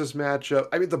towards this matchup.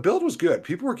 I mean, the build was good.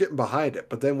 People were getting behind it.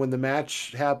 But then when the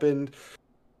match happened,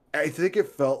 I think it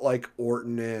felt like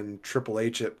Orton and Triple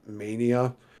H at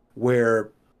Mania, where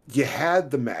you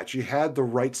had the match, you had the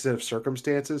right set of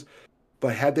circumstances,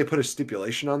 but had they put a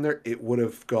stipulation on there, it would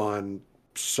have gone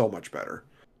so much better.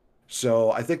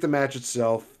 So I think the match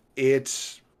itself,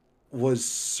 it was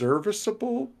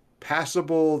serviceable,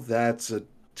 passable. That's a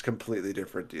completely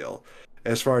different deal.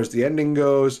 As far as the ending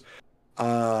goes,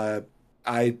 I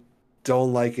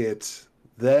don't like it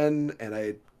then, and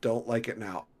I don't like it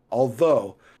now.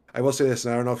 Although, I will say this,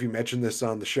 and I don't know if you mentioned this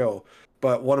on the show,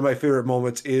 but one of my favorite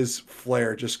moments is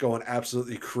Flair just going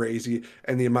absolutely crazy,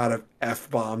 and the amount of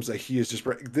F-bombs that he is just...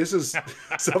 This is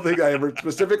something I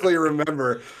specifically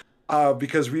remember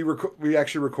because we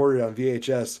actually recorded on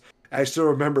VHS. I still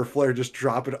remember Flair just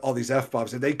dropping all these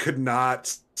F-bombs, and they could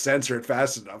not censor it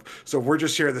fast enough. So we're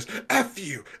just hearing this, F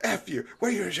you, what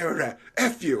are you doing that?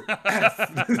 F you, F.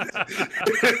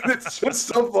 It's just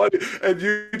so funny. And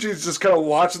Eugene's just kind of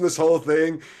watching this whole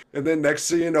thing. And then next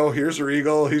thing you know, here's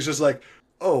Regal. He's just like,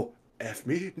 oh, F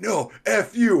me? No,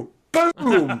 F you.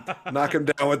 Boom! Knock him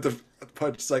down with the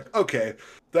punch. It's like, okay,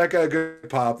 that got a good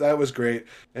pop. That was great.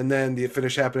 And then the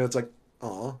finish happened. It's like,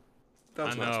 oh, that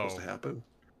was not supposed to happen.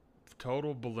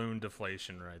 Total balloon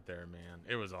deflation right there, man.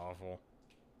 It was awful.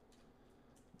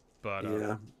 But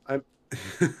yeah,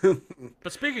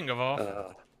 but speaking of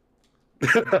awful,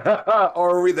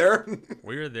 are we there?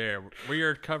 We are there. We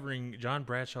are covering John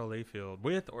Bradshaw Layfield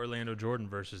with Orlando Jordan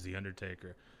versus The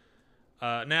Undertaker.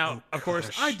 Now, of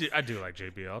course, I do like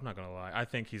JBL. I'm not gonna lie. I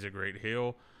think he's a great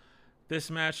heel.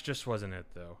 This match just wasn't it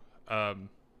though.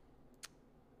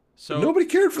 So nobody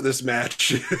cared for this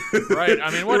match, right? I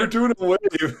mean, what they were doing away.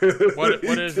 What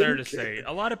is there to say?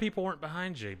 A lot of people weren't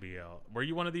behind JBL. Were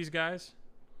you one of these guys?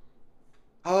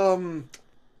 I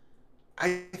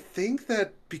think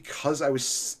that because I was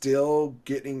still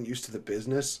getting used to the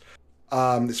business,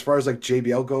 as far as like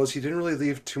JBL goes, he didn't really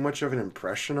leave too much of an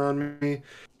impression on me.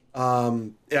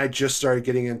 And I just started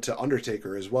getting into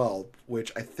Undertaker as well,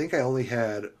 which I think I only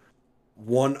had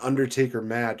one Undertaker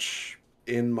match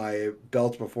in my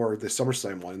belt before the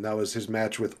SummerSlam one, and that was his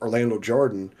match with Orlando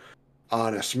Jordan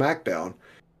on a SmackDown.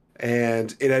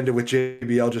 And it ended with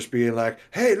JBL just being like,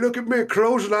 hey, look at me,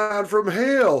 clothesline from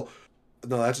hell.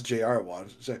 No, that's a JR one.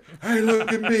 It's like, hey,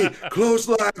 look at me,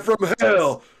 clothesline from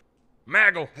hell.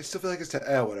 Maggle. I still feel like it's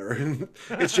whatever.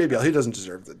 It's JBL. He doesn't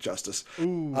deserve the justice.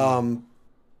 Ooh.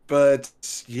 But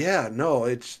yeah, no,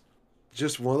 it's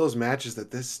just one of those matches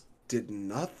that this did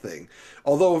nothing.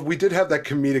 Although we did have that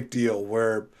comedic deal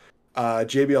where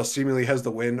JBL seemingly has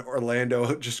the win.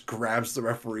 Orlando just grabs the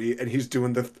referee and he's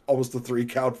doing almost the 3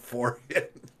 count for him.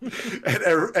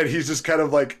 and he's just kind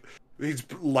of like, he's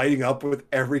lighting up with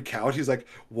every count. He's like,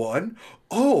 1,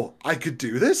 oh, I could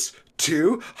do this.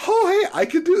 2, oh, hey, I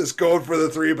could do this. Going for the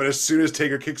 3, but as soon as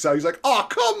Taker kicks out, he's like, oh,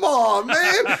 come on, man.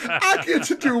 I get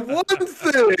to do one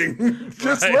thing.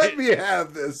 Just let me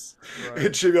have this. Right.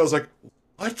 And JBL's like,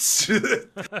 what?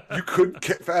 You couldn't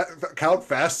count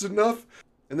fast enough?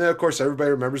 And then, of course, everybody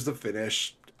remembers the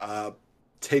finish.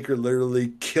 Taker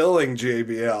literally killing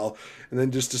JBL and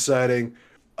then just deciding,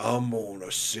 I'm going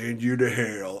to send you to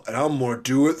hell, and I'm going to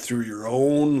do it through your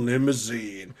own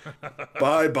limousine.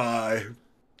 Bye-bye.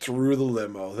 Through the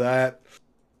limo. That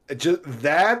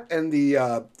and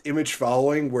the image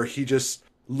following where he just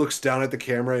looks down at the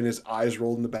camera and his eyes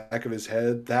rolled in the back of his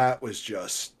head, that was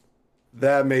just...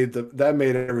 That made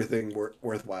everything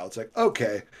worthwhile. It's like,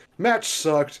 okay, match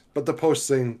sucked, but the post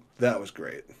thing, that was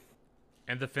great.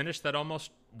 And the finish that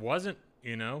almost wasn't,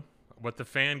 with the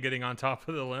fan getting on top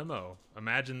of the limo.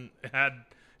 Imagine had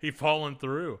he fallen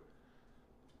through.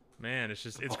 Man,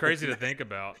 it's crazy to think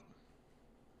about.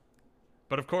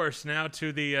 But of course, now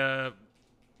to the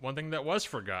one thing that was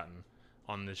forgotten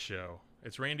on this show.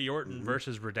 It's Randy Orton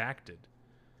versus Redacted.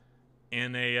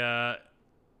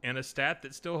 And a stat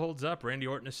that still holds up, Randy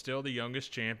Orton is still the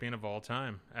youngest champion of all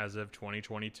time as of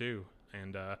 2022.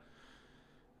 And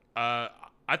I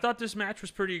thought this match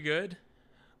was pretty good.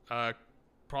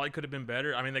 Probably could have been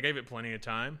better. I mean, they gave it plenty of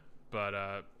time,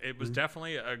 but it was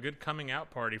definitely a good coming out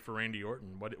party for Randy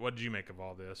Orton. What did you make of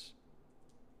all this?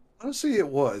 Honestly, it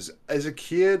was. As a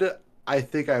kid, I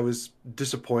think I was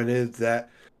disappointed that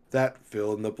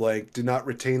fill in the blank did not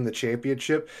retain the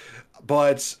championship.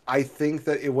 But I think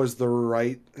that it was the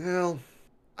right... Well,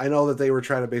 I know that they were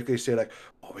trying to basically say, like,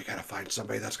 oh, we got to find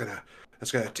somebody that's gonna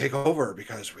take over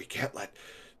because we can't let,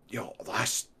 the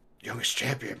last youngest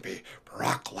champion be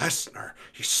Brock Lesnar.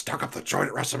 He stuck up the joint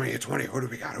at WrestleMania 20. Who do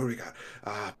we got? Who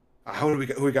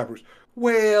we got, Bruce?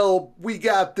 Well, we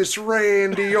got this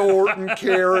Randy Orton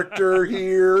character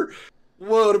here.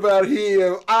 What about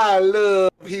him? I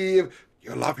love him.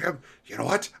 You love him? You know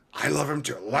what? I love him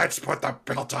too. Let's put the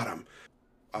belt on him.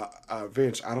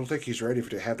 Vince, I don't think he's ready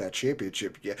to have that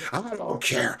championship yet. I don't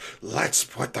care. Let's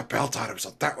put the belt on him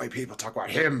so that way people talk about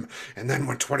him. And then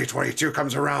when 2022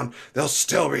 comes around, they'll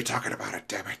still be talking about it,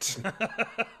 damn it.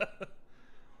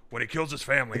 When he kills his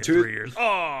family in 3 years.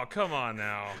 Oh, come on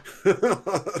now.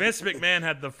 Vince McMahon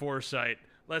had the foresight.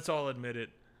 Let's all admit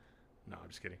it. No, I'm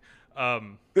just kidding.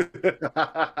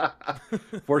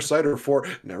 Foresight or four?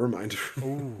 Never mind.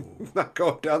 Not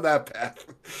going down that path.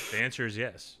 The answer is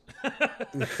yes.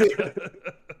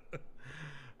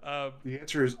 The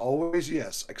answer is always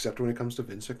yes, except when it comes to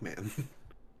Vince McMahon.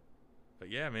 But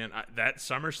yeah, man, that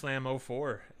SummerSlam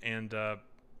 04, and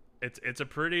it's a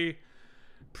pretty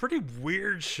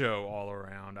weird show all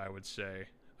around, I would say.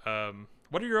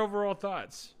 What are your overall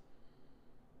thoughts?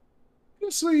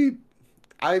 Honestly,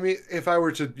 I mean, if I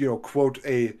were to, quote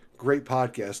a great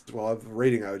podcast, well, the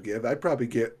rating I would give,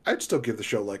 I'd still give the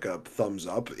show like a thumbs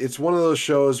up. It's one of those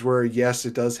shows where, yes,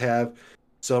 it does have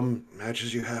some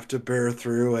matches you have to bear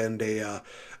through and a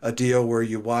deal where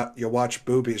you watch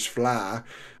boobies fly.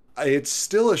 It's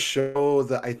still a show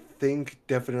that I think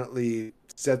definitely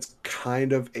sets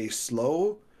kind of a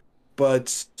slow, but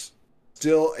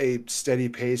still a steady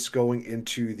pace going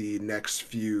into the next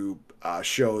few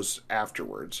shows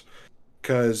afterwards.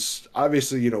 Because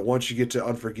obviously, once you get to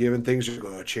Unforgiven, things are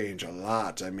going to change a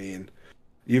lot. I mean,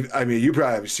 you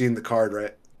probably have seen the card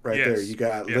right Yes. there. You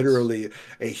got literally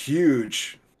a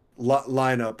huge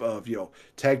lineup of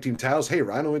tag team titles. Hey,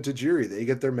 Rhino and Tajiri, they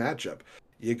get their matchup.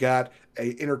 You got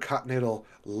a Intercontinental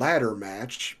ladder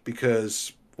match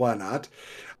because why not?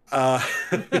 You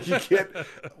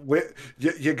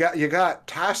got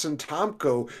Tyson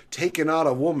Tomko taking on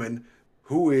a woman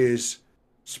who is,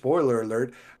 spoiler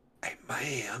alert, a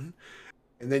man.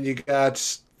 And then you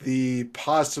got the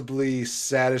possibly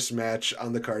saddest match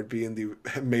on the card being the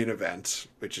main event,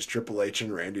 which is Triple H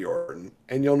and Randy Orton.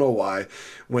 And you'll know why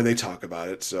when they talk about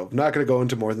it. So I'm not going to go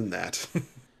into more than that.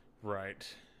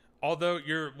 Right. Although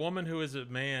your woman who is a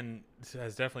man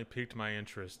has definitely piqued my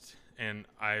interest, and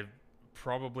I've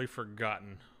probably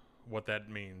forgotten what that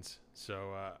means.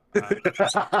 So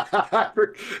I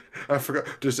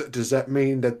forgot. Does that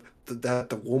mean that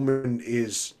the woman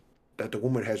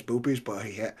has boobies, but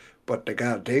they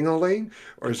got a ding-a-ling,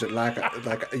 or is it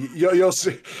you'll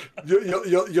see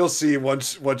you'll see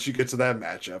once you get to that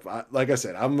matchup. Like I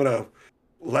said, I'm gonna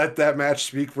let that match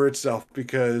speak for itself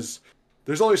because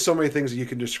there's only so many things that you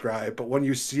can describe, but when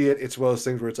you see it, it's one of those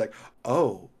things where it's like,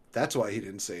 oh, that's why he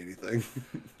didn't say anything.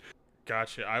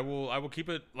 Gotcha. I will keep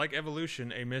it like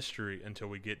Evolution a mystery until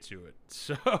we get to it.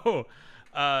 So,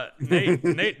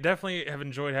 Nate, definitely have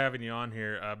enjoyed having you on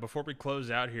here. Before we close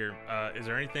out here, is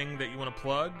there anything that you want to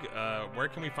plug? Where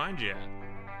can we find you at?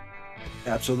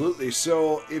 Absolutely.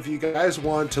 So if you guys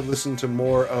want to listen to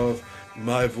more of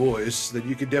my voice, then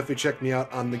you can definitely check me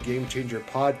out on the Game Changer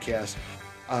podcast.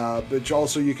 But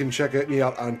also you can check me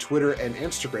out on Twitter and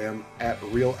Instagram at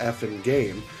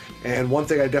RealFNGame. And one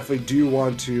thing I definitely do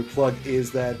want to plug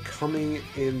is that coming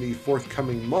in the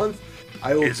forthcoming month,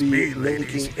 I will be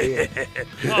making a...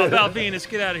 Oh, Val Venus,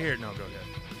 get out of here. No, go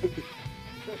ahead.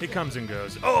 He comes and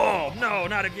goes. Oh, no,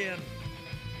 not again.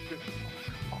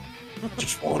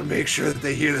 Just want to make sure that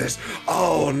they hear this.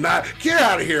 Oh, not get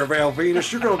out of here, Val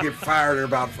Venus. You're going to get fired in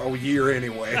about a year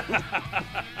anyway.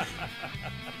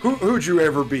 Who'd you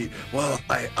ever beat? Well,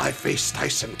 I faced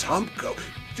Tyson Tomko.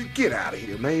 Get out of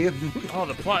here, man. Oh,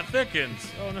 the plot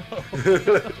thickens. Oh, no.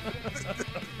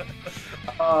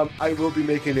 I will be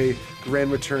making a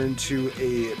grand return to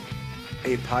a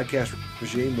podcast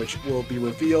regime, which will be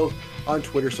revealed on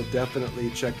Twitter, so definitely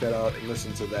check that out and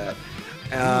listen to that.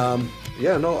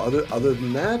 Other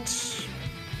than that,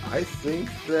 I think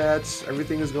that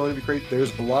everything is going to be great.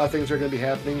 There's a lot of things that are going to be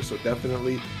happening, so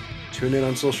definitely tune in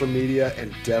on social media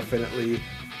and definitely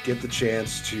get the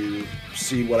chance to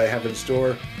see what I have in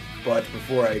store. But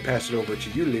before I pass it over to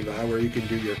you, Levi, where you can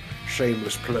do your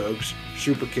shameless plugs,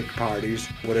 super kick parties,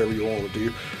 whatever you want to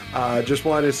do, just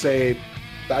wanted to say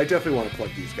I definitely want to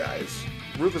plug these guys.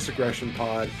 Ruthless Aggression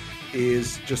Pod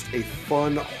is just a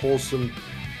fun, wholesome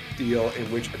deal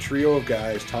in which a trio of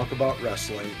guys talk about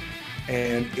wrestling,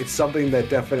 and it's something that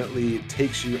definitely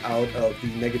takes you out of the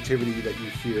negativity that you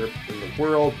hear in the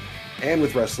world and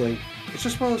with wrestling. It's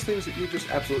just one of those things that you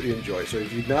just absolutely enjoy. So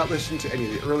if you've not listened to any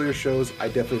of the earlier shows, I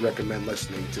definitely recommend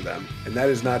listening to them. And that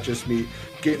is not just me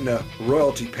getting a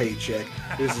royalty paycheck.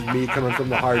 This is me coming from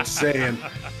the heart saying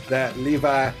that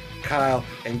Levi, Kyle,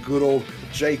 and good old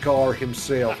Jake R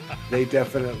himself, they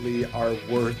definitely are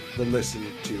worth the listen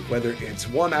to. Whether it's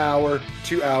 1 hour,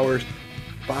 2 hours,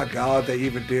 By God, they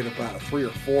even did about a 3 or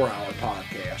 4 hour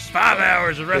podcast. 5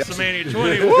 hours of WrestleMania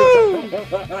 20. Woo!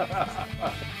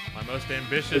 My most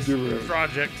ambitious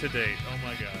project to date. Oh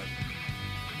my God.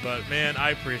 But man,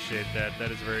 I appreciate that.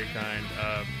 That is very kind.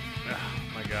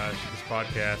 My gosh, this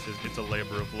podcast it's a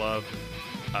labor of love.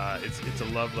 It's a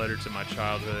love letter to my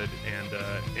childhood, and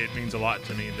it means a lot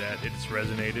to me that it's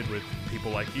resonated with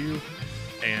people like you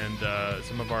and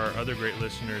some of our other great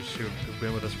listeners who've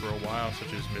been with us for a while,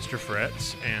 such as Mr.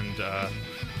 Fretz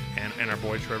and our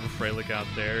boy Trevor Fralick out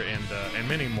there, and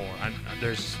many more.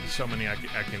 There's so many I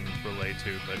can relate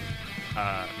to, but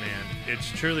man,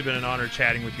 it's truly been an honor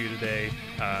chatting with you today.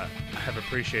 I have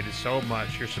appreciated so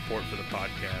much your support for the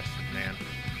podcast, man.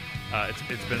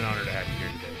 It's been an honor to have you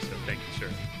here today, so thank you, sir.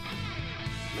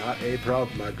 Not a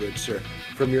problem, my good sir.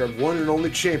 From your one and only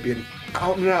champion,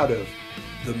 out and out of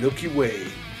the Milky Way.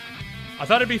 I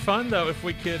thought it'd be fun though if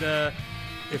we could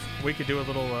do a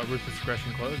little Ruthless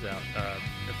Aggression closeout.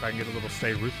 If I can get a little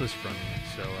Stay Ruthless from you.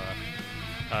 So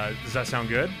does that sound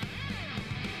good?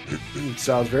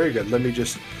 Sounds very good. Let me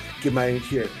just get my end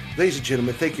here. Ladies and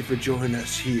gentlemen, thank you for joining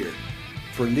us here.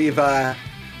 For Levi,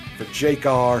 for Jake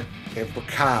R, and for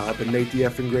Kyle, I've been Nate the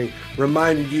Effing Great,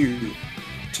 reminding you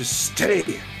to stay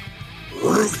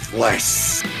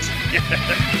ruthless.